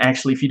 they didn't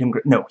actually feed him,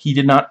 no, he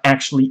did not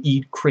actually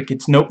eat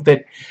crickets. Note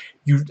that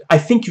I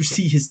think you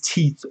see his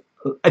teeth,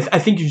 I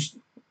think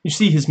you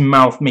see his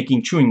mouth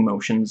making chewing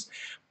motions,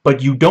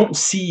 but you don't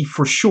see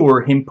for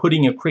sure him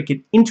putting a cricket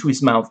into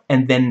his mouth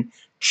and then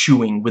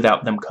chewing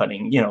without them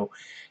cutting. You know,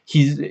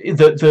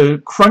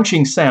 the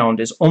crunching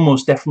sound is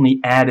almost definitely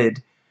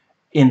added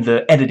in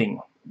the editing.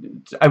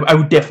 I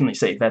would definitely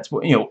say that's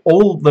what, you know,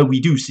 all that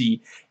we do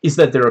see is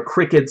that there are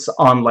crickets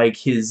on like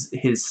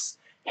his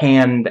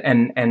hand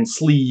and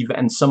sleeve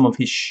and some of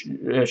his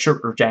shirt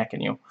or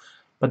jacket, you know,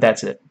 but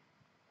that's it.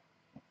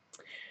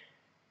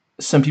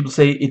 Some people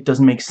say it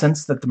doesn't make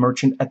sense that the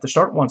merchant at the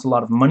start wants a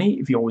lot of money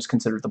if you always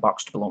considered the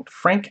box to belong to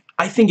Frank.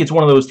 I think it's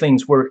one of those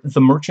things where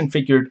the merchant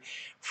figured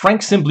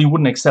Frank simply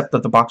wouldn't accept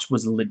that the box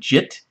was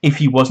legit if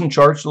he wasn't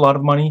charged a lot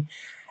of money,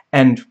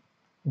 and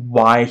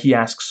why he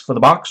asks for the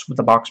box, with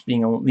the box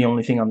being the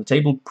only thing on the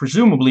table.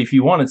 Presumably, if he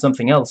wanted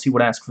something else, he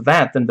would ask for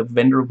that, then the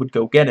vendor would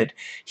go get it.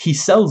 He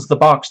sells the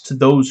box to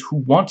those who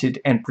want it,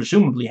 and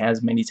presumably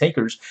has many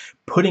takers.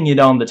 Putting it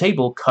on the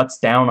table cuts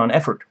down on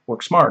effort.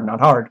 Work smart, not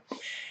hard.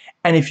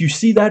 And if you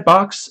see that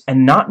box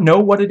and not know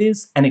what it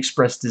is and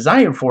express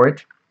desire for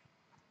it,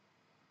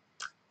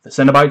 the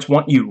Cenobites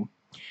want you.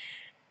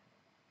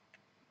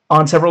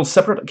 On several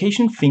separate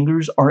occasions,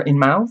 fingers are in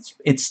mouths.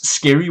 It's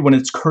scary when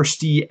it's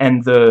Kirsty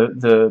and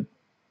not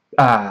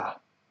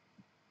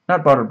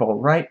Butterball,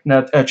 right?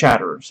 Not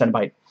Chatter,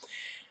 Cenobite.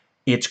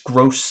 It's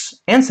gross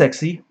and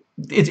sexy.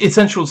 It's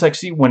sensual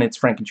sexy when it's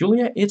Frank and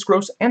Julia. It's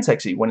gross and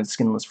sexy when it's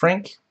skinless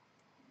Frank.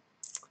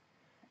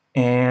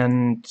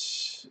 And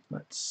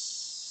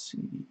let's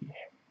see.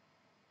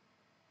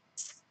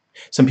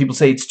 Some people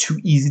say it's too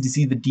easy to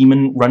see the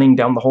demon running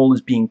down the hole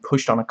as being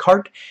pushed on a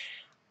cart.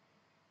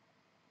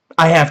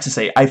 I have to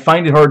say, I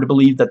find it hard to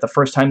believe that the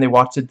first time they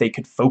watched it, they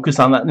could focus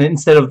on that, and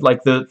instead of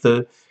like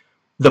the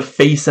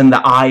face and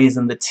the eyes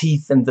and the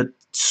teeth and the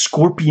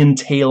scorpion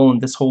tail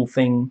and this whole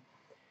thing.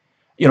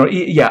 You know,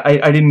 yeah,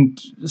 I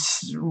didn't,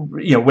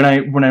 you know,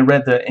 when I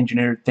read the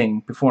engineered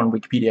thing before on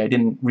Wikipedia, I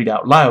didn't read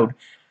out loud.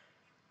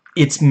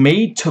 It's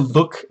made to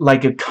look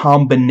like a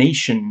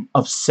combination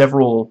of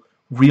several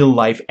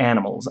real-life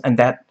animals, and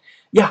that,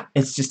 yeah,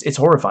 it's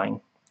horrifying.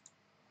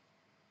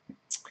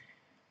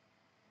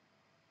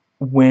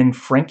 When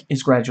Frank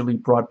is gradually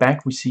brought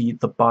back, we see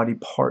the body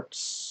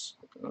parts.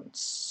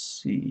 Let's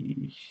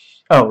see.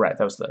 Oh, right,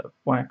 that was the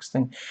wax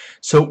thing.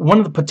 So one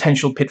of the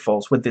potential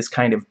pitfalls with this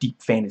kind of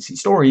deep fantasy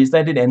story is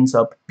that it ends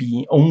up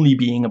only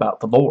being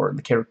about the lore.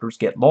 The characters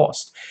get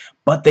lost.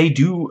 But they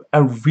do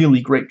a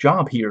really great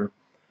job here.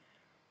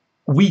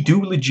 We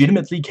do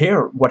legitimately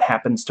care what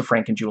happens to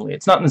Frank and Julia.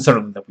 It's not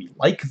necessarily that we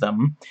like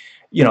them,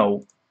 you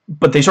know,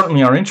 but they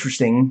certainly are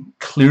interesting,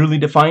 clearly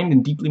defined,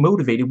 and deeply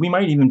motivated. We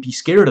might even be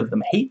scared of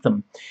them, hate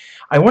them.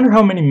 I wonder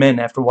how many men,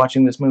 after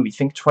watching this movie,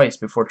 think twice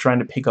before trying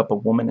to pick up a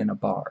woman in a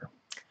bar.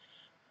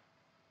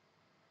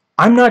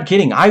 I'm not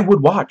kidding. I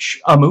would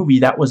watch a movie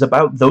that was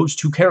about those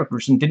two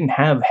characters and didn't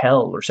have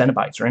hell or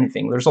Cenobites or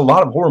anything. There's a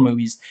lot of horror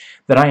movies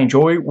that I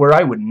enjoy where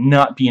I would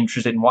not be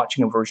interested in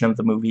watching a version of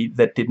the movie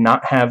that did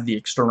not have the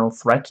external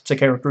threat to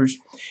characters.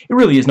 It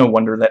really is no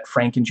wonder that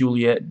Frank and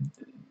Julia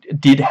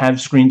did have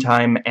screen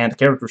time and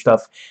character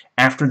stuff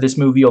after this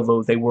movie,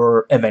 although they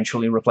were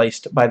eventually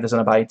replaced by the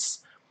Cenobites.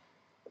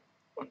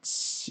 Let's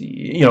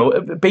see, you know,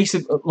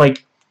 basically,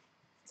 like,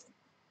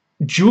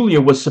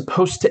 Julia was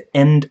supposed to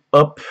end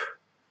up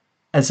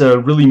as a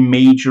really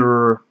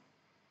major,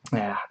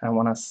 I don't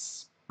want to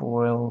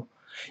spoil,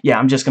 yeah,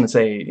 I'm just going to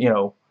say, you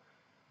know,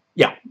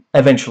 yeah,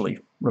 eventually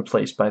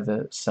replaced by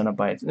the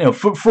Cenobites. You know,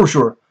 for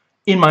sure,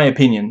 in my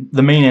opinion,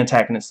 the main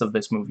antagonists of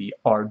this movie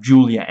are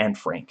Julia and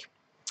Frank.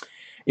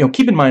 You know,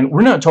 keep in mind,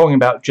 we're not talking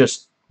about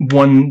just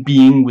one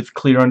being with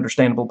clear,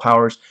 understandable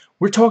powers.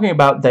 We're talking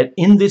about that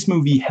in this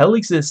movie, hell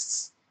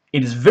exists.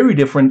 It is very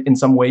different in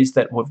some ways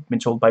that have been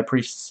told by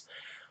priests.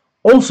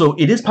 Also,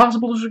 it is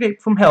possible to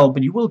escape from hell,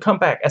 but you will come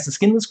back as a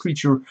skinless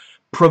creature,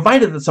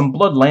 provided that some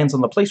blood lands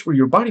on the place where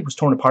your body was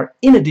torn apart.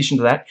 In addition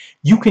to that,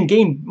 you can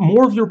gain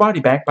more of your body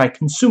back by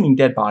consuming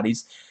dead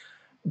bodies.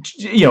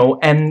 You know,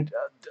 and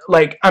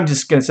like, I'm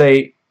just gonna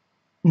say,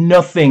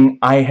 nothing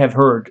I have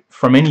heard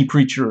from any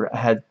preacher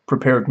had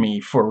prepared me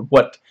for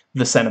what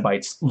the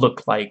Cenobites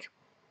look like.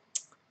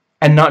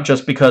 And not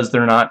just because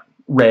they're not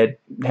red,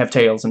 have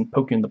tails, and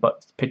poke you in the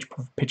butt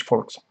with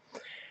pitchforks.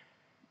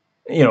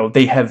 You know,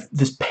 they have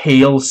this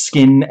pale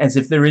skin as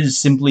if there is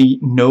simply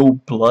no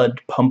blood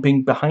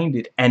pumping behind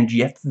it, and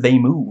yet they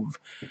move.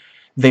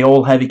 They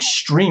all have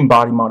extreme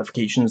body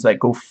modifications that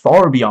go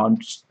far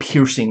beyond just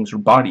piercings or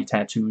body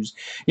tattoos.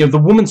 You know, the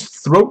woman's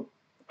throat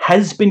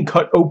has been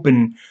cut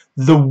open.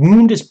 The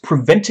wound is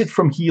prevented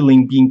from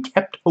healing, being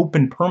kept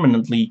open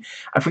permanently.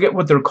 I forget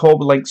what they're called,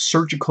 but like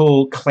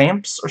surgical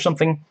clamps or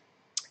something.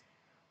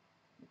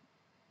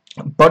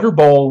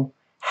 Butterball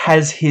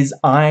has his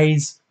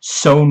eyes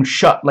sewn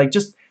shut. Like,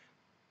 just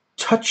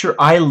touch your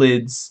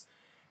eyelids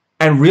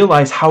and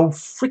realize how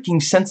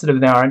freaking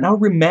sensitive they are. Now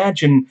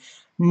imagine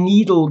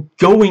needle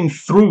going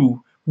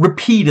through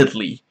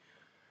repeatedly.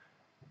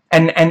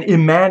 And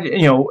imagine,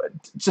 you know,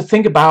 to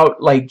think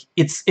about, like,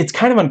 it's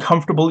kind of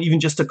uncomfortable even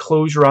just to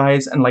close your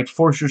eyes and, like,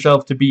 force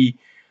yourself to be,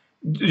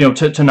 you know,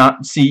 to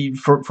not see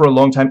for a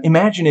long time.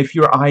 Imagine if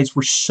your eyes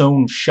were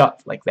sewn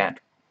shut like that.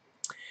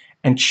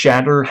 And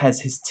Shatter has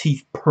his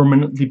teeth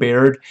permanently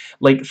bared.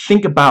 Like,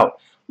 think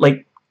about,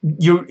 like,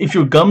 if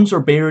your gums are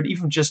bared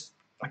even just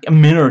like a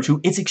minute or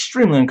two, it's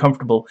extremely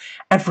uncomfortable.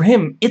 And for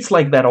him, it's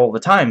like that all the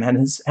time,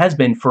 and has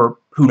been for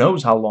who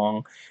knows how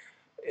long.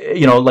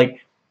 You know,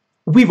 like,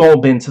 we've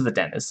all been to the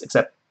dentist,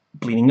 except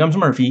Bleeding Gums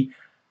Murphy.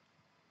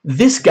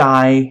 This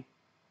guy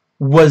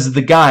was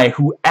the guy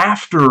who,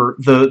 after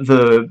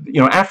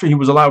after he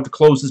was allowed to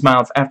close his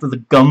mouth, after the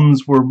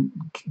gums were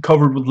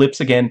covered with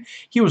lips again,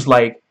 he was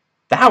like,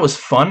 that was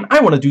fun. I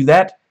want to do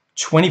that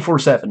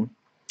 24/7.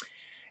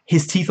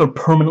 His teeth are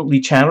permanently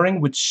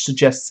chattering, which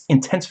suggests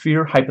intense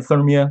fear,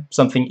 hypothermia,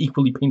 something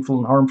equally painful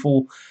and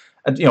harmful.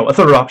 You know, a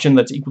third option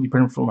that's equally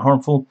painful and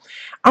harmful.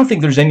 I don't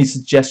think there's any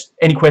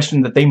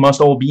question that they must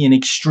all be in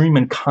extreme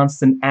and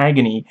constant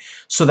agony.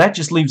 So that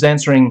just leaves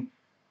answering,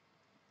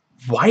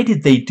 why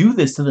did they do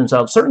this to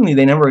themselves? Certainly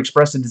they never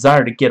expressed a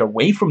desire to get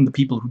away from the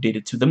people who did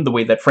it to them, the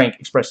way that Frank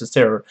expresses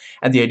terror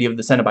at the idea of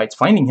the Cenobites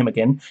finding him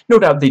again. No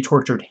doubt they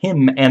tortured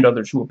him and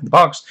others who opened the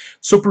box,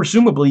 so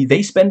presumably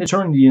they spend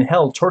eternity in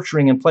hell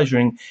torturing and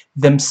pleasuring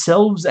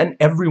themselves and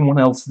everyone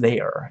else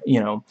there, you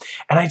know.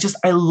 And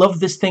I love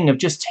this thing of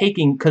just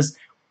taking, because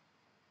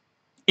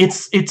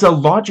it's a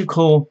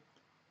logical,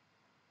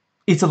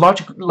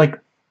 like,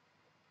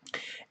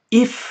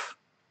 if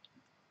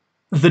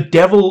the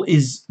devil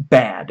is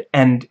bad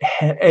and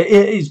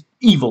is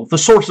evil, the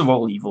source of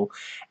all evil,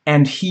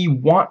 and he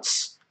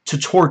wants to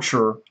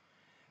torture,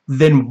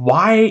 then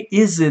why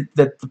is it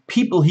that the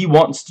people he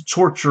wants to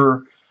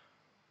torture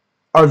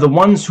are the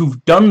ones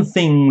who've done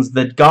things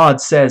that God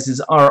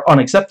says are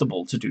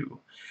unacceptable to do?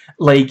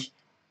 Like,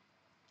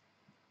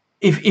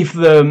 if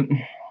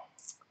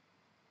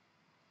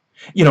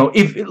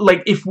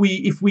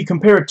we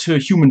compare it to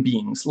human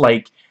beings,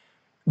 like,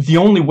 the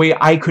only way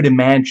I could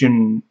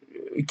imagine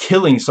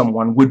killing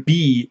someone would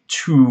be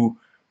to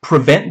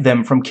prevent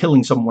them from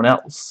killing someone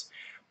else.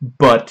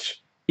 But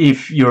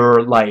if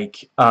you're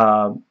like,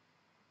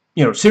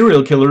 you know,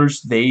 serial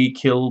killers, they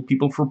kill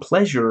people for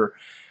pleasure.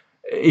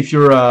 If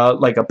you're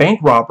like a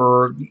bank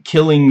robber,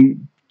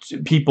 killing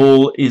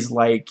people is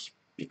like,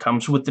 it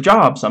comes with the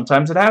job.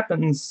 Sometimes it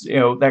happens, you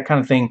know, that kind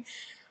of thing.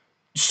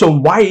 So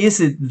why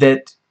is it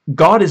that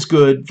God is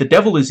good, the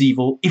devil is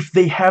evil, if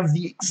they have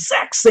the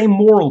exact same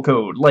moral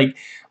code? Like,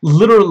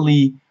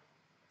 literally.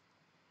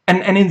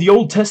 And in the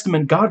Old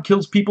Testament, God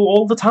kills people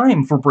all the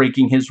time for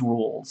breaking his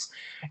rules.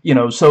 You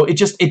know, so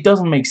it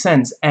doesn't make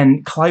sense.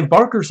 And Clive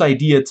Barker's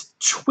idea to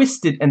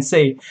twist it and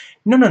say,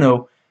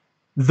 no,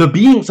 the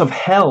beings of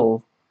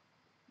hell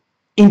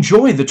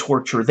enjoy the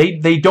torture.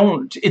 They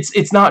don't,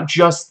 it's not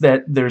just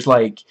that there's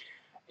like,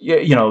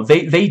 you know,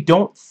 they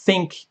don't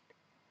think,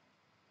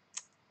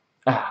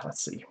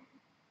 let's see.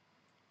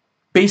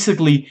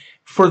 Basically,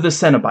 for the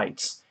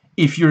Cenobites,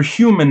 if you're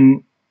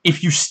human,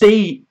 if you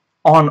stay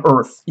on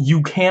Earth,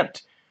 you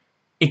can't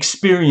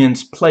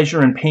experience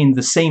pleasure and pain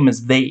the same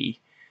as they.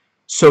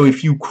 So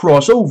if you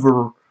cross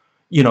over,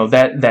 you know,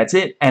 that's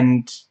it.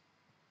 And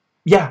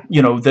yeah,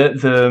 you know,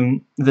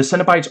 the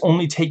Cenobites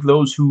only take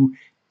those who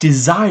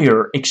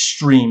desire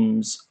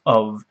extremes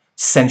of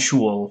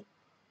sensual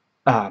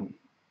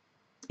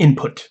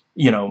input,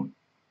 you know.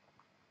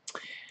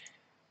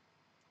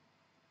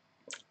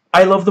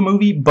 I love the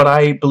movie, but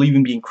I believe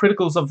in being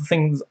critical of the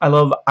things I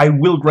love. I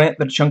will grant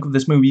that a chunk of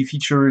this movie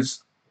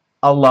features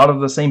a lot of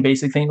the same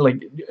basic thing,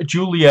 like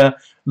Julia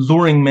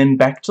luring men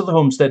back to the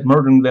homestead,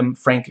 murdering them,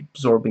 Frank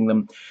absorbing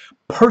them.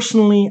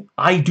 Personally,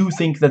 I do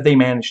think that they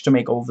managed to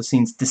make all the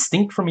scenes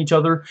distinct from each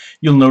other.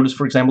 You'll notice,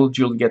 for example,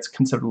 Julia gets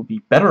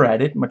considerably better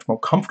at it, much more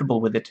comfortable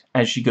with it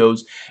as she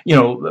goes. You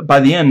know, by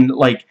the end,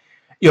 like,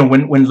 you know,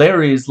 when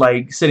Larry is,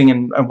 like, sitting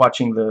and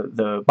watching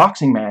the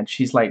boxing match,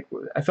 he's like,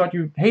 I thought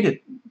you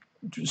hated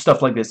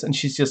stuff like this, and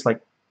she's just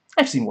like,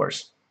 I've seen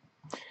worse.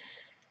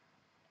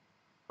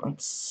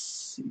 Let's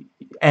see.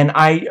 And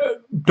I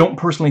don't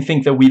personally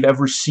think that we've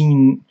ever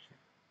seen...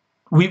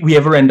 We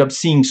ever end up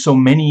seeing so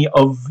many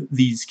of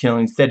these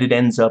killings that it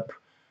ends up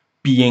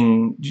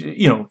being,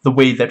 you know, the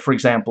way that, for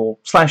example,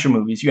 slasher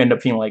movies, you end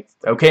up feeling like,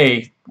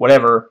 okay,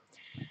 whatever.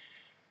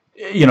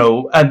 You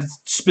know, a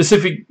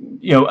specific,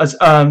 you know, as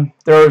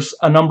there's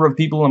a number of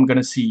people I'm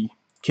gonna see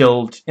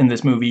killed in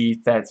this movie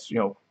that's, you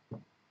know,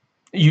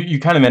 you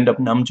kind of end up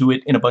numb to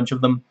it in a bunch of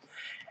them.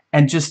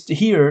 And just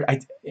here,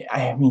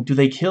 I mean, do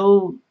they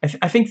kill...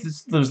 I think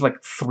there's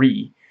like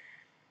 3,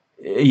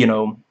 you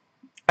know.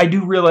 I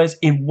do realize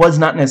it was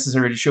not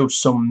necessary to show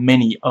so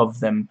many of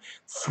them,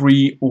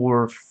 3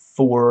 or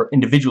 4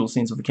 individual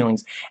scenes of the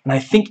killings, and I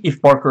think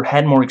if Barker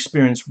had more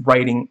experience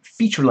writing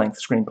feature-length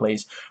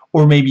screenplays,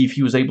 or maybe if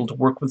he was able to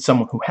work with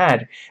someone who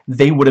had,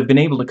 they would have been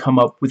able to come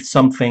up with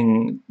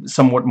something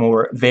somewhat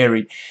more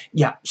varied.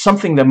 Yeah,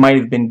 something that might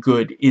have been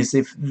good is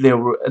if there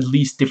were at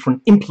least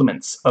different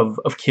implements of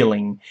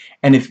killing,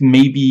 and if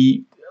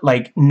maybe,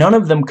 like, none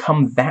of them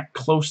come that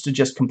close to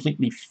just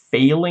completely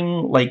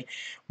failing. Like,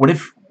 what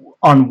if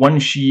on one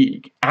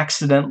she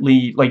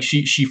accidentally, like,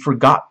 she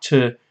forgot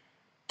to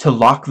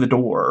lock the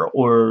door,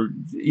 or,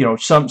 you know,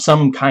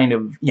 some kind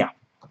of... yeah.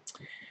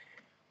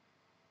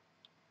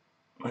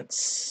 Let's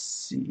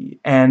see.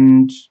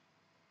 And,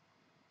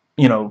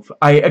 you know,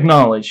 I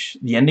acknowledge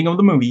the ending of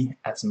the movie,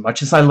 as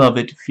much as I love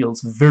it,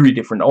 feels very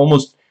different,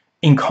 almost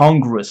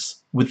incongruous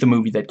with the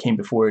movie that came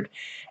before it.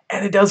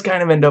 And it does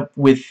kind of end up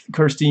with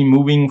Kirsty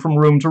moving from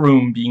room to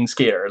room, being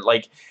scared.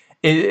 Like,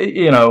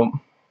 you know...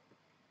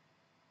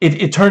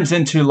 It turns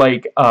into,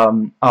 like,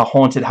 a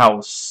haunted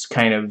house,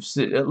 kind of,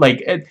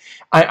 like,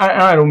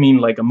 I don't mean,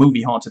 like, a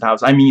movie haunted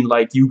house, I mean,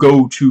 like, you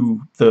go to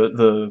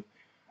the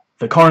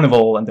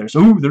carnival, and there's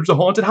a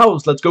haunted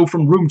house, let's go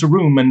from room to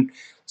room, and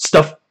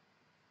stuff,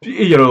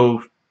 you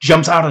know,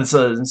 jumps out of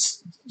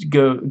this,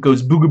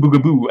 goes booga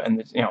booga boo,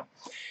 and, you know,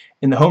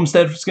 in the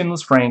homestead for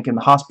Skinless Frank, in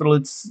the hospital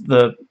it's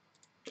the,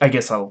 I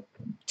guess I'll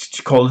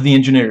call it the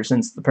engineer,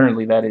 since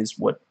apparently that is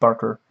what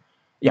Barker,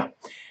 yeah.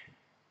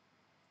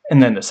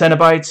 And then the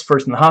Cenobites,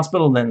 first in the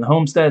hospital, then the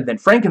homestead, then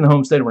Frank in the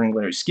homestead wearing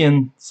Larry's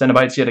skin,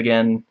 Cenobites yet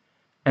again,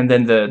 and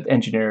then the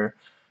engineer.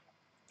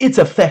 It's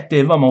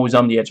effective, I'm always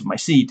on the edge of my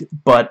seat,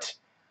 but,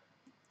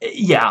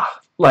 yeah,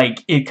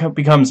 like, it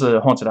becomes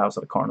a haunted house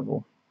at a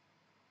carnival.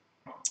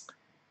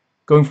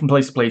 Going from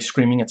place to place,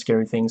 screaming at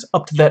scary things.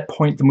 Up to that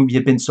point, the movie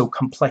had been so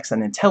complex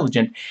and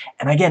intelligent,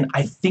 and again,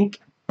 I think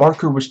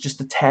Barker was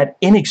just a tad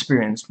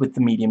inexperienced with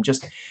the medium,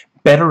 just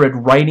better at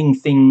writing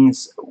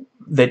things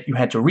that you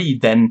had to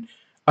read than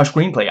a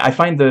screenplay. I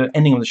find the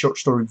ending of the short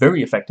story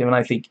very effective, and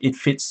I think it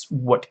fits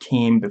what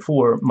came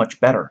before much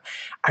better.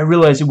 I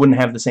realize it wouldn't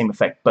have the same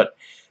effect, but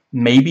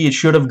maybe it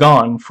should have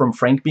gone from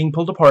Frank being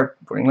pulled apart,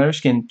 wearing Larry's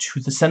skin, to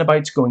the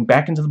Cenobites going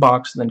back into the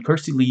box, then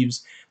Kirsty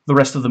leaves, the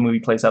rest of the movie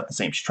plays out the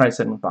same. She tries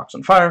setting the box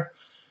on fire,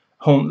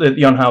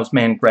 the unhoused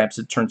man grabs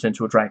it, turns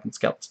into a dragon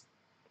skeleton.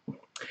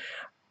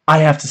 I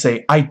have to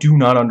say, I do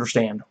not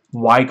understand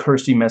why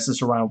Kirsty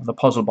messes around with a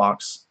puzzle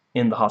box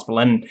in the hospital,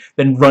 and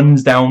then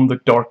runs down the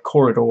dark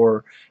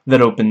corridor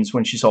that opens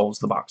when she solves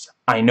the box.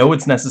 I know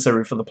it's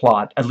necessary for the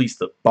plot, at least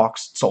the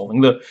box solving.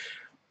 The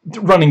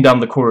running down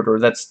the corridor,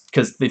 that's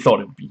because they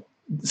thought it would be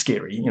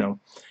scary, you know.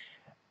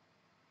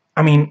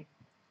 I mean,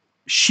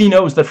 she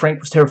knows that Frank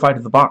was terrified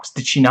of the box.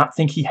 Did she not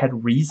think he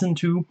had reason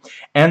to?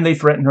 And they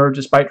threaten her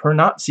despite her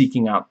not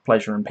seeking out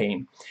pleasure and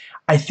pain.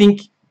 I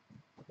think...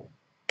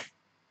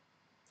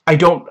 I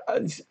don't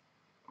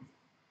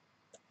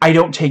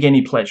take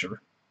any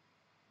pleasure,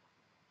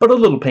 but a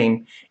little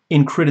pain,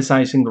 in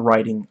criticizing the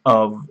writing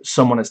of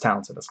someone as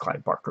talented as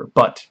Clive Barker.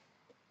 But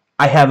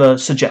I have a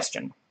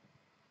suggestion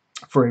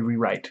for a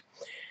rewrite.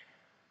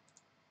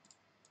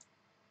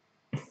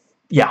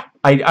 Yeah,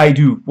 I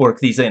do work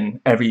these in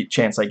every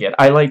chance I get.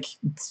 I like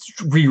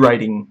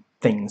rewriting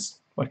things.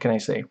 What can I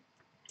say?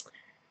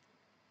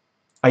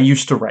 I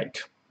used to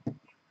write.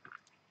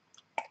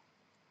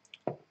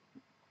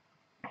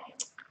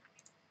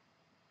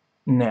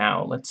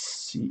 Now, let's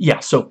see. Yeah,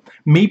 so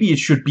maybe it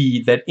should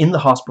be that in the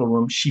hospital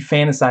room, she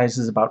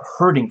fantasizes about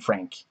hurting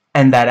Frank,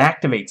 and that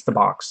activates the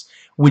box,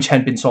 which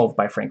had been solved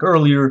by Frank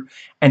earlier,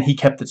 and he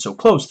kept it so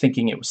close,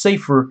 thinking it was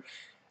safer,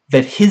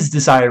 that his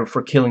desire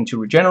for killing to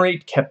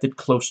regenerate kept it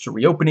close to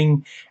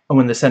reopening, and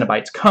when the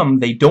Cenobites come,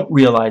 they don't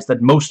realize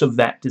that most of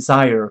that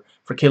desire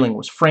for killing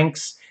was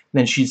Frank's.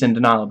 Then she's in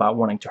denial about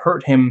wanting to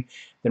hurt him,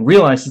 then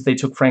realizes they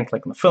took Frank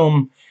like in the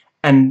film,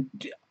 and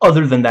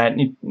other than that,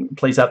 it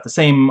plays out the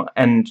same,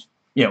 and,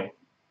 you know,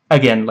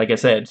 again, like I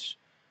said,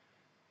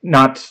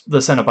 not the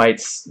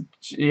Cenobites,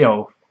 you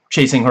know,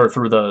 chasing her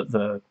through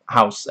the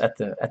house at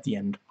the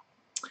end.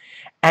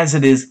 As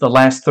it is, the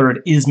last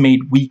third is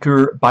made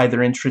weaker by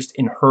their interest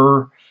in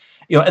her.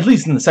 You know, at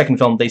least in the second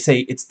film, they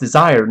say it's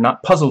desire,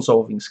 not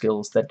puzzle-solving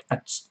skills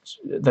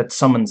that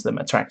summons them,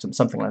 attracts them,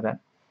 something like that.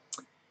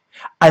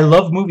 I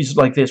love movies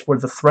like this where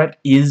the threat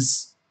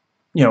is,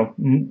 you know,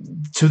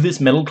 to this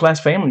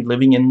middle-class family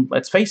living in,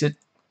 let's face it,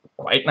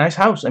 quite nice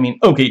house. I mean,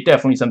 okay,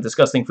 definitely some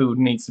disgusting food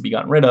needs to be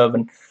gotten rid of,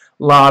 and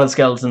a lot of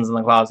skeletons in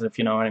the closet, if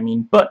you know what I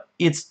mean. But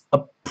it's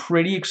a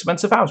pretty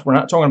expensive house. We're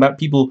not talking about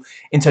people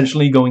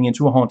intentionally going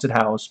into a haunted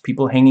house,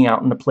 people hanging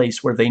out in a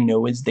place where they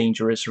know is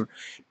dangerous, or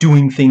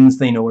doing things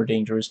they know are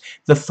dangerous.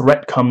 The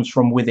threat comes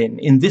from within.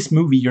 In this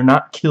movie, you're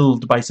not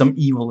killed by some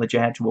evil that you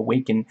had to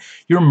awaken.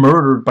 You're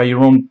murdered by your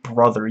own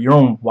brother, your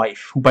own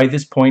wife, who by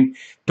this point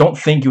don't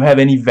think you have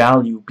any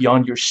value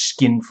beyond your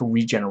skin for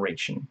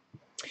regeneration.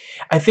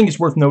 I think it's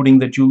worth noting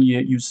that Julia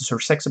uses her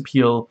sex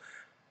appeal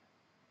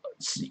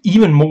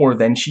even more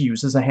than she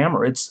uses a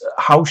hammer. It's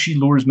how she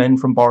lures men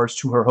from bars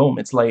to her home.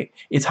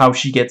 It's how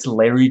she gets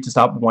Larry to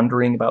stop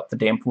wondering about the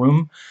damp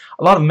room.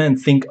 A lot of men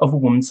think of a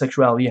woman's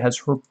sexuality as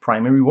her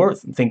primary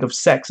worth, and think of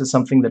sex as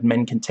something that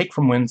men can take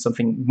from women,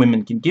 something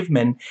women can give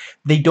men.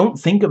 They don't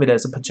think of it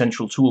as a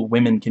potential tool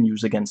women can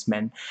use against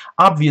men.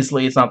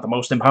 Obviously, it's not the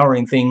most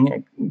empowering thing.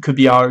 It could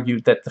be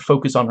argued that the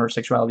focus on her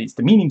sexuality is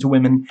demeaning to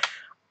women.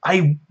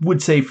 I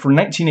would say for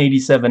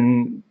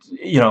 1987,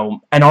 you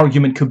know, an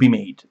argument could be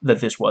made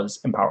that this was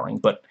empowering,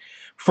 but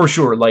for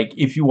sure, like,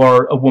 if you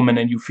are a woman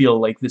and you feel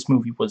like this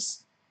movie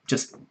was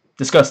just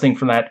disgusting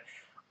for that,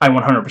 I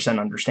 100%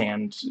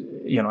 understand.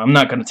 You know, I'm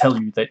not going to tell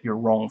you that you're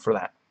wrong for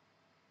that.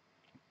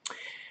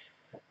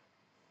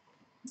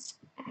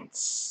 Let's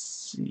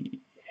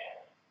see.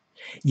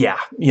 Yeah,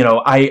 you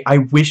know, I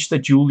wish that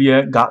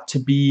Julia got to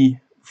be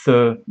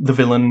the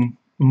villain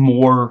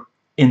more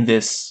in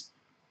this.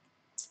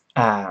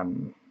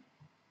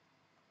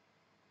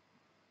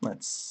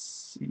 Let's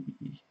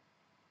see.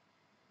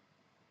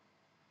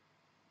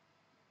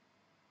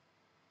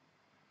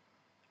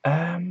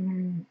 Yeah,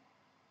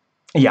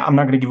 I'm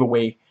not going to give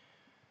away,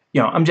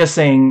 you know, I'm just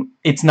saying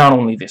it's not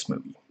only this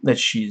movie that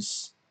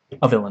she's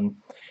a villain.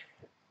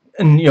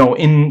 And, you know,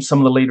 in some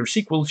of the later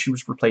sequels, she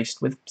was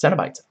replaced with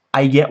Cenobites.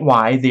 I get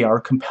why they are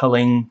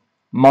compelling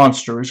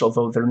monsters,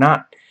 although they're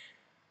not.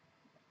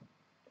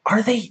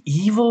 Are they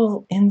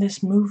evil in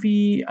this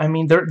movie? I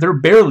mean, they're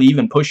barely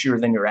even pushier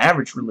than your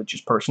average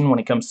religious person when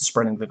it comes to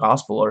spreading the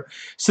gospel, or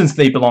since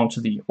they belong to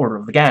the Order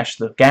of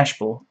the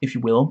Gospel, if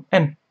you will,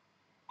 and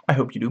I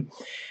hope you do.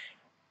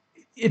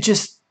 It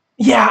just,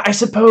 yeah, I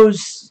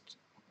suppose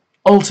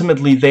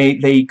ultimately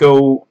they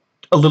go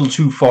a little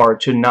too far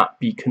to not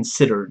be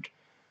considered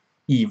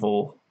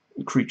evil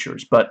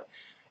creatures, but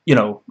you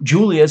know,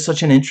 Julia is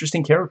such an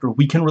interesting character.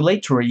 We can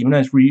relate to her even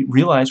as we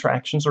realize her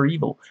actions are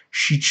evil.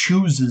 She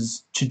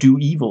chooses to do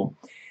evil.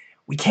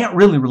 We can't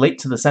really relate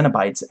to the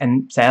Cenobites,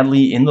 and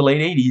sadly, in the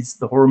late 80s,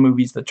 the horror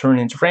movies that turn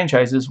into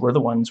franchises were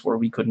the ones where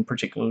we couldn't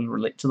particularly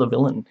relate to the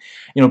villain.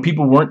 You know,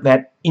 people weren't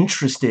that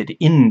interested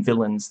in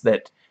villains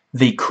that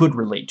they could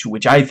relate to,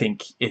 which I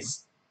think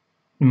is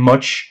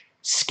much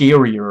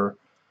scarier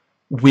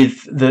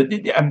with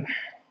the...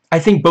 I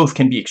think both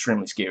can be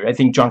extremely scary. I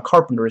think John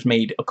Carpenter has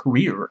made a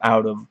career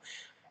out of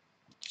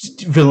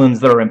villains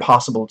that are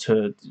impossible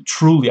to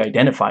truly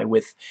identify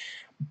with.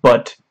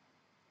 But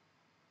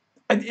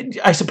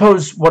I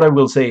suppose what I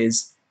will say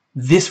is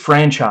this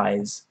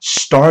franchise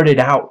started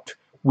out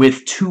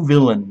with two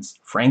villains,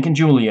 Frank and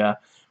Julia,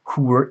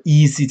 who were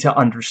easy to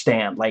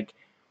understand. Like,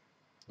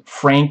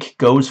 Frank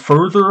goes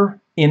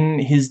further in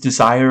his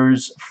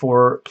desires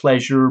for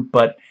pleasure,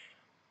 but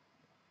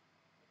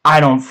I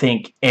don't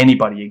think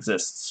anybody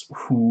exists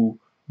who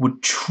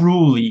would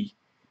truly,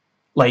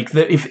 like,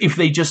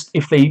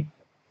 if they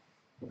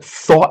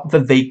thought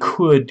that they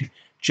could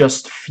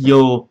just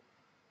feel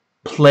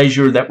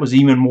pleasure that was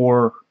even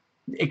more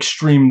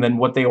extreme than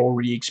what they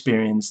already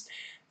experienced,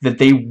 that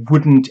they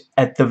wouldn't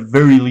at the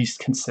very least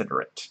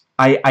consider it.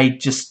 I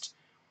just,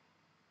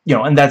 you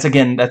know, and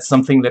that's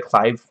something that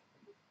Clive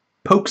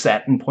pokes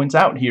at and points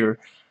out here.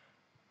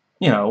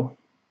 You know,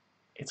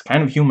 it's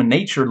kind of human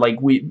nature, like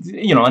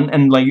you know,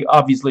 and like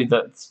obviously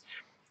that's,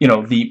 you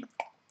know, the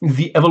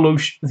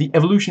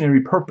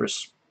evolutionary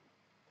purpose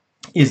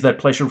is that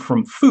pleasure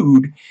from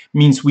food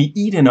means we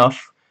eat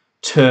enough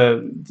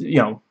to, you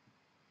know,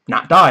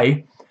 not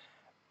die.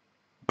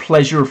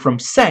 Pleasure from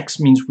sex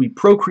means we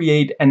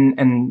procreate,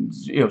 and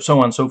you know, so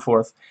on and so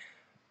forth.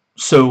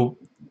 So,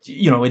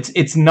 you know,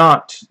 it's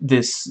not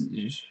this,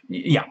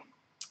 yeah,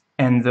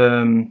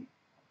 and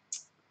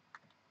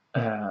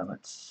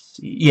let's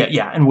see,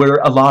 yeah, and where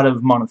a lot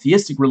of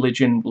monotheistic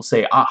religion will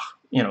say,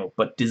 you know,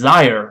 but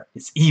desire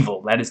is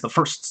evil. That is the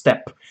first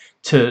step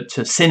to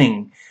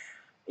sinning.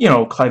 You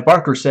know, Clive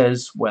Barker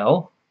says,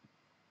 well,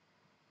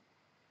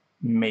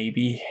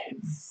 maybe,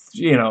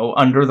 you know,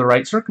 under the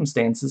right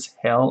circumstances,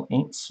 hell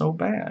ain't so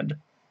bad.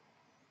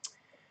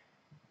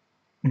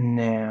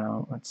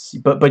 Now, let's see,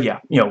 but yeah,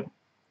 you know,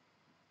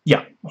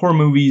 yeah, horror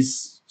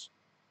movies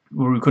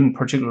where we couldn't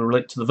particularly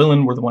relate to the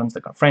villain were the ones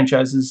that got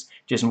franchises.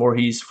 Jason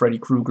Voorhees, Freddy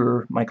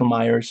Krueger, Michael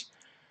Myers.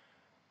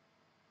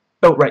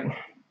 Oh, right.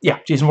 Yeah,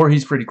 Jason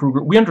Voorhees, Freddy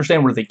Krueger. We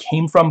understand where they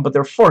came from, but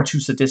they're far too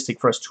sadistic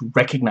for us to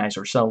recognize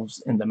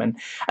ourselves in them. And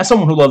as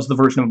someone who loves the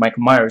version of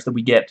Michael Myers that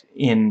we get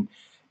in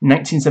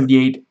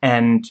 1978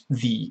 and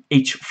the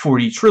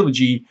H40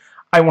 trilogy,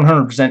 I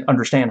 100%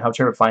 understand how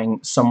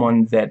terrifying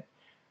someone that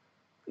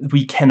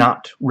we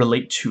cannot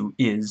relate to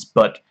is,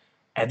 but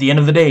At the end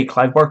of the day,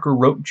 Clive Barker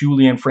wrote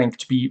Julia and Frank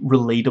to be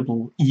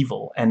relatable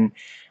evil, and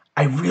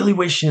I really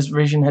wish his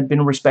vision had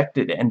been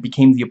respected and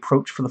became the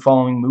approach for the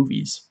following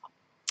movies.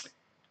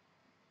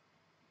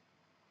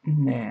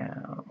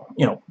 Now,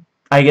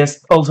 I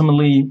guess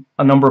ultimately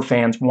a number of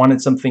fans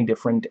wanted something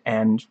different,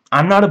 and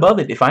I'm not above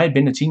it. If I had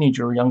been a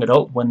teenager or young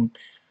adult when,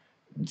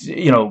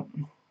 yeah,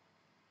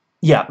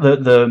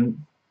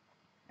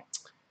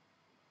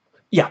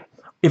 yeah,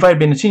 if I had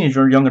been a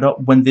teenager or young adult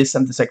when this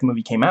and the second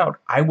movie came out,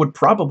 I would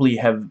probably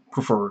have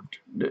preferred,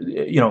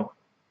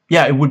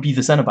 yeah, it would be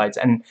the Cenobites.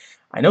 And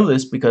I know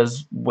this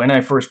because when I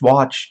first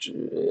watched,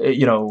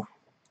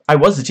 I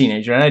was a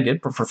teenager and I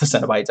did prefer the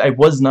Cenobites. I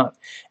was not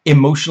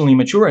emotionally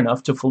mature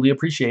enough to fully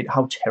appreciate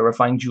how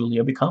terrifying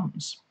Julia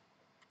becomes.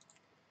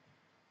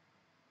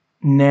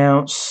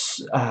 Now,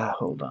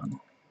 hold on.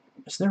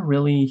 Is there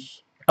really...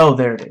 Oh,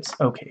 there it is.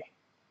 Okay.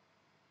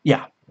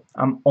 Yeah,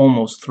 I'm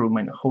almost through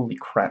my... Holy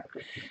crap.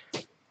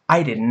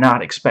 I did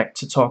not expect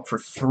to talk for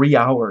 3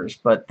 hours,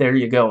 but there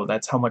you go.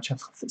 That's how much I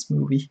love this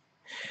movie.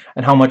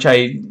 And how much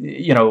I,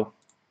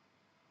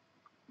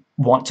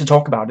 want to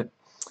talk about it.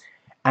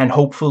 And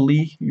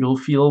hopefully you'll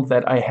feel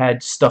that I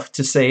had stuff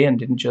to say and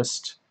didn't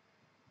just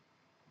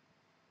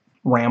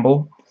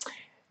ramble.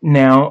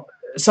 Now,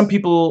 some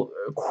people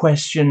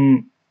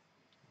question,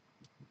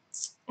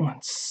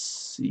 let's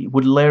see,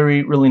 would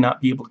Larry really not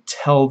be able to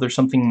tell there's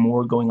something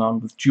more going on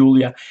with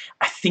Julia?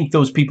 I think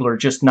those people are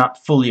just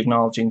not fully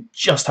acknowledging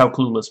just how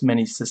clueless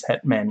many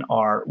cishet men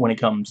are when it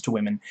comes to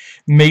women,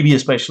 maybe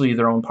especially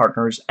their own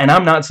partners. And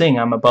I'm not saying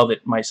I'm above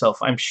it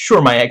myself. I'm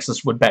sure my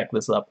exes would back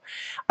this up.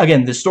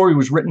 Again, this story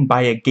was written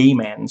by a gay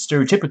man.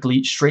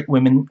 Stereotypically, straight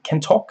women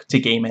can talk to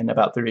gay men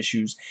about their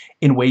issues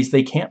in ways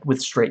they can't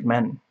with straight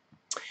men.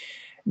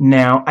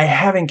 Now, I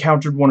have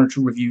encountered 1 or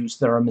 2 reviews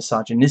that are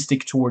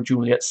misogynistic toward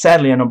Julia.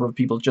 Sadly, a number of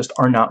people just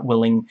are not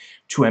willing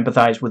to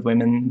empathize with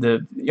women.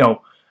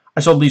 I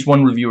saw at least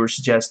one reviewer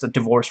suggest a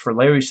divorce for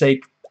Larry's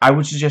sake. I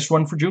would suggest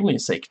one for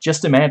Julia's sake.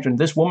 Just imagine,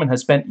 this woman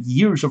has spent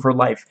years of her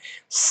life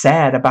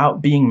sad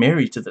about being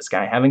married to this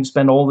guy, having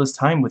spent all this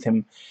time with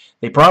him.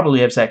 They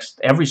probably have sex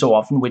every so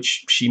often,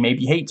 which she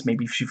maybe hates.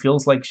 Maybe she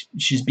feels like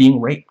she's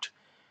being raped.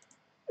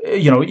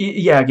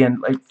 Yeah,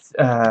 again, like,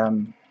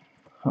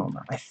 hold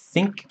on. I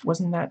think,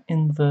 wasn't that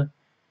in the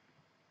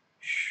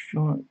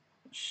short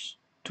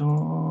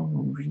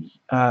story?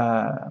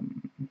 Let's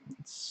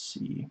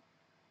see.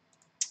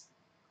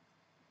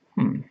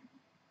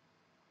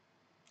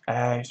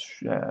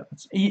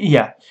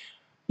 Yeah.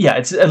 Yeah,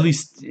 it's at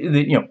least,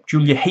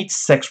 Julia hates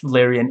sex with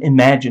Larry and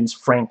imagines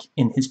Frank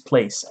in his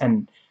place.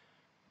 And,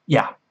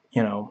 yeah,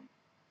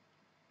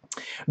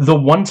 the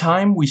one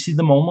time we see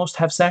them almost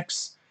have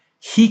sex,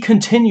 he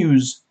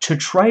continues to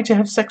try to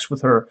have sex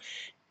with her,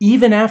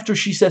 even after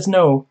she says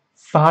no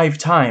 5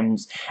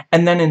 times.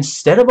 And then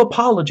instead of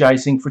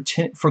apologizing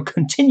for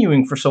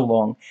continuing for so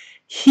long,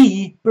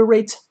 he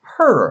berates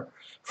her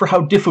for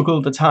how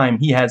difficult a time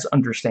he has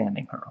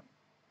understanding her.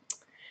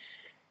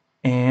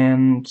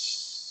 And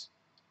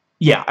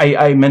yeah,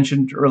 I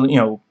mentioned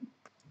earlier,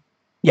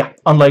 yeah,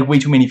 unlike way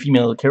too many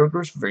female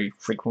characters, very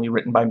frequently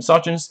written by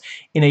misogynists,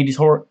 in 80s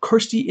horror,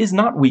 Kirsty is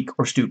not weak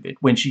or stupid.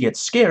 When she gets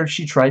scared,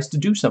 she tries to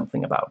do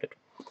something about it.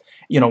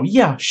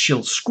 Yeah,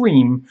 she'll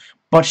scream,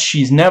 but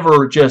she's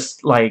never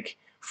just, like,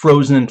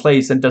 frozen in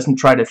place and doesn't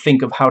try to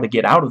think of how to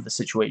get out of the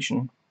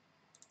situation.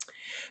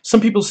 Some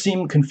people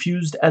seem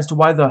confused as to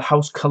why the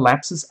house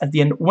collapses at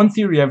the end. One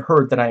theory I've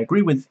heard that I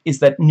agree with is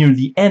that near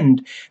the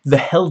end, the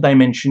hell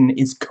dimension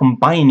is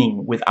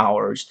combining with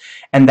ours,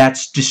 and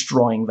that's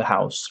destroying the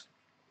house.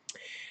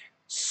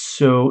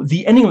 So,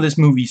 the ending of this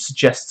movie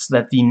suggests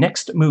that the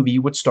next movie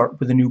would start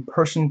with a new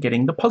person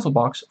getting the puzzle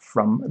box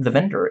from the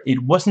vendor.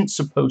 It wasn't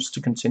supposed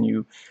to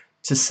continue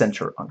to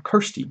center on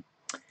Kirsty.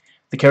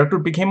 The character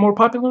became more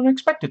popular than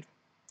expected.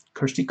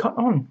 Kirsty caught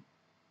on.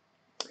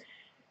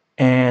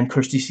 And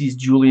Kirsty sees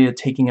Julia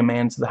taking a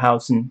man to the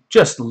house, and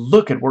just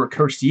look at where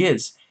Kirsty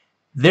is.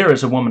 There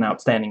is a woman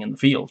outstanding in the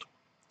field.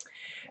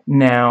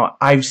 Now,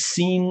 I've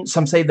seen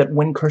some say that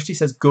when Kirsty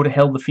says, "Go to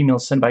hell," the female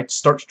Cenobite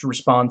starts to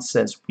respond,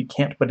 says, "We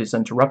can't," but is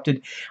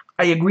interrupted.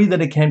 I agree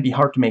that it can be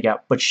hard to make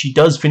out, but she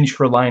does finish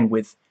her line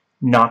with,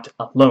 "Not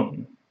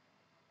alone."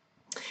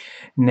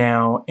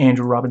 Now,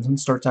 Andrew Robinson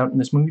starts out in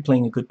this movie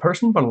playing a good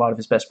person, but a lot of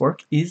his best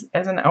work is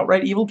as an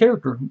outright evil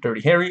character,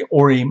 Dirty Harry,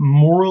 or a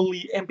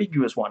morally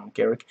ambiguous one,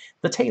 Garrick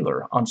the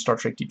Tailor on Star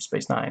Trek Deep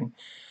Space Nine.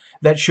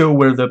 That show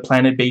where the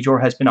planet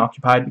Bajor has been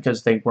occupied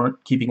because they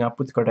weren't keeping up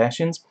with the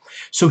Kardashians.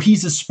 So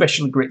he's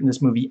especially great in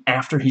this movie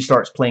after he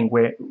starts playing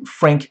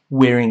Frank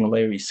wearing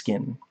Larry's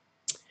skin.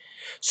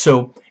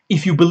 So,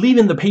 if you believe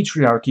in the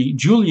patriarchy,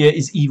 Julia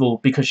is evil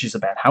because she's a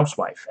bad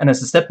housewife, and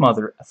as a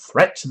stepmother, a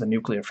threat to the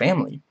nuclear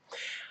family.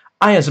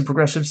 I, as a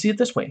progressive, see it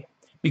this way.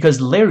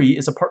 Because Larry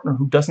is a partner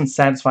who doesn't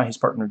satisfy his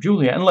partner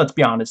Julia, and let's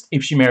be honest,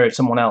 if she married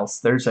someone else,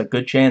 there's a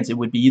good chance it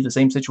would be the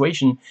same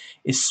situation,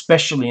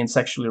 especially in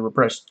sexually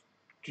repressed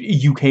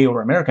UK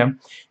or America,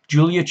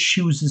 Julia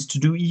chooses to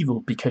do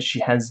evil because she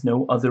has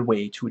no other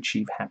way to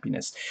achieve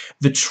happiness.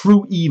 The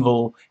true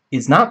evil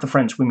is not the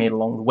friends we made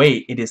along the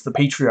way, it is the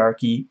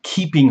patriarchy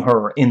keeping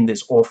her in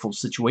this awful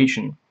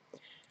situation.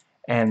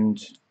 And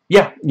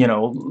yeah, you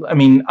know, I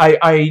mean,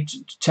 I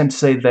tend to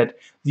say that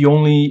the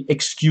only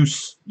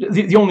excuse,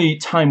 the only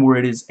time where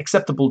it is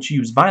acceptable to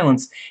use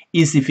violence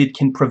is if it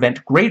can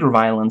prevent greater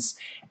violence.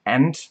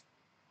 And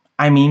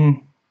I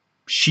mean,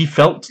 she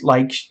felt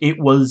like it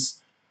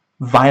was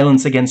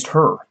violence against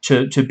her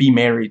to be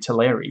married to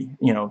Larry,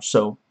 you know,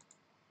 so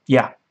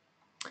yeah.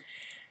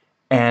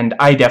 And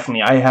I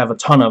have a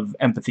ton of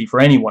empathy for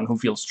anyone who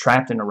feels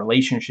trapped in a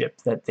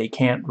relationship that they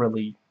can't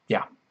really,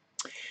 yeah.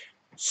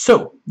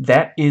 So,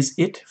 that is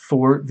it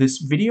for this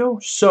video.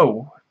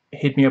 So,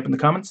 hit me up in the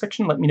comments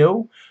section, let me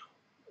know,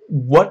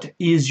 what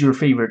is your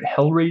favorite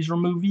Hellraiser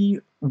movie?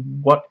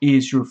 What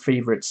is your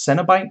favorite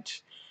Cenobite?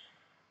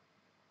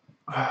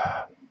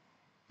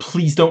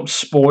 Please don't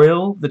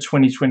spoil the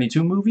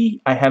 2022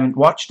 movie. I haven't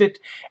watched it,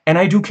 and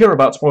I do care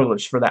about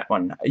spoilers for that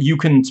one. You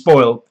can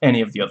spoil any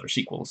of the other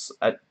sequels.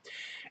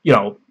 You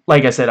know,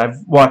 like I said,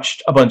 I've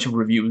watched a bunch of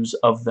reviews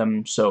of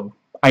them, so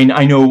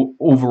I know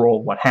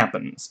overall what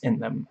happens in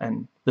them,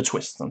 and the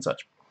twists and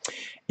such.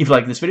 If you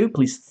like this video,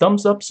 please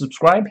thumbs up,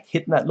 subscribe,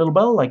 hit that little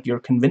bell like you're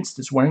convinced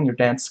it's wearing your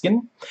dad's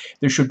skin.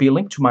 There should be a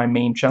link to my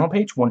main channel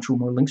page, 1 or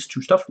more links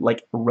to stuff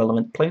like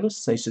relevant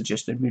playlists, a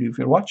suggested video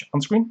for you to watch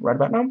on screen right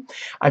about now.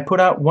 I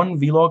put out 1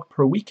 vlog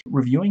per week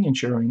reviewing and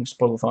sharing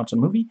spoiler thoughts on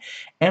the movie,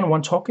 and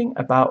 1 talking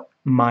about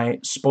my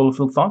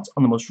spoiler-filled thoughts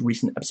on the most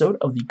recent episode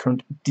of the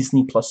current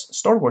Disney Plus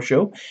Star Wars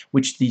show,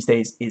 which these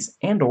days is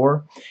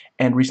Andor,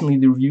 and recently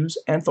the reviews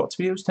and thoughts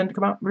videos tend to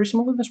come out very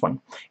similar to this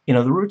one. In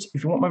other words,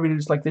 if you want my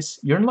videos like this,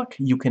 you're in luck.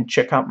 You can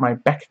check out my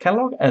back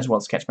catalog as well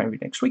as catch my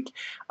video next week.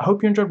 I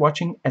hope you enjoyed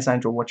watching as I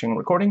enjoy watching and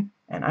recording,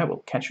 and I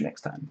will catch you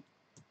next time.